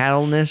like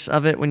cattleness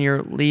of it when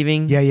you're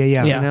leaving. Yeah.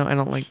 You know, I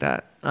don't like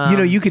that.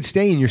 You could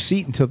stay in your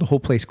seat until the whole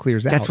place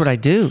clears out. That's what I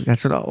do.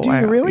 That's what. Do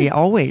you really? Yeah,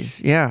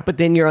 always. Yeah. But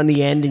then you're on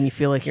the end and you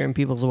feel like you're in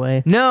people's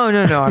way. No.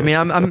 I mean,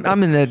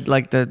 I'm in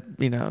the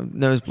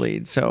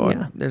nosebleed, so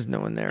there's no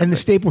one there. And the but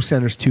Staples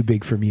Center's too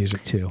big for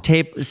music too.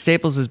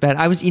 Staples is bad.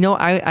 I was,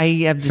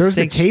 I have So is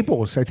the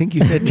Taples. I think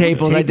you said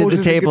Taples. I did the is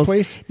a good Taples.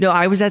 place. No,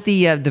 I was at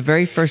the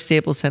very first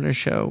Staples Center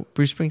show.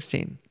 Bruce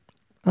Springsteen.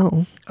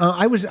 Oh.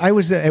 I was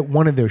at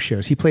one of those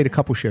shows. He played a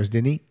couple shows,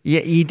 didn't he? Yeah,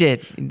 he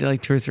did. He did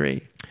like 2 or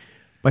 3.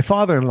 My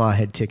father-in-law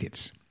had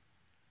tickets,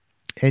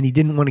 and he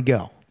didn't want to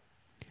go.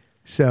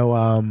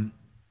 So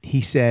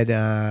he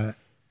said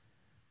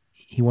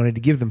he wanted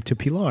to give them to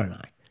Pilar and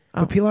I.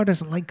 But Pilar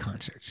doesn't like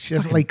concerts. She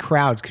doesn't like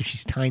crowds because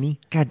she's tiny.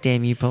 God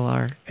damn you,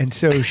 Pilar. And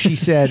so she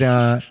said,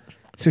 well,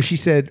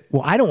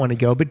 I don't want to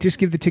go, but just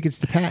give the tickets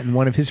to Pat, and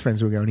one of his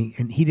friends will go.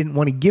 And he didn't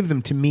want to give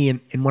them to me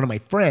and one of my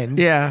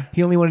friends. Yeah.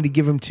 He only wanted to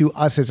give them to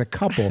us as a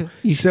couple.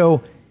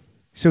 So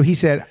he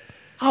said,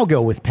 I'll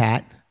go with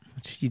Pat.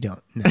 Which you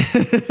don't. No.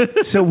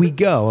 So we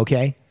go,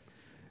 okay?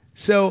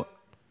 So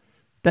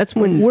That's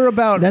when we're-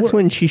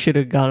 when she should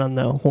have gone on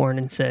the horn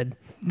and said,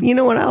 "You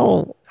know what?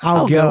 I'll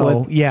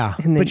go. with-" Yeah.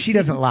 And then But she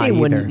doesn't lie they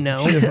either. wouldn't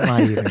know. She doesn't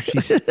lie either.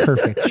 She's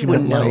perfect. She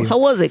wouldn't lie No. either. How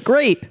was it?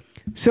 Great.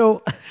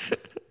 So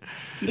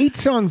 8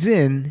 songs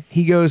in,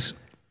 he goes,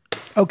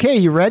 okay,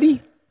 you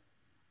ready?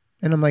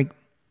 And I'm like,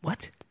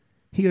 what?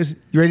 He goes,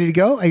 you ready to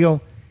go? I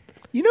go,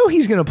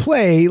 he's going to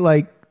play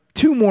like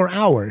 2 more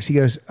hours. He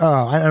goes,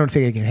 oh, I don't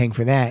think I can hang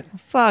for that.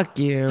 Fuck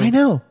you. I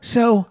know.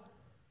 So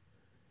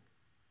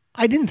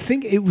I didn't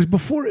think it was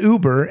before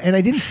Uber, and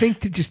I didn't think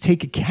to just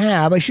take a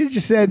cab. I should have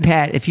just said,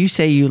 Pat, if you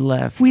say you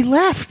left, we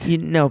left.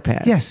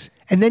 Pat. Yes.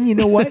 And then you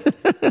know what?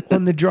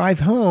 On the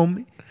drive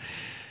home,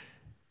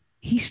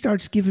 he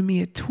starts giving me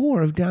a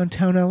tour of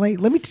downtown LA.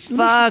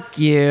 Fuck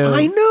you.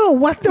 I know.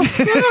 What the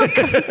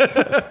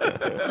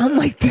fuck? I'm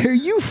like, are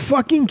you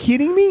fucking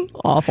kidding me?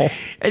 Awful.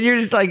 And you're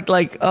just like,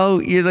 oh,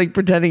 you're like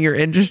pretending you're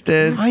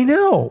interested. I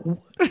know.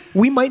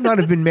 We might not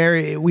have been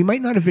married.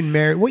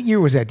 What year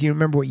was that? Do you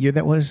remember what year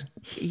that was?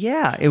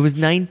 Yeah, it was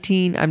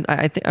 19.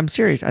 I'm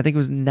serious. I think it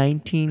was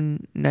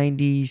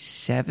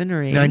 1997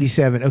 or 8.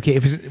 97. Okay,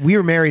 we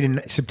were married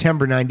in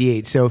September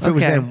 98. So if it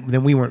was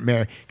then we weren't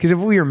married. Because if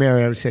we were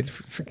married, I would have said,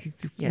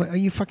 are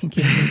you fucking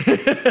kidding me?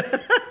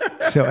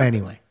 So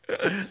anyway.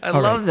 I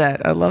love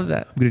that. I'm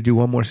going to do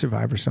one more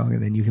Survivor song,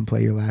 and then you can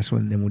play your last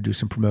one. Then we'll do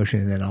some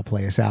promotion, and then I'll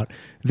play us out.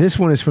 This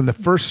one is from the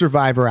first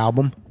Survivor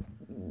album.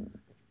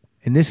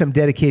 And I'm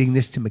dedicating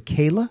this to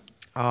Michaela.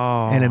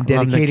 Oh, and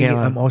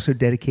I'm also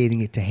dedicating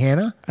it to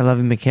Hannah. I love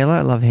Michaela.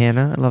 I love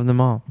Hannah. I love them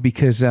all.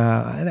 Because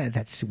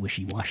that's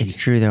wishy-washy. It's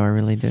true, though. I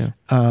really do.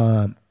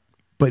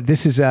 But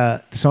this is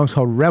the song's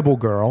called Rebel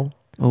Girl.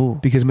 Oh,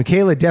 because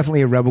Michaela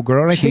definitely a rebel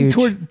girl. And I think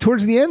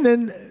towards the end,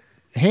 then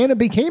Hannah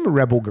became a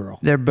rebel girl.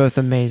 They're both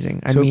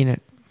amazing. I mean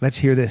it. Let's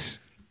hear this.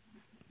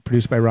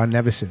 Produced by Ron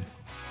Nevison.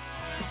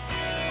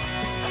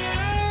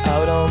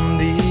 Out on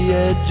the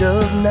edge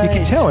of night. You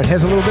can tell it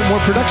has a little bit more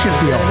production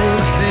feel.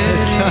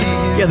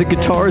 Yeah, the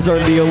guitars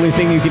aren't the only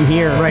thing you can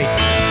hear. Right.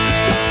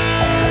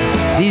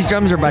 These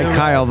drums are by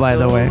Kyle, by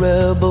the way.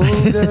 Rebel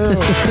girl, the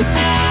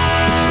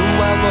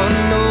wild one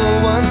no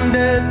one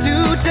dared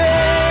to take.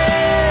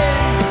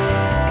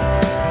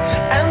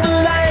 And the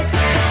light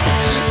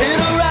in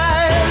her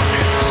eyes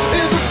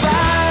is a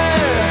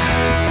fire.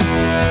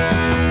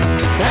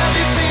 Have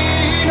you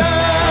seen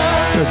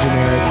her? So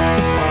generic.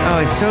 Oh,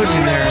 it's so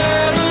generic.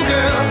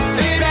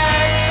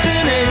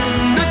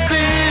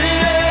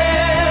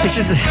 It's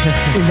just in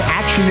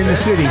action in the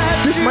city.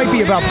 This might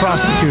be about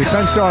prostitutes.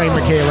 I'm sorry,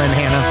 Michaela and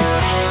Hannah.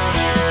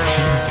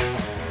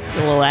 A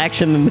little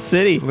action in the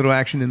city. A little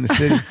action in the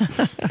city.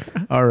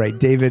 All right,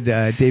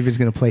 David's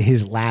going to play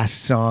his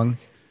last song.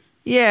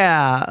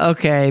 Yeah.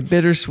 Okay.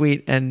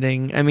 Bittersweet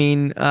ending. I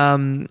mean,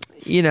 playing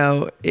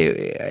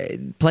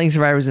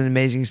Survivor was an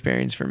amazing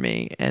experience for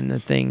me, and the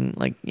thing,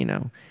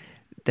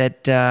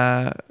 that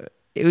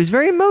it was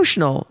very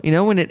emotional.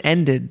 When it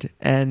ended,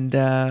 and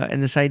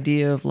this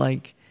idea of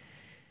like.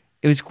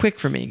 It was quick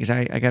for me because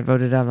I got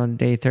voted out on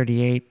day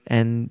 38,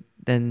 and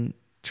then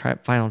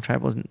final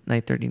tribal was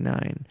night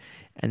 39,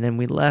 And then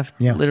we left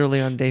Yeah. literally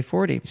on day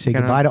 40. Say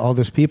goodbye to all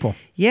those people.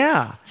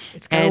 Yeah.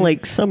 It's kind of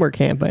like summer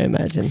camp, I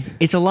imagine.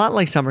 It's a lot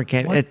like summer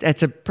camp.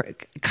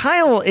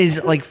 Kyle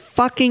is like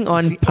fucking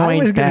on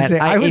point.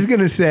 I was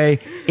gonna say,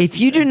 if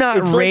you do not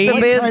It's like rate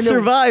the band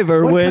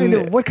Survivor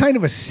what kind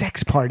of a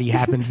sex party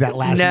happens that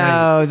last night?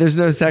 no, there's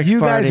no sex You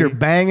party. guys are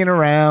banging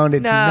around.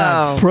 It's No.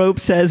 nuts.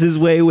 Probst has his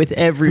way with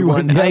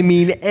everyone. You- I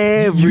mean,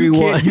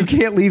 everyone. You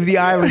can't leave the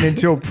island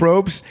until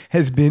Probst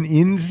has been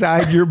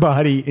inside your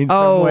body in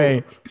some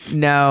way.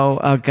 No.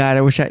 Oh, God.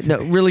 I wish No,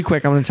 really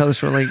quick. I'm going to tell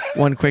this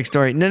one quick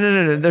story.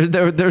 No.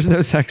 There's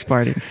no sex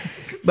party.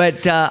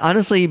 But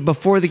honestly,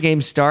 before the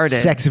game started.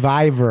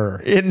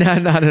 Sexvivor. No,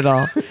 not at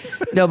all.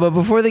 No, but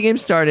before the game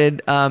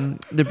started,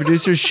 the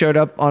producers showed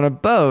up on a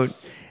boat.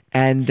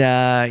 And,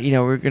 we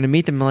were going to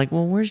meet them. I'm like,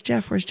 well, where's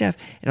Jeff? And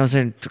all of a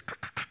sudden,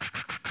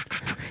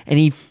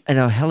 and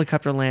a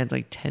helicopter lands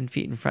like 10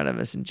 feet in front of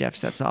us, and Jeff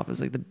steps off. It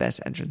was like the best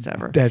entrance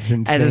ever. That's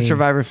insane. As a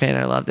Survivor fan,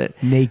 I loved it.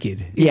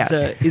 Naked. Yes.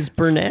 Is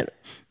Burnett?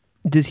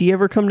 Does he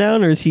ever come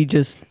down, or is he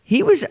just?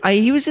 He was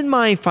in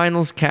my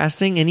finals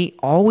casting, and he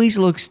always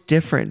looks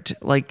different.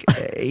 Like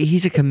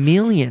he's a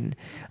chameleon.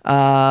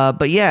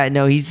 But yeah,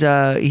 no, he's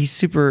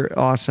super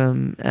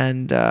awesome,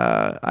 and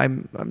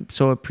I'm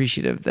so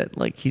appreciative that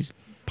like he's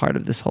part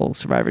of this whole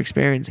Survivor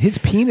experience. His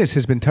penis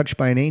has been touched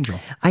by an angel.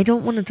 I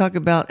don't want to talk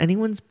about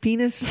anyone's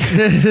penis,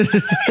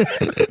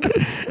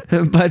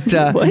 but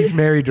He's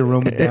married to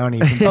Roman Downey.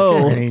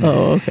 From an Angel.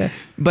 Okay.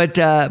 But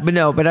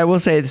I will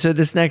say, so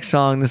this last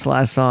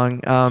song,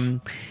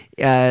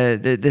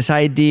 this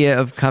idea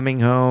of coming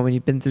home, and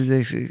you've been through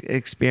this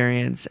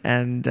experience,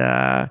 and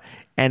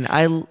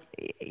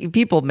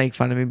people make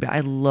fun of me, but I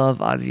love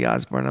Ozzy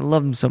Osbourne. I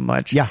love him so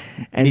much. Yeah,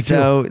 and me too.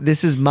 so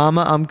this is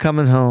 "Mama, I'm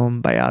Coming Home"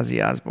 by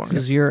Ozzy Osbourne.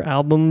 This is your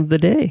album of the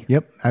day.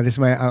 Yep. This is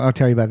I'll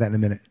tell you about that in a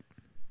minute.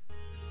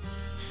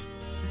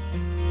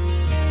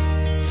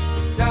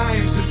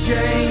 Times have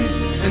changed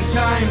and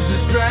times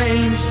are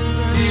strange.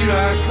 Here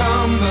I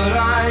come, but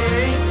I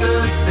ain't the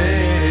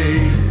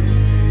same.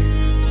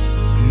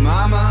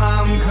 Mama,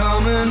 I'm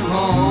coming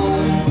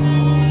home.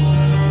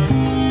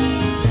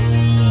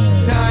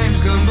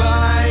 Time's gone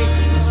by,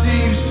 it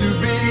seems to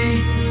be.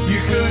 You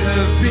could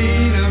have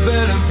been a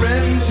better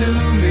friend to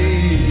me.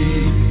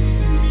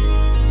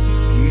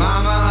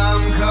 Mama,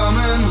 I'm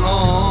coming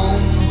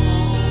home.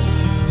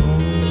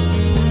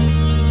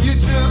 You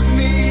took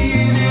me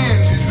in and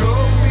you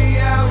drove me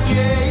out,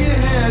 yeah, you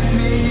had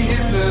me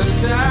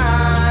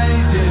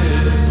hypnotized,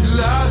 yeah.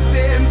 Lost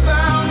and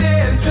found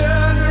and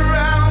turned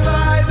around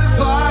by the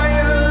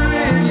fire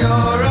in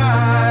your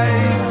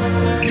eyes.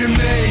 You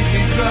made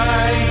me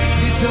cry,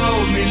 you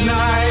told me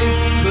lies,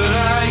 but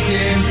I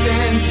can't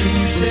stand to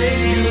say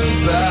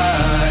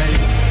goodbye.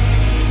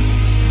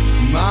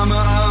 Mama,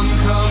 I'm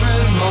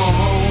coming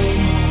home.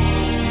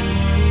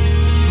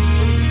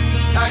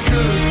 I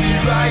could be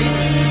right,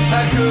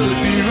 I could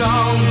be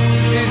wrong.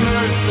 It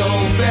hurts so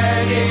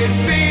bad,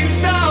 it's been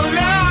so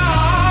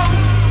long.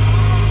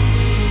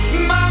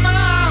 Mama,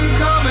 I'm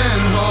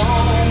coming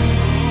home.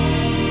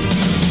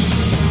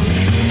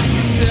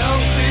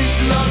 Selfish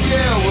love,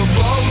 yeah, we're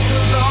both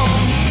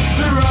alone.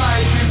 The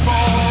right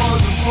before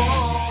the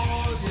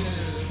fall,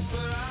 yeah.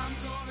 But I'm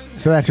gonna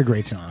So that's a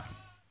great song.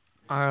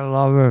 I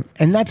love it.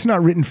 And that's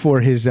not written for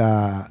his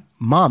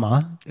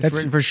mama. It's That's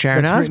written for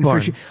Sharon that's written for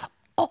Osbourne.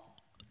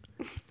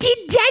 Did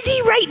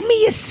Daddy write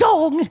me a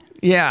song?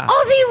 Yeah.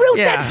 Ozzy wrote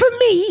Yeah. that for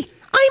me.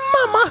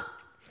 I'm Mama.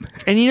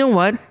 And you know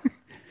what?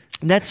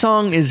 That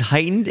song is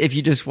heightened if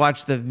you just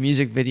watch the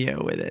music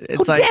video with it.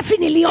 It's like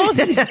Definitely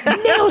Ozzy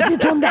nails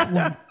it on that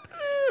one.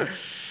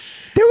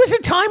 There was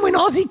a time when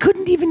Ozzy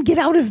couldn't even get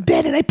out of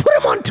bed, and I put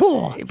him on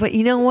tour. But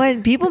you know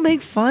what? People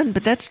make fun,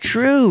 but that's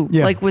true.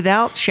 Yeah. Like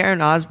without Sharon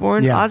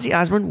Osbourne, Yeah. Ozzy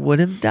Osbourne would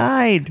have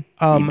died.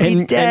 He'd be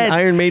And dead.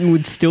 Iron Maiden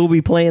would still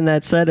be playing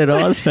that set at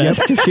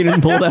Ozfest if she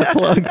didn't pull that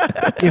plug.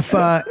 If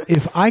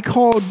I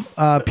called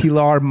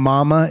Pilar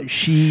Mama,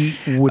 she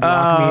would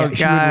lock me.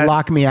 She God. would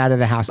lock me out of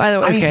the house. By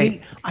the way,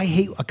 okay. I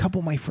hate a couple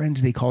of my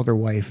friends. They called their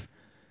wife.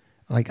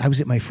 Like I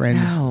was at my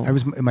friend's. No. I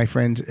was at my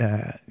friend's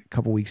a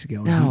couple weeks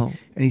ago. No.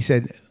 And he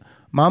said,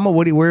 "Mama,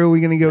 where are we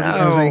going to go?"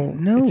 I was like,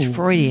 "No, It's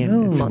Freudian.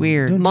 no, It's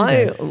weird. don't do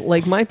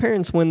that." My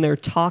parents, when they're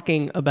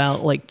talking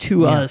about like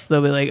to us,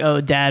 they'll be like, "Oh,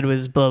 Dad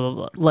was blah blah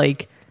blah."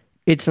 Like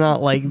it's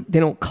not like they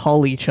don't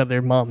call each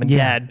other mom and Yeah,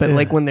 dad, but yeah.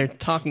 like when they're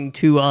talking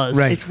to us,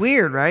 Right. It's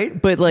weird, right?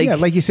 But like, Yeah,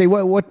 like you say,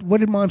 what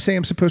did Mom say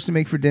I'm supposed to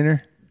make for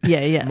dinner?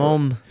 yeah,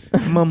 Mom.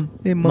 Mom,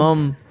 hey,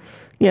 Mom.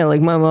 yeah.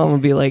 Like my mom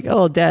would be like,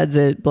 "Oh, Dad's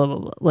at blah blah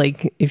blah."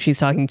 Like if she's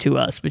talking to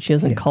us, but she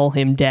doesn't call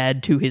him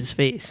Dad to his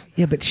face.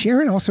 Yeah, but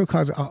Sharon also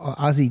calls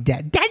Ozzy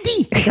Daddy.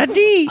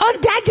 Daddy. Oh,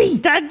 Daddy.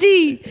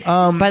 Daddy.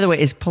 By the way,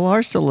 is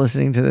Pilar still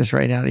listening to this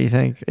right now, do you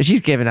think? She's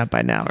given up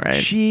by now, right?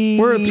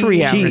 We're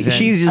 3 hours in.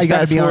 She's I just gotta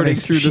fast be forwarding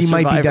honest, through the she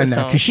might be Survivor done now,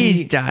 song. 'cause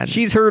She's done.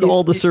 She's heard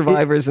all the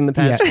Survivors in the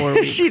past 4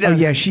 weeks. She Oh doesn't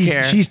yeah,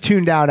 care. she's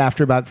tuned out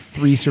after about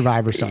 3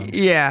 Survivor songs.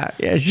 Yeah.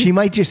 She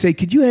might just say,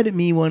 "Could you edit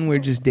me one where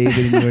just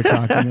David and you are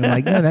talking?" I'm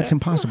like, "No, that's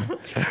impossible."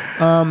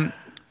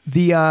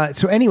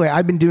 So anyway,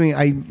 I've been doing.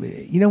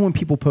 When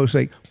people post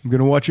like, I'm going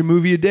to watch a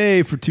movie a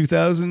day for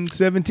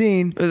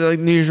 2017. Like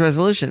New Year's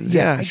resolutions.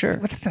 Yeah, sure.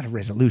 Well, that's not a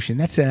resolution.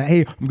 That's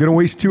hey, I'm going to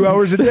waste 2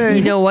 hours a day.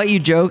 You know what? You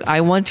joke.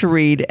 I want to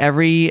read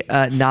every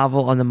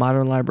novel on the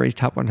Modern Library's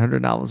top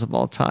 100 novels of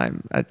all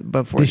time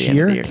before This the end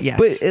year? of the year.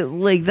 Yes.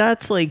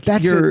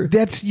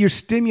 But You're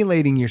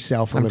stimulating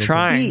yourself a I'm little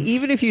trying.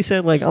 even if you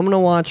said like I'm gonna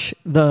watch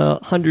the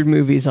 100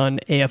 movies on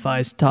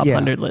AFI's top Yeah.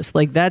 100 list,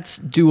 like that's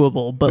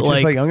doable. But bit.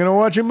 Just like I'm going to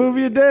watch a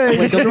movie a day.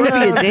 like a movie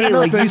a day,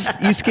 like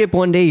you skip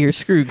one day, you're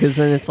screwed because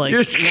then it's like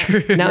You're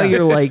screwed. now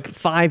you're like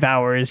 5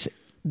 hours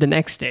the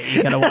next day.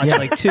 You gotta watch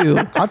like 2.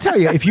 I'll tell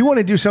you, if you want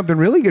to do something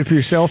really good for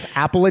yourself,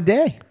 apple a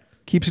day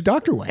keeps the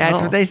doctor away.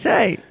 That's what they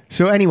say.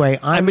 So anyway,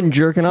 I've been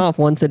jerking off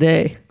once a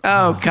day.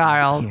 Oh,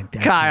 Kyle. can't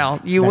doubt Kyle,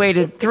 that. you That's-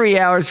 waited 3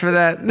 hours for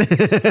that.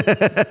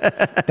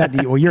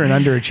 well, you're an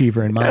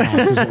underachiever in my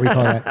house, is what we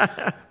call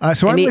that.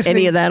 So I'm listening.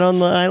 Any of that on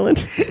the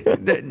island?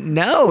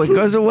 No, it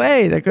goes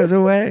away. That goes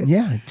away.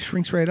 Yeah, it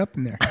shrinks right up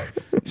in there.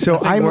 So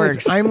I'm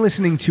works.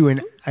 listening to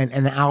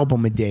an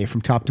album a day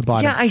from top to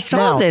bottom. Yeah, I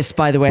saw Now- this,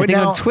 by the way. I but think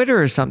now- on Twitter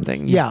or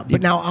something. Yeah,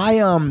 but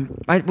now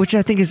Which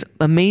I think is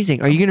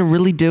amazing. Are you going to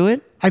really do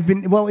it? I've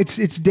been it's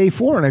day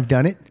 4 and I've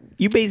done it.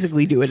 You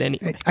basically do it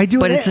anyway. I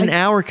do But it. it's an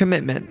hour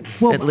commitment,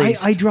 Well, at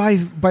least. I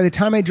drive. By the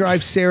time I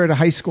drive Sarah to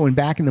high school and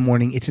back in the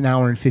morning, it's an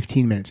hour and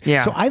 15 minutes.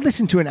 Yeah. So I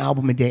listen to an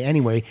album a day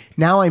anyway.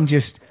 Now I'm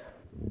just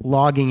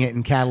logging it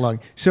and cataloging.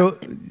 So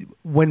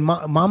when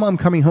Mama, I'm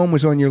Coming Home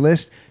was on your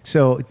list,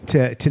 so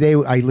today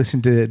I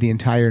listened to the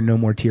entire No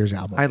More Tears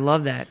album. I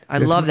love that. I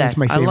That's- love that. That's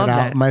my I favorite love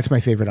that. That's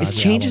my favorite Is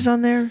Ozzy Changes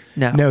album. on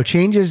there? No,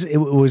 Changes. It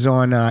was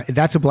on.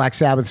 That's a Black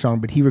Sabbath song,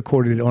 but he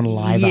recorded it on a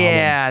live album.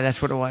 Yeah,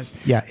 that's what it was.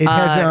 Yeah, it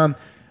has.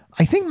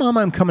 I think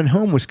Mama, I'm Coming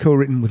Home was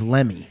co-written with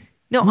Lemmy.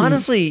 No,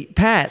 honestly,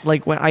 Pat,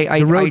 like when I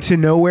The Road to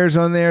Nowhere's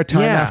on there.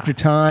 Time Yeah. After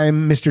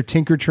Time. Mr.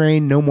 Tinker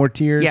Train. No More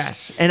Tears.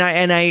 Yes, and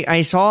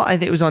I saw, I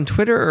think it was on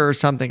Twitter or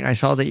something. I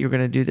saw that you were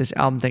going to do this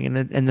album thing,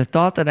 and the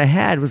thought that I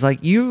had was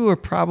like, you were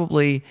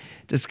probably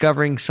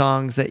discovering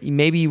songs that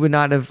maybe you would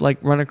not have like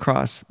run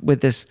across with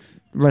this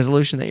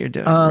resolution that you're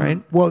doing,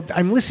 right? Well,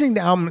 I'm listening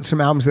to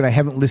some albums that I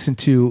haven't listened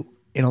to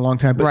in a long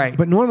time. But, Right,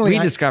 But normally,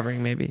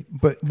 rediscovering maybe.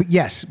 But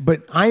yes,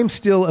 but I'm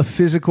still a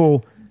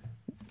physical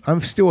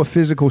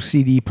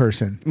CD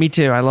person. Me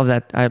too. I love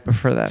that. I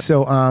prefer that.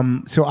 So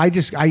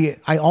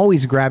I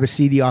always grab a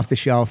CD off the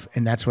shelf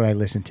and that's what I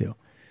listen to.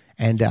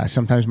 And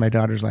sometimes my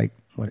daughter's like,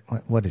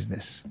 what is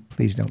this?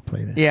 Please don't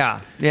play this.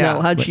 Yeah, yeah.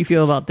 Now, how'd she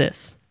feel about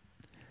this?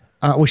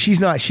 Well, she's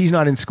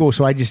not in school,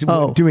 so I just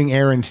Oh. doing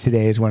errands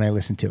today is when I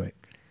listen to it.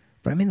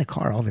 But I'm in the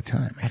car all the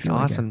time. That's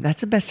awesome.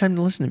 That's the best time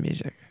to listen to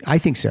music. I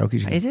think so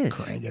because It is.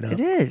 Crank it up. It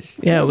is.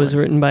 Yeah, it was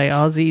written by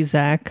Ozzy,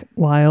 Zach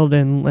Wilde,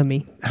 and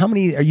Lemmy. How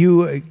many are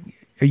you?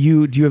 Do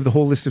you have the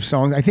whole list of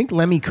songs? I think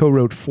Lemmy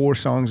co-wrote 4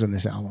 songs on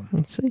this album.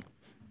 Let's see.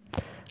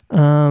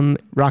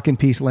 Rock in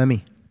Peace,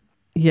 Lemmy.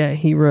 Yeah,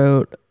 he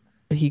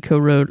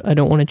co-wrote I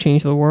Don't Want to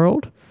Change the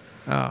World,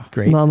 Oh,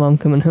 Great, Mama, I'm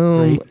Coming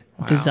Home, Great.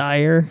 Wow.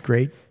 Desire,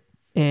 great,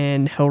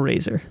 and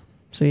Hellraiser.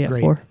 So yeah,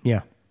 great. 4.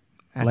 Yeah.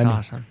 that's Lemmy.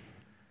 awesome.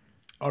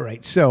 All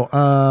right. So,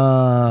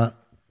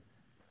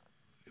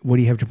 what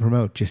do you have to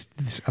promote? Just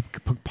this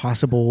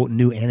possible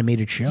new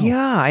animated show.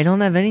 Yeah, I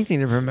don't have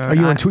anything to promote. Are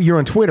you on? You're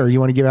on Twitter. You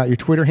want to give out your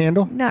Twitter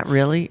handle? Not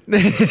really.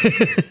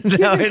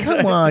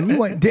 Come on.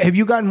 Have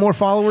you gotten more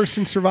followers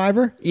since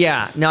Survivor?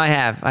 Yeah, no, I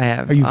have.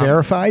 Are you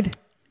verified?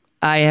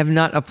 I have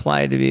not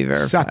applied to be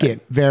verified. Suck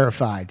it.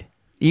 Verified.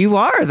 You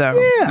are though.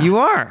 Yeah. You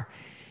are.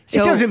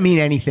 So, it doesn't mean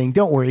anything.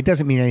 Don't worry. It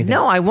doesn't mean anything.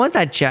 No, I want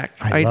that check.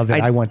 I love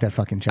it. I want that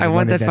fucking check. I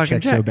want wanted that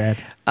fucking check so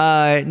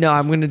bad. No,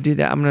 I'm going to do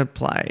that. I'm going to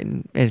apply,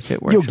 and if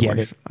it works, You'll it get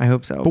works. it. I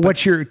hope so. But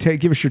what's your?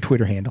 Give us your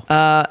Twitter handle.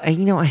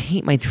 I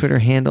hate my Twitter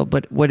handle,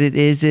 but what it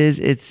is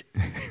it's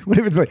What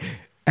if it's like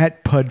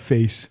at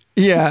Pudface?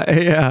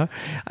 yeah.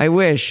 I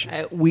wish.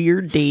 At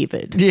Weird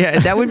David. Yeah,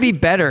 that would be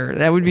better.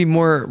 That would be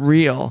more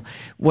real.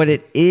 What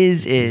it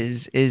is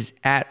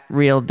at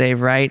Real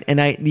Dave Wright. And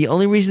the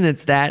only reason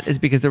it's that is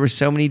because there were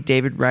so many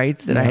David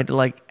Wrights that I had to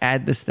like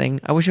add this thing.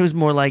 I wish it was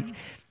more like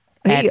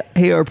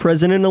Hey, our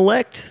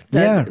president-elect.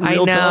 Yeah. Real I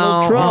know.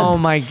 Donald Trump. Oh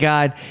my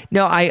God.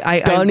 No,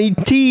 Donnie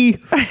T.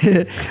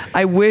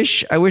 I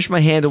wish my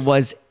handle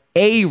was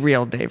a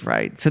Real Dave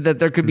Wright so that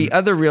there could be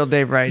other Real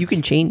Dave Wrights. You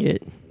can change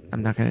it.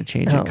 I'm not going to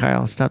change Oh. it,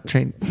 Kyle. Stop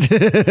training. You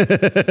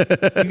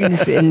can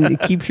just, and it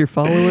keeps your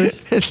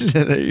followers.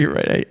 No, you're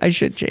right. I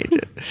should change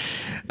it.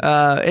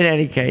 In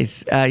any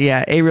case,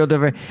 yeah, a Real Dave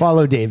Wright.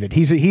 Follow David.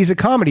 He's a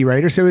comedy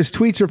writer, so his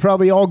tweets are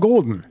probably all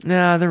golden.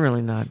 No, they're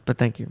really not. But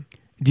thank you.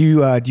 Do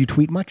you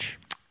tweet much?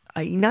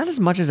 Not as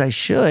much as I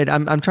should.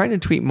 I'm trying to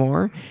tweet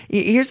more.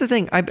 Here's the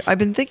thing. I've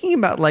been thinking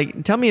about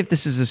like. Tell me if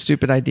this is a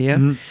stupid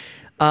idea.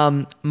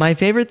 My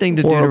favorite thing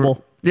to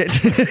Horrible. do.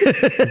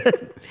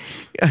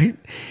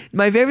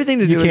 My favorite thing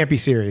to do. You can't be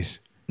serious.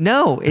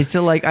 No, is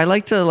to like. I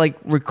like to like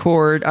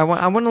record. I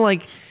want to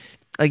like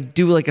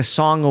do like a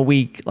song a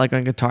week, like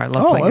on guitar. I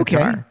love playing okay.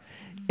 guitar.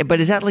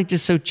 But is that like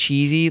just so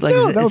cheesy? Like,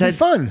 No, is that would be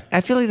fun.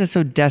 I feel like that's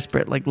so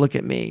desperate. Like, look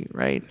at me,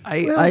 right?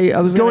 I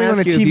was going Going to on a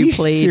ask you if TV you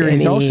played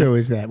series any... also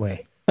is that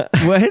way.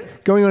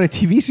 What? Going on a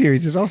TV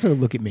series is also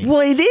look at me.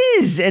 Well, it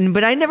is,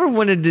 but I never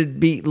wanted to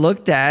be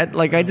looked at.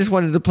 Like, I just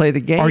wanted to play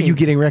the game. Are you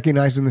getting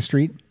recognized on the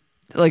street?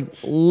 Like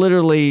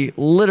literally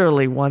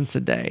once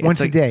a day? Once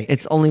It's a like- day.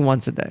 It's only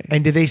once a day.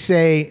 And did they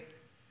say,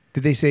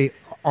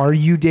 are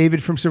you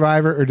David from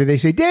Survivor? Or do they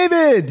say,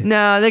 David?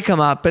 No, they come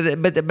up,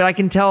 but I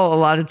can tell a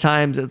lot of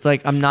times it's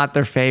like I'm not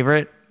their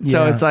favorite.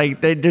 So Yeah. it's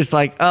like they're just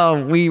like,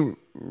 oh, we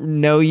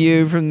know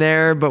you from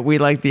there, but we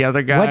like the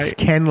other guy. What's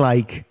Ken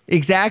like?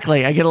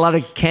 Exactly. I get a lot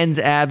of Ken's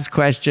abs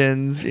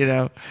questions,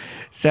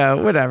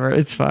 So whatever,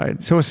 it's fine.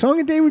 So a song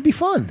a day would be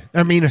fun.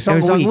 I mean, a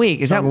song a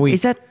week. Is Song a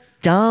week. that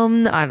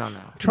dumb? I don't know.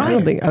 I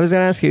don't think I was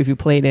going to ask you if you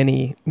played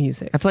any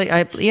music.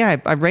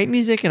 I write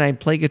music and I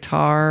play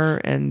guitar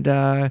and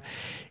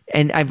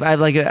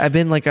I've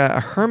been like a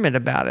hermit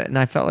about it, and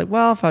I felt like,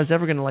 well, if I was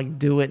ever going to like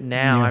do it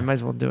now, Yeah. I might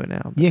as well do it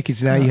now. Yeah,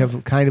 because now you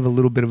have kind of a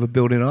little bit of a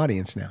built-in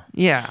audience now.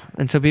 Yeah,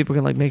 and so people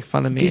can like make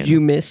fun of me. Did you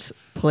miss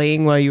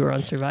playing while you were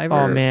on Survivor?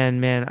 Oh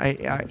man,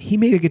 I He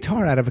made a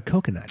guitar out of a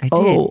coconut. did.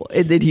 Oh,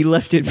 and then he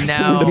left it for No.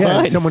 someone to Yeah,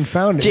 find. someone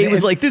found it. Jay was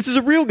And- like, "This is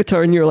a real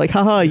guitar," and you're like,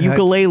 "Haha,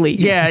 ukulele."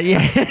 Yeah.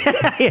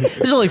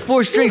 There's only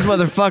 4 strings,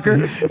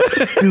 motherfucker.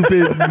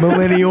 Stupid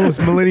millennials.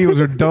 Millennials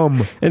are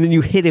dumb. And then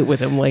you hit it with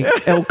him like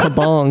El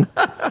Kabong.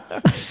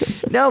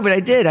 No, but I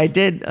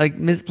did.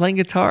 Like playing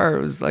guitar.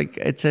 It was like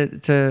it's a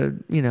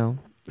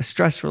a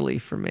stress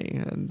relief for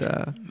me, and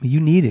You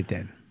need it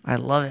then. I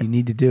love it. You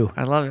need to do.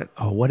 I love it.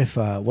 Oh, what if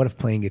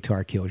playing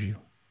guitar kills you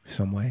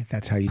some way?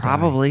 That's how you die.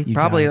 Probably You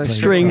like die playing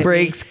string guitar.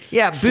 breaks.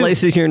 Yeah,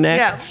 Slices your neck.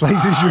 Yeah,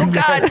 Slices your oh, neck.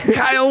 God,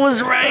 Kyle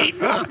was right.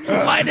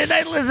 Why did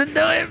I listen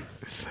to him?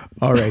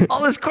 All right.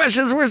 All his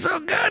questions were so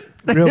good.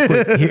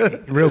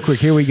 Real quick,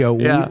 here we go.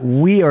 Yeah.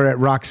 We are at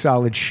Rock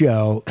Solid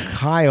Show.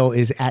 Kyle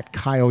is at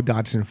Kyle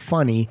Dotson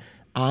Funny.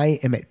 I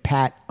am at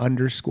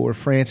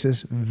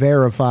Pat_Francis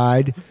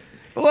verified.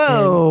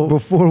 Whoa. And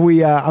before I'm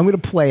going to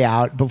play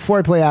out. Before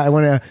I play out, I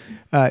want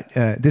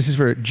to. This is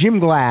for Jim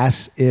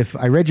Glass. If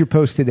I read your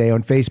post today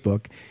on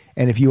Facebook,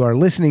 and if you are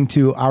listening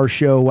to our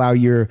show while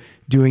you're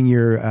doing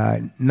your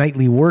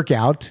nightly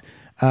workout,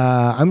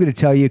 I'm going to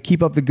tell you,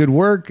 keep up the good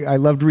work. I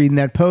loved reading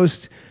that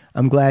post.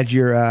 I'm glad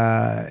you're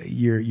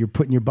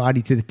putting your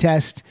body to the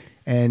test.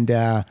 And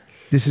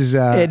this is.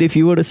 And if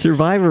you want a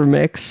Survivor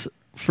mix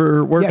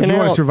for working if you out,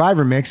 want a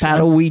Survivor mix,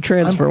 Paddle We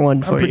transfer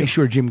one for I'm pretty you.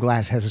 sure Jim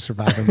Glass has a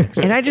Survivor mix.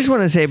 And I just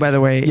want to say, by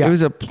the way, Yeah. it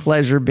was a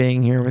pleasure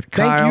being here with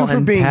Thank Kyle you for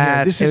and being here.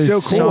 Pat. This is it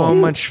was so cool. so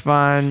much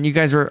fun. You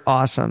guys were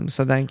awesome.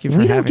 So thank you for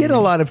We having don't get me. a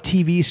lot of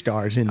TV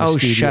stars in the Oh,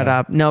 studio. shut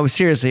up. No,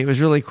 seriously, it was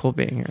really cool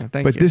being here.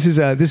 Thank But you. this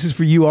is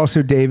for you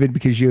also, David,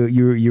 because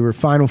you were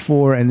Final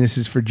Four, and this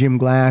is for Jim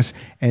Glass,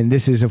 and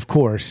this is, of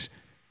course,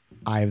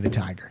 Eye of the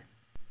Tiger.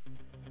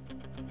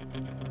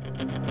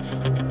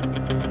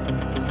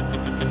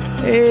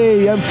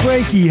 Hey, I'm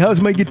Frankie.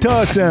 How's my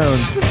guitar sound?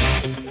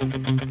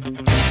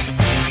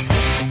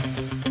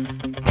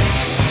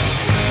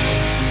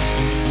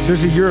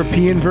 There's a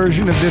European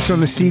version of this on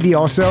the CD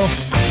also,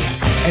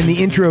 and the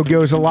intro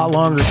goes a lot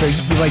longer. So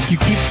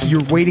you're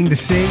waiting to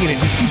sing, and it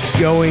just keeps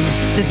going.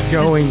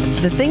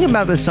 The thing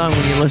about this song,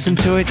 when you listen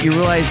to it, you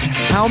realize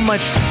how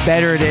much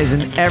better it is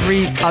than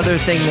every other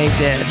thing they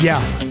did.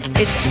 Yeah.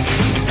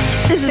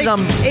 This is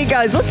Hey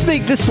guys, let's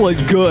make this one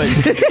good.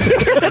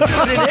 that's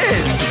what it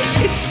is.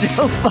 It's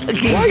so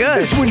fucking Why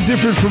good. is this one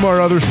different from our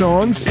other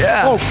songs?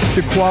 Yeah. Oh,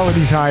 the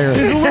quality's higher.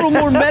 There's a little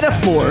more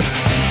metaphor.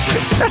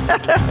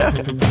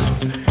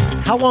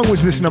 How long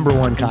was this number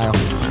one, Kyle?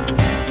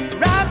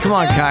 Come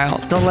on, Kyle.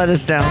 Don't let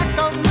us down.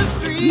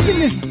 Even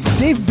this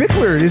Dave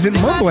Bickler isn't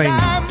mumbling.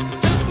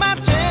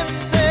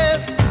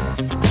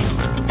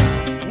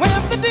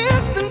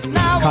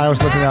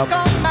 Kyle's looking up.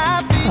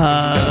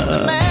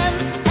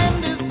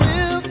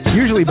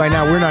 Usually by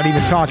now we're not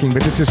even talking,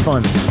 but this is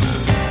fun.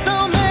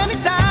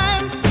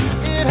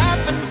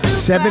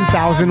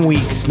 7,000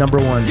 weeks, number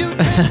one.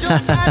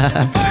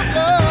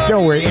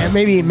 Don't worry,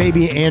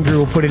 maybe Andrew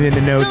will put it in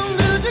the notes.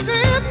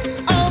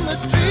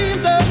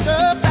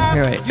 All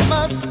right.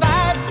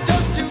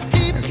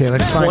 Okay,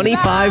 let's find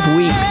 25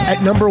 weeks.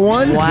 at number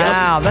one.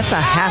 Wow, that's a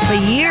half a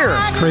year.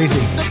 Crazy.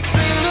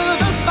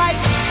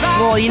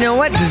 Well, you know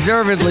what?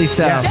 Deservedly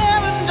so. Yes.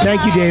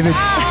 Thank you, David.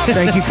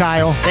 Thank you,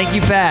 Kyle. Thank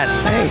you, Pat.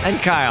 Thanks.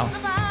 And Kyle.